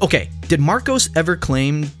 did Marcos ever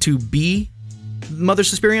claim to be Mother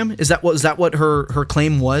Suspirium? Is that what her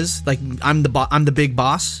claim was? Like, I'm the big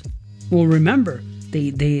boss? Well, remember,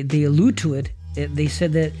 they allude to it. They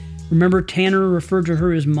said that, remember, Tanner referred to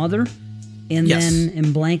her as Mother, and then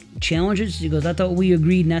in Blanc challenges, she goes, I thought we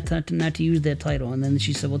agreed not to use that title. And then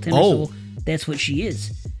she said, well, Tanner, so that's what she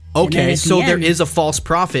is. Okay, so there is a false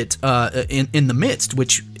prophet in the midst,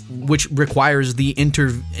 which requires the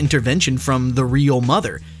intervention from the real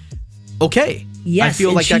Mother. Okay, yes, I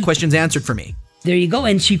feel like that question's answered for me. There you go.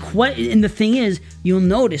 And and the thing is, you'll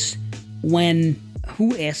notice when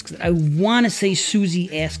who asks? I want to say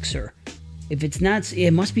Susie asks her. If it's not,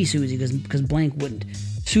 it must be Susie because Blanc wouldn't.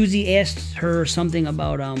 Susie asks her something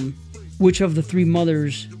about which of the three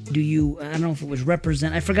mothers do you? I don't know if it was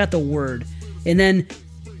represent. I forgot the word. And then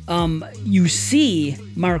you see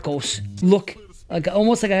Marcos look like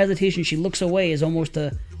almost like a hesitation. She looks away as almost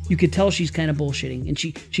you could tell she's kind of bullshitting, and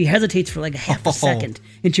she hesitates for like a half a second,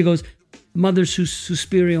 and she goes, Mother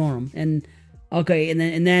Suspiriorum, and okay,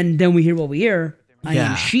 and then we hear what we hear. I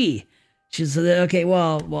am she. She's okay.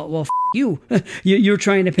 Well, you. You're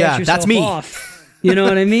trying to pass yourself that's me. Off. You know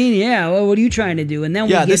what I mean? Yeah. Well, what are you trying to do? And then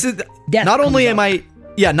this is not only am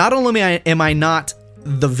I not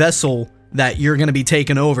the vessel that you're going to be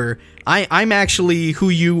taking over. I'm actually who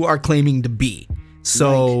you are claiming to be.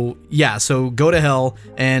 So, so go to hell,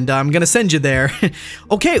 and I'm going to send you there.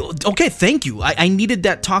 Okay, thank you. I needed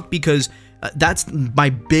that talk because that's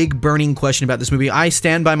my big burning question about this movie. I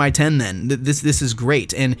stand by my 10 then. This is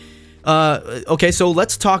great. And, okay, so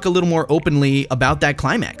let's talk a little more openly about that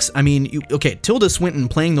climax. I mean, Tilda Swinton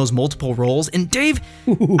playing those multiple roles. And Dave,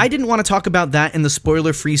 I didn't want to talk about that in the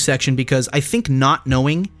spoiler-free section because I think not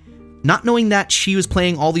knowing that she was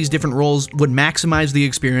playing all these different roles would maximize the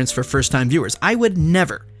experience for first-time viewers. I would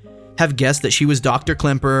never have guessed that she was Dr.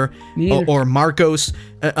 Klemper or Marcos,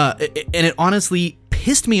 and it honestly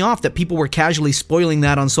pissed me off that people were casually spoiling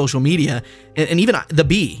that on social media, and even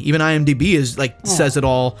even IMDb is says it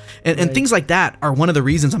all, and things like that are one of the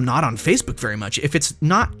reasons I'm not on Facebook very much. If it's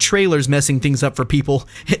not trailers messing things up for people,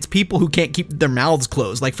 it's people who can't keep their mouths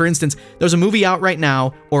closed. Like, for instance, there's a movie out right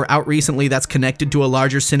now, or out recently, that's connected to a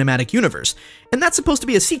larger cinematic universe, and that's supposed to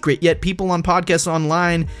be a secret, yet people on podcasts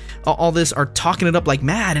online, all this, are talking it up like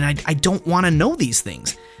mad, and I don't want to know these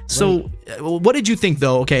things. So, what did you think,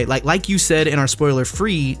 though? Okay, like you said in our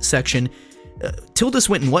spoiler-free section, Tilda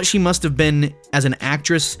Swinton, what she must have been as an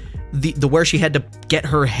actress, the where she had to get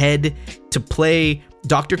her head to play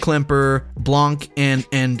Dr. Klemper, Blanc,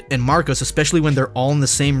 and Marcos, especially when they're all in the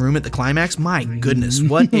same room at the climax. My goodness,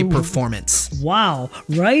 what a performance! Wow,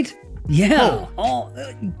 right? Yeah,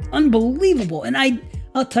 unbelievable. And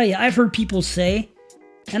I'll tell you, I've heard people say,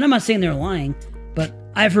 and I'm not saying they're lying, but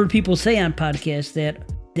I've heard people say on podcasts that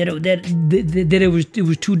it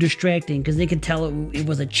was too distracting because they could tell it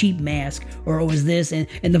was a cheap mask, or it was this, and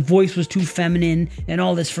the voice was too feminine and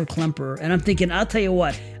all this for Klemper. And I'm thinking, I'll tell you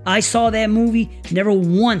what, I saw that movie, never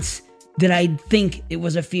once did I think it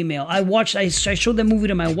was a female. I showed that movie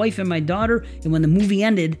to my wife and my daughter, and when the movie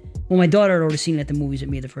ended, well, my daughter had already seen it at the movies with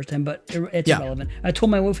me the first time, but it's irrelevant. I told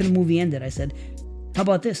my wife when the movie ended, I said, how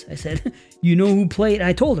about this? I said, you know who played?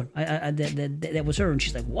 I told her that was her, and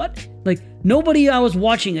she's like, what? Like, nobody I was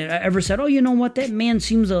watching it ever said, oh, you know what? That man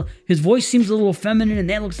his voice seems a little feminine, and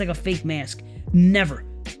that looks like a fake mask. Never.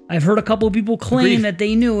 I've heard a couple of people claim that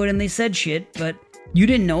they knew it and they said shit, but you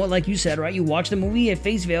didn't know it, like you said, right? You watched the movie at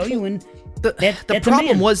face value, and the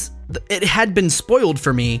problem was it had been spoiled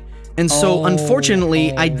for me. And so,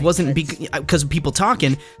 unfortunately, I wasn't, because of people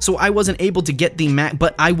talking, so I wasn't able to get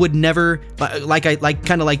but I would never,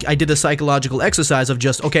 I did a psychological exercise of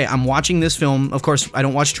just, okay, I'm watching this film. Of course, I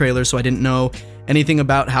don't watch trailers, so I didn't know anything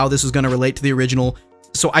about how this was going to relate to the original.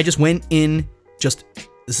 So I just went in,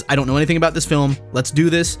 I don't know anything about this film. Let's do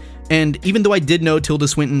this. And even though I did know Tilda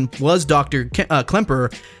Swinton was Dr.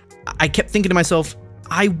 Klemper, I kept thinking to myself,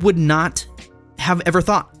 I would not have ever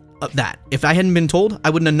thought of that. If I hadn't been told, I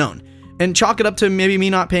wouldn't have known. And chalk it up to maybe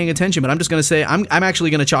me not paying attention, but I'm just going to say, I'm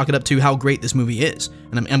actually going to chalk it up to how great this movie is,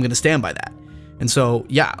 and I'm going to stand by that. And so,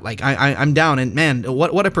 yeah, like, I'm down, and man,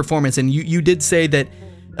 what a performance. And you did say that,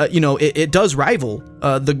 it does rival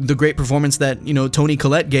the great performance that, Toni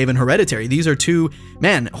Collette gave in Hereditary. These are two,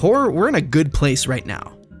 man, horror, we're in a good place right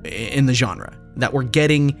now in the genre, that we're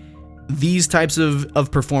getting these types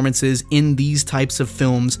of performances in these types of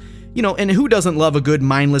films. And who doesn't love a good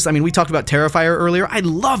mindless? I mean, we talked about Terrifier earlier. I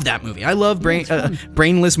love that movie. I love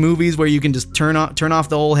brainless movies where you can just turn off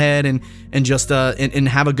the whole head and just and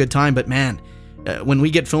have a good time. But man, when we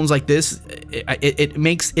get films like this, it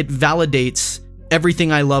validates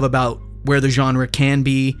everything I love about where the genre can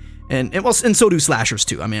be, and so do slashers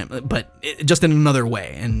too. I mean, but just in another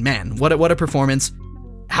way. And man, what a performance!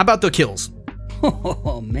 How about the kills?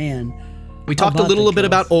 Oh man, we talked a little bit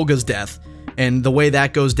about Olga's death. And the way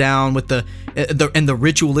that goes down with the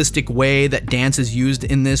ritualistic way that dance is used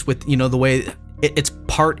in this, with the way it's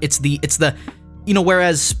the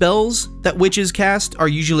whereas spells that witches cast are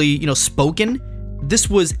usually spoken, this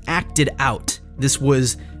was acted out.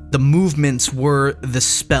 The movements were the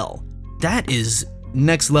spell. That is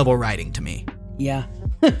next level writing to me. Yeah,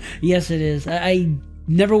 yes it is. I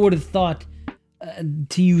never would have thought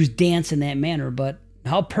to use dance in that manner, but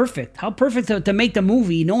how perfect to make the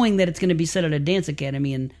movie knowing that it's going to be set at a dance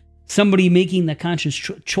academy, and somebody making the conscious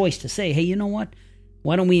choice to say, hey, you know what?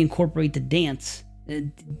 Why don't we incorporate the dance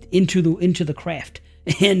into the craft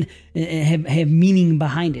and have meaning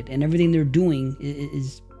behind it, and everything they're doing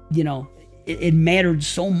is it mattered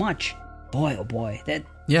so much. Boy, oh boy, that.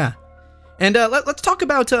 Yeah. And let's talk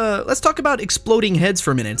about exploding heads for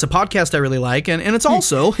a minute. It's a podcast I really like, and it's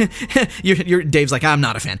also Dave's like, I'm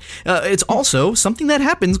not a fan. It's also something that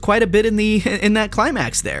happens quite a bit in that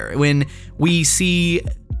climax there, when we see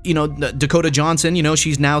Dakota Johnson.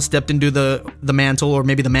 She's now stepped into the mantle, or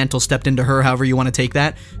maybe the mantle stepped into her, however you want to take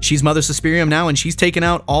that. She's Mother Suspirium now, and she's taken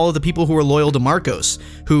out all of the people who are loyal to Marcos,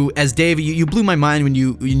 who, as Dave, you blew my mind when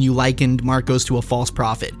you likened Marcos to a false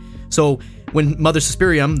prophet. So when Mother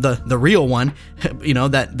Suspirium, the real one,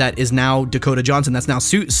 that is now Dakota Johnson, that's now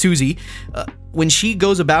Susie, when she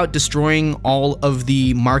goes about destroying all of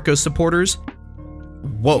the Marcos supporters,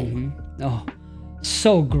 whoa. Mm-hmm. Oh,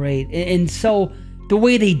 so great. And so the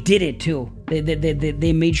way they did it too,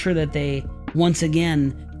 they made sure that they once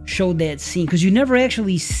again showed that scene, because you never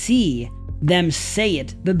actually see them say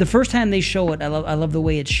it. The first time they show it, I love the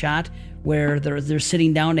way it's shot, where they're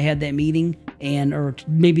sitting down to have that meeting, or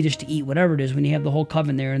maybe just to eat, whatever it is, when you have the whole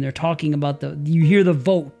coven there, and they're talking about you hear the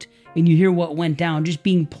vote, and you hear what went down, just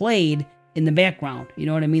being played in the background. You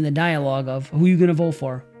know what I mean? The dialogue of who you gonna vote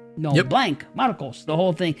for. No, blank, Marcos, the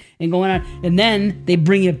whole thing, and going on. And then they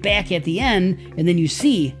bring it back at the end, and then you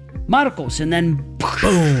see Marcos, and then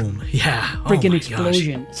boom, yeah, freaking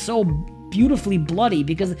explosion. Gosh. So beautifully bloody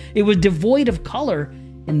because it was devoid of color.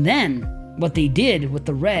 And then what they did with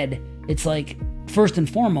the red, it's like, first and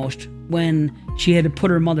foremost, when she had to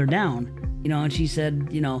put her mother down, and she said,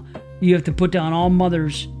 you have to put down all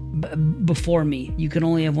mothers before me. You can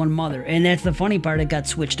only have one mother. And that's the funny part. It got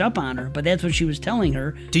switched up on her, but that's what she was telling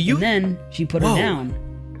her. And then she put her down.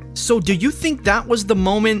 So do you think that was the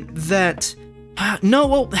moment that... no,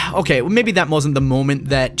 well, okay, maybe that wasn't the moment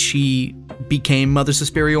that she became Mother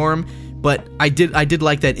Suspiriorum, but I did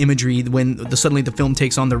like that imagery when suddenly the film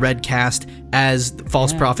takes on the red cast as the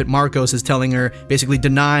false prophet Marcos is telling her, basically,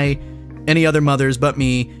 deny any other mothers but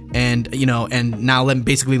me, and now let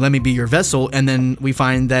me be your vessel. And then we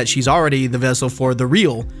find that she's already the vessel for the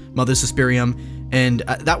real Mother Suspirium, and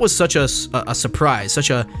that was such a surprise,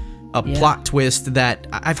 such a plot twist that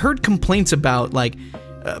I've heard complaints about, like,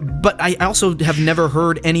 but I also have never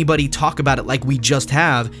heard anybody talk about it like we just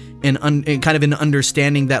have, and kind of an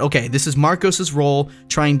understanding that, okay, this is Marcos's role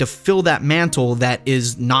trying to fill that mantle that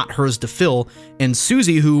is not hers to fill, and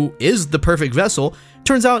Susie, who is the perfect vessel,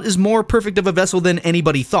 turns out is more perfect of a vessel than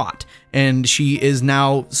anybody thought, and she is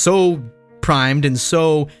now so primed and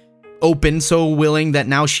so open, so willing that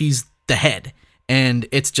now she's the head, and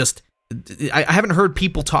it's just... I haven't heard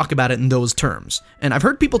people talk about it in those terms. And I've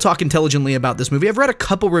heard people talk intelligently about this movie. I've read a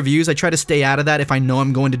couple reviews. I try to stay out of that if I know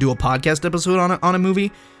I'm going to do a podcast episode on a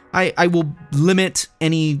movie. I will limit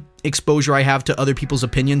any exposure I have to other people's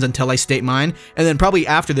opinions until I state mine. And then probably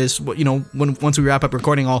after this, once we wrap up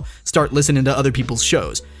recording, I'll start listening to other people's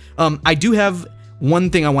shows. I do have one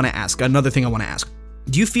thing I want to ask, another thing I want to ask.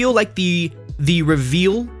 Do you feel like the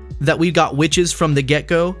reveal that we got witches from the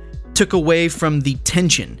get-go took away from the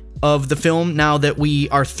tension of the film now that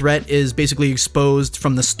our threat is basically exposed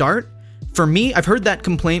from the start? For me, I've heard that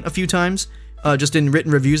complaint a few times, just in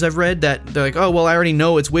written reviews I've read, that they're like, oh, well, I already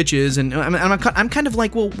know it's witches, and I'm kind of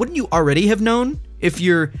like, well, wouldn't you already have known if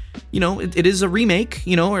you're, it is a remake,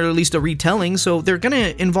 or at least a retelling, so they're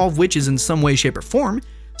gonna involve witches in some way, shape, or form,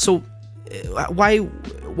 so why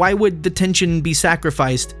would the tension be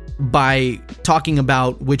sacrificed by talking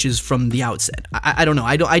about witches from the outset? I don't know,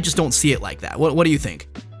 I just don't see it like that. What do you think?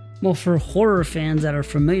 Well, for horror fans that are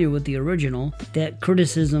familiar with the original, that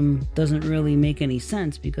criticism doesn't really make any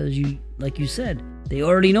sense because like you said, they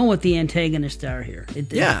already know what the antagonists are here. It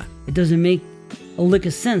doesn't make a lick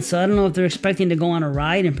of sense. So I don't know if they're expecting to go on a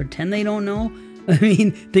ride and pretend they don't know. I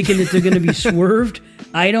mean, thinking that they're going to be swerved.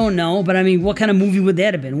 I don't know. But I mean, what kind of movie would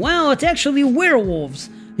that have been? Well, it's actually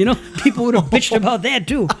werewolves. People would have bitched about that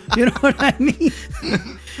too. You know what I mean?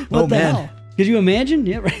 What the hell? Could you imagine?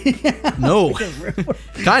 Yeah, right. No.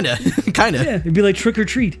 Kinda. Yeah, it'd be like Trick or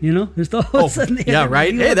Treat, Just all of a sudden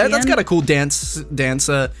right. Hey, that's got a cool dance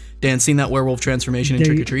scene, that werewolf transformation in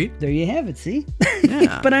Trick or Treat. There you have it. See.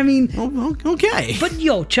 Yeah. But I mean, okay. But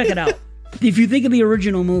check it out. If you think of the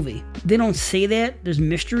original movie, they don't say that. There's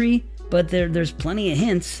mystery, but there's plenty of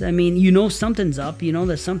hints. I mean, something's up.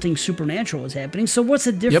 That something supernatural is happening. So what's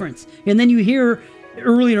the difference? Yep. And then you hear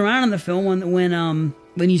earlier on in the film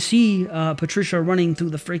when you see Patricia running through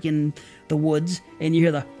the woods, and you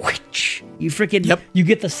hear the whoosh, you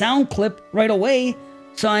get the sound clip right away.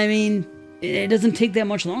 So I mean, it doesn't take that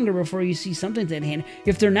much longer before you see something at hand.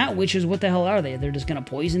 If they're not witches, what the hell are they? They're just gonna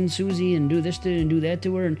poison Susie and do this to and do that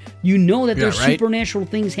to her, and there's supernatural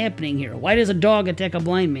things happening here. Why does a dog attack a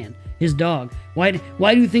blind man? His dog. Why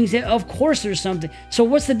do things happen? Of course there's something. So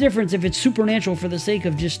what's the difference if it's supernatural for the sake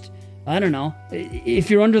of just, I don't know, if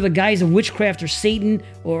you're under the guise of witchcraft or Satan,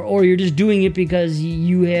 or you're just doing it because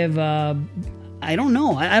you have, I don't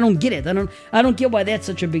know. I don't get it. I don't get why that's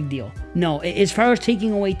such a big deal. No, as far as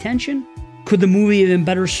taking away tension, could the movie have been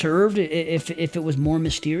better served if it was more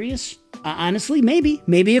mysterious? Honestly, maybe.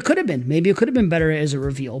 Maybe it could have been. Maybe it could have been better as a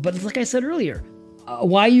reveal. But like I said earlier,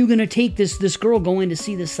 why are you going to take this girl going to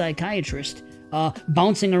see this psychiatrist,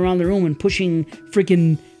 bouncing around the room and pushing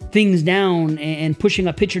freaking things down and pushing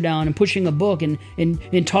a picture down and pushing a book and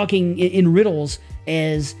talking in riddles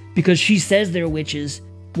because she says they're witches?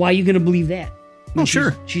 Why are you going to believe that?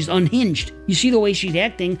 Sure. She's unhinged. You see the way she's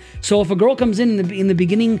acting. So if a girl comes in the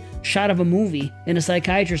beginning shot of a movie in a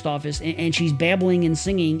psychiatrist's office and she's babbling and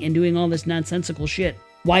singing and doing all this nonsensical shit,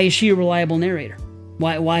 why is she a reliable narrator?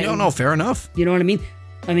 Why? No, fair enough. You know what I mean?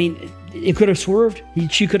 I mean, it could have swerved.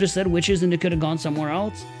 She could have said witches and it could have gone somewhere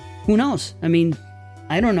else. Who knows? I mean,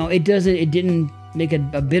 I don't know. It didn't make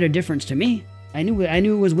a bit of difference to me. I knew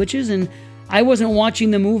it was witches, and I wasn't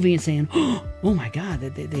watching the movie and saying, "Oh my God,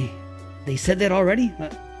 They said that already?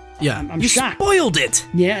 Yeah. I'm you shocked. Spoiled it.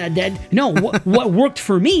 Yeah, what worked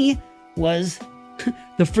for me was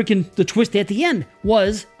the twist at the end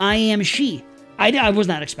was I am she. I was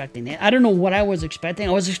not expecting that. I don't know what I was expecting.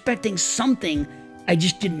 I was expecting something. I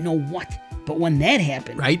just didn't know what. But when that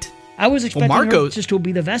happened, right? I was expecting Marco, her just to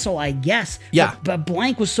be the vessel, I guess. Yeah. But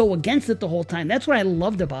Blank was so against it the whole time. That's what I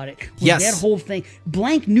loved about it. Yes. That whole thing.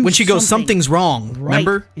 Blank knew when she goes, something's wrong. Right.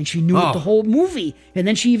 Remember? And she knew it the whole movie. And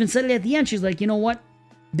then she even said it at the end. She's like, you know what?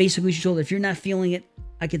 Basically, she told her, if you're not feeling it,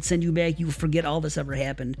 I could send you back. You forget all this ever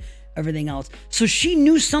happened. Everything else. So she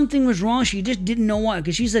knew something was wrong. She just didn't know what.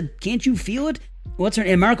 Because she said, can't you feel it?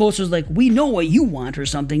 And Marcos was like, we know what you want or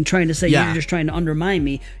something, trying to say you're just trying to undermine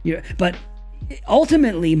me. But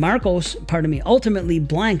ultimately,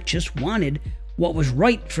 Blank just wanted what was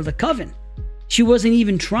right for the coven. She wasn't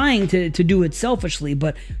even trying to do it selfishly,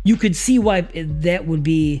 but you could see why that would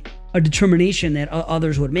be a determination that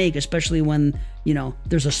others would make, especially when,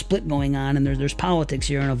 there's a split going on and there's politics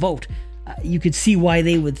here and a vote. You could see why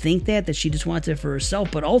they would think that she just wants it for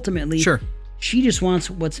herself, but ultimately, she just wants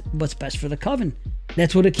what's best for the coven.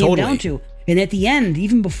 That's what it came down to. And at the end,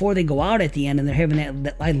 even before they go out at the end and they're having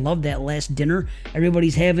that I love that last dinner.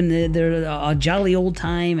 Everybody's having their a jolly old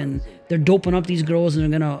time and they're doping up these girls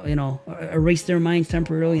and they're gonna, erase their minds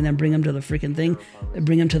temporarily and then bring them to the freaking thing,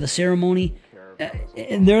 bring them to the ceremony.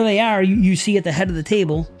 And there they are. You see at the head of the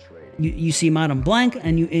table, you see Madame Blanc,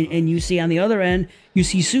 and you see on the other end, you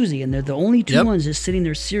see Susie, and they're the only two ones just sitting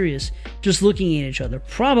there serious, just looking at each other,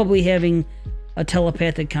 probably having a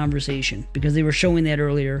telepathic conversation, because they were showing that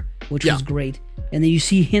earlier, which was great. And then you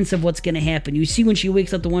see hints of what's going to happen. You see when she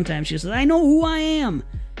wakes up the one time, she says, I know who I am.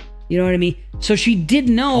 You know what I mean? So she did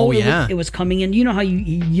know it was coming in. You know how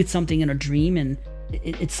you get something in a dream and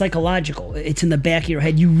it's psychological. It's in the back of your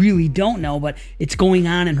head. You really don't know, but it's going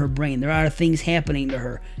on in her brain. There are things happening to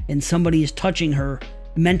her, and somebody is touching her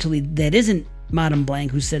mentally that isn't Madame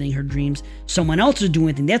Blanc who's setting her dreams. Someone else is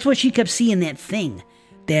doing things. That's why she kept seeing that thing,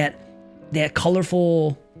 that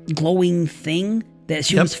colorful, glowing thing that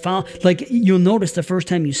she was found. Like, you'll notice the first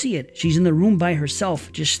time you see it, she's in the room by herself,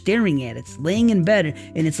 just staring at it. It's laying in bed,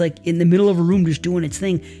 and it's like in the middle of a room just doing its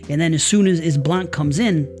thing. And then as soon as Blanc comes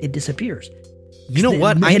in, it disappears. You know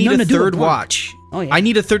what? I need a third watch. Oh, yeah. I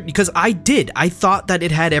need a third, because I thought that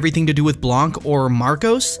it had everything to do with Blanc or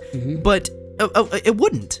Marcos, but it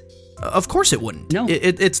wouldn't. Of course it wouldn't. No.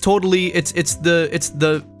 It's totally, it's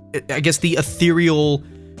the I guess the ethereal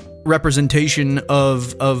representation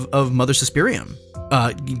of Mother Suspirium,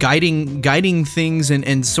 guiding things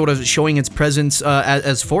and sort of showing its presence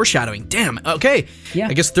as foreshadowing. Damn. Okay. Yeah.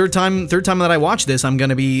 I guess third time that I watch this, I'm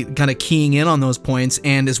gonna be kind of keying in on those points,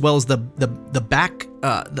 and as well as the back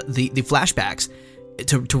the flashbacks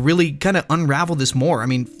to really kind of unravel this more. I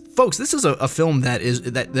mean, folks, this is a film that is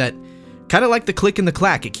that kind of like the click and the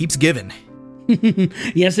clack. It keeps giving.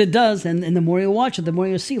 Yes, it does. And the more you watch it, the more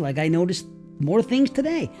you'll see. Like, I noticed more things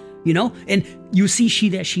today. And you see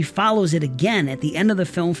she follows it again at the end of the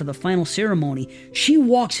film for the final ceremony. She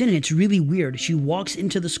walks in and it's really weird. She walks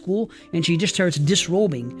into the school and she just starts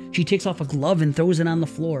disrobing. She takes off a glove and throws it on the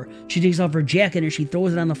floor. She takes off her jacket and she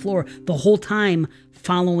throws it on the floor, the whole time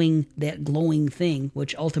following that glowing thing,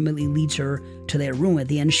 which ultimately leads her to that room at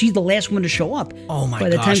the end. She's the last one to show up. Oh my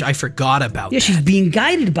gosh, I forgot about that. Yeah, she's being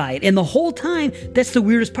guided by it. And the whole time, that's the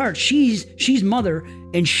weirdest part. She's Mother,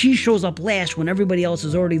 and she shows up last when everybody else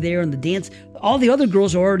is already there in the dance. All the other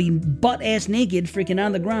girls are already butt-ass naked, freaking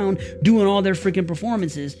on the ground, doing all their freaking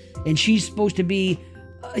performances. And she's supposed to be,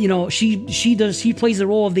 she plays the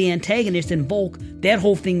role of the antagonist in Volk. That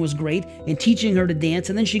whole thing was great, and teaching her to dance.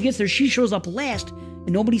 And then she gets there, she shows up last,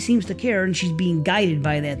 and nobody seems to care, and she's being guided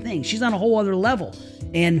by that thing. She's on a whole other level.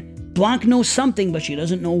 And Blanc knows something, but she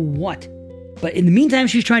doesn't know what. But in the meantime,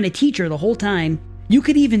 she's trying to teach her the whole time. You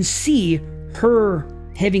could even see her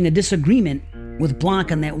having a disagreement with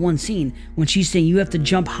Blanc on that one scene when she's saying you have to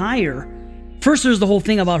jump higher. First, there's the whole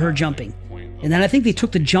thing about her jumping. And then I think they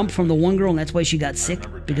took the jump from the one girl, and that's why she got sick,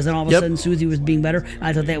 because then all of a sudden Susie was being better.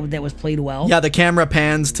 I thought that was played well. Yeah, the camera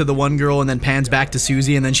pans to the one girl and then pans back to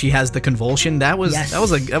Susie, and then she has the convulsion. That was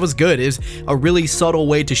good. It was a really subtle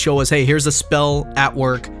way to show us, hey, here's a spell at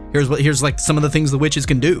work. Here's like some of the things the witches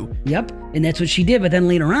can do. Yep, and that's what she did. But then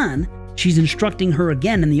later on, she's instructing her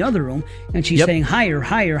again in the other room, and she's saying higher,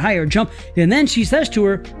 higher, higher, jump. And then she says to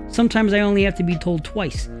her, sometimes I only have to be told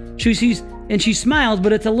twice. and she smiles,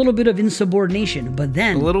 but it's a little bit of insubordination. But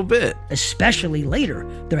then, A little bit. especially later,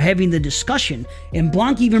 they're having the discussion, and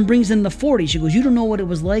Blanc even brings in the 40s. She goes, you don't know what it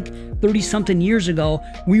was like 30-something years ago.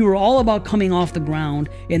 We were all about coming off the ground,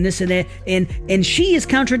 and this and that, and she is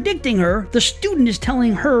contradicting her. The student is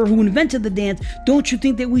telling her, who invented the dance, don't you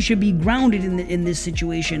think that we should be grounded in this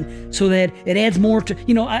situation so that it adds more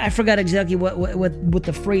to, I forgot exactly what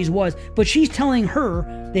the phrase was, but she's telling her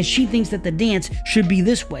that she thinks that the dance should be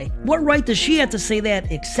this way. What right does she have to say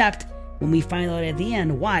that, except when we find out at the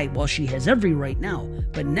end why? Well, she has every right now.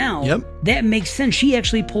 But now, that makes sense. She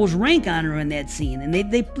actually pulls rank on her in that scene, and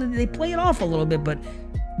they play it off a little bit, but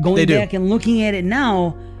going back and looking at it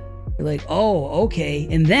now, you're like, oh, okay.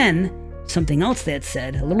 And then something else that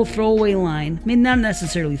said, a little throwaway line. I mean, not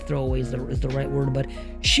necessarily throwaway is the right word, but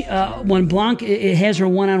she, when Blanc it has her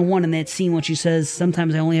one-on-one in that scene when she says,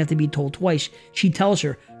 sometimes I only have to be told twice, she tells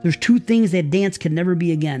her, there's two things that dance can never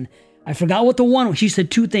be again. I forgot what the one was. She said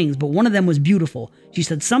two things, but one of them was beautiful. She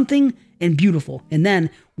said something and beautiful. And then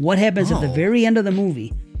what happens at the very end of the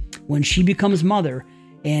movie when she becomes mother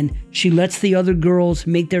and she lets the other girls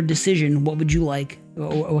make their decision, what would you like?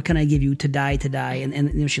 Or what can I give you? To die.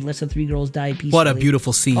 And she lets the three girls die peacefully. What a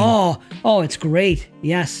beautiful scene. Oh, it's great.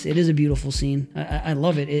 Yes, it is a beautiful scene. I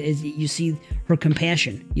love it. You see her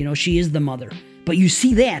compassion. She is the mother. But you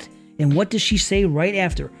see that. And what does she say right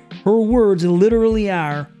after? Her words literally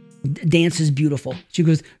are, dance is beautiful. She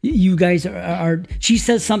goes, you guys are she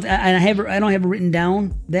says something, and I don't have it written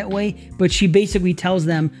down that way, but she basically tells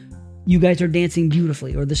them, you guys are dancing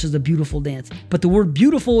beautifully, or this is a beautiful dance. But the word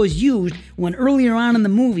beautiful is used when earlier on in the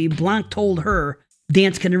movie, Blanc told her,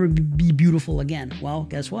 dance can never be beautiful again. Well,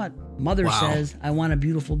 guess what? Mother says, I want a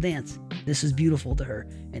beautiful dance. This is beautiful to her.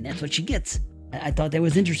 And that's what she gets. I thought that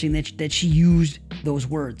was interesting that she used those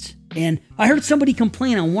words. And I heard somebody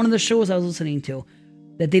complain on one of the shows I was listening to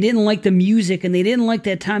that they didn't like the music, and they didn't like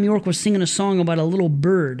that Tom York was singing a song about a little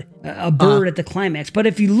bird, a bird at the climax. But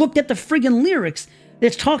if you looked at the friggin' lyrics,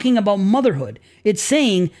 it's talking about motherhood. It's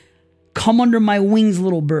saying, come under my wings,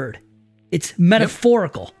 little bird. It's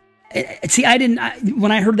metaphorical. See,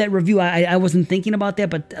 when I heard that review, I wasn't thinking about that,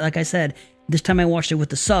 but like I said, this time I watched it with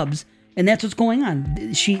the subs, and that's what's going on.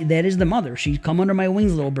 That is the mother. She come under my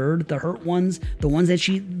wings, little bird. The hurt ones, the ones that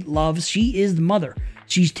she loves, she is the mother.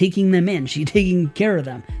 She's taking them in. She's taking care of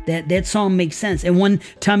them. That song makes sense. And when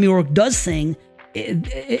Tom York does sing,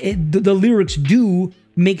 the lyrics do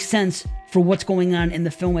make sense for what's going on in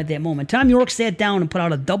the film at that moment. Tom York sat down and put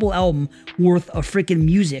out a double album worth of freaking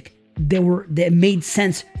music that made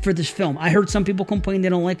sense for this film. I heard some people complain they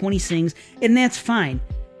don't like when he sings, and that's fine.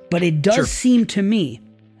 But it does seem to me,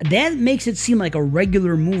 that makes it seem like a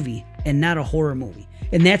regular movie and not a horror movie.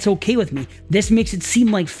 And that's okay with me. This makes it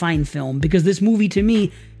seem like fine film, because this movie to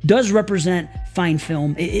me does represent fine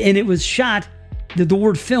film. And it was shot, the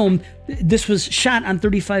word film, this was shot on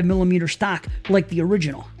 35 millimeter stock like the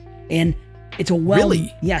original. And it's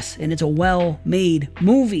yes, and it's a well-made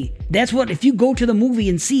movie. That's what, if you go to the movie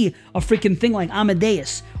and see a freaking thing like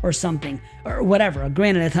Amadeus or something, or whatever,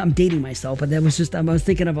 granted, I'm dating myself, but that was just, I was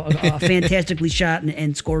thinking of a fantastically shot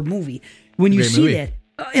and scored movie. When you see that,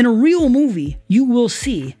 in a real movie, you will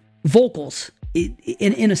see vocals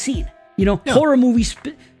in a scene. Horror movies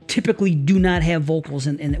typically do not have vocals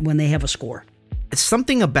when they have a score. It's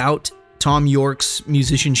something about Tom York's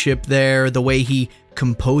musicianship there, the way he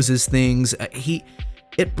composes things.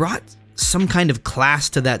 It brought some kind of class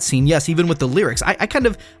to that scene. Yes, even with the lyrics. I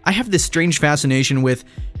have this strange fascination with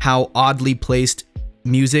how oddly placed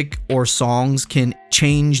music or songs can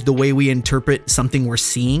change the way we interpret something we're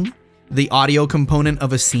seeing, the audio component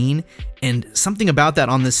of a scene, and something about that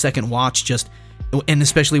on this second watch and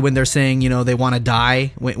especially when they're saying, they want to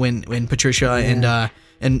die, when Patricia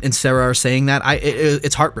and Sarah are saying that,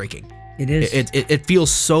 it's heartbreaking. It is. It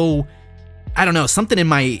feels so, I don't know, something in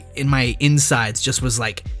my insides just was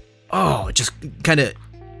like, just kind of,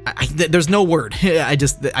 there's no word.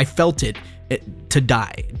 I felt it to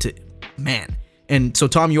die, man. And so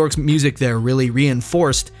Tom York's music there really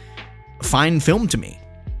reinforced fine film to me.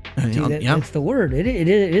 That's the word. It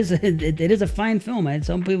is a fine film.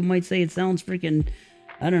 Some people might say it sounds freaking,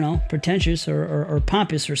 I don't know, pretentious or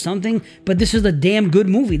pompous or something, but this is a damn good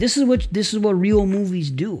movie. This is what real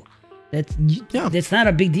movies do. That's not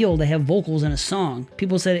a big deal to have vocals in a song.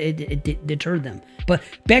 People said it deterred them. But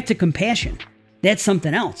back to compassion. That's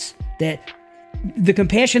something else. That the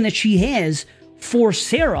compassion that she has for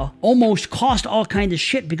Sarah almost cost all kinds of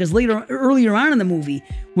shit, because earlier on in the movie,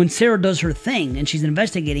 when Sarah does her thing and she's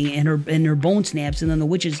investigating and her bone snaps and then the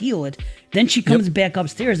witches heal it, then she comes back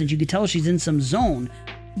upstairs and you can tell she's in some zone.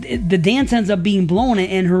 the dance ends up being blown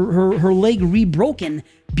and her leg re-broken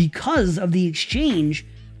because of the exchange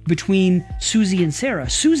between Susie and Sarah.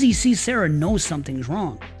 Susie sees Sarah knows something's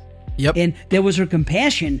wrong. Yep. And there was her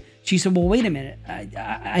compassion. She said, well, wait a minute.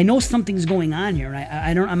 I know something's going on here.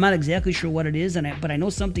 And I'm not exactly sure what it is, but I know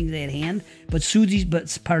something's at hand. But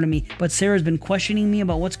Sarah's been questioning me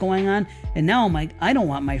about what's going on. And now I'm like, I don't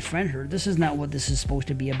want my friend hurt. This is not what this is supposed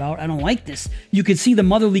to be about. I don't like this. You could see the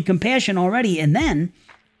motherly compassion already. And then,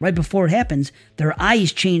 right before it happens, their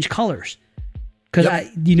eyes change colors. Because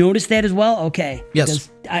you notice that as well? Okay. Yes.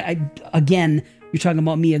 Because again, you're talking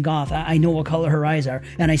about Mia Goth. I know what color her eyes are.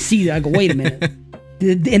 And I see that. I go, wait a minute.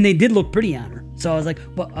 And they did look pretty on her. So I was like,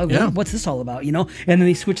 well, what's this all about? And then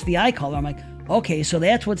they switched the eye color. I'm like, okay, so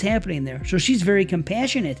that's what's happening there. So she's very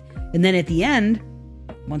compassionate. And then at the end,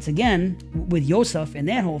 once again, with Yosef and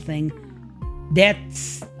that whole thing,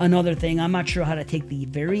 that's another thing. I'm not sure how to take the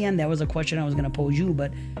very end. That was a question I was going to pose you.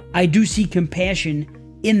 But I do see compassion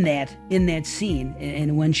in that scene,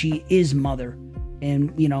 and when she is mother,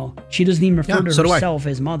 and she doesn't even refer to herself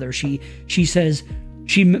as mother. She says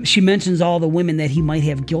she mentions all the women that he might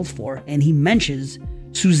have guilt for, and he mentions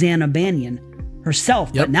Susanna Banyan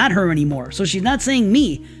herself, but not her anymore. So she's not saying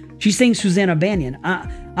me. She's saying Susanna Banyan.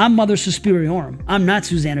 I'm Mother Suspiriorum. I'm not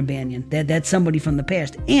Susanna Banyan. That's somebody from the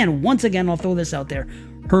past. And once again, I'll throw this out there.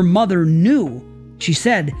 Her mother knew. She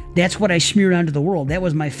said, that's what I smeared onto the world. That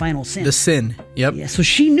was my final sin. The sin. Yep. Yeah, so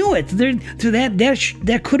she knew it. So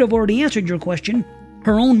that could have already answered your question.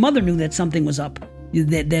 Her own mother knew that something was up.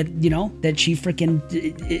 That she freaking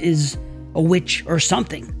is a witch or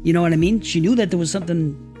something. You know what I mean? She knew that there was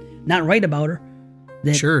something not right about her.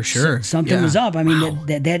 That sure. Something was up. I mean,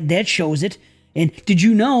 that shows it. And did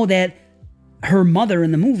you know that her mother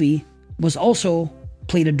in the movie was also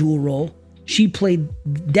played a dual role? She played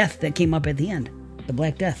Death that came up at the end. The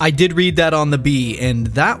Black Death. I did read that on the B, and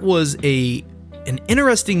that was an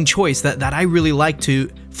interesting choice that I really liked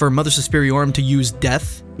for Mother Suspiriorum to use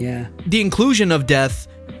Death. Yeah. The inclusion of Death,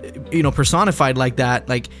 personified like that,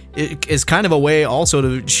 like it is kind of a way also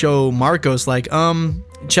to show Marcos like,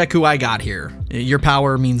 check who I got here. Your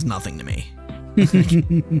power means nothing to me.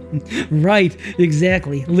 Right,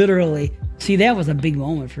 exactly, literally. See, that was a big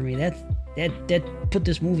moment for me. That put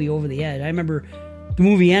this movie over the edge. I remember the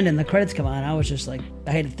movie ended and the credits come on. I was just like,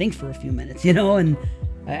 I had to think for a few minutes, and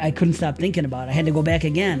I couldn't stop thinking about it. I had to go back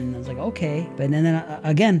again, and I was like, okay. But then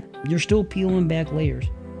again, you're still peeling back layers.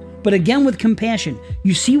 But again, with compassion,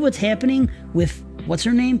 you see what's happening with, what's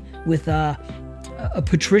her name? With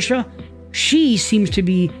Patricia. She seems to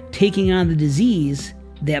be taking on the disease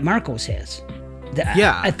that Marcos has.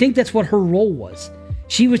 I think that's what her role was.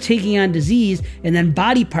 She was taking on disease, and then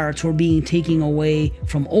body parts were being taken away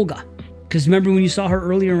from Olga. Because remember when you saw her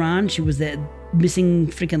earlier on, she was that missing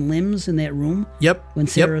freaking limbs in that room? Yep. When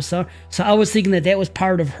Sarah saw her. So I was thinking that was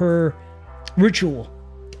part of her ritual.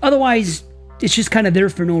 Otherwise, it's just kind of there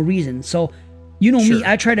for no reason. So, me,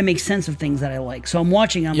 I try to make sense of things that I like. So I'm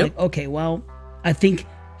watching, I'm like, okay, well, I think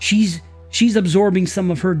she's absorbing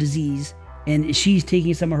some of her disease, and she's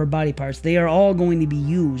taking some of her body parts. They are all going to be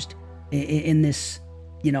used in this,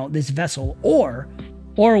 this vessel. Or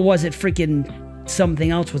was it freaking something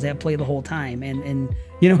else was at play the whole time? And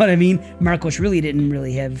you know what I mean? Marcos really didn't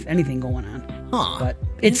really have anything going on. Huh. But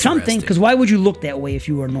it's something, because why would you look that way if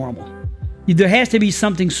you were normal? There has to be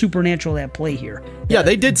something supernatural at play here. Yeah,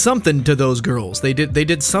 they did something to those girls. They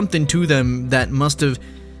did something to them that must have,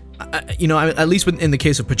 at least in the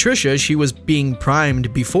case of Patricia, she was being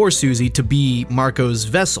primed before Susie to be Marco's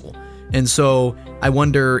vessel. And so I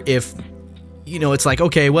wonder if, it's like,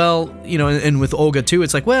 okay, well, and with Olga too,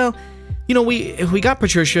 it's like, well, we got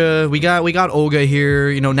Patricia, we got Olga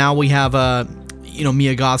here, now we have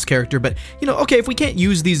Mia Goth's character, but okay, if we can't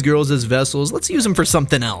use these girls as vessels, let's use them for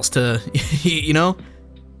something else to,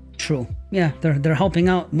 True. Yeah, they're helping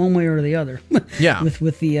out one way or the other. Yeah.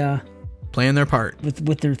 with the playing their part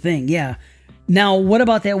with their thing. Yeah. Now, what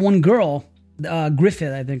about that one girl,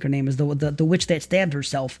 Griffith? I think her name is the witch that stabbed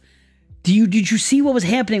herself. Did you see what was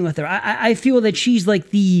happening with her? I feel that she's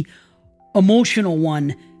like the emotional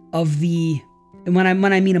one of the. And when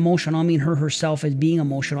I mean emotional, I mean her herself as being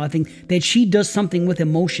emotional. I think that she does something with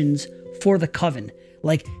emotions for the coven.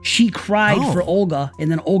 Like she cried for Olga,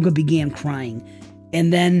 and then Olga began crying.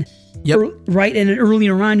 And then, right, and then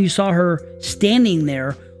earlier on, you saw her standing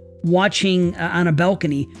there watching on a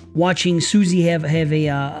balcony, watching Susie have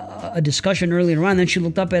a discussion earlier on. Then she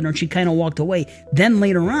looked up at her and she kind of walked away. Then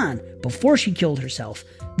later on, before she killed herself,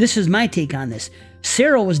 this is my take on this.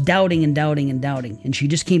 Sarah was doubting, and she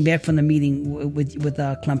just came back from the meeting with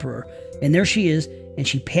Klemperer, and there she is, and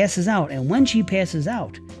she passes out. And when she passes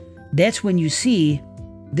out, that's when you see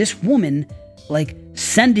this woman, like,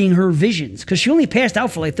 sending her visions, because she only passed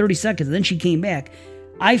out for like 30 seconds and then she came back.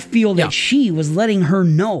 I feel that she was letting her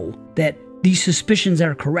know that these suspicions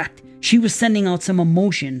are correct. She was sending out some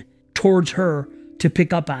emotion towards her to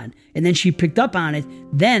pick up on. And then she picked up on it.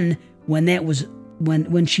 Then when that was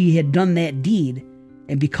when she had done that deed,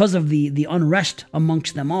 and because of the unrest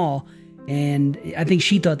amongst them all, and I think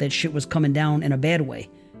she thought that shit was coming down in a bad way.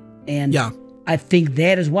 And I think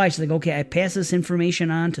that is why she's like, okay, I pass this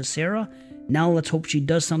information on to Sarah. Now let's hope she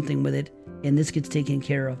does something with it and this gets taken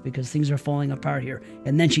care of, because things are falling apart here.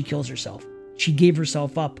 And then she kills herself. She gave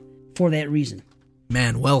herself up for that reason.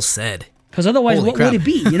 Man, well said. Because otherwise, what would it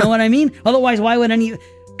be? You know what I mean? Otherwise, why would any...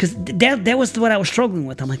 Because that was what I was struggling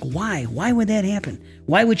with. I'm like, why? Why would that happen?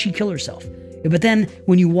 Why would she kill herself? But then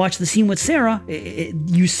when you watch the scene with Sarah,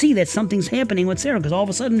 you see that something's happening with Sarah, because all of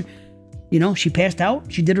a sudden, you know, she passed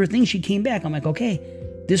out, she did her thing, she came back. I'm like, okay,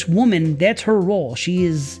 this woman, that's her role.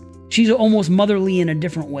 She's almost motherly in a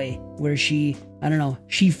different way, where she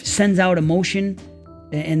sends out emotion,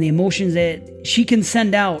 and the emotions that she can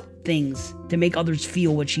send out things to make others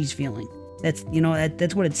feel what she's feeling.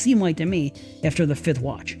 That's what it seemed like to me after the fifth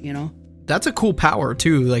watch, you know? That's a cool power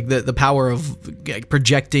too, like the power of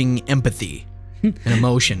projecting empathy and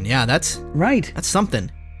emotion. Yeah, that's right. That's something.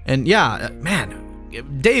 And yeah, man,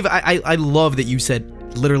 Dave, I love that you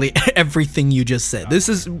said literally everything you just said. This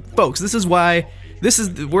is, folks, this is why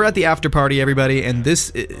we're at the after party, everybody, and this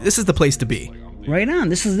is the place to be. Right on.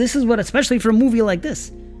 This is what, especially for a movie like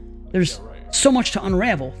this, there's so much to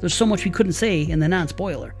unravel. There's so much we couldn't say in the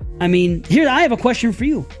non-spoiler. I mean, I have a question for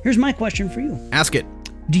you. Here's my question for you. Ask it.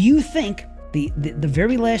 Do you think the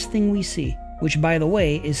very last thing we see, which by the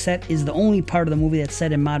way is the only part of the movie that's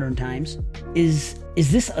set in modern times, is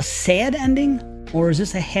this a sad ending or is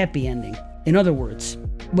this a happy ending? In other words,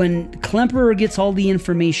 when Klemperer gets all the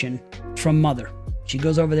information from Mother, she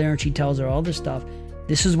goes over there and she tells her all this stuff.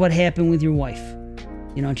 This is what happened with your wife.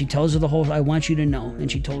 You know, and she tells her the whole, I want you to know.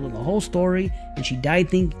 And she told her the whole story, and she died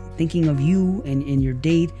thinking of you and your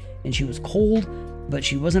date, and she was cold, but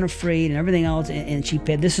she wasn't afraid and everything else. And she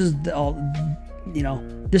paid, this is what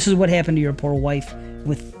happened to your poor wife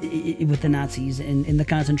with the Nazis in the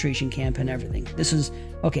concentration camp and everything. This is,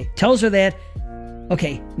 okay, tells her that,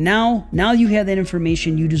 okay, now you have that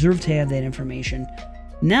information, you deserve to have that information.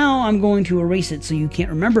 Now I'm going to erase it so you can't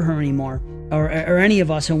remember her anymore, or any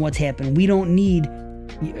of us and what's happened. We don't need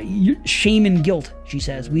shame and guilt, she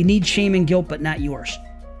says. We need shame and guilt, but not yours.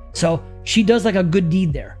 So she does like a good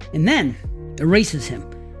deed there, and then erases him.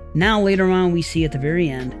 Now later on, we see at the very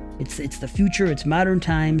end, it's the future, it's modern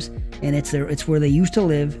times, and it's where they used to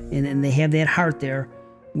live, and they have that heart there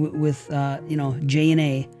with J and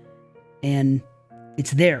A, and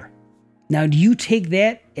it's there. Now, do you take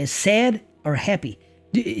that as sad or happy?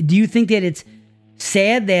 Do you think that it's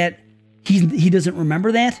sad that he doesn't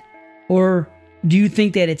remember that, or do you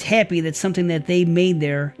think that it's happy that something that they made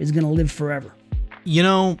there is going to live forever? You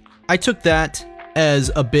know, I took that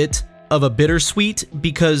as a bit of a bittersweet,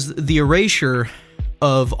 because the erasure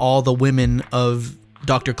of all the women of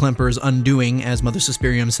Dr. Klemperer's undoing, as Mother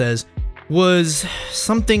Suspirium says, was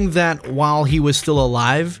something that, while he was still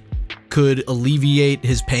alive, could alleviate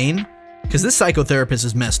his pain. Because this psychotherapist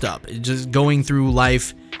is messed up. Just going through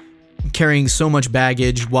life, carrying so much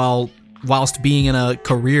baggage whilst being in a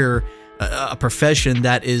career, a profession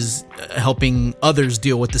that is helping others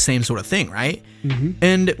deal with the same sort of thing, right? Mm-hmm.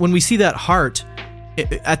 And when we see that heart,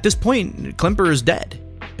 at this point, Klemperer is dead.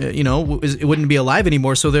 It wouldn't be alive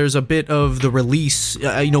anymore, so there's a bit of the release.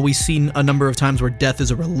 We've seen a number of times where death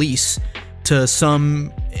is a release, to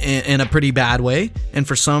some in a pretty bad way, and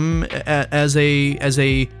for some as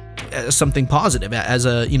something positive,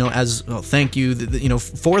 thank you,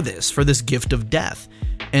 for this gift of death.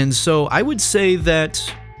 And so I would say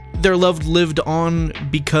that their love lived on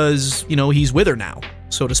because, he's with her now,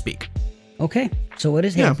 so to speak. Okay, so it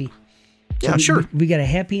is happy. Yeah, sure. We got a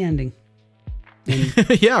happy ending. And,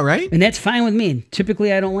 yeah, right? And that's fine with me.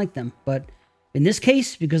 Typically, I don't like them. But in this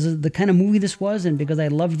case, because of the kind of movie this was, and because I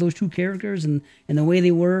loved those two characters and the way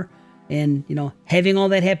they were, and, having all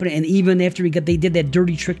that happen, and even after they did that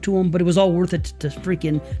dirty trick to him, but it was all worth it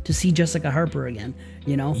to see Jessica Harper again,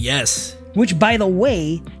 Yes. Which, by the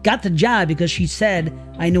way, got the job because she said,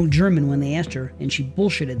 I know German, when they asked her, and she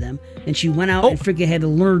bullshitted them, and she went out and freaking had to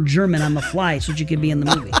learn German on the fly so she could be in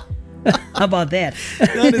the movie. How about that?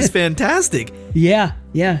 That is fantastic. Yeah.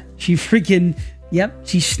 She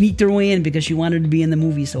sneaked her way in because she wanted to be in the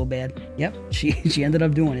movie so bad. Yep, she ended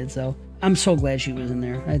up doing it, so I'm so glad she was in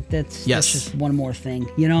there. That's just one more thing,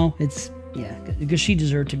 because she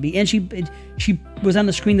deserved to be, and she was on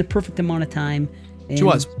the screen the perfect amount of time, She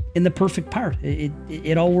was. In the perfect part.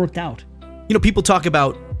 It all worked out. You know, people talk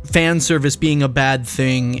about fan service being a bad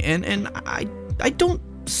thing, and I don't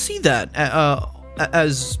see that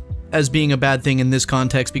as being a bad thing in this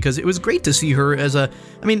context, because it was great to see her as a...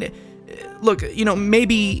 I mean, look, you know,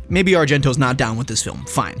 maybe Argento's not down with this film,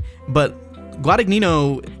 fine. But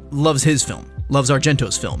Guadagnino loves his film, loves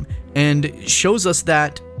Argento's film, and shows us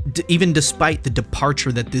that even despite the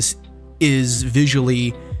departure that this is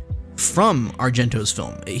visually from Argento's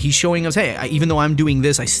film, he's showing us, hey, even though I'm doing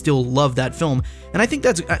this, I still love that film, and I think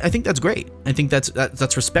that's great. I think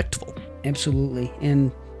that's respectful. Absolutely,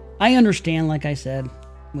 and I understand, like I said,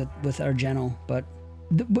 with Argento, but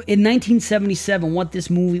in 1977, what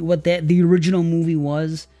the original movie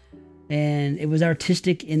was, and it was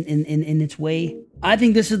artistic in its way. I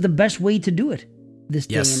think this is the best way to do it this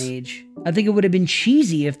day and age. I think it would have been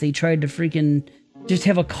cheesy if they tried to freaking just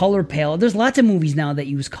have a color palette. There's lots of movies now that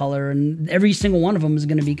use color, and every single one of them is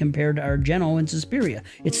going to be compared to Argento and Suspiria.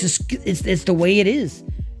 It's just it's the way it is.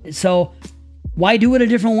 So why do it a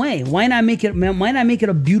different way? Why not make it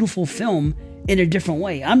a beautiful film in a different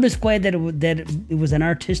way? I'm just glad that it was an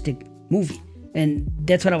artistic movie, and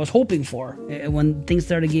that's what I was hoping for. When things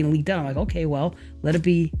started getting leaked out, I'm like, okay, well, let it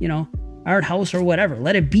be, you know, art house or whatever.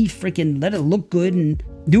 Let it be freaking, let it look good and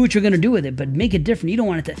do what you're gonna do with it, but make it different. You don't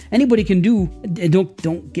want it to. Anybody can do.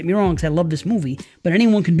 Don't get me wrong, because I love this movie, but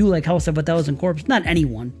anyone can do like House of a Thousand Corpses. Not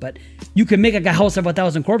anyone, but you can make like a House of a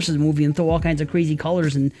Thousand Corpses movie and throw all kinds of crazy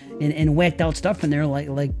colors and whacked out stuff in there,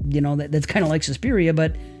 like you know, that's kind of like Suspiria,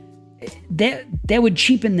 but that would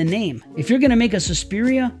cheapen the name. If you're gonna make a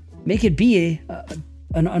Suspiria, make it be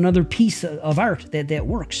another piece of art that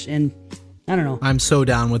works. And I don't know. I'm so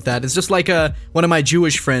down with that. It's just like one of my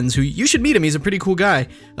Jewish friends who, you should meet him. He's a pretty cool guy.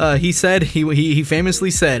 He said, he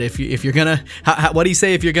famously said, if you're gonna, what do you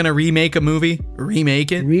say? If you're gonna remake a movie,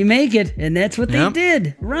 remake it. Remake it, and that's what they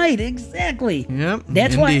did. Right, exactly. Yep.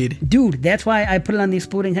 That's indeed. Why, dude. That's why I put it on the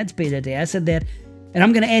Exploding Heads page that day. I said that, and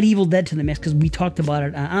I'm gonna add Evil Dead to the mix because we talked about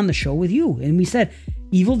it on the show with you, and we said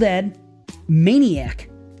Evil Dead, Maniac,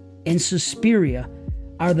 and Suspiria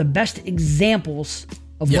are the best examples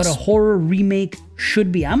of what a horror remake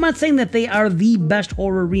should be. I'm not saying that they are the best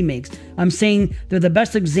horror remakes. I'm saying they're the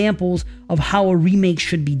best examples of how a remake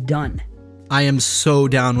should be done. I am so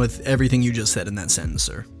down with everything you just said in that sentence,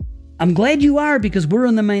 sir. I'm glad you are, because we're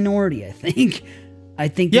in the minority, I think.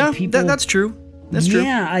 That people... that's true. That's true.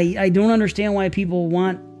 Yeah, I don't understand why people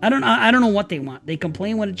want... I don't know what they want. They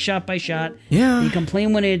complain when it's shot by shot. Yeah. They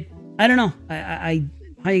complain when it... I don't know. How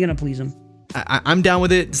are you going to please them? I'm down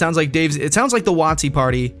with it. It sounds like the WAT-ZEE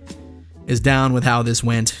party is down with how this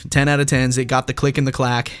went. 10 out of 10s. It got the click and the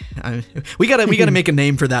clack. We gotta make a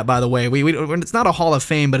name for that, by the way. It's not a Hall of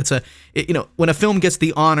Fame, but when a film gets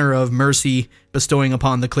the honor of Mercy bestowing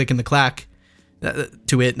upon the click and the clack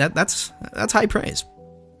to it, that's high praise.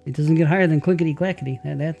 It doesn't get higher than clickety clackety.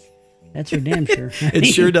 That's for damn sure. It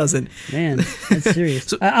sure doesn't. Man, that's serious.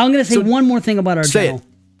 So, I'm gonna say one more thing about Argento. Say it.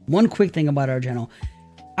 One quick thing about Argento.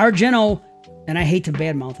 Argento, and I hate to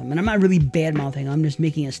badmouth him, and I'm not really badmouthing, I'm just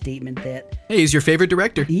making a statement that... Hey, he's your favorite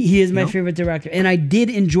director. He is my favorite director, and I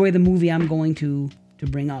did enjoy the movie I'm going to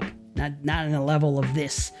bring up. Not in the level of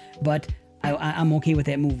this, but I'm okay with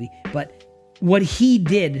that movie. But what he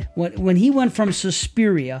did, when he went from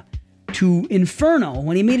Suspiria to Inferno,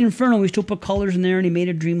 when he made Inferno, he still put colors in there, and he made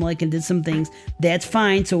it dreamlike and did some things. That's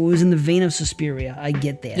fine, so it was in the vein of Suspiria. I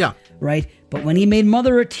get that. Yeah. Right? But when he made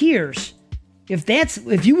Mother of Tears...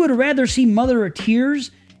 If you would rather see Mother of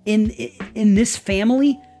Tears in this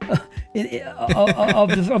family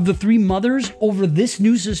of the three mothers over this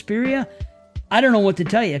new Suspiria, I don't know what to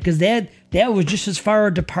tell you, because that was just as far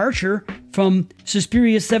a departure from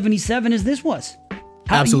Suspiria 77 as this was.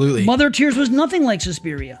 Absolutely. Mother of Tears was nothing like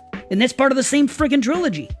Suspiria, and that's part of the same freaking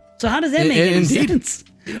trilogy. So how does that make any sense?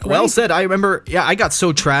 Right? Well said. I remember, I got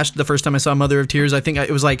so trashed the first time I saw Mother of Tears. I think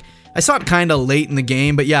it was like, I saw it kind of late in the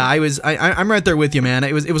game, but yeah, I'm right there with you, man.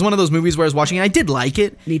 It was one of those movies where I was watching, and I did like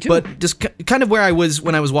it. Me too. But just kind of where I was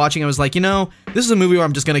when I was watching, I was like, this is a movie where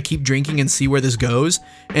I'm just going to keep drinking and see where this goes.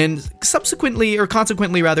 And consequently,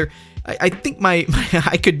 I think my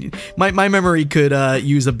memory could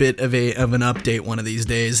use a bit of an update one of these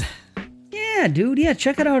days. Yeah, dude. Yeah,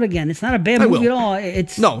 check it out again. It's not a bad movie at all.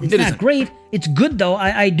 It's not great. It's good though.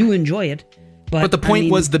 I do enjoy it. But the point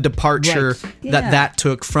was the departure that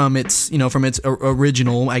took from its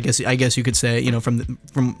original. I guess you could say from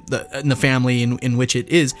the family in which it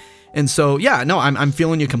is. And so I'm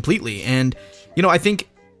feeling you completely. And I think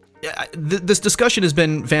this discussion has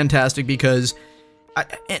been fantastic because.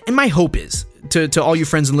 And my hope is to all you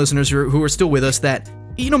friends and listeners who are still with us that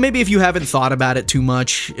maybe if you haven't thought about it too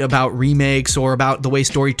much, about remakes or about the way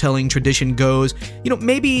storytelling tradition goes,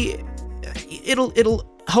 maybe it'll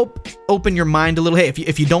help open your mind a little. Hey,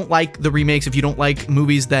 if you don't like the remakes, if you don't like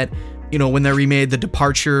movies that, when they're remade, the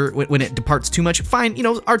departure, when it departs too much, fine,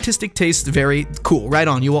 artistic tastes vary, cool, right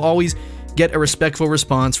on. You will always get a respectful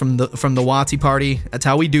response from the WAT-ZEE party. That's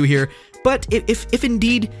how we do here. But if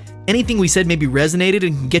indeed anything we said maybe resonated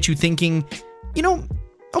and can get you thinking,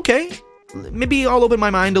 okay, maybe I'll open my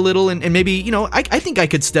mind a little and maybe, I think I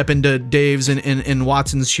could step into Dave's and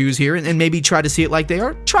Watson's shoes here and maybe try to see it like they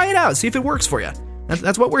are. Try it out. See if it works for you.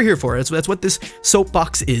 That's what we're here for. That's what this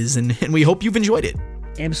soapbox is, and we hope you've enjoyed it.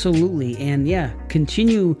 Absolutely. And yeah,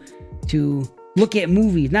 continue to look at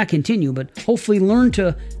movies. Not continue, but hopefully learn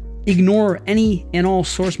to ignore any and all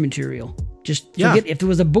source material. Just forget if there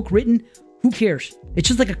was a book written, who cares? It's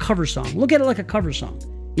just like a cover song. Look at it like a cover song.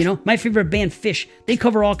 My favorite band, Fish, they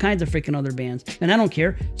cover all kinds of freaking other bands, and I don't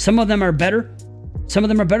care. Some of them are better. Some of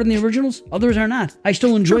them are better than the originals. Others are not. I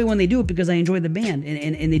still enjoy when they do it because I enjoy the band,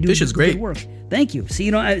 and they do Fish is great. Good work. Thank you.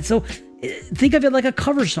 See, so think of it like a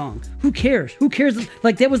cover song. Who cares? Who cares?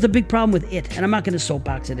 Like, that was the big problem with It, and I'm not going to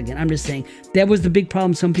soapbox it again. I'm just saying that was the big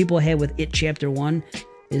problem some people had with It Chapter 1,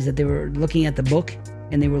 is that they were looking at the book,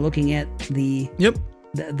 and they were looking at the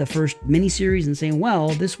first miniseries and saying, well,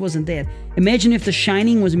 this wasn't that. Imagine if The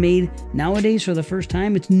Shining was made nowadays for the first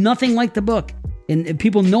time. It's nothing like the book. And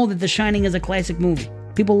people know that The Shining is a classic movie.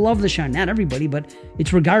 People love The Shining. Not everybody, but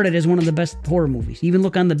it's regarded as one of the best horror movies. Even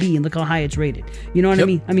look on the B and look how high it's rated. You know what I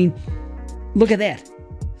mean? I mean, look at that.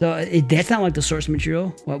 So that's not like the source material.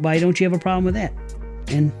 Why don't you have a problem with that?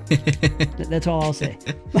 And that's all I'll say.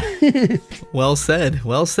 Well said.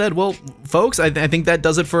 Well said. Well, folks, I think that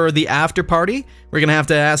does it for the after party. We're going to have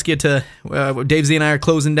to ask you to, Dave Z and I are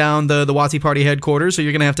closing down the WAT-ZEE party headquarters, so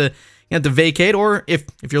you're going to have to vacate, or if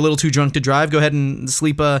you're a little too drunk to drive, go ahead and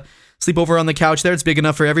sleep over on the couch there. It's big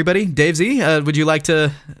enough for everybody. Dave Z, would you like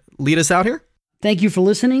to lead us out here? Thank you for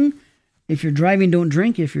listening. If you're driving, don't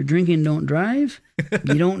drink. If you're drinking, don't drive.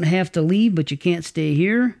 You don't have to leave, but you can't stay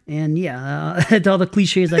here. And yeah, that's all the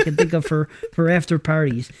cliches I can think of for after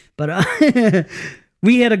parties. But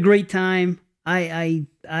we had a great time. I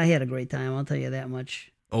had a great time. I'll tell you that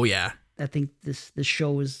much. Oh yeah. I think this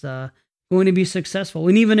show is going to be successful,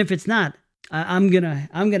 and even if it's not, I'm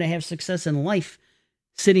gonna have success in life,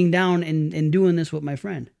 sitting down and doing this with my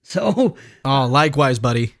friend. So, oh, likewise,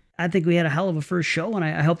 buddy. I think we had a hell of a first show, and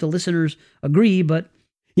I hope the listeners agree. But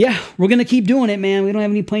yeah, we're going to keep doing it, man. We don't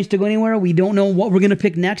have any plans to go anywhere. We don't know what we're going to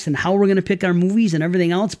pick next and how we're going to pick our movies and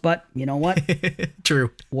everything else. But you know what?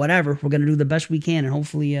 True. Whatever. We're going to do the best we can, and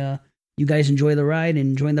hopefully you guys enjoy the ride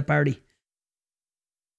and join the party.